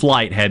on the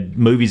flight had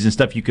movies and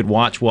stuff you could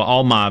watch. Well,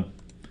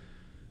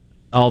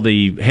 all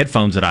the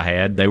headphones that I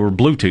had, they were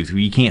Bluetooth.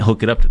 You can't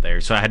hook it up to there,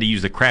 so I had to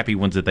use the crappy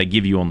ones that they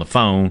give you on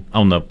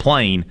the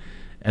plane,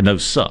 and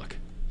those suck.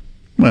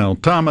 Well,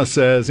 Thomas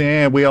says,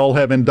 we all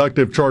have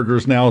inductive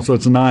chargers now, so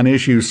it's a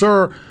non-issue.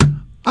 Sir,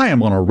 I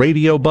am on a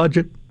radio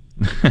budget.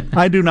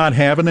 I do not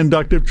have an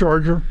inductive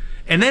charger.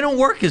 And they don't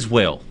work as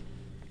well.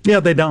 Yeah,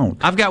 they don't.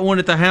 I've got one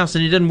at the house,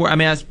 and it doesn't work. I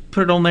mean, I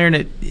put it on there, and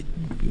it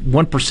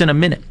 1% a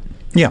minute.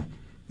 Yeah,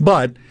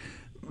 but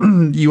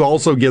you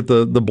also get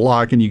the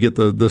block, and you get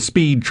the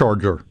speed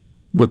charger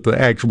with the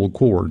actual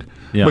cord.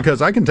 Yeah.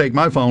 Because I can take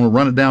my phone and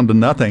run it down to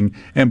nothing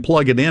and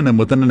plug it in, and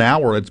within an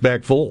hour, it's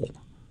back full.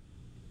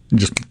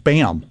 Just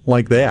bam,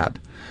 like that.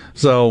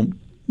 So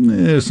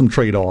there's some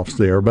trade-offs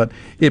there, but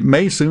it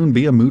may soon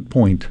be a moot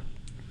point.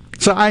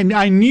 So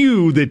I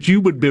knew that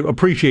you would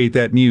appreciate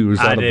that news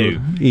out of the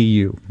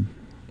EU.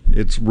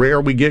 It's rare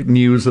we get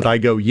news that I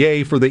go,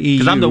 yay for the EU.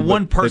 Because I'm the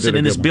one person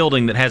in this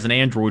building that has an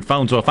Android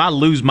phone, so if I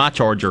lose my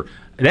charger,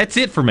 that's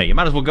it for me. I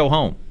might as well go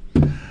home.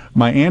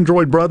 My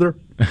Android brother,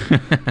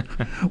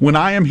 when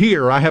I am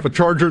here, I have a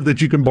charger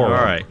that you can borrow.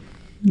 All right.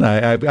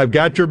 I've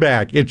got your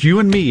back. It's you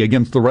and me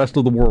against the rest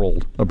of the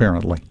world,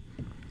 apparently.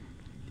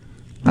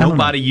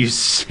 Nobody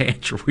uses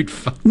Android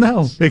phones.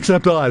 No,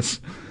 except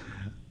us.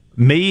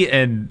 Me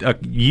and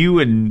you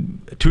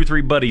and 2 or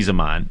 3 buddies of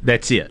mine.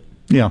 That's it.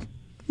 Yeah.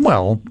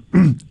 Well,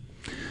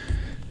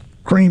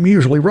 Cream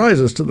usually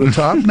rises to the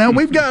top. Now,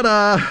 we've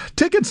got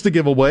tickets to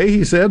give away,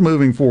 he said,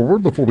 moving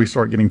forward before we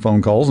start getting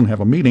phone calls and have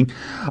a meeting.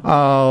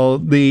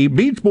 The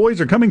Beach Boys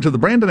are coming to the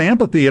Brandon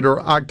Amphitheater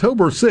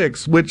October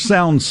 6th, which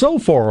sounds so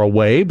far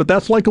away, but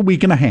that's like a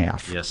week and a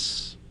half.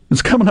 Yes.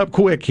 It's coming up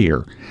quick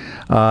here.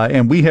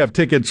 And we have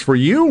tickets for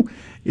you.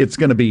 It's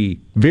going to be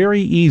very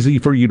easy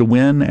for you to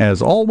win,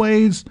 as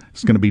always.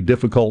 It's going to be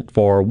difficult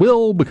for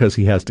Will because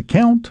he has to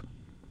count.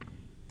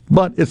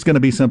 But it's going to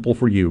be simple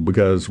for you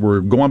because we're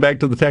going back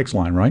to the text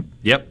line, right?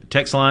 Yep,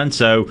 text line.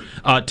 So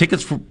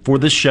tickets for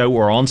this show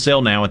are on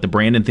sale now at the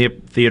Brandon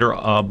Theater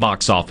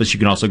box office. You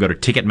can also go to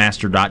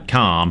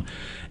Ticketmaster.com.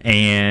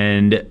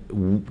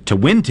 And to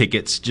win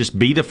tickets, just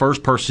be the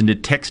first person to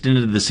text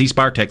into the C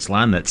Spire text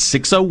line. That's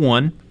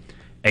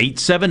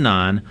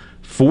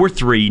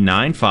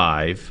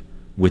 601-879-4395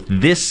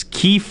 with this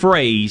key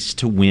phrase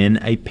to win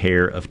a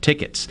pair of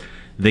tickets.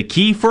 The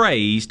key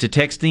phrase to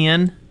text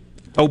in...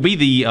 be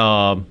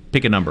the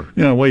pick a number.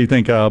 Yeah, what do you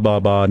think?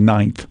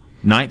 Ninth.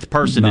 Ninth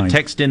person to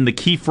text in the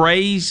key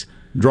phrase.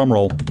 Drum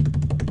roll.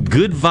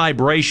 Good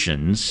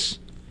vibrations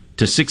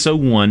to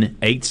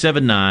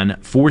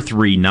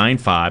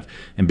 601-879-4395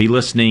 and be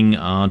listening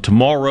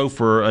tomorrow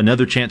for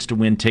another chance to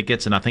win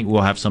tickets, and I think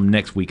we'll have some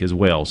next week as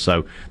well.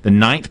 So the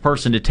ninth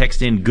person to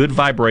text in good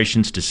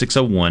vibrations to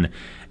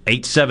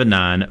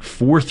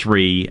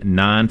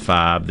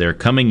 601-879-4395. They're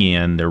coming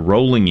in. They're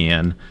rolling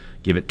in.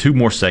 Give it 2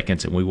 more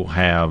seconds, and we will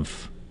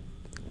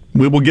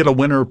get a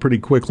winner pretty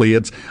quickly.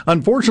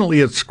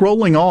 Unfortunately, it's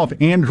scrolling off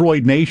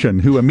Android Nation,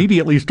 who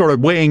immediately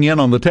started weighing in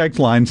on the text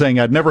line saying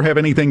I'd never have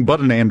anything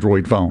but an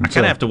Android phone. I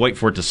kind of have to wait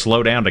for it to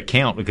slow down to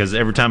count because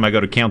every time I go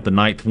to count the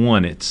ninth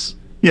one, it's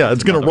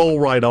going to roll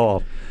right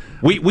off.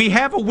 We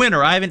have a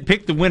winner. I haven't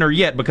picked the winner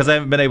yet because I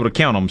haven't been able to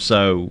count them.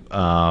 So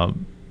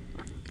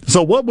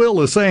what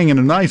Will is saying in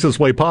the nicest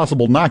way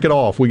possible, knock it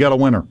off. We got a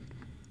winner.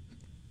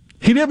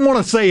 He didn't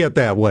want to say it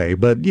that way,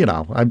 but,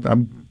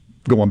 I'm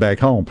going back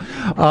home.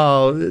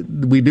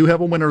 We do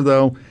have a winner,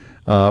 though.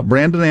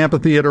 Brandon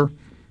Amphitheater, week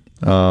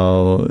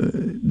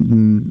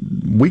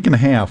and a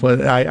half.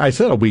 I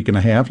said a week and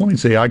a half. Let me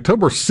see.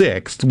 October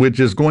 6th, which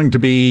is going to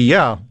be,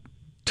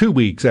 2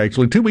 weeks,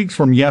 actually. 2 weeks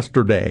from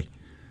yesterday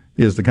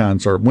is the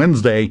concert.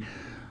 Wednesday,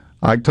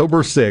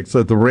 October 6th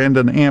at the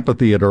Brandon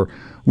Amphitheater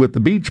with the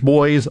Beach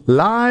Boys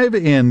live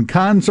in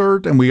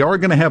concert, and we are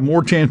going to have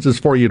more chances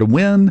for you to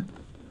win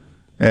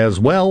as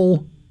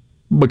well,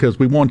 because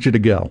we want you to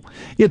go.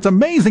 It's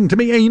amazing to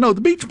me, and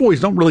the Beach Boys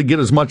don't really get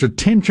as much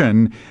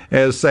attention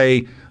as,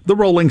 say, the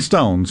Rolling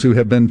Stones, who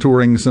have been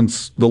touring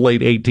since the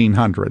late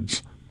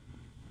 1800s.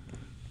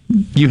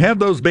 You have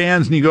those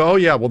bands, and you go, oh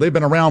yeah, well, they've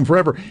been around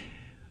forever.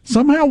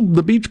 Somehow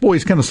the Beach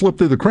Boys kind of slip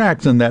through the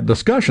cracks in that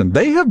discussion.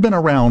 They have been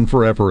around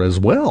forever as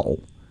well,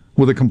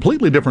 with a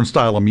completely different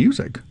style of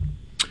music.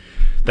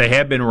 They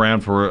have been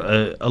around for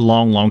a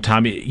long, long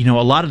time. A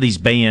lot of these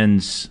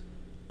bands...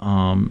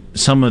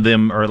 some of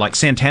them are like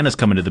Santana's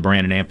coming to the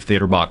Brandon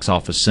Amphitheater box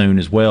office soon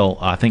as well.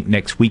 I think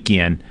next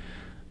weekend.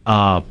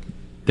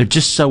 They're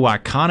just so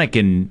iconic,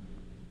 and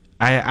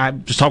I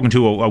was talking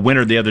to a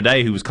winner the other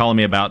day who was calling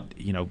me about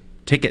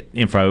ticket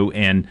info,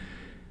 and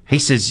he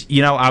says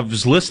I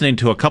was listening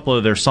to a couple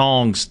of their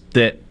songs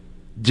that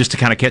just to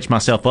kind of catch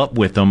myself up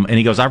with them, and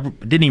he goes, I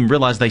didn't even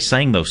realize they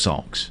sang those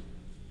songs.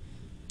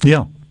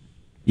 Yeah,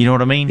 you know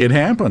what I mean? It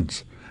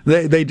happens.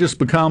 They just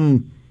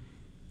become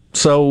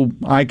so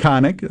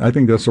iconic, I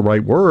think that's the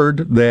right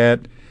word,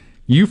 that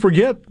you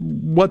forget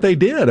what they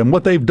did and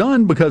what they've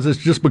done because it's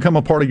just become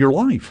a part of your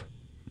life.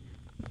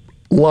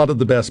 A lot of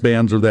the best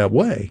bands are that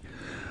way.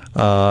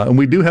 And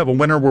we do have a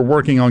winner. We're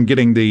working on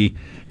getting the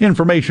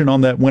information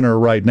on that winner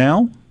right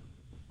now.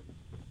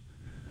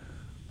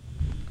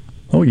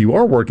 Oh, you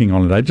are working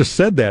on it. I just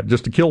said that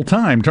just to kill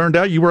time. Turned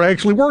out you were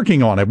actually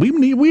working on it. We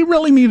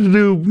really need to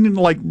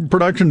do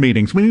production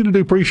meetings. We need to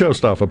do pre-show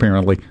stuff,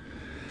 apparently.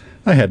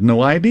 I had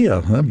no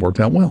idea. That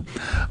worked out well.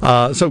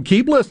 So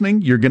keep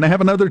listening. You're going to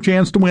have another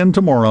chance to win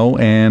tomorrow,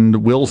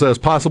 and Will says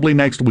possibly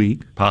next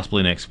week.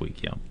 Possibly next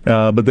week, yeah.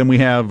 But then we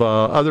have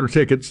other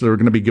tickets that are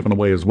going to be given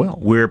away as well.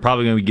 We're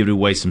probably going to be giving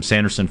away some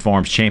Sanderson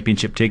Farms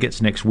Championship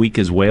tickets next week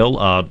as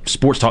well.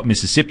 Sports Talk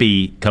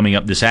Mississippi coming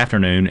up this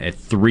afternoon at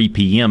 3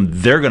 p.m.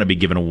 They're going to be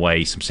giving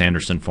away some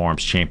Sanderson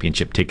Farms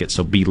Championship tickets,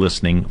 so be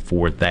listening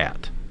for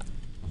that.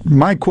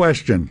 My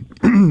question,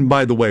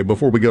 by the way,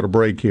 before we go to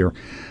break here,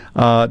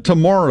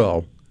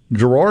 tomorrow,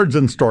 Gerard's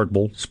in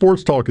Starkville,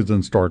 Sports Talk is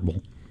in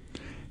Starkville.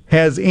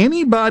 Has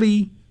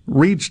anybody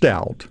reached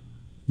out?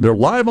 They're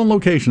live on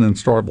location in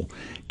Starkville.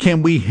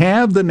 Can we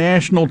have the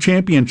national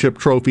championship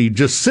trophy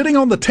just sitting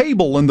on the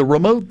table in the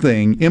remote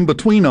thing in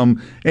between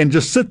them and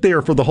just sit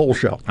there for the whole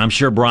show? I'm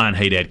sure Brian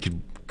Haydad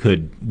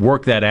could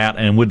work that out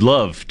and would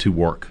love to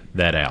work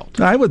that out.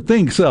 I would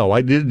think so.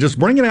 I did just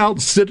bring it out,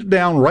 sit it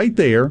down right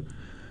there.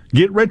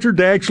 Get Richard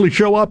to actually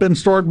show up in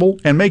Starkville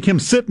and make him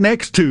sit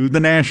next to the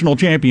national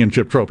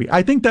championship trophy.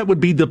 I think that would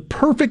be the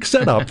perfect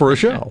setup for a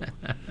show.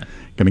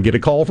 Going to get a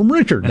call from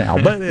Richard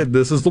now, but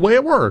this is the way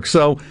it works.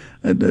 So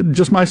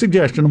just my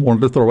suggestion. I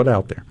wanted to throw it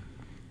out there.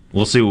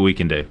 We'll see what we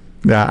can do.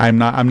 I'm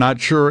not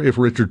sure if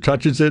Richard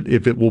touches it,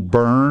 if it will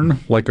burn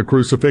like a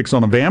crucifix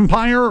on a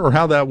vampire, or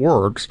how that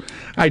works.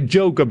 I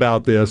joke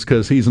about this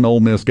because he's an Ole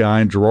Miss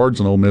guy and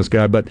Gerard's an Ole Miss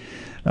guy, but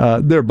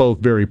they're both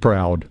very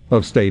proud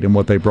of State and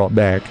what they brought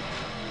back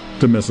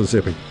to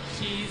Mississippi.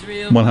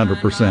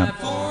 100%.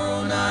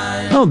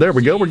 Oh, there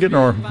we go. We're getting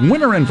our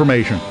winter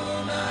information.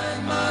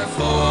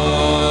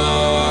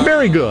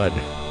 Very good.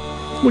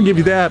 We'll give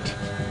you that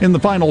in the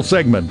final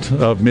segment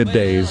of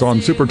Middays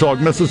on Super Talk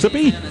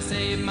Mississippi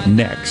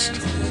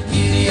next.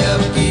 Giddy up,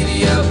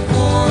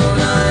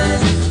 409.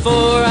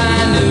 For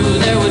I knew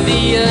there would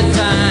be a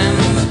time.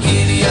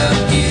 Giddy up,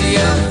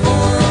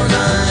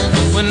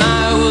 409. When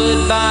I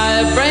would buy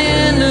a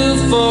brand new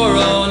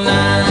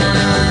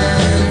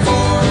 409.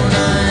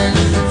 409.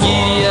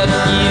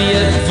 Giddy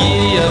up,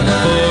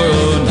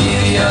 409.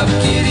 Giddy up,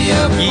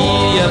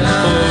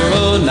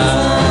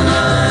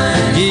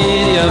 409.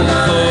 Giddy up,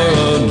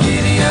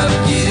 409.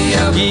 Giddy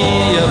up,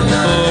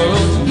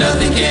 409.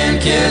 Nothing can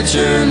catch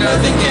her,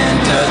 nothing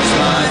can touch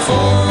my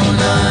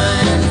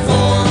 409,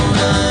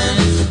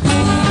 409.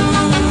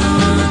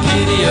 Ooh,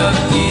 giddy up,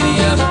 giddy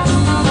up,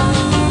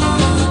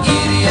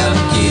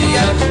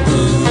 ooh,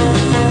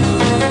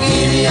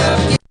 giddy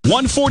up.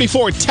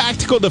 144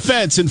 Tactical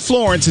Defense in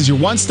Florence is your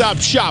one-stop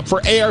shop for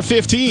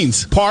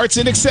AR-15s, parts,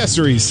 and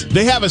accessories.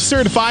 They have a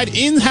certified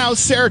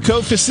in-house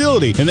Cerakote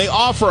facility, and they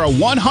offer a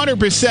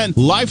 100%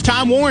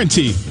 lifetime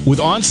warranty with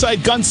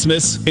on-site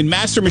gunsmiths and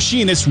master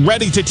machinists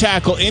ready to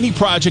tackle any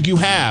project you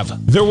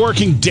have. They're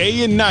working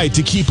day and night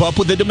to keep up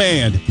with the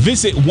demand.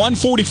 Visit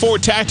 144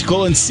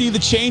 Tactical and see the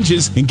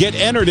changes and get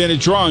entered in a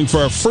drawing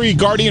for a free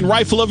Guardian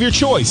rifle of your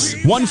choice.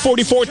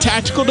 144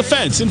 Tactical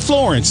Defense in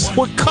Florence,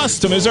 where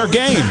custom is our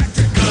game.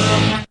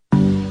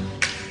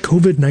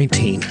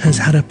 COVID-19 has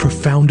had a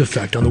profound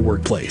effect on the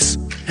workplace.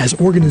 As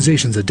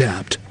organizations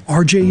adapt,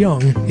 RJ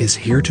Young is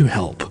here to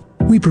help.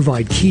 We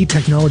provide key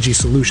technology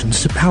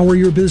solutions to power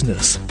your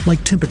business,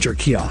 like temperature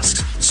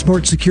kiosks,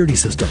 smart security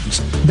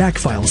systems,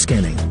 backfile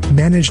scanning,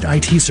 managed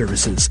IT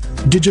services,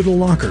 digital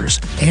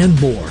lockers,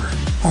 and more.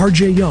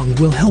 RJ Young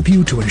will help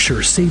you to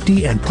ensure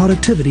safety and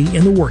productivity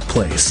in the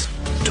workplace.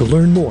 To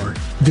learn more,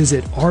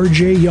 visit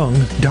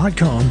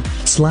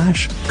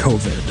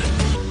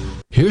rjyoung.com/COVID.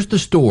 Here's the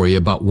story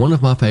about one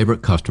of my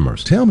favorite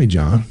customers. Tell me,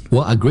 John.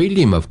 Well, I greeted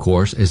him, of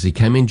course, as he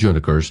came in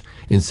Juniker's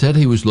and said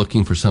he was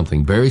looking for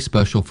something very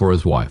special for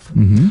his wife.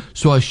 Mm-hmm.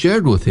 So I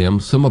shared with him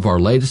some of our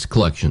latest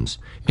collections,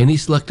 and he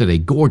selected a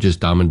gorgeous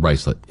diamond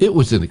bracelet. It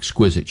was an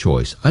exquisite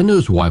choice I knew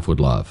his wife would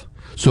love.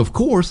 So, of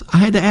course, I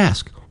had to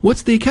ask,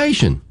 what's the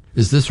occasion?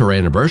 Is this her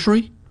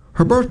anniversary?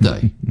 Her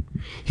birthday?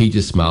 He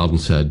just smiled and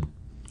said,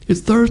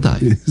 it's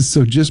Thursday.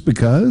 So just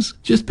because?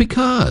 Just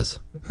because.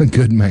 A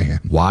good man.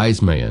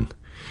 Wise man.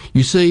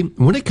 You see,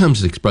 when it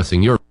comes to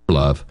expressing your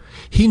love,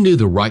 he knew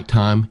the right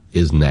time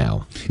is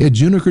now. At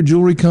Juniker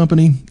Jewelry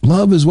Company,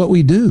 love is what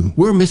we do.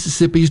 We're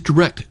Mississippi's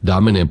direct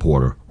diamond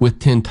importer. With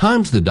 10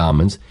 times the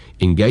diamonds,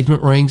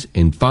 engagement rings,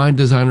 and fine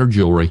designer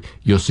jewelry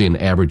you'll see in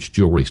average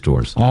jewelry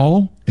stores.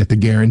 All at the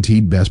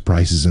guaranteed best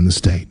prices in the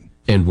state.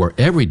 And where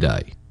every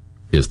day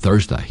is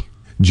Thursday.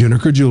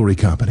 Juniker Jewelry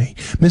Company,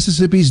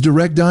 Mississippi's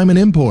direct diamond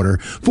importer,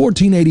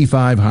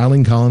 1485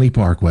 Highland Colony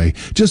Parkway,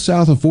 just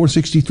south of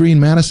 463 in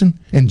Madison,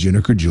 and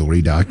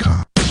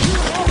junikerjewelry.com.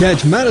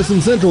 Catch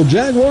Madison Central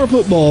Jaguar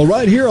football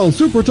right here on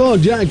Super Talk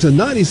Jackson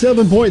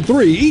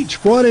 97.3 each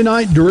Friday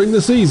night during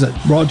the season.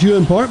 Brought to you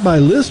in part by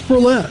List for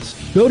Less.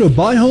 Go to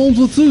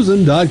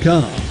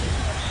buyhomeswithsusan.com.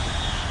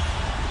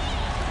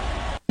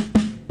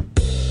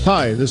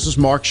 Hi, this is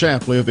Mark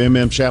Shapley of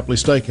MM Shapley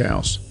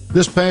Steakhouse.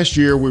 This past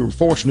year, we were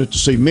fortunate to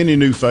see many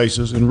new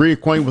faces and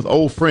reacquaint with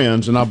old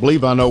friends, and I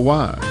believe I know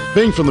why.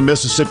 Being from the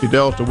Mississippi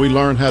Delta, we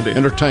learned how to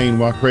entertain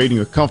while creating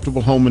a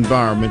comfortable home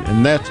environment,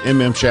 and that's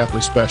MM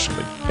Shapley's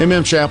specialty.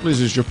 MM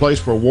Shapley's is your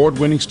place for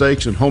award-winning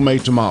steaks and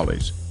homemade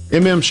tamales.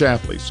 MM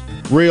Shapley's,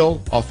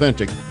 real,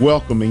 authentic,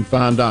 welcoming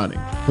fine dining.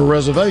 For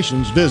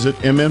reservations, visit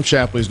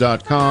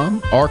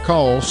mmshapleys.com or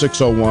call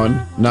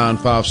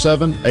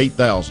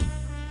 601-957-8000.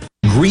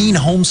 Green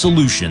Home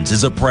Solutions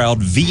is a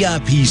proud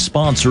VIP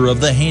sponsor of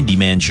the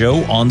Handyman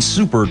Show on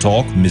Super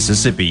Talk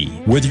Mississippi.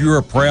 Whether you're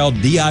a proud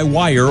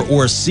DIYer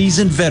or a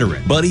seasoned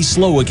veteran, Buddy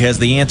Slowick has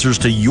the answers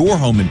to your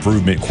home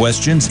improvement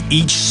questions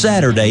each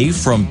Saturday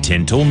from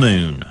 10 till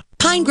noon.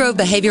 Pine Grove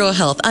Behavioral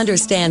Health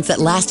understands that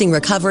lasting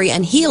recovery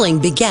and healing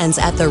begins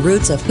at the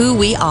roots of who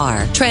we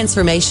are.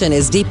 Transformation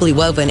is deeply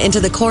woven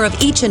into the core of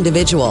each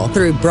individual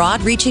through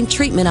broad-reaching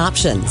treatment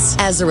options.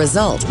 As a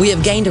result, we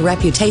have gained a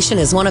reputation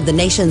as one of the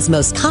nation's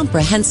most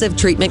comprehensive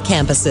treatment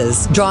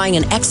campuses, drawing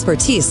an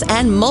expertise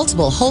and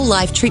multiple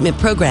whole-life treatment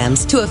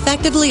programs to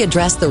effectively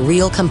address the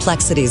real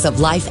complexities of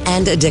life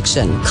and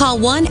addiction. Call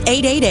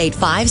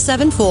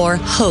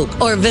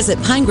 1-888-574-HOPE or visit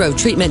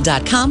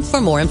pinegrovetreatment.com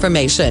for more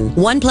information.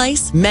 One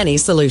place, many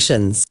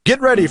solutions.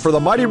 Get ready for the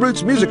Mighty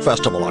Roots Music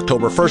Festival,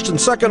 October 1st and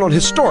 2nd on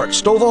historic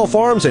Stovall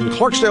Farms in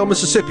Clarksdale,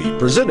 Mississippi,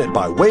 presented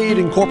by Wade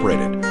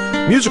Incorporated.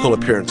 Musical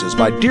appearances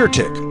by Deer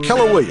Tick,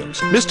 Keller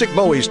Williams, Mystic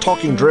Bowie's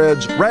Talking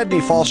Dreads,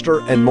 Radney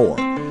Foster, and more.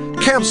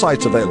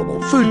 Campsites available,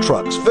 food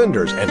trucks,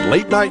 vendors, and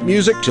late-night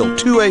music till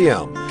 2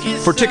 a.m.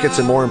 For tickets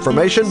and more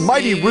information,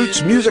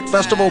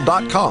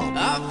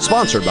 MightyRootsMusicFestival.com.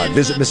 Sponsored by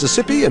Visit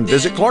Mississippi and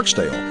Visit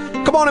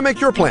Clarksdale. Come on and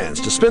make your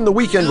plans to spend the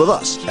weekend with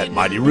us at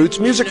Mighty Roots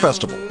Music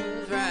Festival.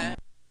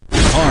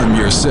 Arm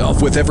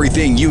yourself with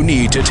everything you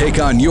need to take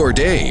on your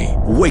day.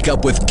 Wake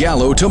up with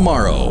Gallo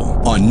tomorrow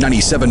on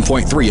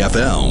 97.3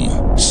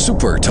 FM.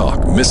 Super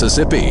Talk,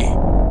 Mississippi.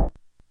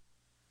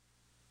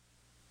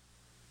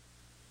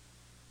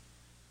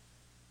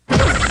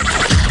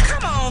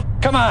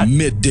 Come on.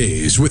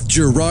 Middays with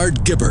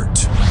Gerard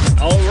Gibbert.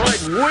 All right,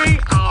 we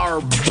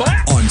are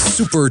back on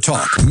Super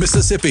Talk,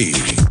 Mississippi.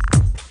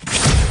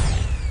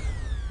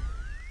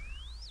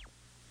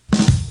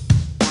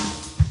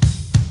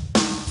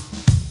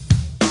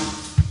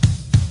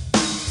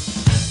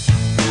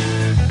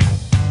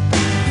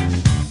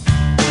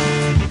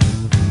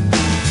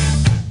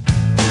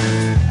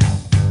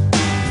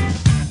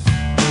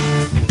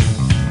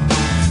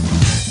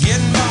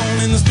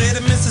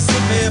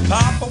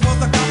 Papa was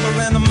a copper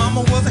and the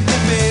mama was a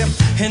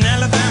hippie. In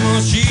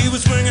Alabama, she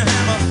was swinging a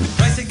hammer.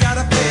 Price you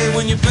gotta pay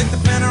when you break the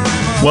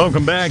panorama.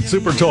 Welcome back,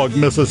 Super Talk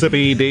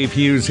Mississippi. Dave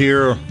Hughes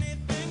here.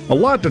 A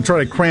lot to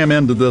try to cram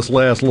into this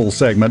last little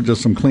segment,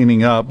 just some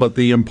cleaning up. But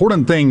the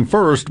important thing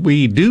first,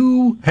 we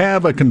do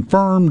have a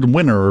confirmed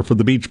winner for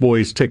the Beach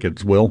Boys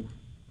tickets, Will.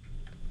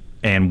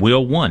 And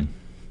Will won.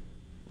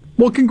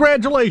 Well,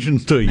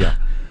 congratulations to you.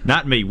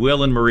 Not me,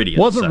 Will and Meridian.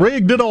 Wasn't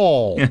rigged at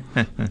all.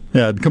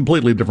 Yeah,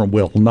 completely different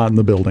Will, not in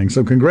the building.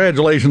 So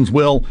congratulations,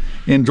 Will.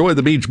 Enjoy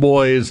the Beach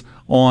Boys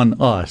on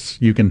us.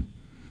 You can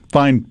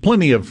find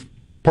plenty of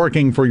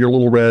parking for your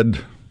little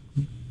red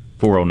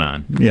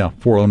 409. Yeah,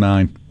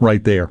 409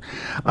 right there.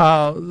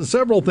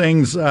 Several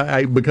things,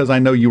 because I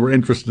know you were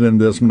interested in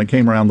this when it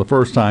came around the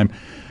first time.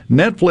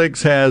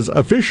 Netflix has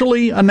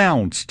officially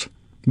announced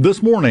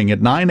this morning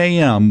at 9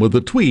 a.m. with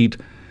a tweet,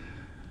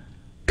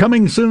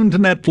 coming soon to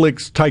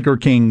Netflix, Tiger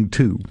King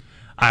 2.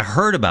 I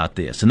heard about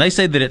this, and they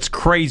say that it's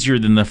crazier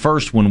than the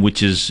first one,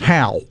 which is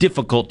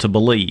difficult to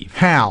believe.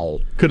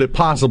 How could it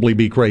possibly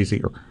be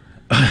crazier?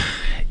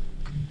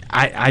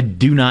 I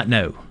do not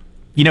know.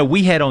 You know,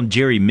 we had on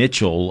Jerry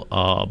Mitchell,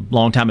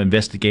 longtime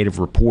investigative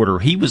reporter.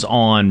 He was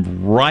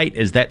on right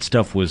as that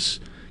stuff was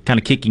kind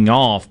of kicking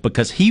off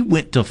because he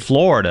went to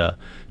Florida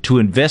to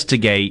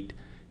investigate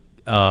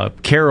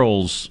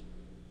Carol's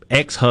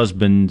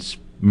ex-husband's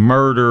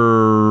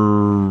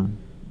murder,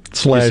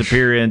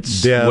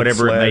 disappearance, death,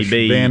 whatever it may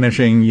be,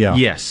 vanishing. Yeah.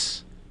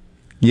 Yes.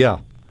 Yeah.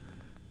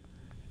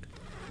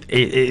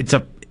 It's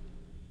a.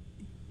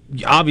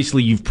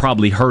 Obviously, you've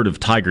probably heard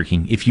of Tiger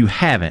King. If you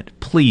haven't,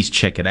 please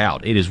check it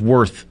out. It is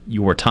worth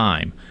your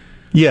time.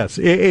 Yes,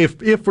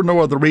 if for no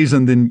other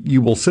reason, then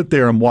you will sit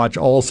there and watch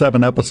all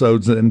 7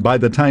 episodes, and by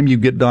the time you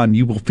get done,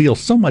 you will feel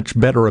so much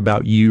better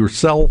about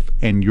yourself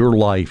and your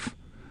life.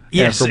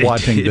 Yes, after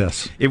watching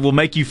this. It will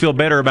make you feel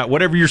better about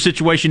whatever your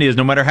situation is,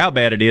 no matter how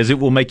bad it is, it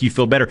will make you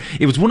feel better.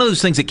 It was one of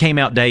those things that came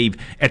out, Dave,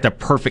 at the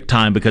perfect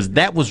time because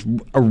that was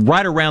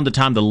right around the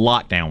time the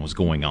lockdown was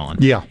going on.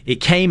 Yeah. It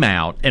came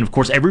out, and of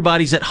course,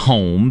 everybody's at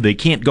home. They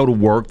can't go to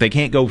work. They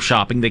can't go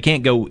shopping. They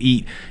can't go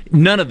eat.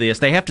 None of this.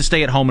 They have to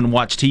stay at home and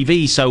watch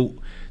TV. So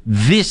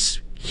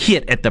this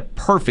hit at the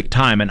perfect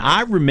time, and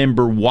I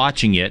remember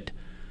watching it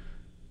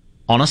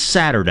on a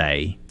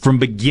Saturday from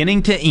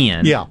beginning to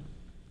end. Yeah.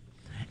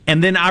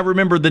 And then I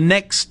remember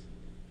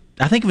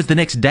I think it was the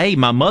next day,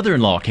 my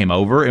mother-in-law came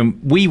over, and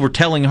we were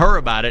telling her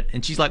about it,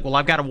 and she's like, well,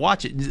 I've got to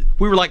watch it.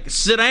 We were like,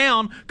 sit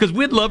down, because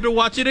we'd love to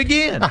watch it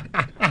again.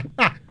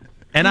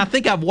 And I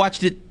think I've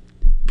watched it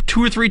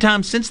 2 or 3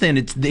 times since then.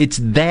 It's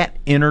that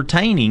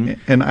entertaining.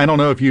 And I don't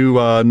know if you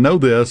know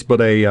this,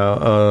 but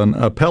an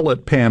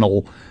appellate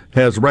panel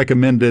has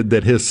recommended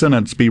that his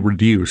sentence be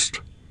reduced.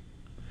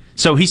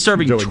 So he's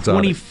serving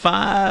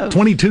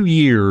 22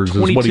 years is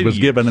what he was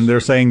given, and they're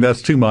saying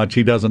that's too much.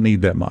 He doesn't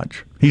need that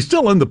much. He's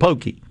still in the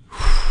pokey.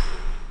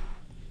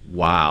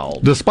 Wow.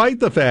 Despite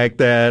the fact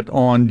that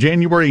on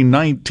January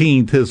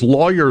 19th, his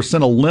lawyer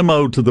sent a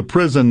limo to the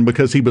prison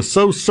because he was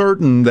so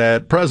certain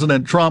that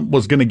President Trump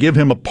was going to give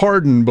him a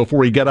pardon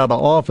before he got out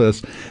of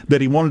office that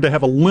he wanted to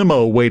have a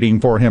limo waiting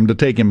for him to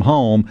take him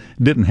home.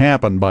 Didn't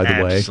happen, by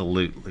the way.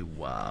 Absolutely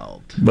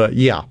wild. But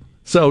yeah.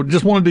 So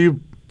just wanted to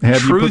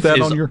have you put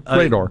that on your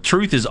radar.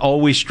 Truth is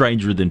always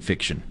stranger than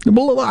fiction.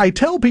 Well, I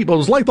tell people, it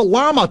was like the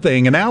llama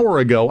thing an hour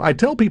ago. I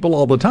tell people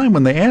all the time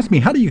when they ask me,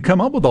 how do you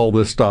come up with all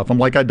this stuff? I'm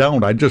like, I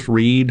don't. I just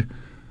read.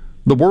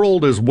 The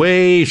world is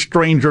way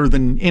stranger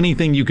than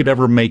anything you could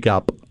ever make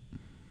up.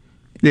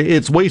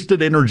 It's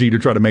wasted energy to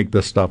try to make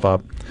this stuff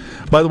up.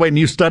 By the way,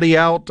 new study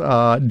out,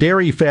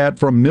 dairy fat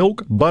from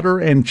milk, butter,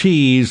 and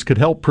cheese could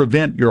help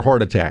prevent your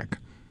heart attack.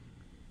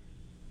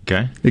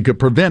 Okay. It could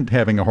prevent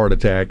having a heart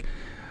attack.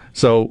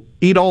 So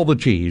eat all the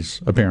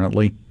cheese,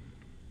 apparently.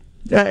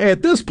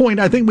 At this point,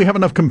 I think we have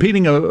enough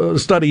competing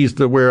studies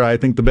to where I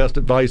think the best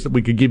advice that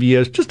we could give you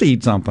is just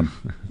eat something.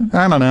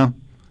 I don't know.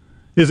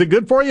 Is it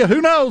good for you?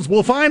 Who knows?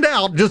 We'll find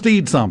out. Just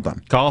eat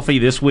something. Coffee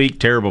this week,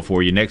 terrible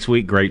for you. Next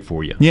week, great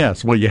for you.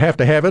 Yes, well, you have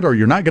to have it or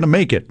you're not going to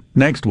make it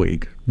next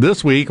week.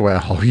 This week,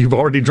 well, you've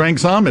already drank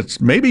some.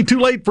 It's maybe too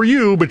late for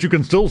you, but you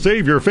can still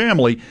save your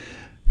family.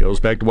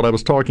 Goes back to what I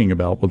was talking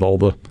about with all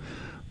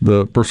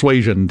the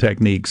persuasion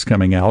techniques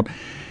coming out.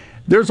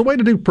 There's a way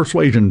to do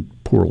persuasion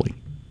poorly,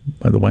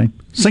 by the way.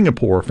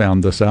 Singapore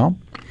found this out.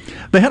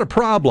 They had a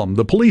problem.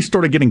 The police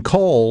started getting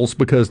calls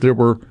because there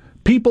were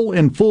people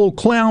in full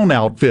clown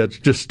outfits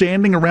just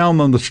standing around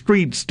on the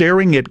street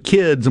staring at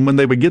kids, and when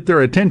they would get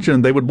their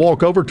attention, they would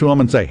walk over to them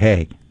and say,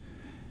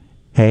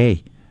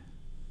 hey,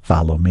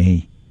 follow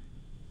me.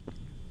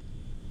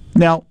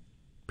 Now,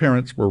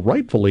 parents were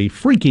rightfully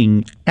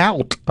freaking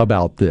out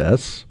about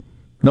this.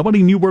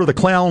 Nobody knew where the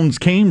clowns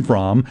came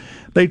from.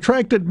 They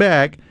tracked it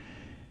back.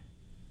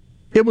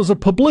 It was a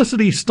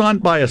publicity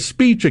stunt by a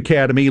speech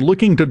academy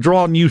looking to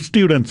draw new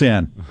students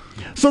in.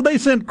 So they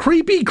sent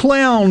creepy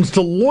clowns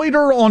to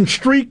loiter on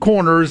street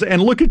corners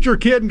and look at your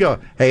kid and go,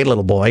 hey,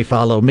 little boy,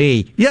 follow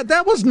me. Yeah,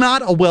 that was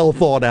not a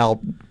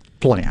well-thought-out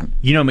plan.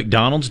 You know,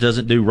 McDonald's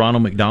doesn't do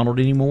Ronald McDonald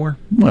anymore.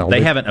 Well,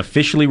 they haven't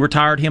officially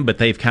retired him, but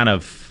they've kind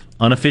of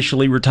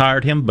unofficially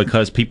retired him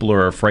because people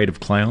are afraid of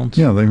clowns.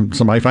 Yeah,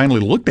 somebody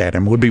finally looked at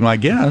him, would be my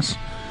guess.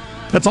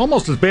 That's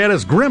almost as bad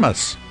as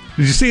Grimace.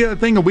 Did you see that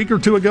thing a week or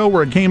two ago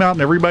where it came out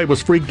and everybody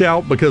was freaked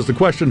out because the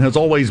question has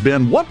always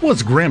been, what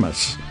was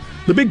Grimace?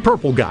 The big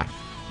purple guy.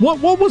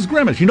 What was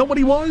Grimace? You know what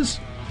he was?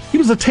 He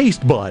was a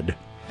taste bud.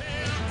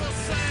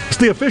 It's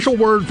the official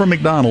word from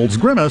McDonald's.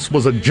 Grimace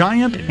was a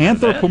giant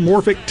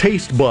anthropomorphic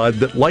taste bud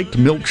that liked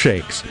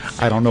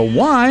milkshakes. I don't know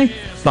why.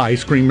 The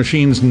ice cream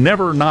machine's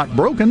never not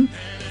broken.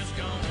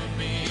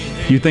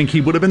 You think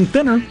he would have been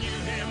thinner.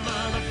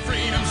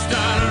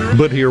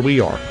 But here we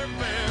are.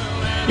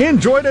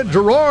 Enjoyed it.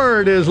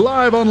 Gerard is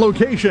live on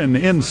location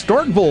in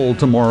Starkville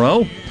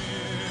tomorrow.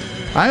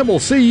 I will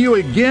see you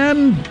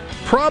again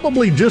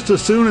probably just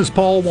as soon as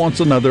Paul wants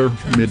another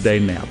midday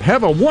nap.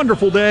 Have a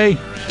wonderful day.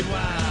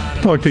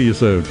 Talk to you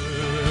soon.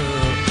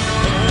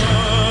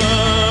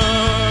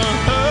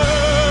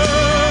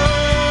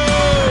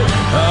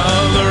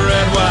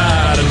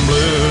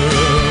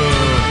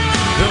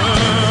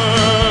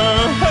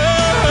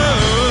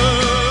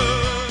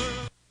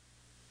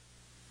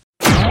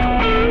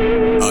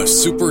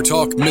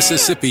 SuperTalk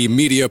Mississippi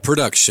Media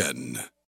Production.